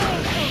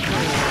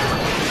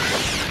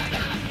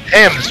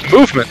 Damn, this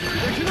movement.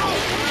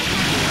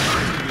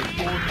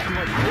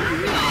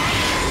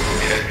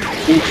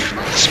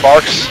 Oof.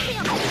 Sparks.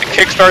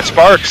 Kickstart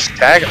Sparks.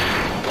 Tag him.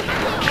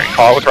 Right,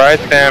 call it with Riot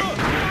Stamp.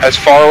 As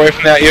far away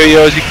from that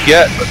yo-yo as you can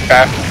get, but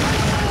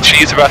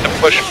Cheese about to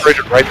push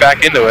Bridget right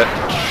back into it.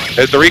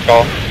 There's the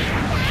recall.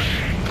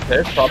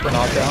 There's proper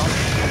knockdown.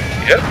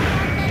 Yep.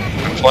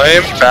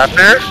 Flame,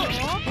 Fafnir.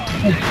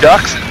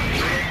 Ducks it.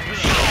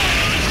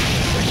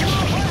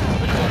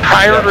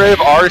 Tyrant Rave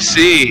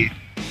RC.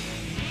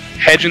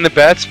 Hedging the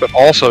bets, but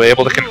also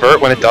able to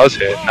convert when it does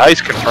hit.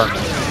 Nice confirm.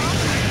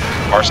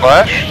 R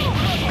slash.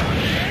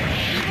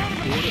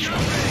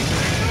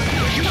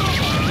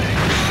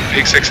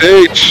 Big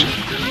 6H.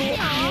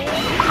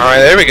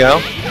 Alright, there we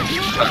go.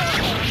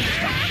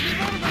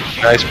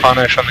 Nice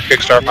punish on the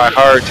kickstart by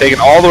Hard, taken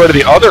all the way to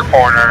the other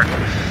corner,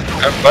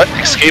 but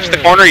escapes the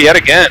corner yet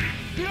again.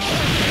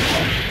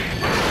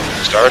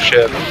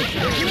 Starship.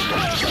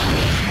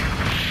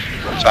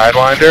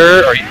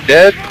 Sidewinder, are you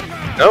dead?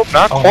 Nope,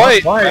 not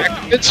quite.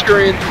 Back to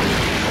mid-screen.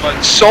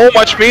 But so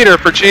much meter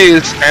for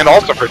Cheese, and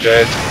also for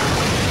Jade.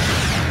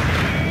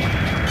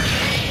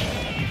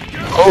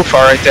 Oh,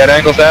 far right, dead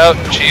angle's out.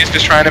 Cheese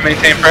just trying to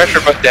maintain pressure,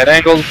 but dead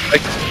angle's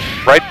like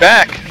right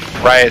back.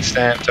 Riot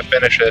Stamp to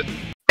finish it.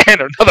 And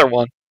another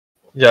one.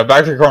 Yeah,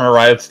 back to corner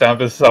Riot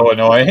Stamp is so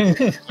annoying.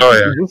 Oh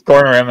yeah. You just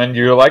corner him and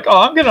you're like, oh,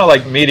 I'm gonna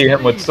like meaty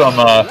him with some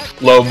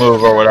low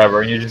move or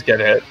whatever, and you just get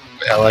hit.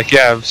 Yeah, like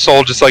yeah,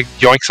 Soul just like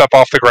yoinks up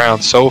off the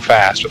ground so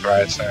fast with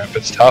Riot Stamp.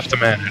 It's tough to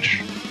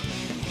manage.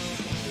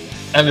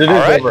 And it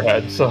is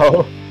overhead,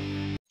 so.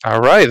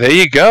 Alright, there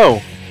you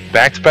go.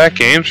 Back-to-back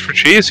games for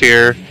Cheese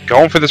here.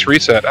 Going for this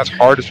reset as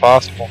hard as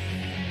possible.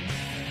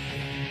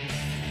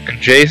 And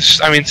Jace,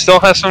 I mean,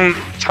 still has some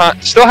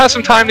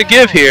time to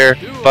give here,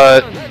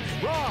 but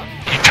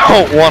you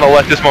don't want to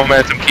let this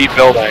momentum keep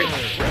building.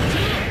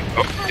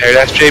 Oh, there,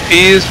 that's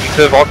JP's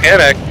into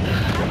Volcanic.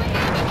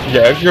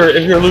 Yeah, if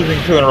you're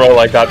losing 2 in a row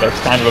like that, that's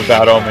kind of a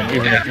bad omen,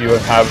 even if you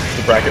have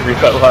the bracket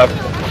reset left.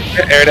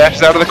 Air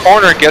dashes out of the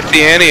corner, gets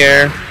the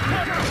anti-air.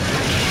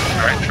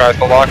 Alright, tries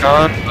to lock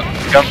on.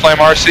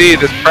 Gunflame RC,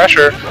 this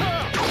pressure.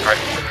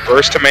 Alright,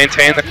 burst to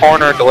maintain the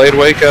corner, delayed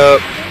wake up.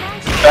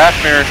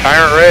 Fafnir,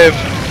 Tyrant Rave.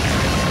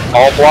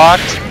 All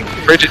blocked.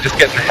 Bridget just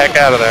getting the heck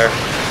out of there.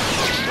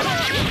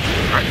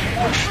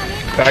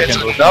 Alright. It's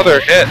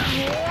another hit.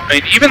 I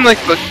mean, even like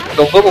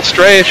the little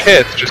strayish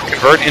hits just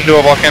convert into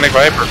a Volcanic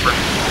Viper for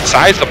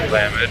sizable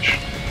damage.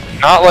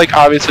 Not like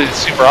obviously the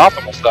super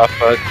optimal stuff,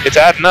 but it's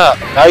adding up.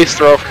 Nice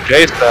throw from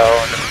Jace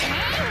though.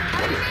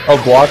 Oh,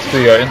 blocks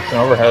the instant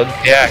overhead.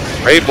 Yeah,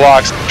 great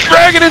blocks.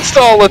 Dragon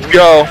install, let's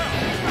go!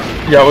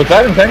 Yeah, was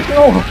that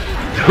intentional?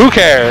 Who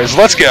cares?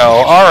 Let's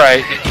go.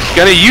 Alright,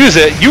 gonna use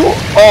it. You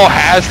all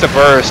has to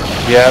burst.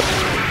 Yep.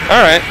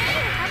 Alright.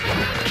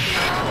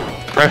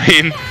 I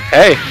mean,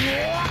 hey,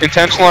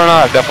 intentional or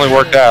not, definitely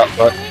worked out,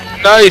 but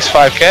nice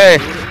 5K.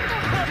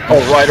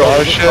 Oh, right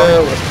over.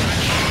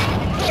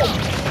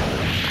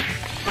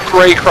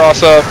 Great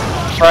cross up.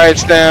 Riot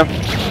Stamp.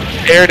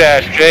 Air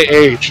dash.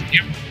 JH.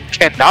 You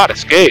cannot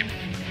escape.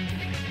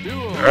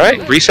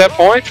 Alright, reset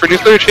point for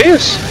Nuclear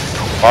Cheese.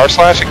 R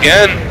slash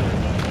again.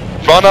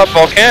 Run up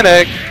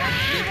Volcanic.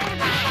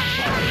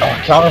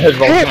 Counter hit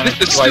Volcanic. Damn,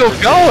 this is still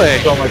going.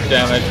 So much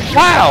damage.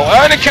 Wow,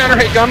 and a counter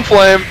hit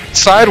Gunflame.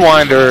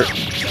 Sidewinder.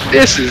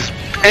 This is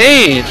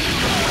pain.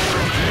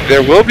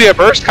 There will be a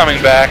burst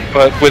coming back,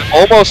 but with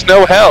almost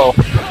no health.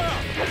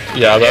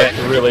 Yeah, that's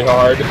really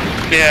hard.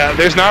 Yeah,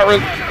 there's not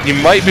really... You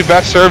might be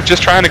best served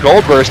just trying to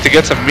Gold Burst to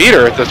get some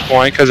meter at this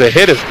point, because a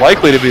hit is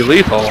likely to be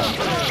lethal.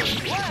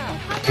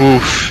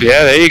 Oof,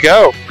 yeah, there you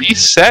go.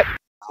 Reset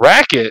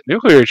Racket.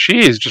 Nuclear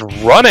Cheese just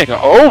running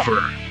over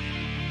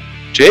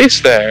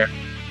Jace there.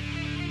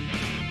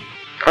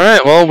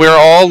 Alright, well, we're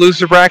all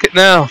loser bracket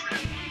now.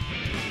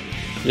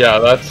 Yeah,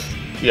 that's...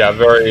 Yeah,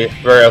 very,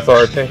 very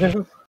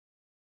authoritative.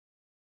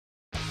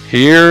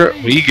 Here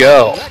we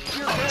go.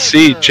 Let's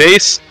see,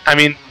 Jace, I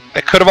mean,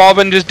 it could have all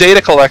been just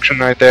data collection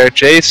right there.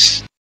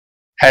 Jace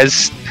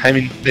has, I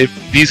mean,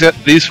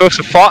 these folks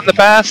have fought in the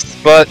past,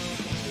 but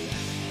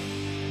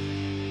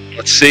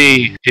let's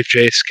see if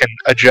Jace can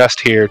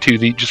adjust here to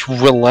the just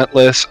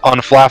relentless,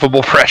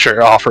 unflappable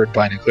pressure offered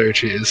by Nuclear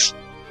Cheese.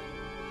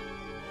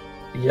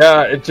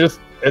 Yeah, it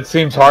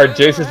seems hard.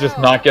 Jace is just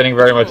not getting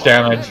very much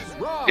damage.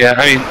 Yeah,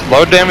 I mean,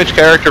 low damage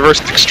character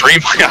versus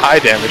extremely high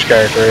damage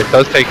character. It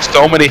does take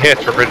so many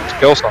hits for it to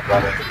kill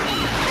somebody.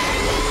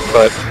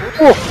 But,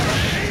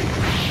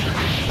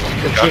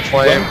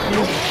 Gunflame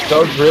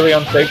does really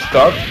unsafe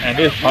stuff and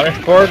is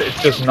punished for it. It's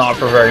just not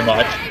for very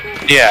much.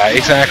 Yeah,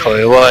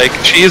 exactly. Like,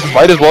 Cheese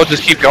might as well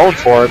just keep going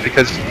for it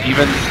because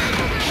even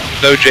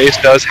though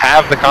Jace does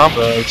have the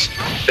combos,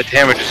 the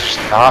damage is just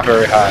not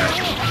very high.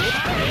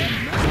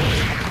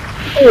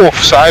 Oof,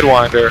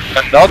 Sidewinder,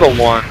 another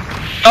one.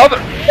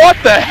 What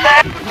the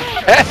heck?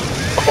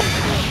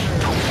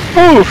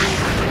 Oof.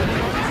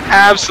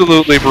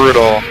 Absolutely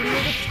brutal.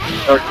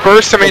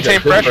 Burst to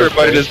maintain pressure,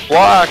 but it is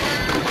blocked.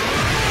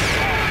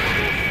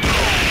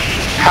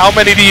 How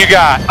many do you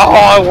got? Oh,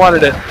 I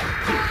wanted it.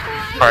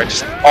 Alright,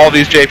 just all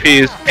these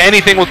JPs.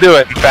 Anything will do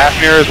it, and Fast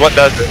Mirror is what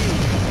does it.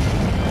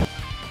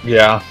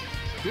 Yeah.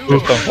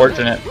 It's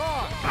unfortunate.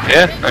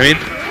 Yeah, I mean...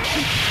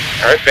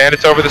 Alright,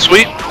 Bandit's over the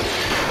sweep.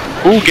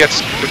 Ooh,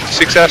 gets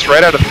success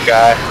right out of the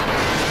guy.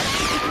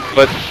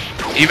 But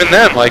even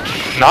then, like,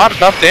 not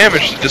enough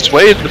damage to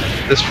dissuade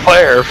this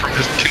player from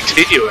just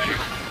continuing.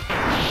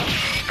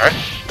 Alright,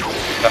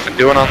 nothing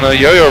doing on the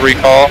yo-yo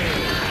recall.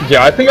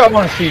 Yeah, I think I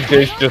want to see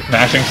Jace just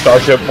mashing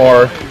Starship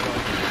more.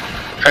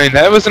 I mean,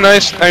 that was a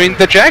nice... I mean,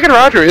 the Jagged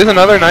Roger is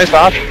another nice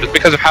option just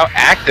because of how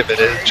active it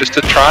is, just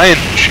to try and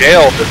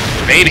jail this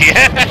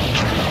maniac.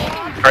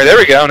 Alright, there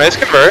we go, nice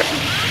convert.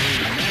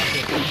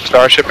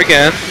 Starship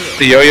again.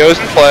 The yo-yo's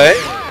in play.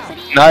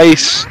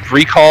 Nice.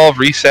 Recall,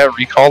 reset,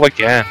 recall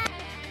again.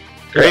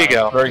 There you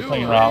go. Very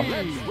clean round.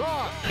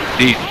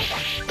 Indeed.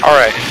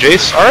 Alright,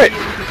 Jace, alright.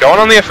 Going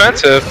on the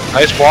offensive.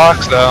 Nice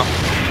blocks, though.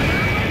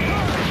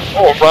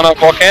 Oh, run up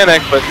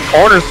Volcanic, but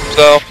corners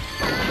himself.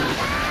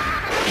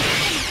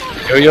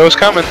 Yo-yo's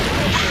coming.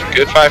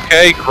 Good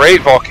 5k.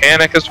 Great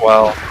Volcanic as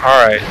well.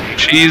 Alright.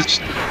 Cheese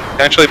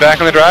potentially back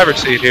in the driver's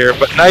seat here,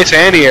 but nice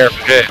anti-air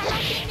for Jace.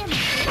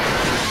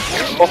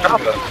 Full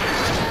combo.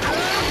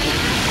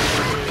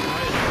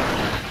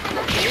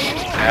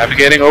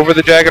 Navigating over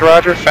the Jagged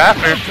Roger,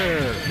 Fafnir.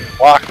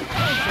 Block.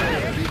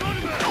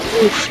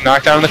 Oof,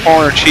 knocked down in the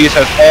corner. Cheese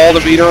has all the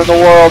meter in the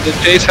world, and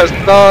Jace has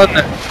none.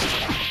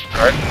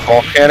 Alright,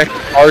 Volcanic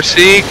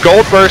RC,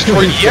 Gold Burst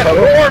for yet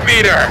more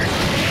meter.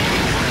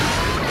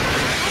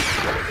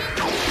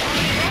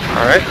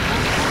 Alright.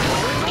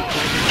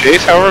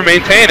 Jace, however,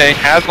 maintaining,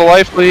 has the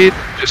life lead,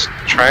 just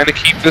trying to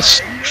keep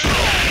this...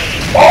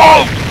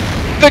 Oh!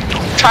 The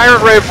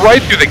Tyrant Rave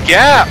right through the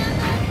gap!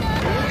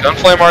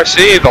 Gunflame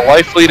RC, the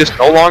life lead is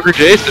no longer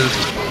Jace's.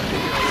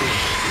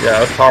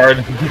 Yeah, it's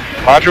hard.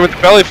 Roger with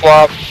the belly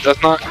flop,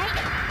 does not...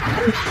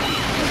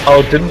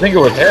 Oh, didn't think it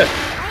would hit.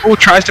 Oh,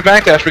 tries to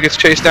backdash but gets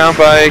chased down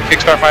by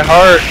Kickstart My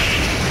Heart.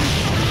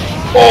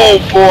 Oh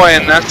boy,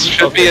 and that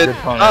should be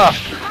enough.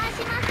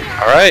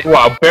 Alright.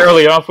 Wow,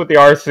 barely off with the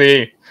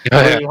RC.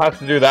 Yeah. You have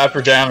to do that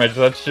for damage,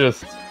 that's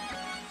just...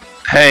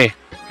 Hey,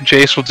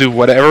 Jace will do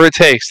whatever it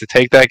takes to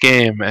take that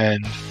game,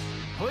 and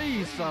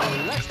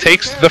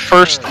takes the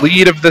first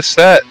lead of this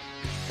set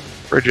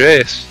for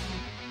Jace.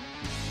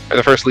 Or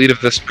the first lead of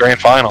this grand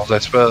finals, I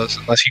suppose,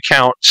 unless you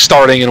count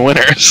starting and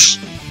winners.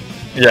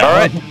 Yeah.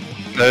 Alright.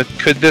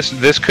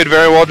 This could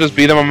very well just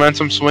be the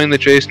momentum swing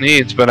that Jace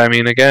needs, but I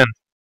mean, again,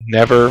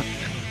 never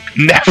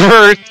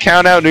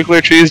count out Nuclear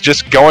Cheese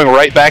just going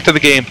right back to the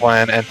game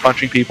plan and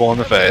punching people in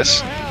the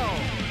face.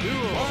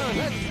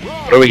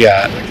 What do we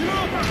got?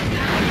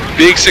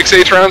 Big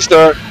 6H round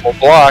start. Well,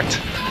 blocked.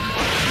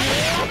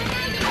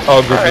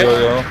 Oh, good Right.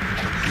 yo-yo.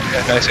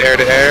 Yeah, nice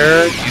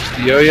air-to-air. Use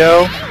the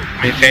yo-yo.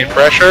 Maintain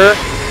pressure.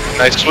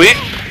 Nice sweep.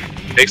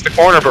 Takes the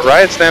corner, but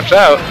Riot Stamps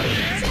out.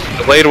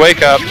 Delayed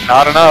wake up.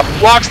 Not enough.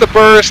 Blocks the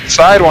burst.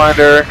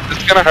 Sidewinder. This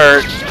is gonna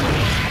hurt.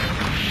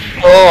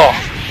 Oh.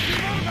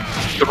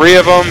 3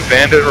 of them.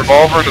 Bandit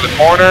Revolver into the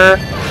corner.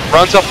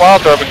 Runs up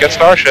Wild Throw, but gets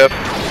Starship.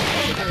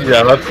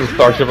 Yeah, that's the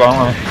Starship I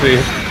want to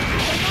see.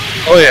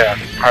 Oh yeah.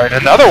 Alright,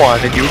 another one.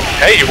 And you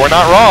were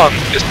not wrong.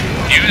 Just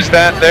use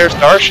that there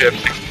Starship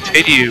to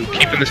continue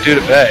keeping this dude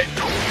at bay.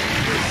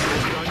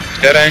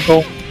 Dead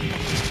Ankle.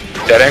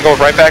 Dead Ankle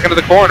right back into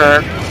the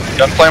corner.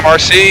 Gunflame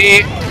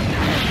RC.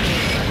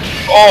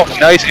 Oh,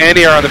 nice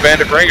anti-air on the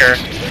Bandit Ringer.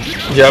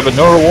 Yeah, but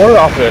no reward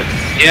off it.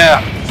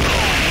 Yeah.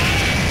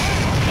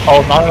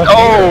 Oh, not enough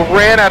meter.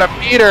 Ran out of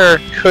meter.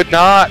 Could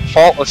not.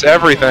 Faultless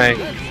everything.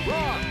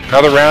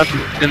 Another round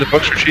in the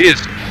books for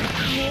Cheese.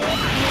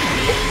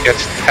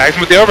 Gets tags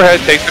him with the overhead,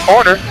 takes the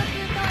corner.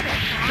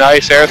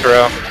 Nice air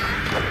throw.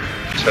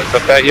 Sets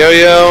up that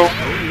yo-yo.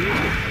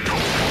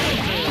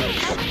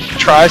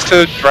 Tries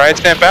to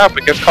stamp out,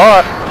 but gets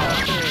caught.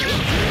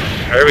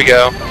 There we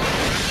go.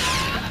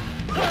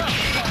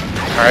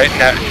 Alright,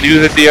 now knew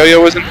that the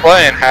yo-yo was in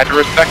play and had to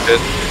respect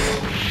it.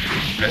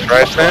 Nice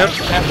ride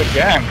stamp.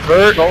 Again.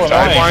 Bert,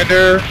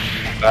 Sidewinder.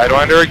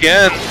 Sidewinder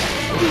again.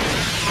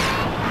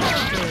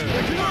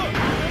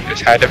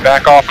 Just had to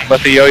back off and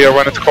let the yo-yo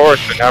run its course,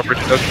 but now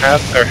Bridget doesn't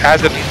have, or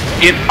has it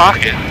in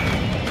pocket.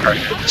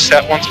 Alright,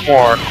 set once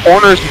more.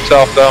 Corners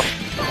himself though.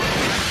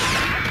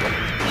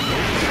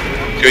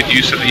 Good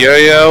use of the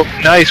yo-yo.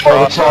 Nice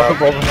cross.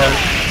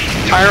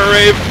 Tyrant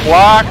Rave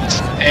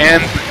blocked,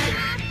 and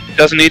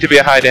doesn't need to be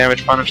a high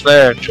damage punish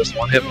there. Just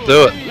one hit will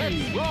do it.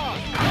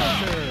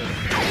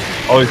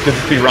 Always good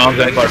to see rounds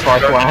end by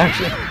partial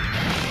action.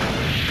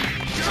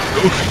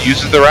 Oof,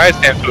 uses the ride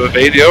stamp to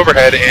evade the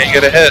overhead and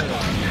get a hit.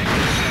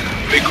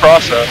 Big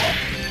cross up.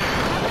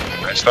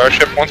 Nice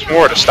Starship once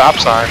more to stop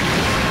sign.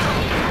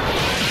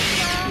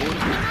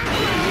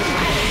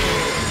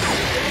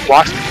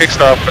 Blocks the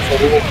kickstart with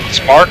a little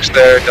sparks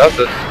there, does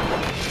it.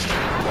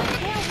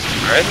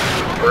 Alright,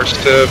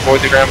 first to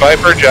avoid the Grand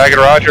Viper, Jagged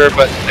Roger,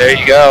 but there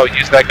you go.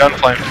 Use that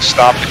Gunflame to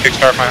stop the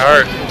Kickstart My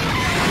Heart.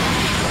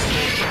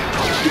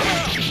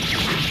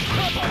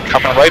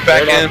 Coming right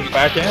back in.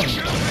 Back in.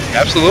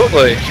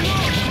 Absolutely.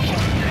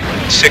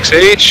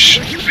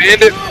 6H,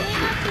 Bandit.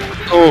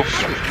 Oof.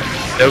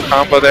 No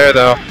combo there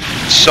though.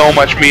 So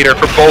much meter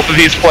for both of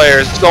these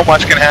players. So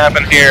much can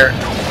happen here.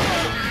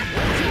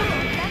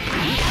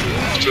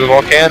 To the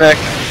Volcanic.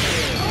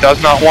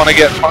 Does not want to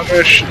get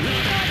punished.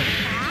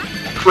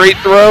 Great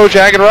throw,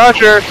 Jagged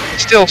Roger.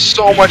 Still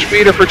so much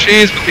meter for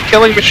Cheese, but the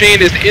Killing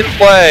Machine is in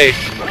play.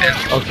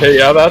 And okay,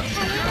 yeah, that's...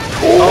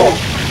 Oh,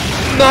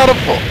 not a...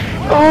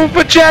 Oh,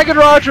 but Jagged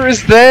Roger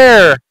is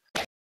there.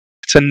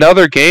 It's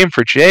another game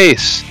for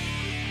Jace.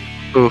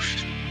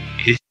 Oof.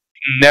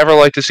 You never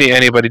like to see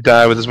anybody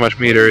die with as much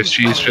meter as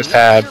Cheese just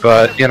had,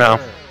 but, you know.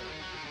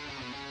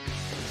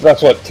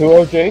 That's what,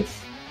 2-0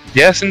 Jace?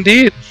 Yes,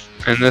 indeed.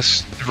 In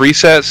this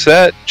reset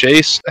set,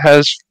 Jace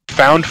has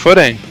found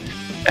footing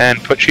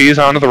and put Cheese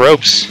onto the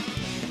ropes.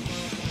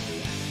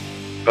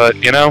 But,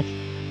 you know,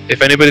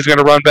 if anybody's going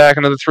to run back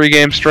into the 3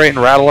 games straight and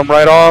rattle them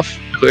right off,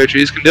 Clear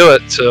Cheese can do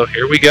it. So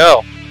here we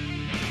go.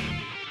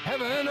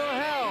 Heaven or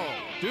hell?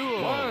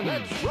 Duel.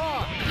 Let's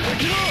rock.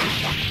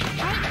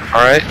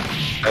 Alright.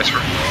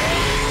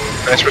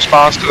 Nice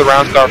response to the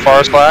round star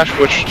Far Slash,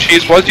 which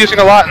Cheese was using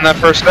a lot in that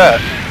first set.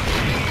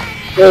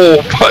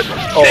 Oh, but...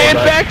 Oh, and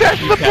back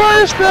after the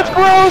burst! That's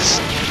gross!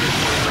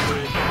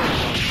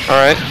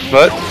 Alright,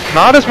 but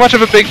not as much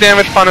of a big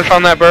damage punish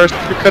on that burst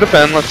as it could have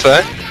been, let's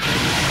say.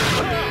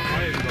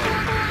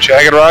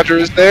 Jagged Roger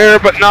is there,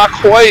 but not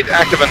quite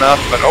active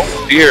enough. But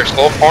oh dear,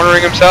 slow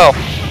cornering himself.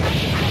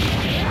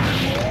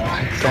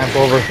 Stamp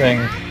over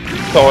thing.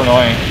 So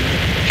annoying.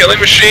 Killing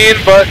Machine,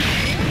 but...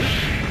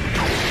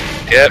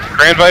 Yep,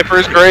 Grand Viper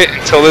is great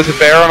until there's a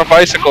bear on a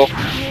bicycle.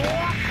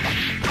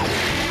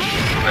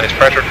 Nice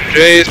pressure from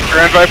Jace.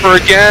 Grand Viper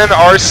again.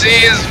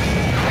 RC's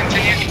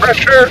continued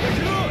pressure.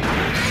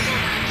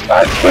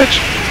 Side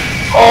switch.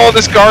 Oh,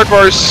 this guard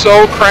bar is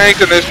so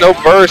cranked and there's no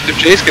burst. If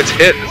Jace gets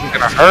hit, this is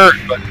going to hurt,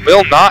 but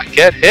will not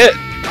get hit.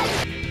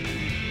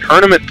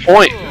 Tournament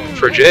point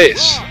for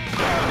Jace.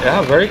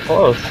 Yeah, very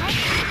close.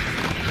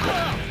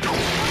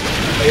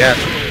 Yeah.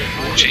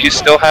 Cheese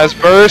still has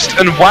burst,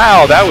 and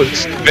wow, that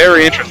was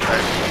very interesting.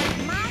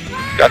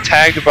 Got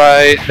tagged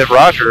by the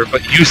Roger,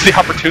 but used the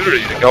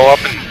opportunity to go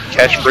up and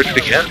catch Bridget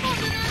again.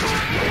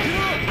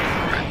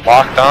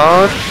 Locked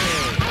on.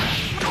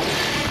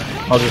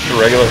 Oh, just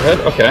a regular hit?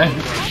 Okay.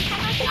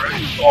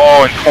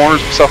 Oh, and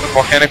corners himself with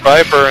Volcanic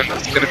Viper, and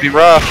that's going to be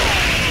rough.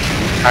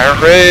 Tyrant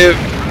Rave.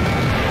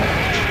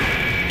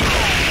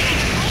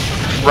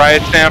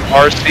 Riot Stamp,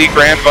 RC,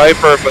 Grand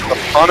Viper, but the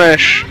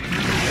punish.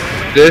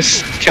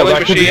 This Killing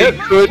Machine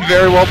could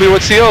very well be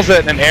what seals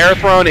it. An air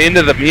thrown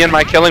into the Me and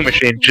My Killing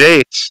Machine.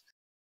 Jace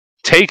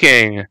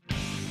taking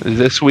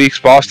this week's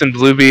Boston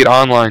Blue Beat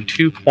Online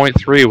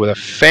 2.3 with a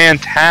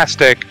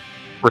fantastic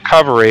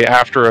recovery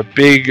after a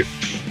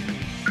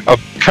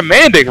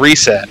commanding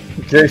reset.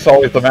 Jace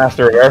always the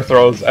master of air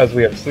throws, as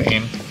we have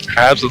seen.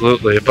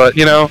 Absolutely, but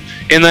you know,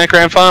 in that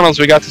grand finals,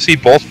 we got to see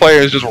both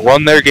players just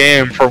run their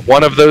game for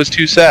one of those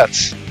 2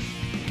 sets.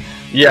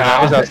 Yeah,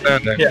 that was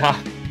outstanding. Yeah.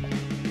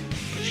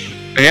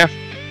 Yeah,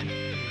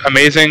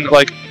 amazing,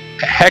 like,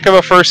 heck of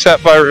a first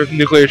set by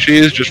Nuclear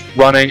Cheese, just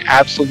running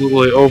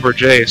absolutely over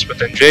Jace. But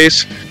then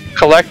Jace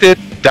collected,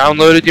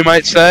 downloaded, you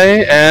might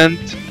say, and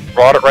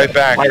brought it right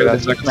back for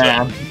that second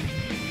set.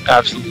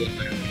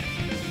 Absolutely.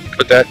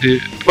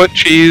 Put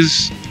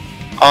Cheese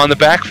on the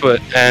back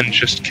foot and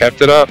just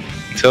kept it up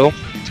until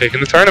taking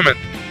the tournament.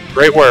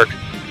 Great work.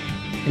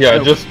 Yeah,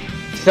 just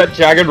set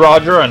Jagged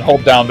Roger and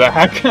hold down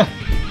back.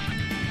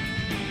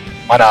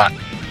 Why not?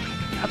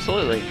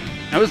 Absolutely.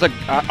 That was an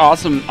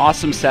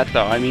awesome set,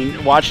 though. I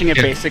mean, watching it,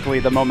 basically,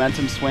 the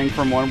momentum swing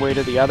from one way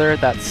to the other,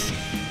 that's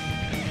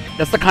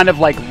the kind of,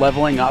 like,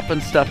 leveling up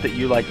and stuff that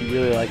you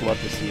really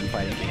love to see in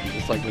fighting games.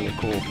 It's, like, really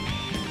cool.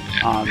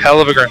 Hell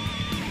of a great.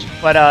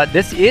 But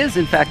this is,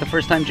 in fact, the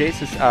first time Jace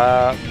has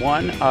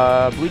won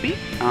Blue Beat.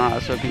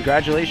 So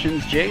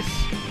congratulations, Jace,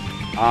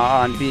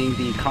 on being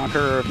the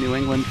conqueror of New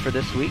England for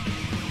this week.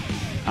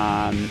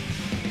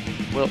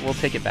 We'll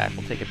take it back.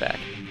 We'll take it back.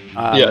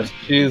 Yes,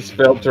 she's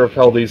failed to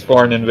repel these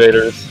foreign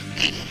invaders.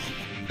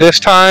 This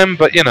time,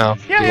 but you know,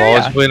 yeah,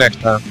 always be next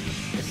time.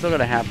 It's still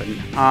gonna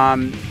happen.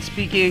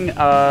 Speaking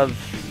of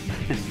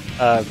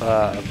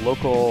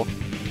local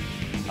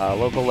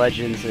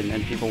legends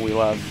and people we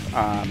love,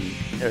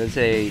 there was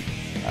a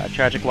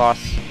tragic loss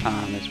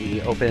as we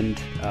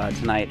opened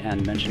tonight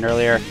and mentioned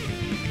earlier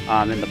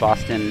in the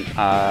Boston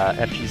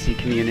FGC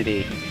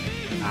community.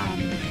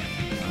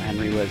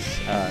 Henry was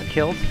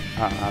killed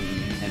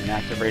in an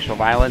act of racial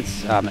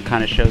violence. It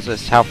kind of shows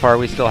us how far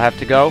we still have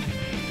to go.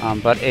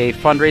 But a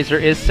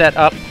fundraiser is set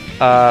up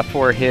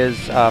for his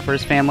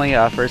family,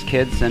 for his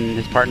kids and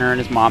his partner and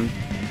his mom.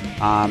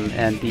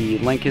 And the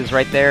link is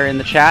right there in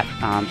the chat.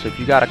 So if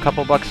you got a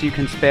couple bucks you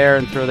can spare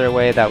and throw their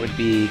way, that would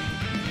be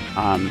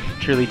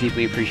truly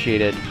deeply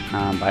appreciated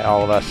by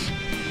all of us.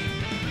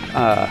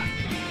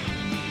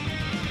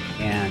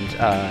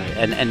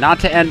 And not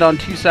to end on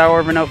too sour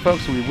of a note,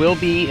 folks, we will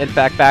be in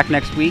fact back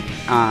next week,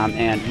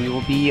 and we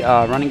will be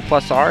running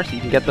 +R, so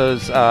you can get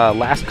those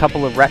last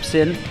couple of reps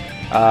in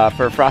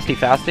for Frosty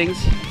Fastings.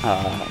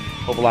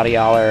 Hope a lot of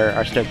y'all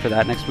are stoked for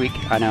that next week.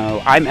 I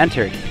know I'm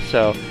entered,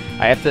 so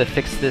I have to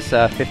fix this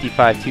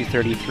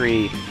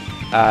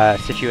 55-233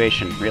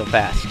 situation real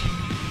fast.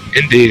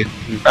 Indeed.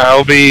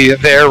 I'll be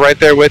there, right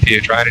there with you,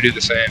 trying to do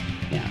the same.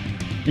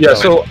 Yeah,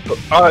 so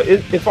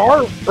if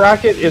our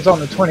bracket is on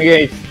the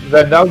 28th,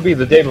 then that would be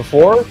the day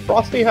before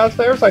Frosty has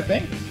theirs, I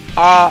think?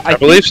 I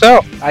believe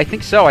so. I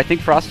think so. I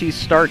think Frosty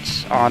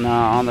starts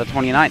on the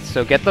 29th,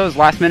 so get those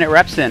last-minute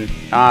reps in.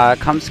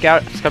 Come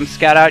scout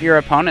out your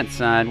opponents,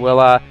 and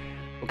we'll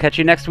catch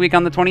you next week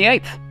on the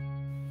 28th.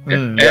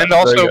 And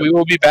also, we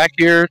will be back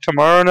here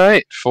tomorrow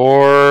night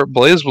for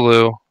Blaze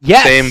Blue.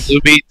 Yes! Same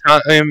Blue Beat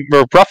time,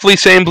 or roughly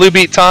same Blue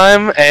Beat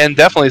time, and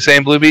definitely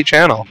same Blue Beat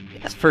channel.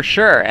 Yes, for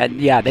sure. And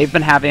yeah, they've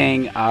been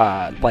having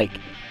like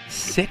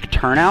sick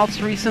turnouts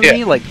recently.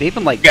 Yeah. Like they've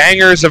been like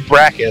bangers of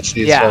brackets.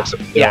 These folks.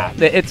 Yeah,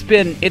 it's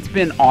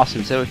been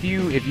awesome. So if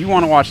you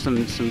want to watch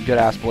some good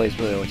ass Blaze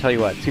Blue, I'll tell you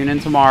what, tune in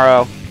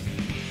tomorrow.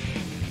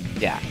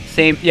 Yeah,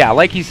 same. Yeah,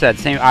 like you said,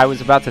 same. I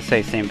was about to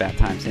say same bat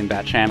time, same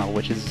bat channel,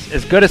 which is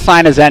as good a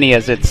sign as any.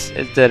 As it's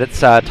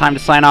time to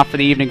sign off for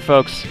the evening,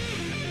 folks.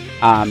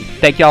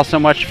 Thank y'all so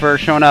much for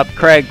showing up,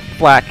 Craig,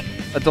 Flack.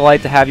 A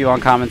delight to have you on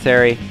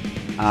commentary,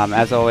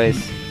 as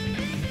always.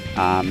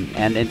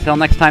 And until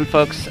next time,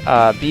 folks,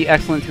 be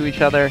excellent to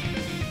each other,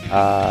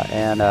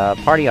 and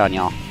party on,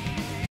 y'all.